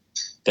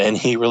 Then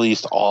he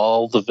released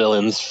all the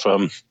villains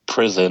from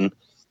prison.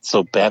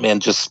 So Batman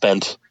just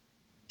spent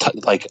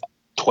like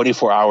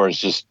 24 hours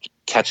just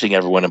catching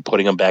everyone and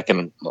putting them back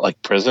in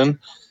like prison.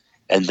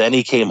 And then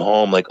he came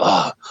home like,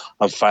 oh,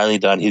 I'm finally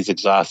done. He's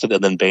exhausted.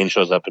 And then Bane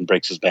shows up and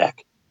breaks his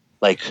back.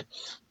 Like,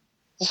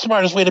 the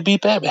smartest way to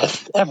beat Batman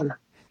ever.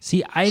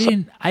 See, I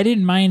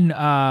didn't mind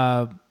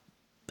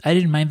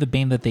the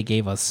Bane that they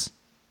gave us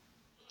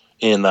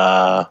in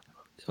was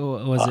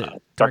it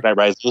Dark Knight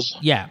Rises?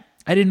 Yeah,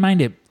 I didn't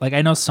mind it. Like,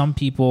 I know some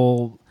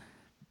people,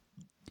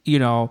 they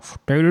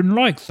didn't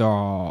like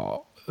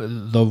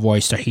the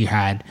voice that he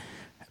had.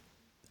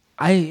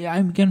 I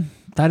again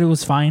thought it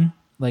was fine.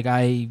 Like,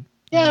 it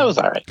was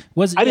all right.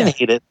 I didn't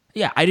hate it.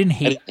 Yeah, I didn't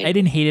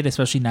hate it,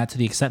 especially not to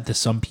the extent that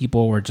some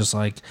people were just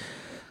like,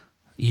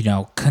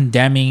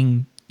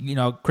 condemning,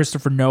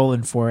 Christopher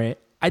Nolan for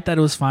it. I thought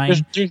it was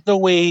fine. There's no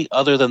way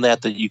other than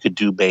that you could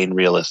do Bane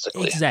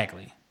realistically.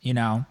 Exactly. He's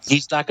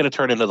not going to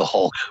turn into the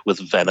Hulk with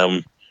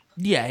Venom.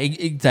 Yeah,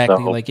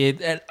 exactly. So. Like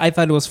I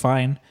thought it was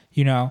fine.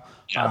 Yeah.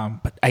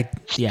 But I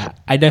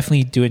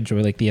definitely do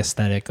enjoy like the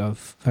aesthetic of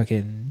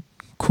fucking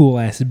cool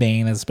ass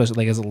Bane, especially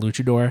like as a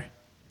luchador.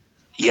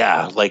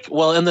 Yeah,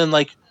 and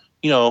then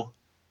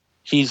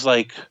he's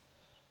like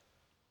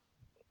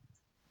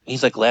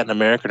Latin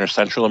American or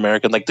Central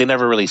American. Like, they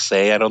never really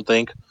say, I don't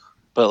think,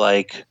 but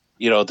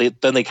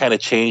they kind of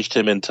changed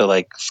him into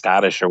like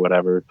Scottish or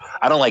whatever.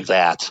 I don't like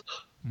that.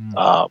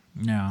 No,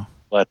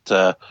 but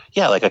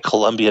like a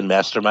Colombian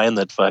mastermind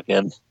that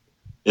fucking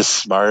is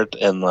smart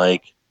and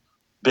like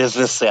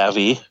business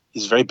savvy.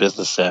 He's very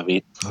business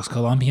savvy. Those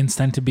Colombians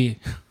tend to be.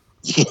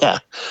 Yeah.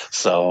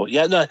 So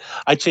no,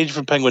 I changed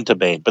from Penguin to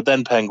Bane, but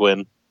then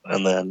Penguin,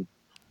 and then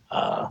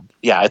I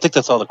think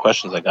that's all the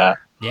questions I got.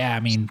 Yeah, I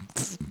mean,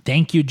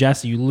 thank you,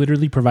 Jesse. You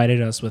literally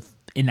provided us with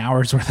an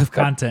hour's worth of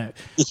content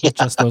with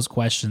just those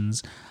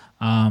questions.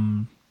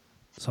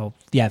 So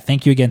yeah,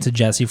 thank you again to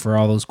Jesse for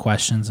all those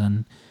questions.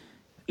 And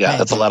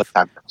that's a lot of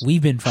content.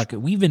 We've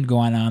been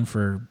going on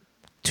for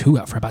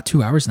about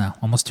 2 hours now,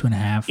 almost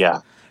 2.5.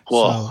 Yeah.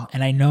 Cool. So,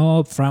 and I know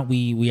up front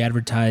we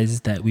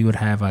advertised that we would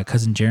have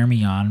Cousin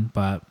Jeremy on,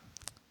 but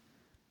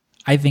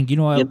I think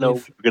we're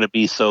going to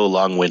be so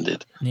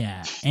long-winded.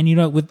 Yeah,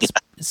 and with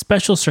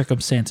special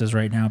circumstances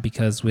right now,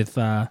 because with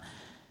the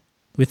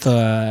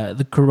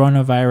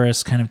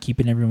coronavirus kind of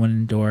keeping everyone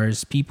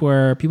indoors, people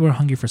are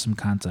hungry for some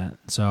content.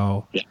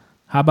 So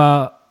how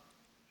about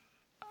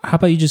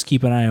you just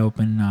keep an eye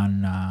open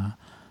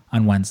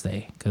on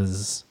Wednesday,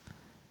 because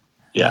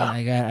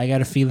I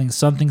got a feeling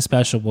something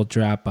special will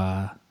drop.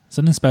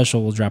 Something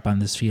special will drop on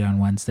this feed on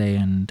Wednesday,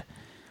 and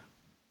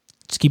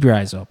just keep your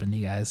eyes open,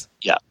 you guys.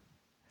 Yeah.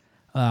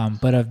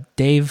 But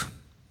Dave,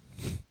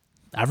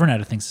 I've run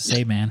out of things to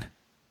say, man.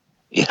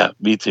 Yeah,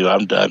 me too.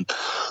 I'm done.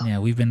 Yeah,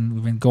 we've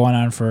been going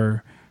on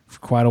for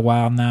quite a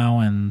while now,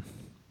 and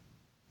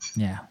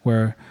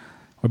we're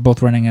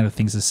both running out of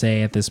things to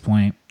say at this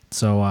point.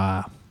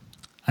 So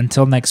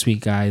until next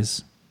week,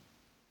 guys,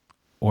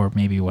 or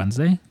maybe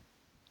Wednesday.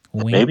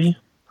 Wink, maybe.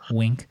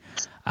 Wink.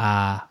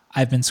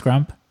 I've been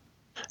Scrump.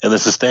 And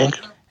this is Stink.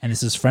 And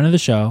this is friend of the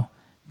show,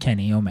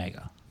 Kenny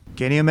Omega.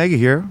 Kenny Omega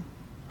here,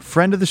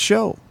 friend of the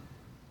show.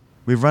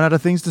 We've run out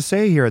of things to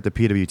say here at the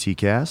PWT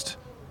Cast,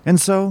 and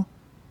so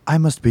I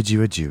must bid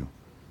you adieu.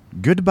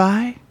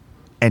 Goodbye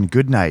and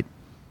good night.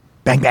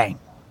 Bang, bang.